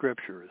those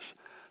scriptures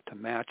to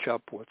match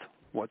up with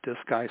what this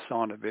guy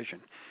saw in a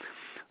vision.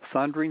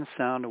 Thundering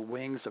sound of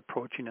wings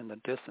approaching in the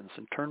distance,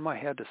 and turned my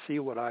head to see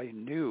what I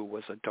knew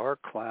was a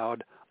dark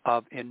cloud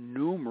of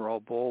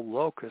innumerable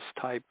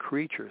locust-type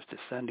creatures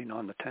descending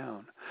on the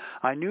town.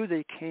 I knew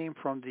they came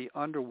from the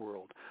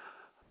underworld.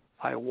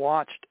 I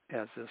watched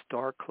as this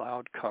dark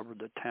cloud covered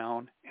the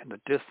town in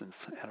the distance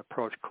and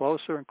approached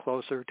closer and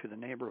closer to the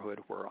neighborhood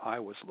where I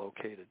was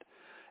located.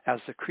 As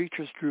the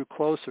creatures drew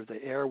closer,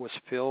 the air was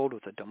filled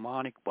with a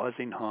demonic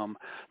buzzing hum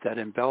that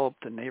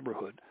enveloped the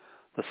neighborhood.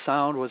 The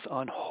sound was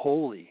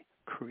unholy,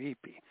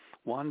 creepy.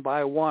 One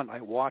by one, I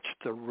watched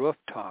the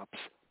rooftops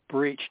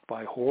breached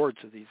by hordes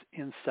of these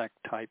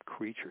insect-type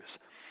creatures.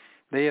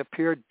 They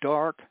appeared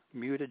dark,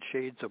 muted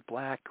shades of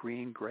black,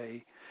 green,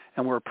 gray,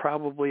 and were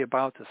probably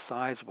about the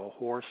size of a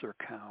horse or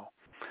cow.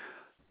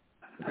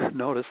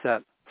 Notice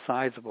that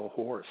size of a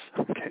horse.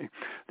 Okay,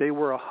 they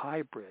were a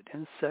hybrid,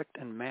 insect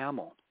and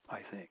mammal, I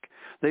think.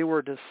 They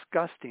were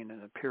disgusting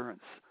in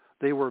appearance.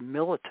 They were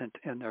militant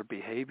in their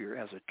behavior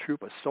as a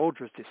troop of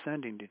soldiers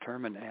descending,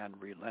 determined and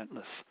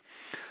relentless.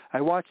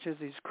 I watched as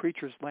these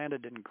creatures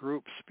landed in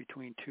groups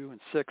between 2 and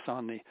 6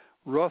 on the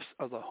roofs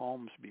of the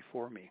homes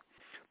before me.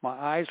 My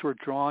eyes were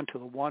drawn to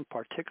the one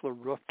particular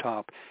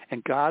rooftop,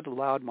 and God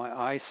allowed my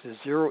eyes to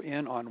zero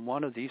in on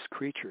one of these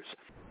creatures.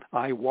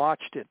 I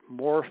watched it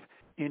morph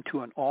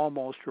into an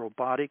almost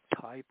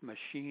robotic-type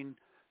machine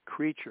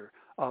creature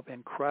of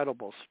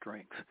incredible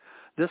strength.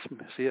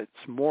 It's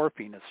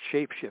morphing, it's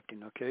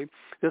shape-shifting, okay?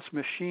 This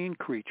machine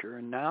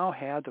creature now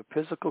had the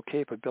physical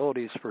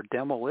capabilities for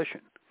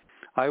demolition.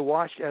 I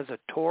watched as it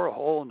tore a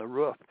hole in the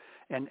roof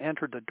and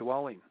entered the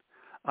dwelling.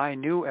 I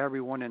knew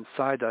everyone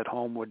inside that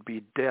home would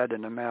be dead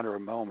in a matter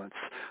of moments.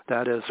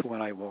 That is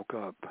when I woke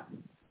up.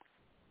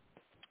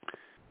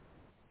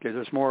 Okay,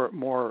 there's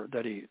more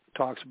that he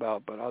talks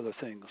about, but other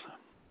things.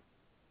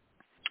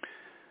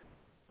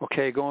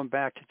 Okay, going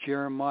back to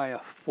Jeremiah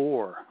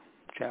 4,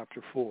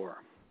 chapter 4.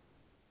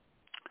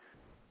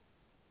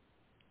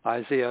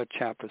 Isaiah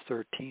chapter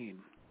 13.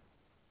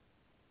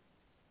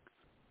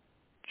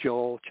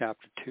 Joel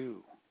chapter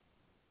 2.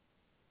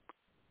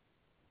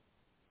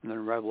 And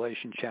then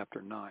Revelation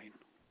chapter 9.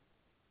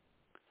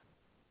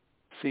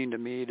 Seem to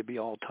me to be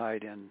all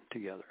tied in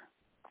together.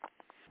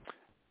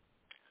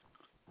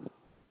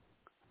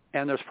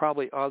 And there's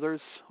probably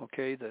others,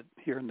 okay, that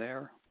here and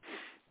there.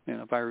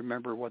 And if I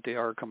remember what they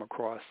are, come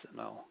across,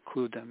 and I'll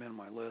include them in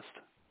my list.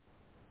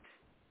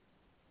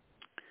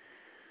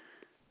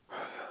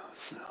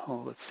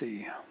 So let's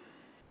see.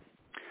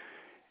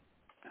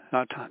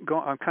 I'm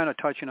kind of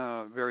touching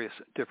on various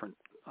different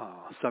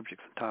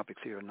subjects and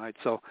topics here tonight.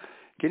 So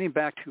getting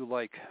back to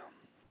when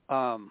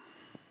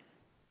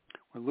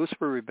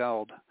Lucifer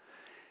rebelled,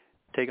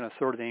 taking a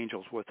third of the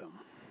angels with him,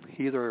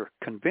 he either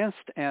convinced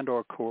and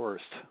or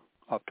coerced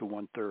up to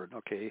 1/3.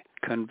 Okay,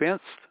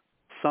 convinced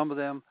some of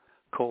them,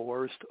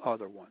 coerced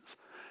other ones,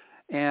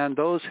 and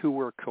those who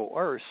were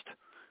coerced,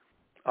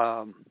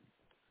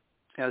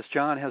 as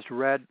John has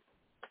read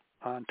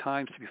on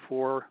times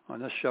before on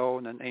this show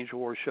and an Angel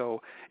War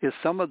show, is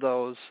some of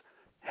those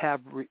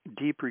have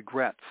deep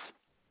regrets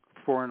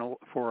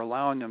for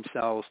allowing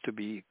themselves to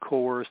be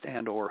coerced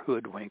and or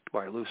hoodwinked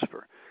by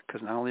Lucifer,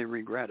 because now they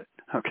regret it.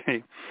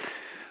 Okay,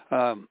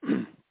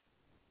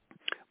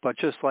 but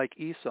just like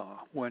Esau,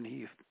 when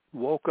he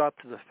woke up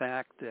to the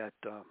fact that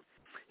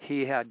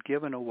he had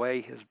given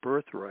away his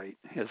birthright,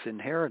 his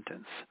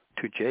inheritance,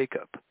 to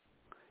Jacob,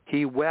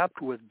 he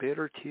wept with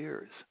bitter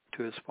tears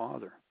to his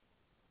father.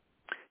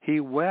 He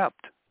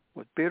wept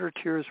with bitter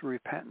tears of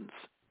repentance,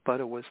 but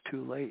it was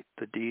too late.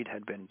 The deed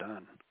had been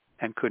done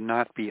and could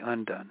not be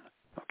undone.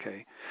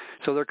 Okay,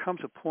 so there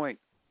comes a point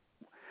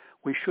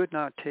we should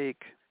not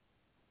take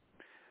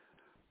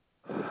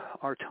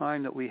our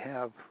time that we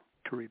have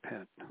to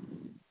repent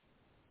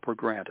for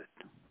granted.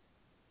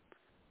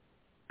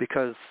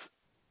 Because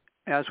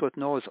as with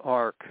Noah's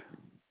Ark,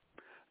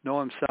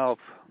 Noah himself,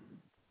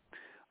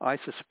 I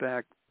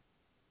suspect,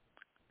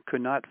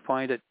 could not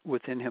find it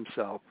within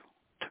himself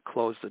to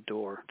close the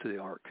door to the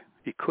ark.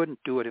 He couldn't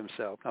do it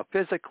himself. Now,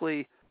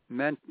 physically,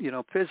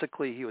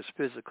 he was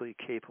physically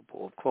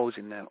capable of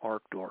closing that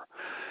ark door,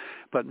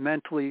 but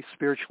mentally,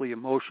 spiritually,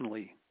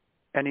 emotionally,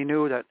 and he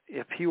knew that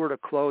if he were to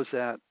close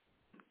that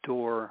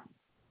door,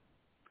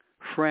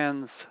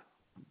 friends,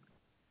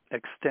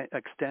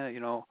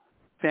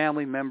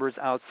 family members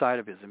outside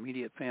of his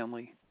immediate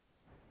family,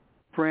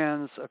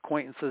 friends,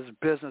 acquaintances,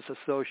 business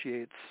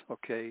associates,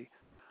 okay,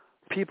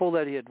 people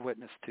that he had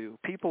witnessed to,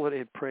 people that he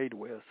had prayed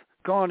with,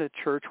 gone to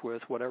church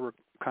with, whatever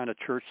kind of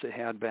church they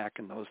had back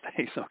in those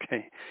days,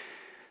 okay,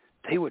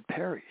 they would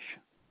perish.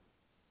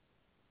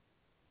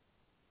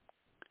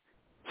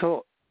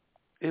 So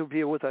it would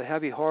be with a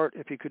heavy heart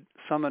if he could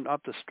summon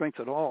up the strength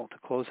at all to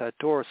close that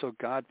door, so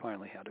God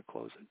finally had to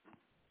close it.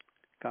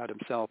 God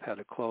himself had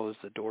to close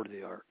the door to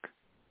the ark.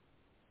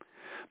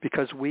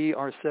 Because we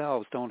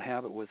ourselves don't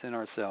have it within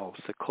ourselves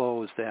to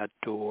close that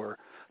door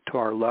to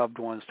our loved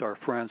ones, to our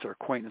friends, our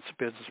acquaintances,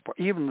 business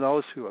partners, even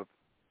those who have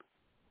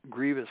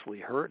grievously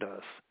hurt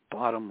us.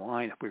 Bottom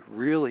line, if we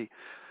really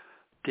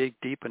dig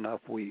deep enough,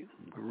 we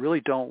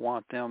really don't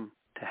want them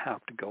to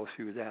have to go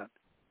through that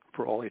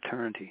for all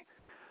eternity,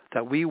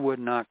 that we would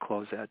not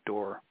close that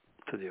door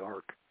to the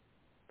ark.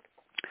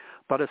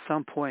 But at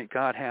some point,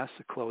 God has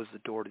to close the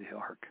door to the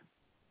ark.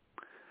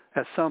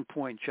 At some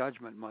point,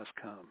 judgment must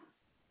come.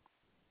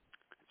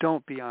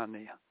 Don't be on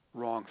the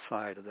wrong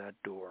side of that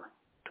door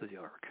to the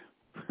ark.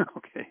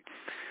 Okay.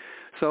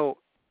 So,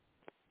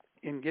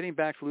 in getting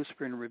back to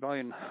Lucifer and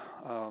rebellion,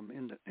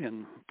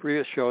 in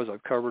previous shows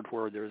I've covered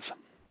where there's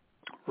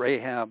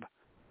Rahab,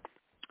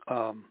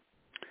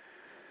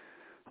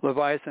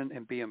 Leviathan,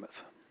 and Behemoth.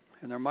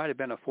 And there might have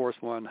been a fourth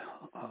one,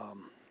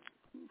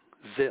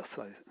 Zith,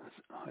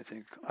 I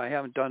think. I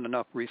haven't done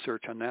enough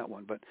research on that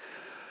one, but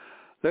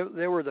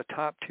they were the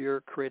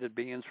top-tier created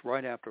beings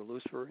right after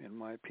Lucifer, in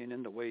my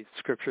opinion, the way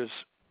scriptures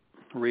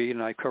read,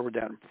 and I covered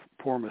that in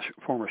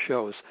former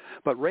shows.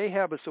 But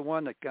Rahab is the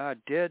one that God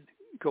did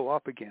go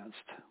up against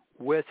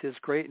with his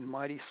great and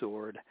mighty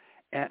sword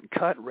and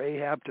cut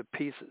Rahab to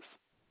pieces.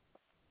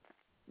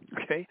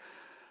 Okay?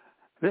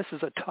 This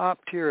is a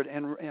top-tiered,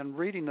 and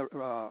reading the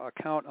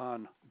account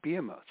on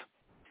Behemoth,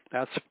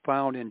 that's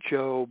found in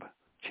Job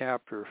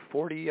chapter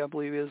 40, I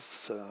believe is,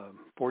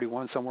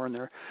 41, somewhere in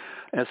there.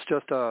 And it's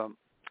just a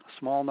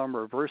small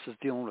number of verses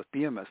dealing with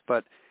Behemoth,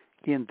 but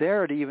in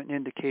there it even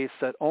indicates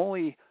that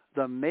only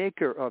the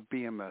maker of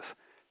behemoth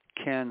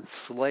can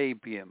slay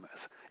behemoth.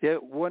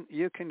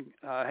 You can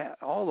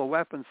all the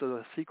weapons of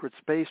the secret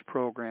space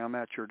program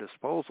at your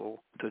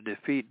disposal to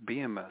defeat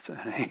behemoth.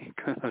 It ain't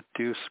gonna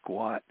do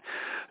squat.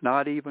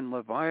 Not even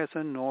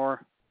Leviathan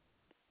nor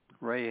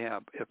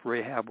Rahab, if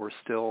Rahab were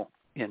still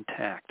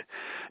intact.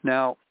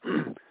 Now,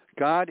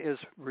 God is,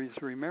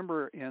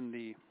 remember,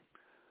 in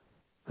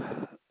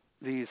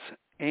these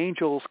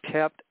angels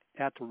kept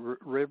at the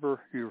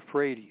river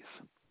Euphrates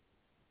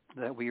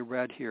that we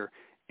read here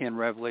in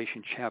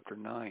Revelation chapter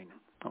 9,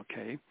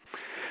 okay?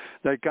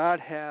 That God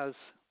has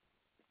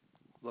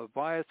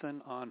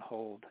Leviathan on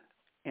hold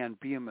and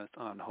Behemoth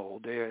on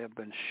hold. They have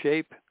been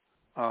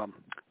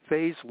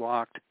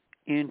phase-locked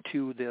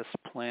into this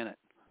planet,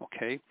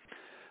 okay?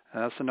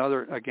 That's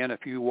another, again,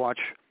 if you watch,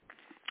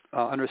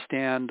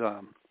 understand,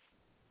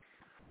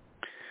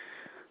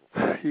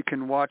 you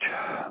can watch,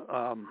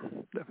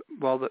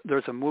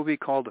 there's a movie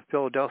called The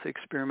Philadelphia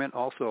Experiment,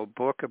 also a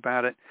book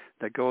about it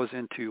that goes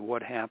into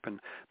what happened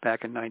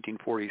back in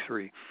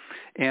 1943.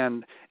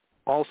 And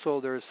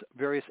also there's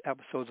various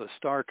episodes of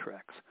Star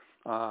Trek.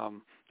 The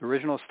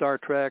original Star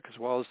Trek as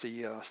well as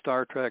the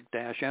Star Trek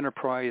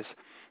Enterprise,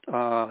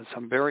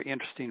 some very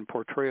interesting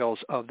portrayals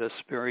of this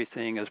very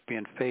thing as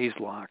being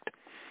phase-locked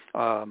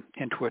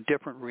into a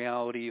different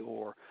reality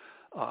or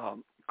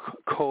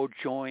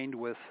co-joined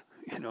with,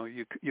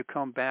 you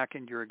come back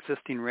in your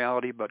existing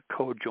reality, but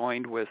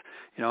co-joined with,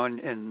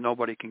 and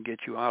nobody can get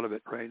you out of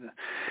it, right?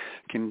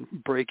 Can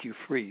break you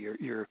free.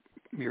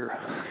 Your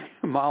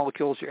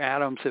molecules, your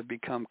atoms have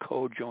become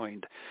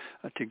co-joined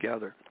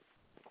together.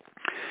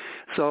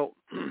 So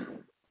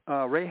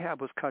Rahab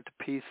was cut to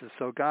pieces.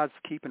 So God's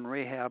keeping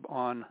Rahab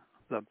on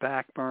the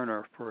back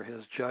burner for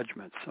his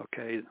judgments,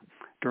 okay,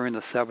 during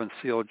the seventh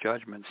seal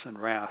judgments and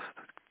wrath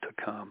to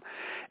come.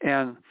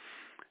 And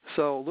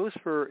so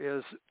Lucifer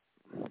is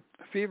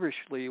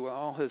feverishly, with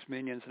all his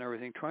minions and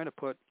everything, trying to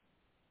put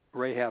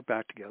Rahab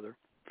back together.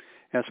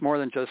 And it's more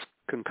than just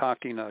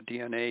concocting a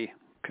DNA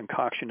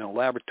concoction in a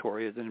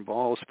laboratory. It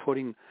involves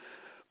putting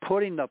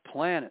the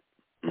planet,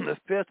 the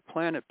fifth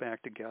planet,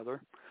 back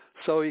together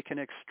so he can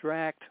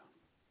extract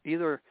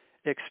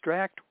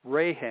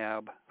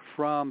Rahab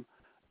from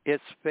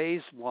its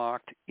phase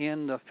locked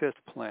in the fifth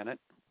planet,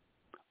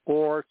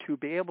 or to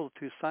be able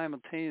to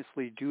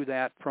simultaneously do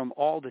that from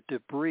all the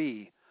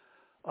debris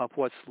of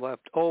what's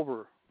left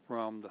over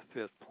from the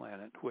fifth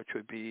planet, which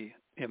would be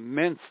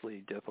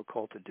immensely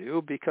difficult to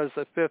do because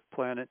the fifth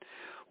planet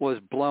was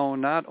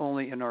blown not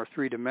only in our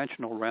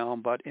three-dimensional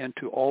realm but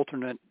into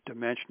alternate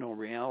dimensional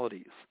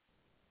realities.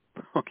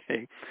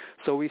 Okay,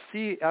 so we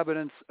see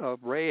evidence of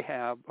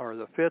Rahab, or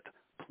the fifth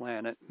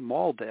planet,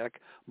 Maldek,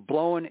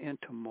 blowing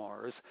into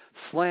Mars,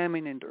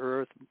 slamming into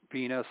Earth,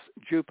 Venus,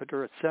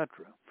 Jupiter, etc.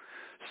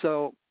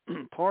 So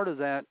part of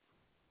that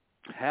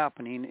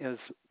happening is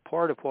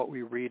part of what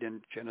we read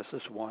in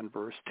Genesis 1,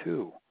 verse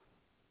 2.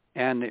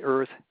 And the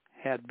earth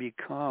had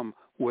become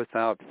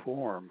without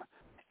form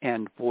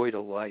and void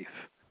of life.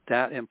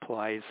 That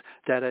implies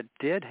that it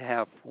did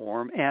have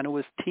form and it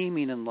was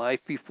teeming in life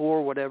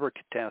before whatever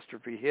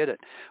catastrophe hit it.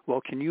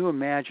 Well, can you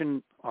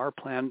imagine our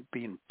planet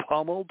being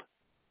pummeled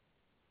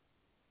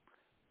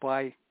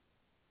by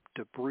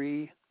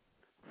debris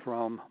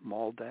from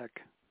Maldek?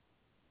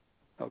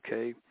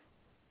 Okay.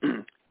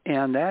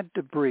 And that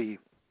debris,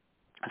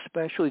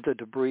 especially the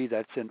debris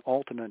that's in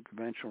alternate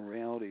dimensional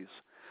realities,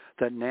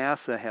 that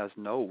NASA has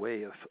no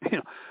way of,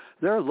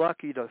 they're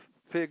lucky to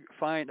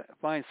find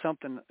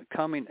something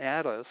coming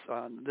at us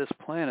on this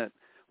planet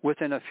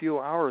within a few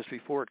hours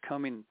before it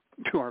coming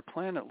to our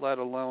planet, let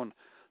alone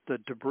the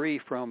debris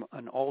from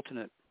an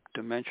alternate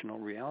dimensional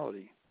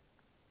reality.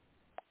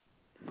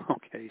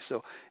 Okay,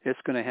 so it's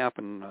going to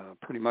happen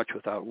pretty much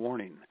without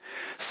warning.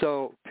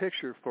 So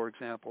picture, for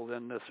example,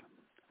 then this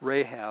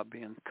Rahab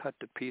being cut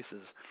to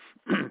pieces.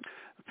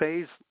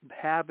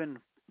 Having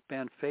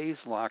been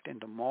phase-locked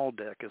into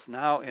Maldek is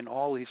now in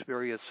all these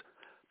various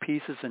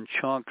pieces and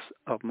chunks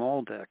of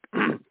Maldek.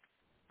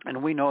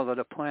 And we know that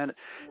a planet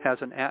has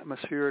an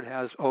atmosphere, it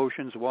has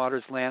oceans,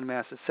 waters,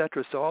 landmass,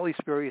 etc. So all these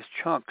various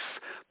chunks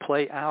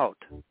play out,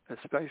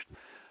 especially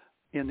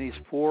in these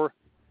four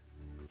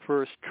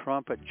first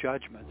trumpet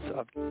judgments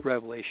of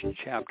Revelation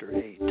chapter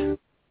 8.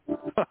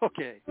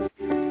 Okay,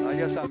 I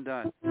guess I'm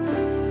done.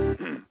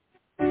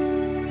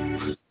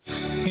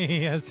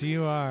 Yes,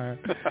 you are.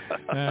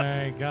 All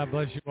right, God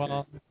bless you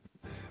all.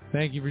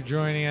 Thank you for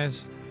joining us.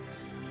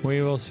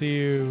 We will see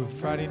you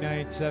Friday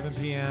night, 7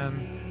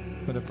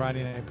 p.m. for the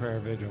Friday night prayer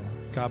vigil.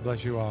 God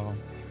bless you all.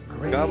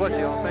 God bless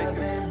you all. Thank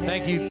you.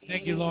 Thank you.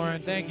 Thank you,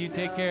 Loren. Thank you.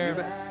 Take care.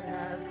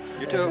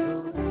 You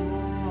too.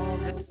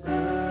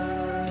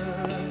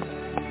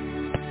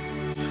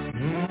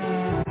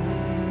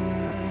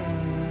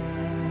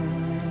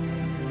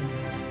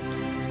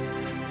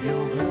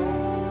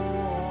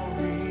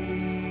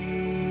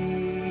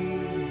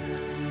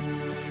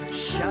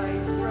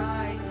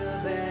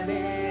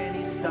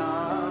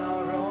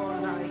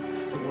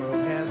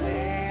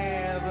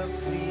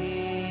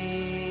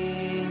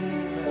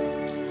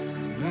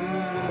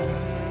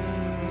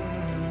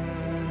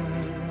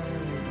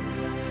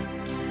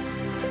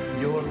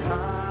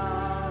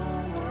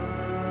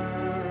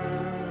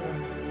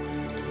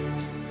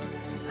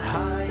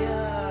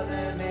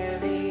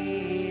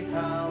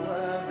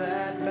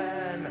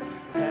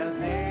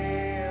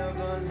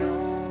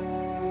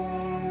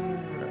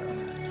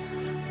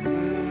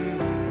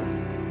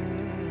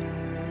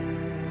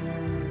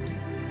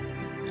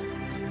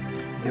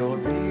 Your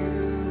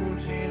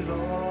beauty,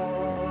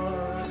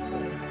 Lord,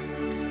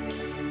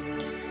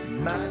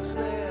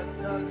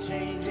 matchless,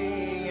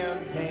 unchanging,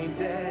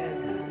 untainted,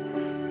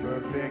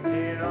 perfect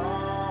in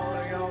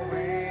all your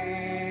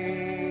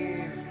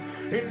ways,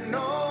 in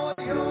all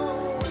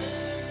your ways.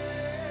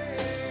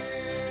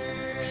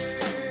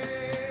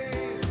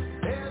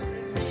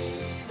 Every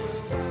knee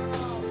will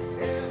bow,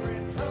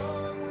 every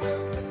tongue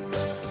will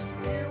confess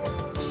you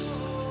are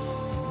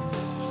Lord.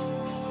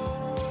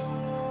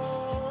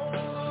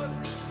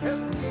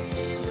 Every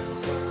knee will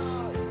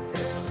bow,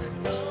 every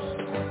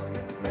tongue will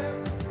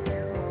confess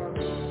you are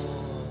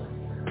Lord.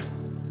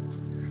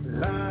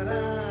 La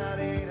da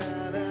dee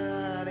da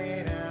da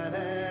dee da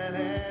da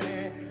da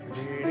dee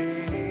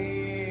dee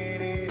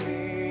dee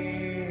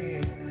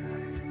dee.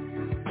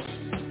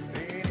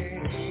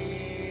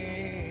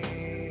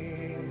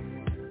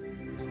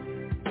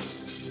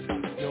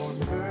 Your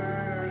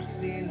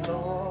mercy,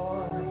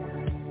 Lord,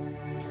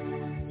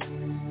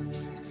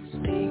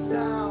 seeks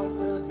out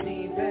the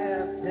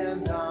deepest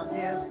and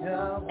darkest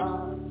of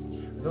hearts,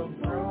 the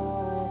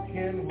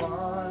broken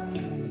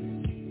one.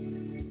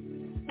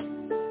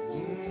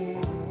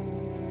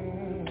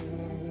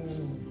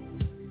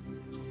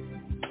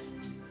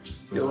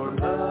 Your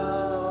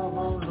love,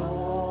 oh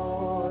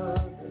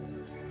Lord,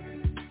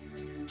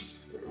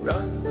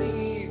 runs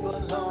deeper,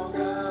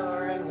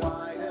 longer, and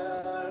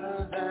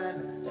wider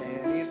than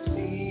any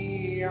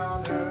sea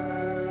on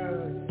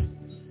earth.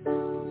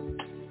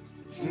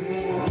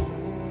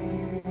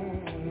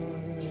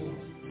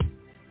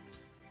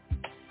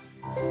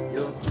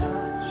 Your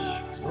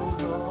touch, oh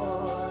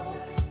Lord,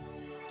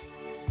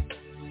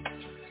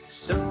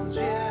 so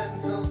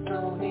gentle,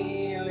 so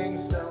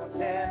healing, so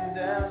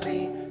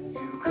tenderly,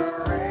 you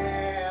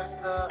caress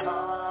the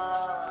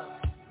heart.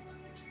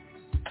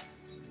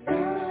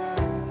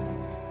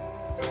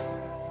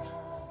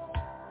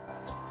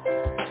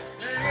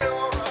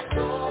 Your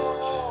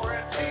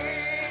authority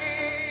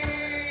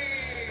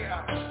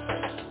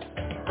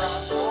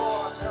brought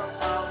forth the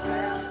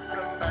mountains,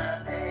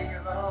 commanding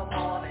the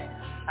morning,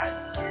 and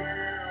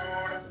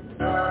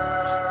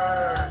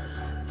universe.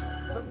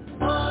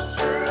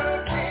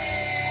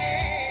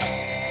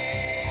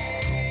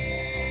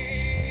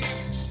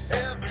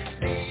 Every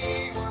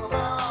knee will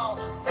bow,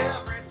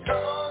 every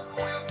tongue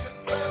will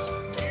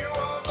confess you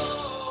are Lord.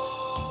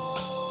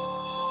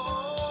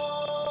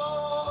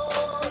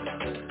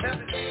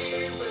 Every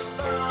knee will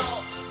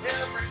bow,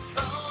 every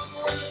tongue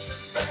will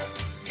confess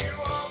you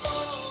are Lord.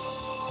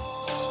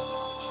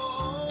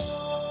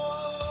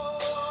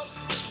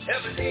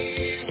 Every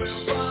knee will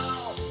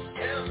bow,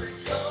 every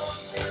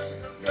tongue will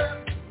confess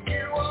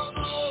you are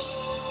Lord.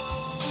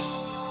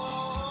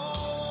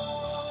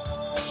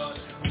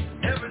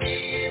 Every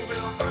knee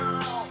will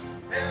bow,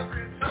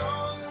 every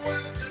tongue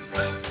will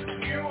confess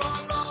you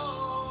are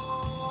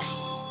Lord.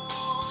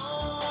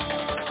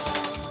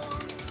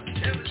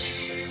 Every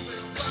knee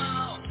will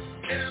bow,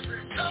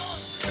 every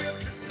tongue will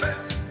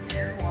confess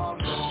you are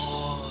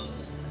Lord.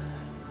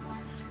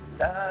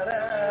 Da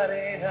da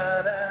dee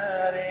da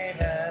da dee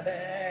da da da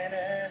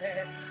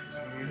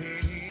dee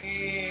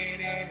dee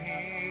dee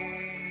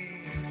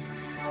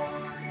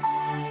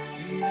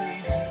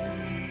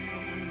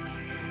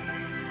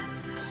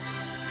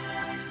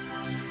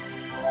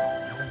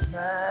Your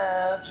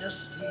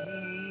majesty,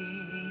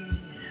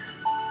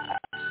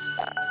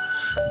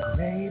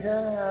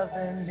 greater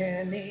than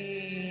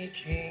any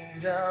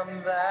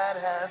kingdom that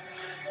has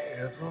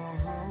ever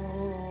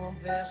ruled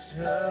this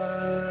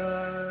earth.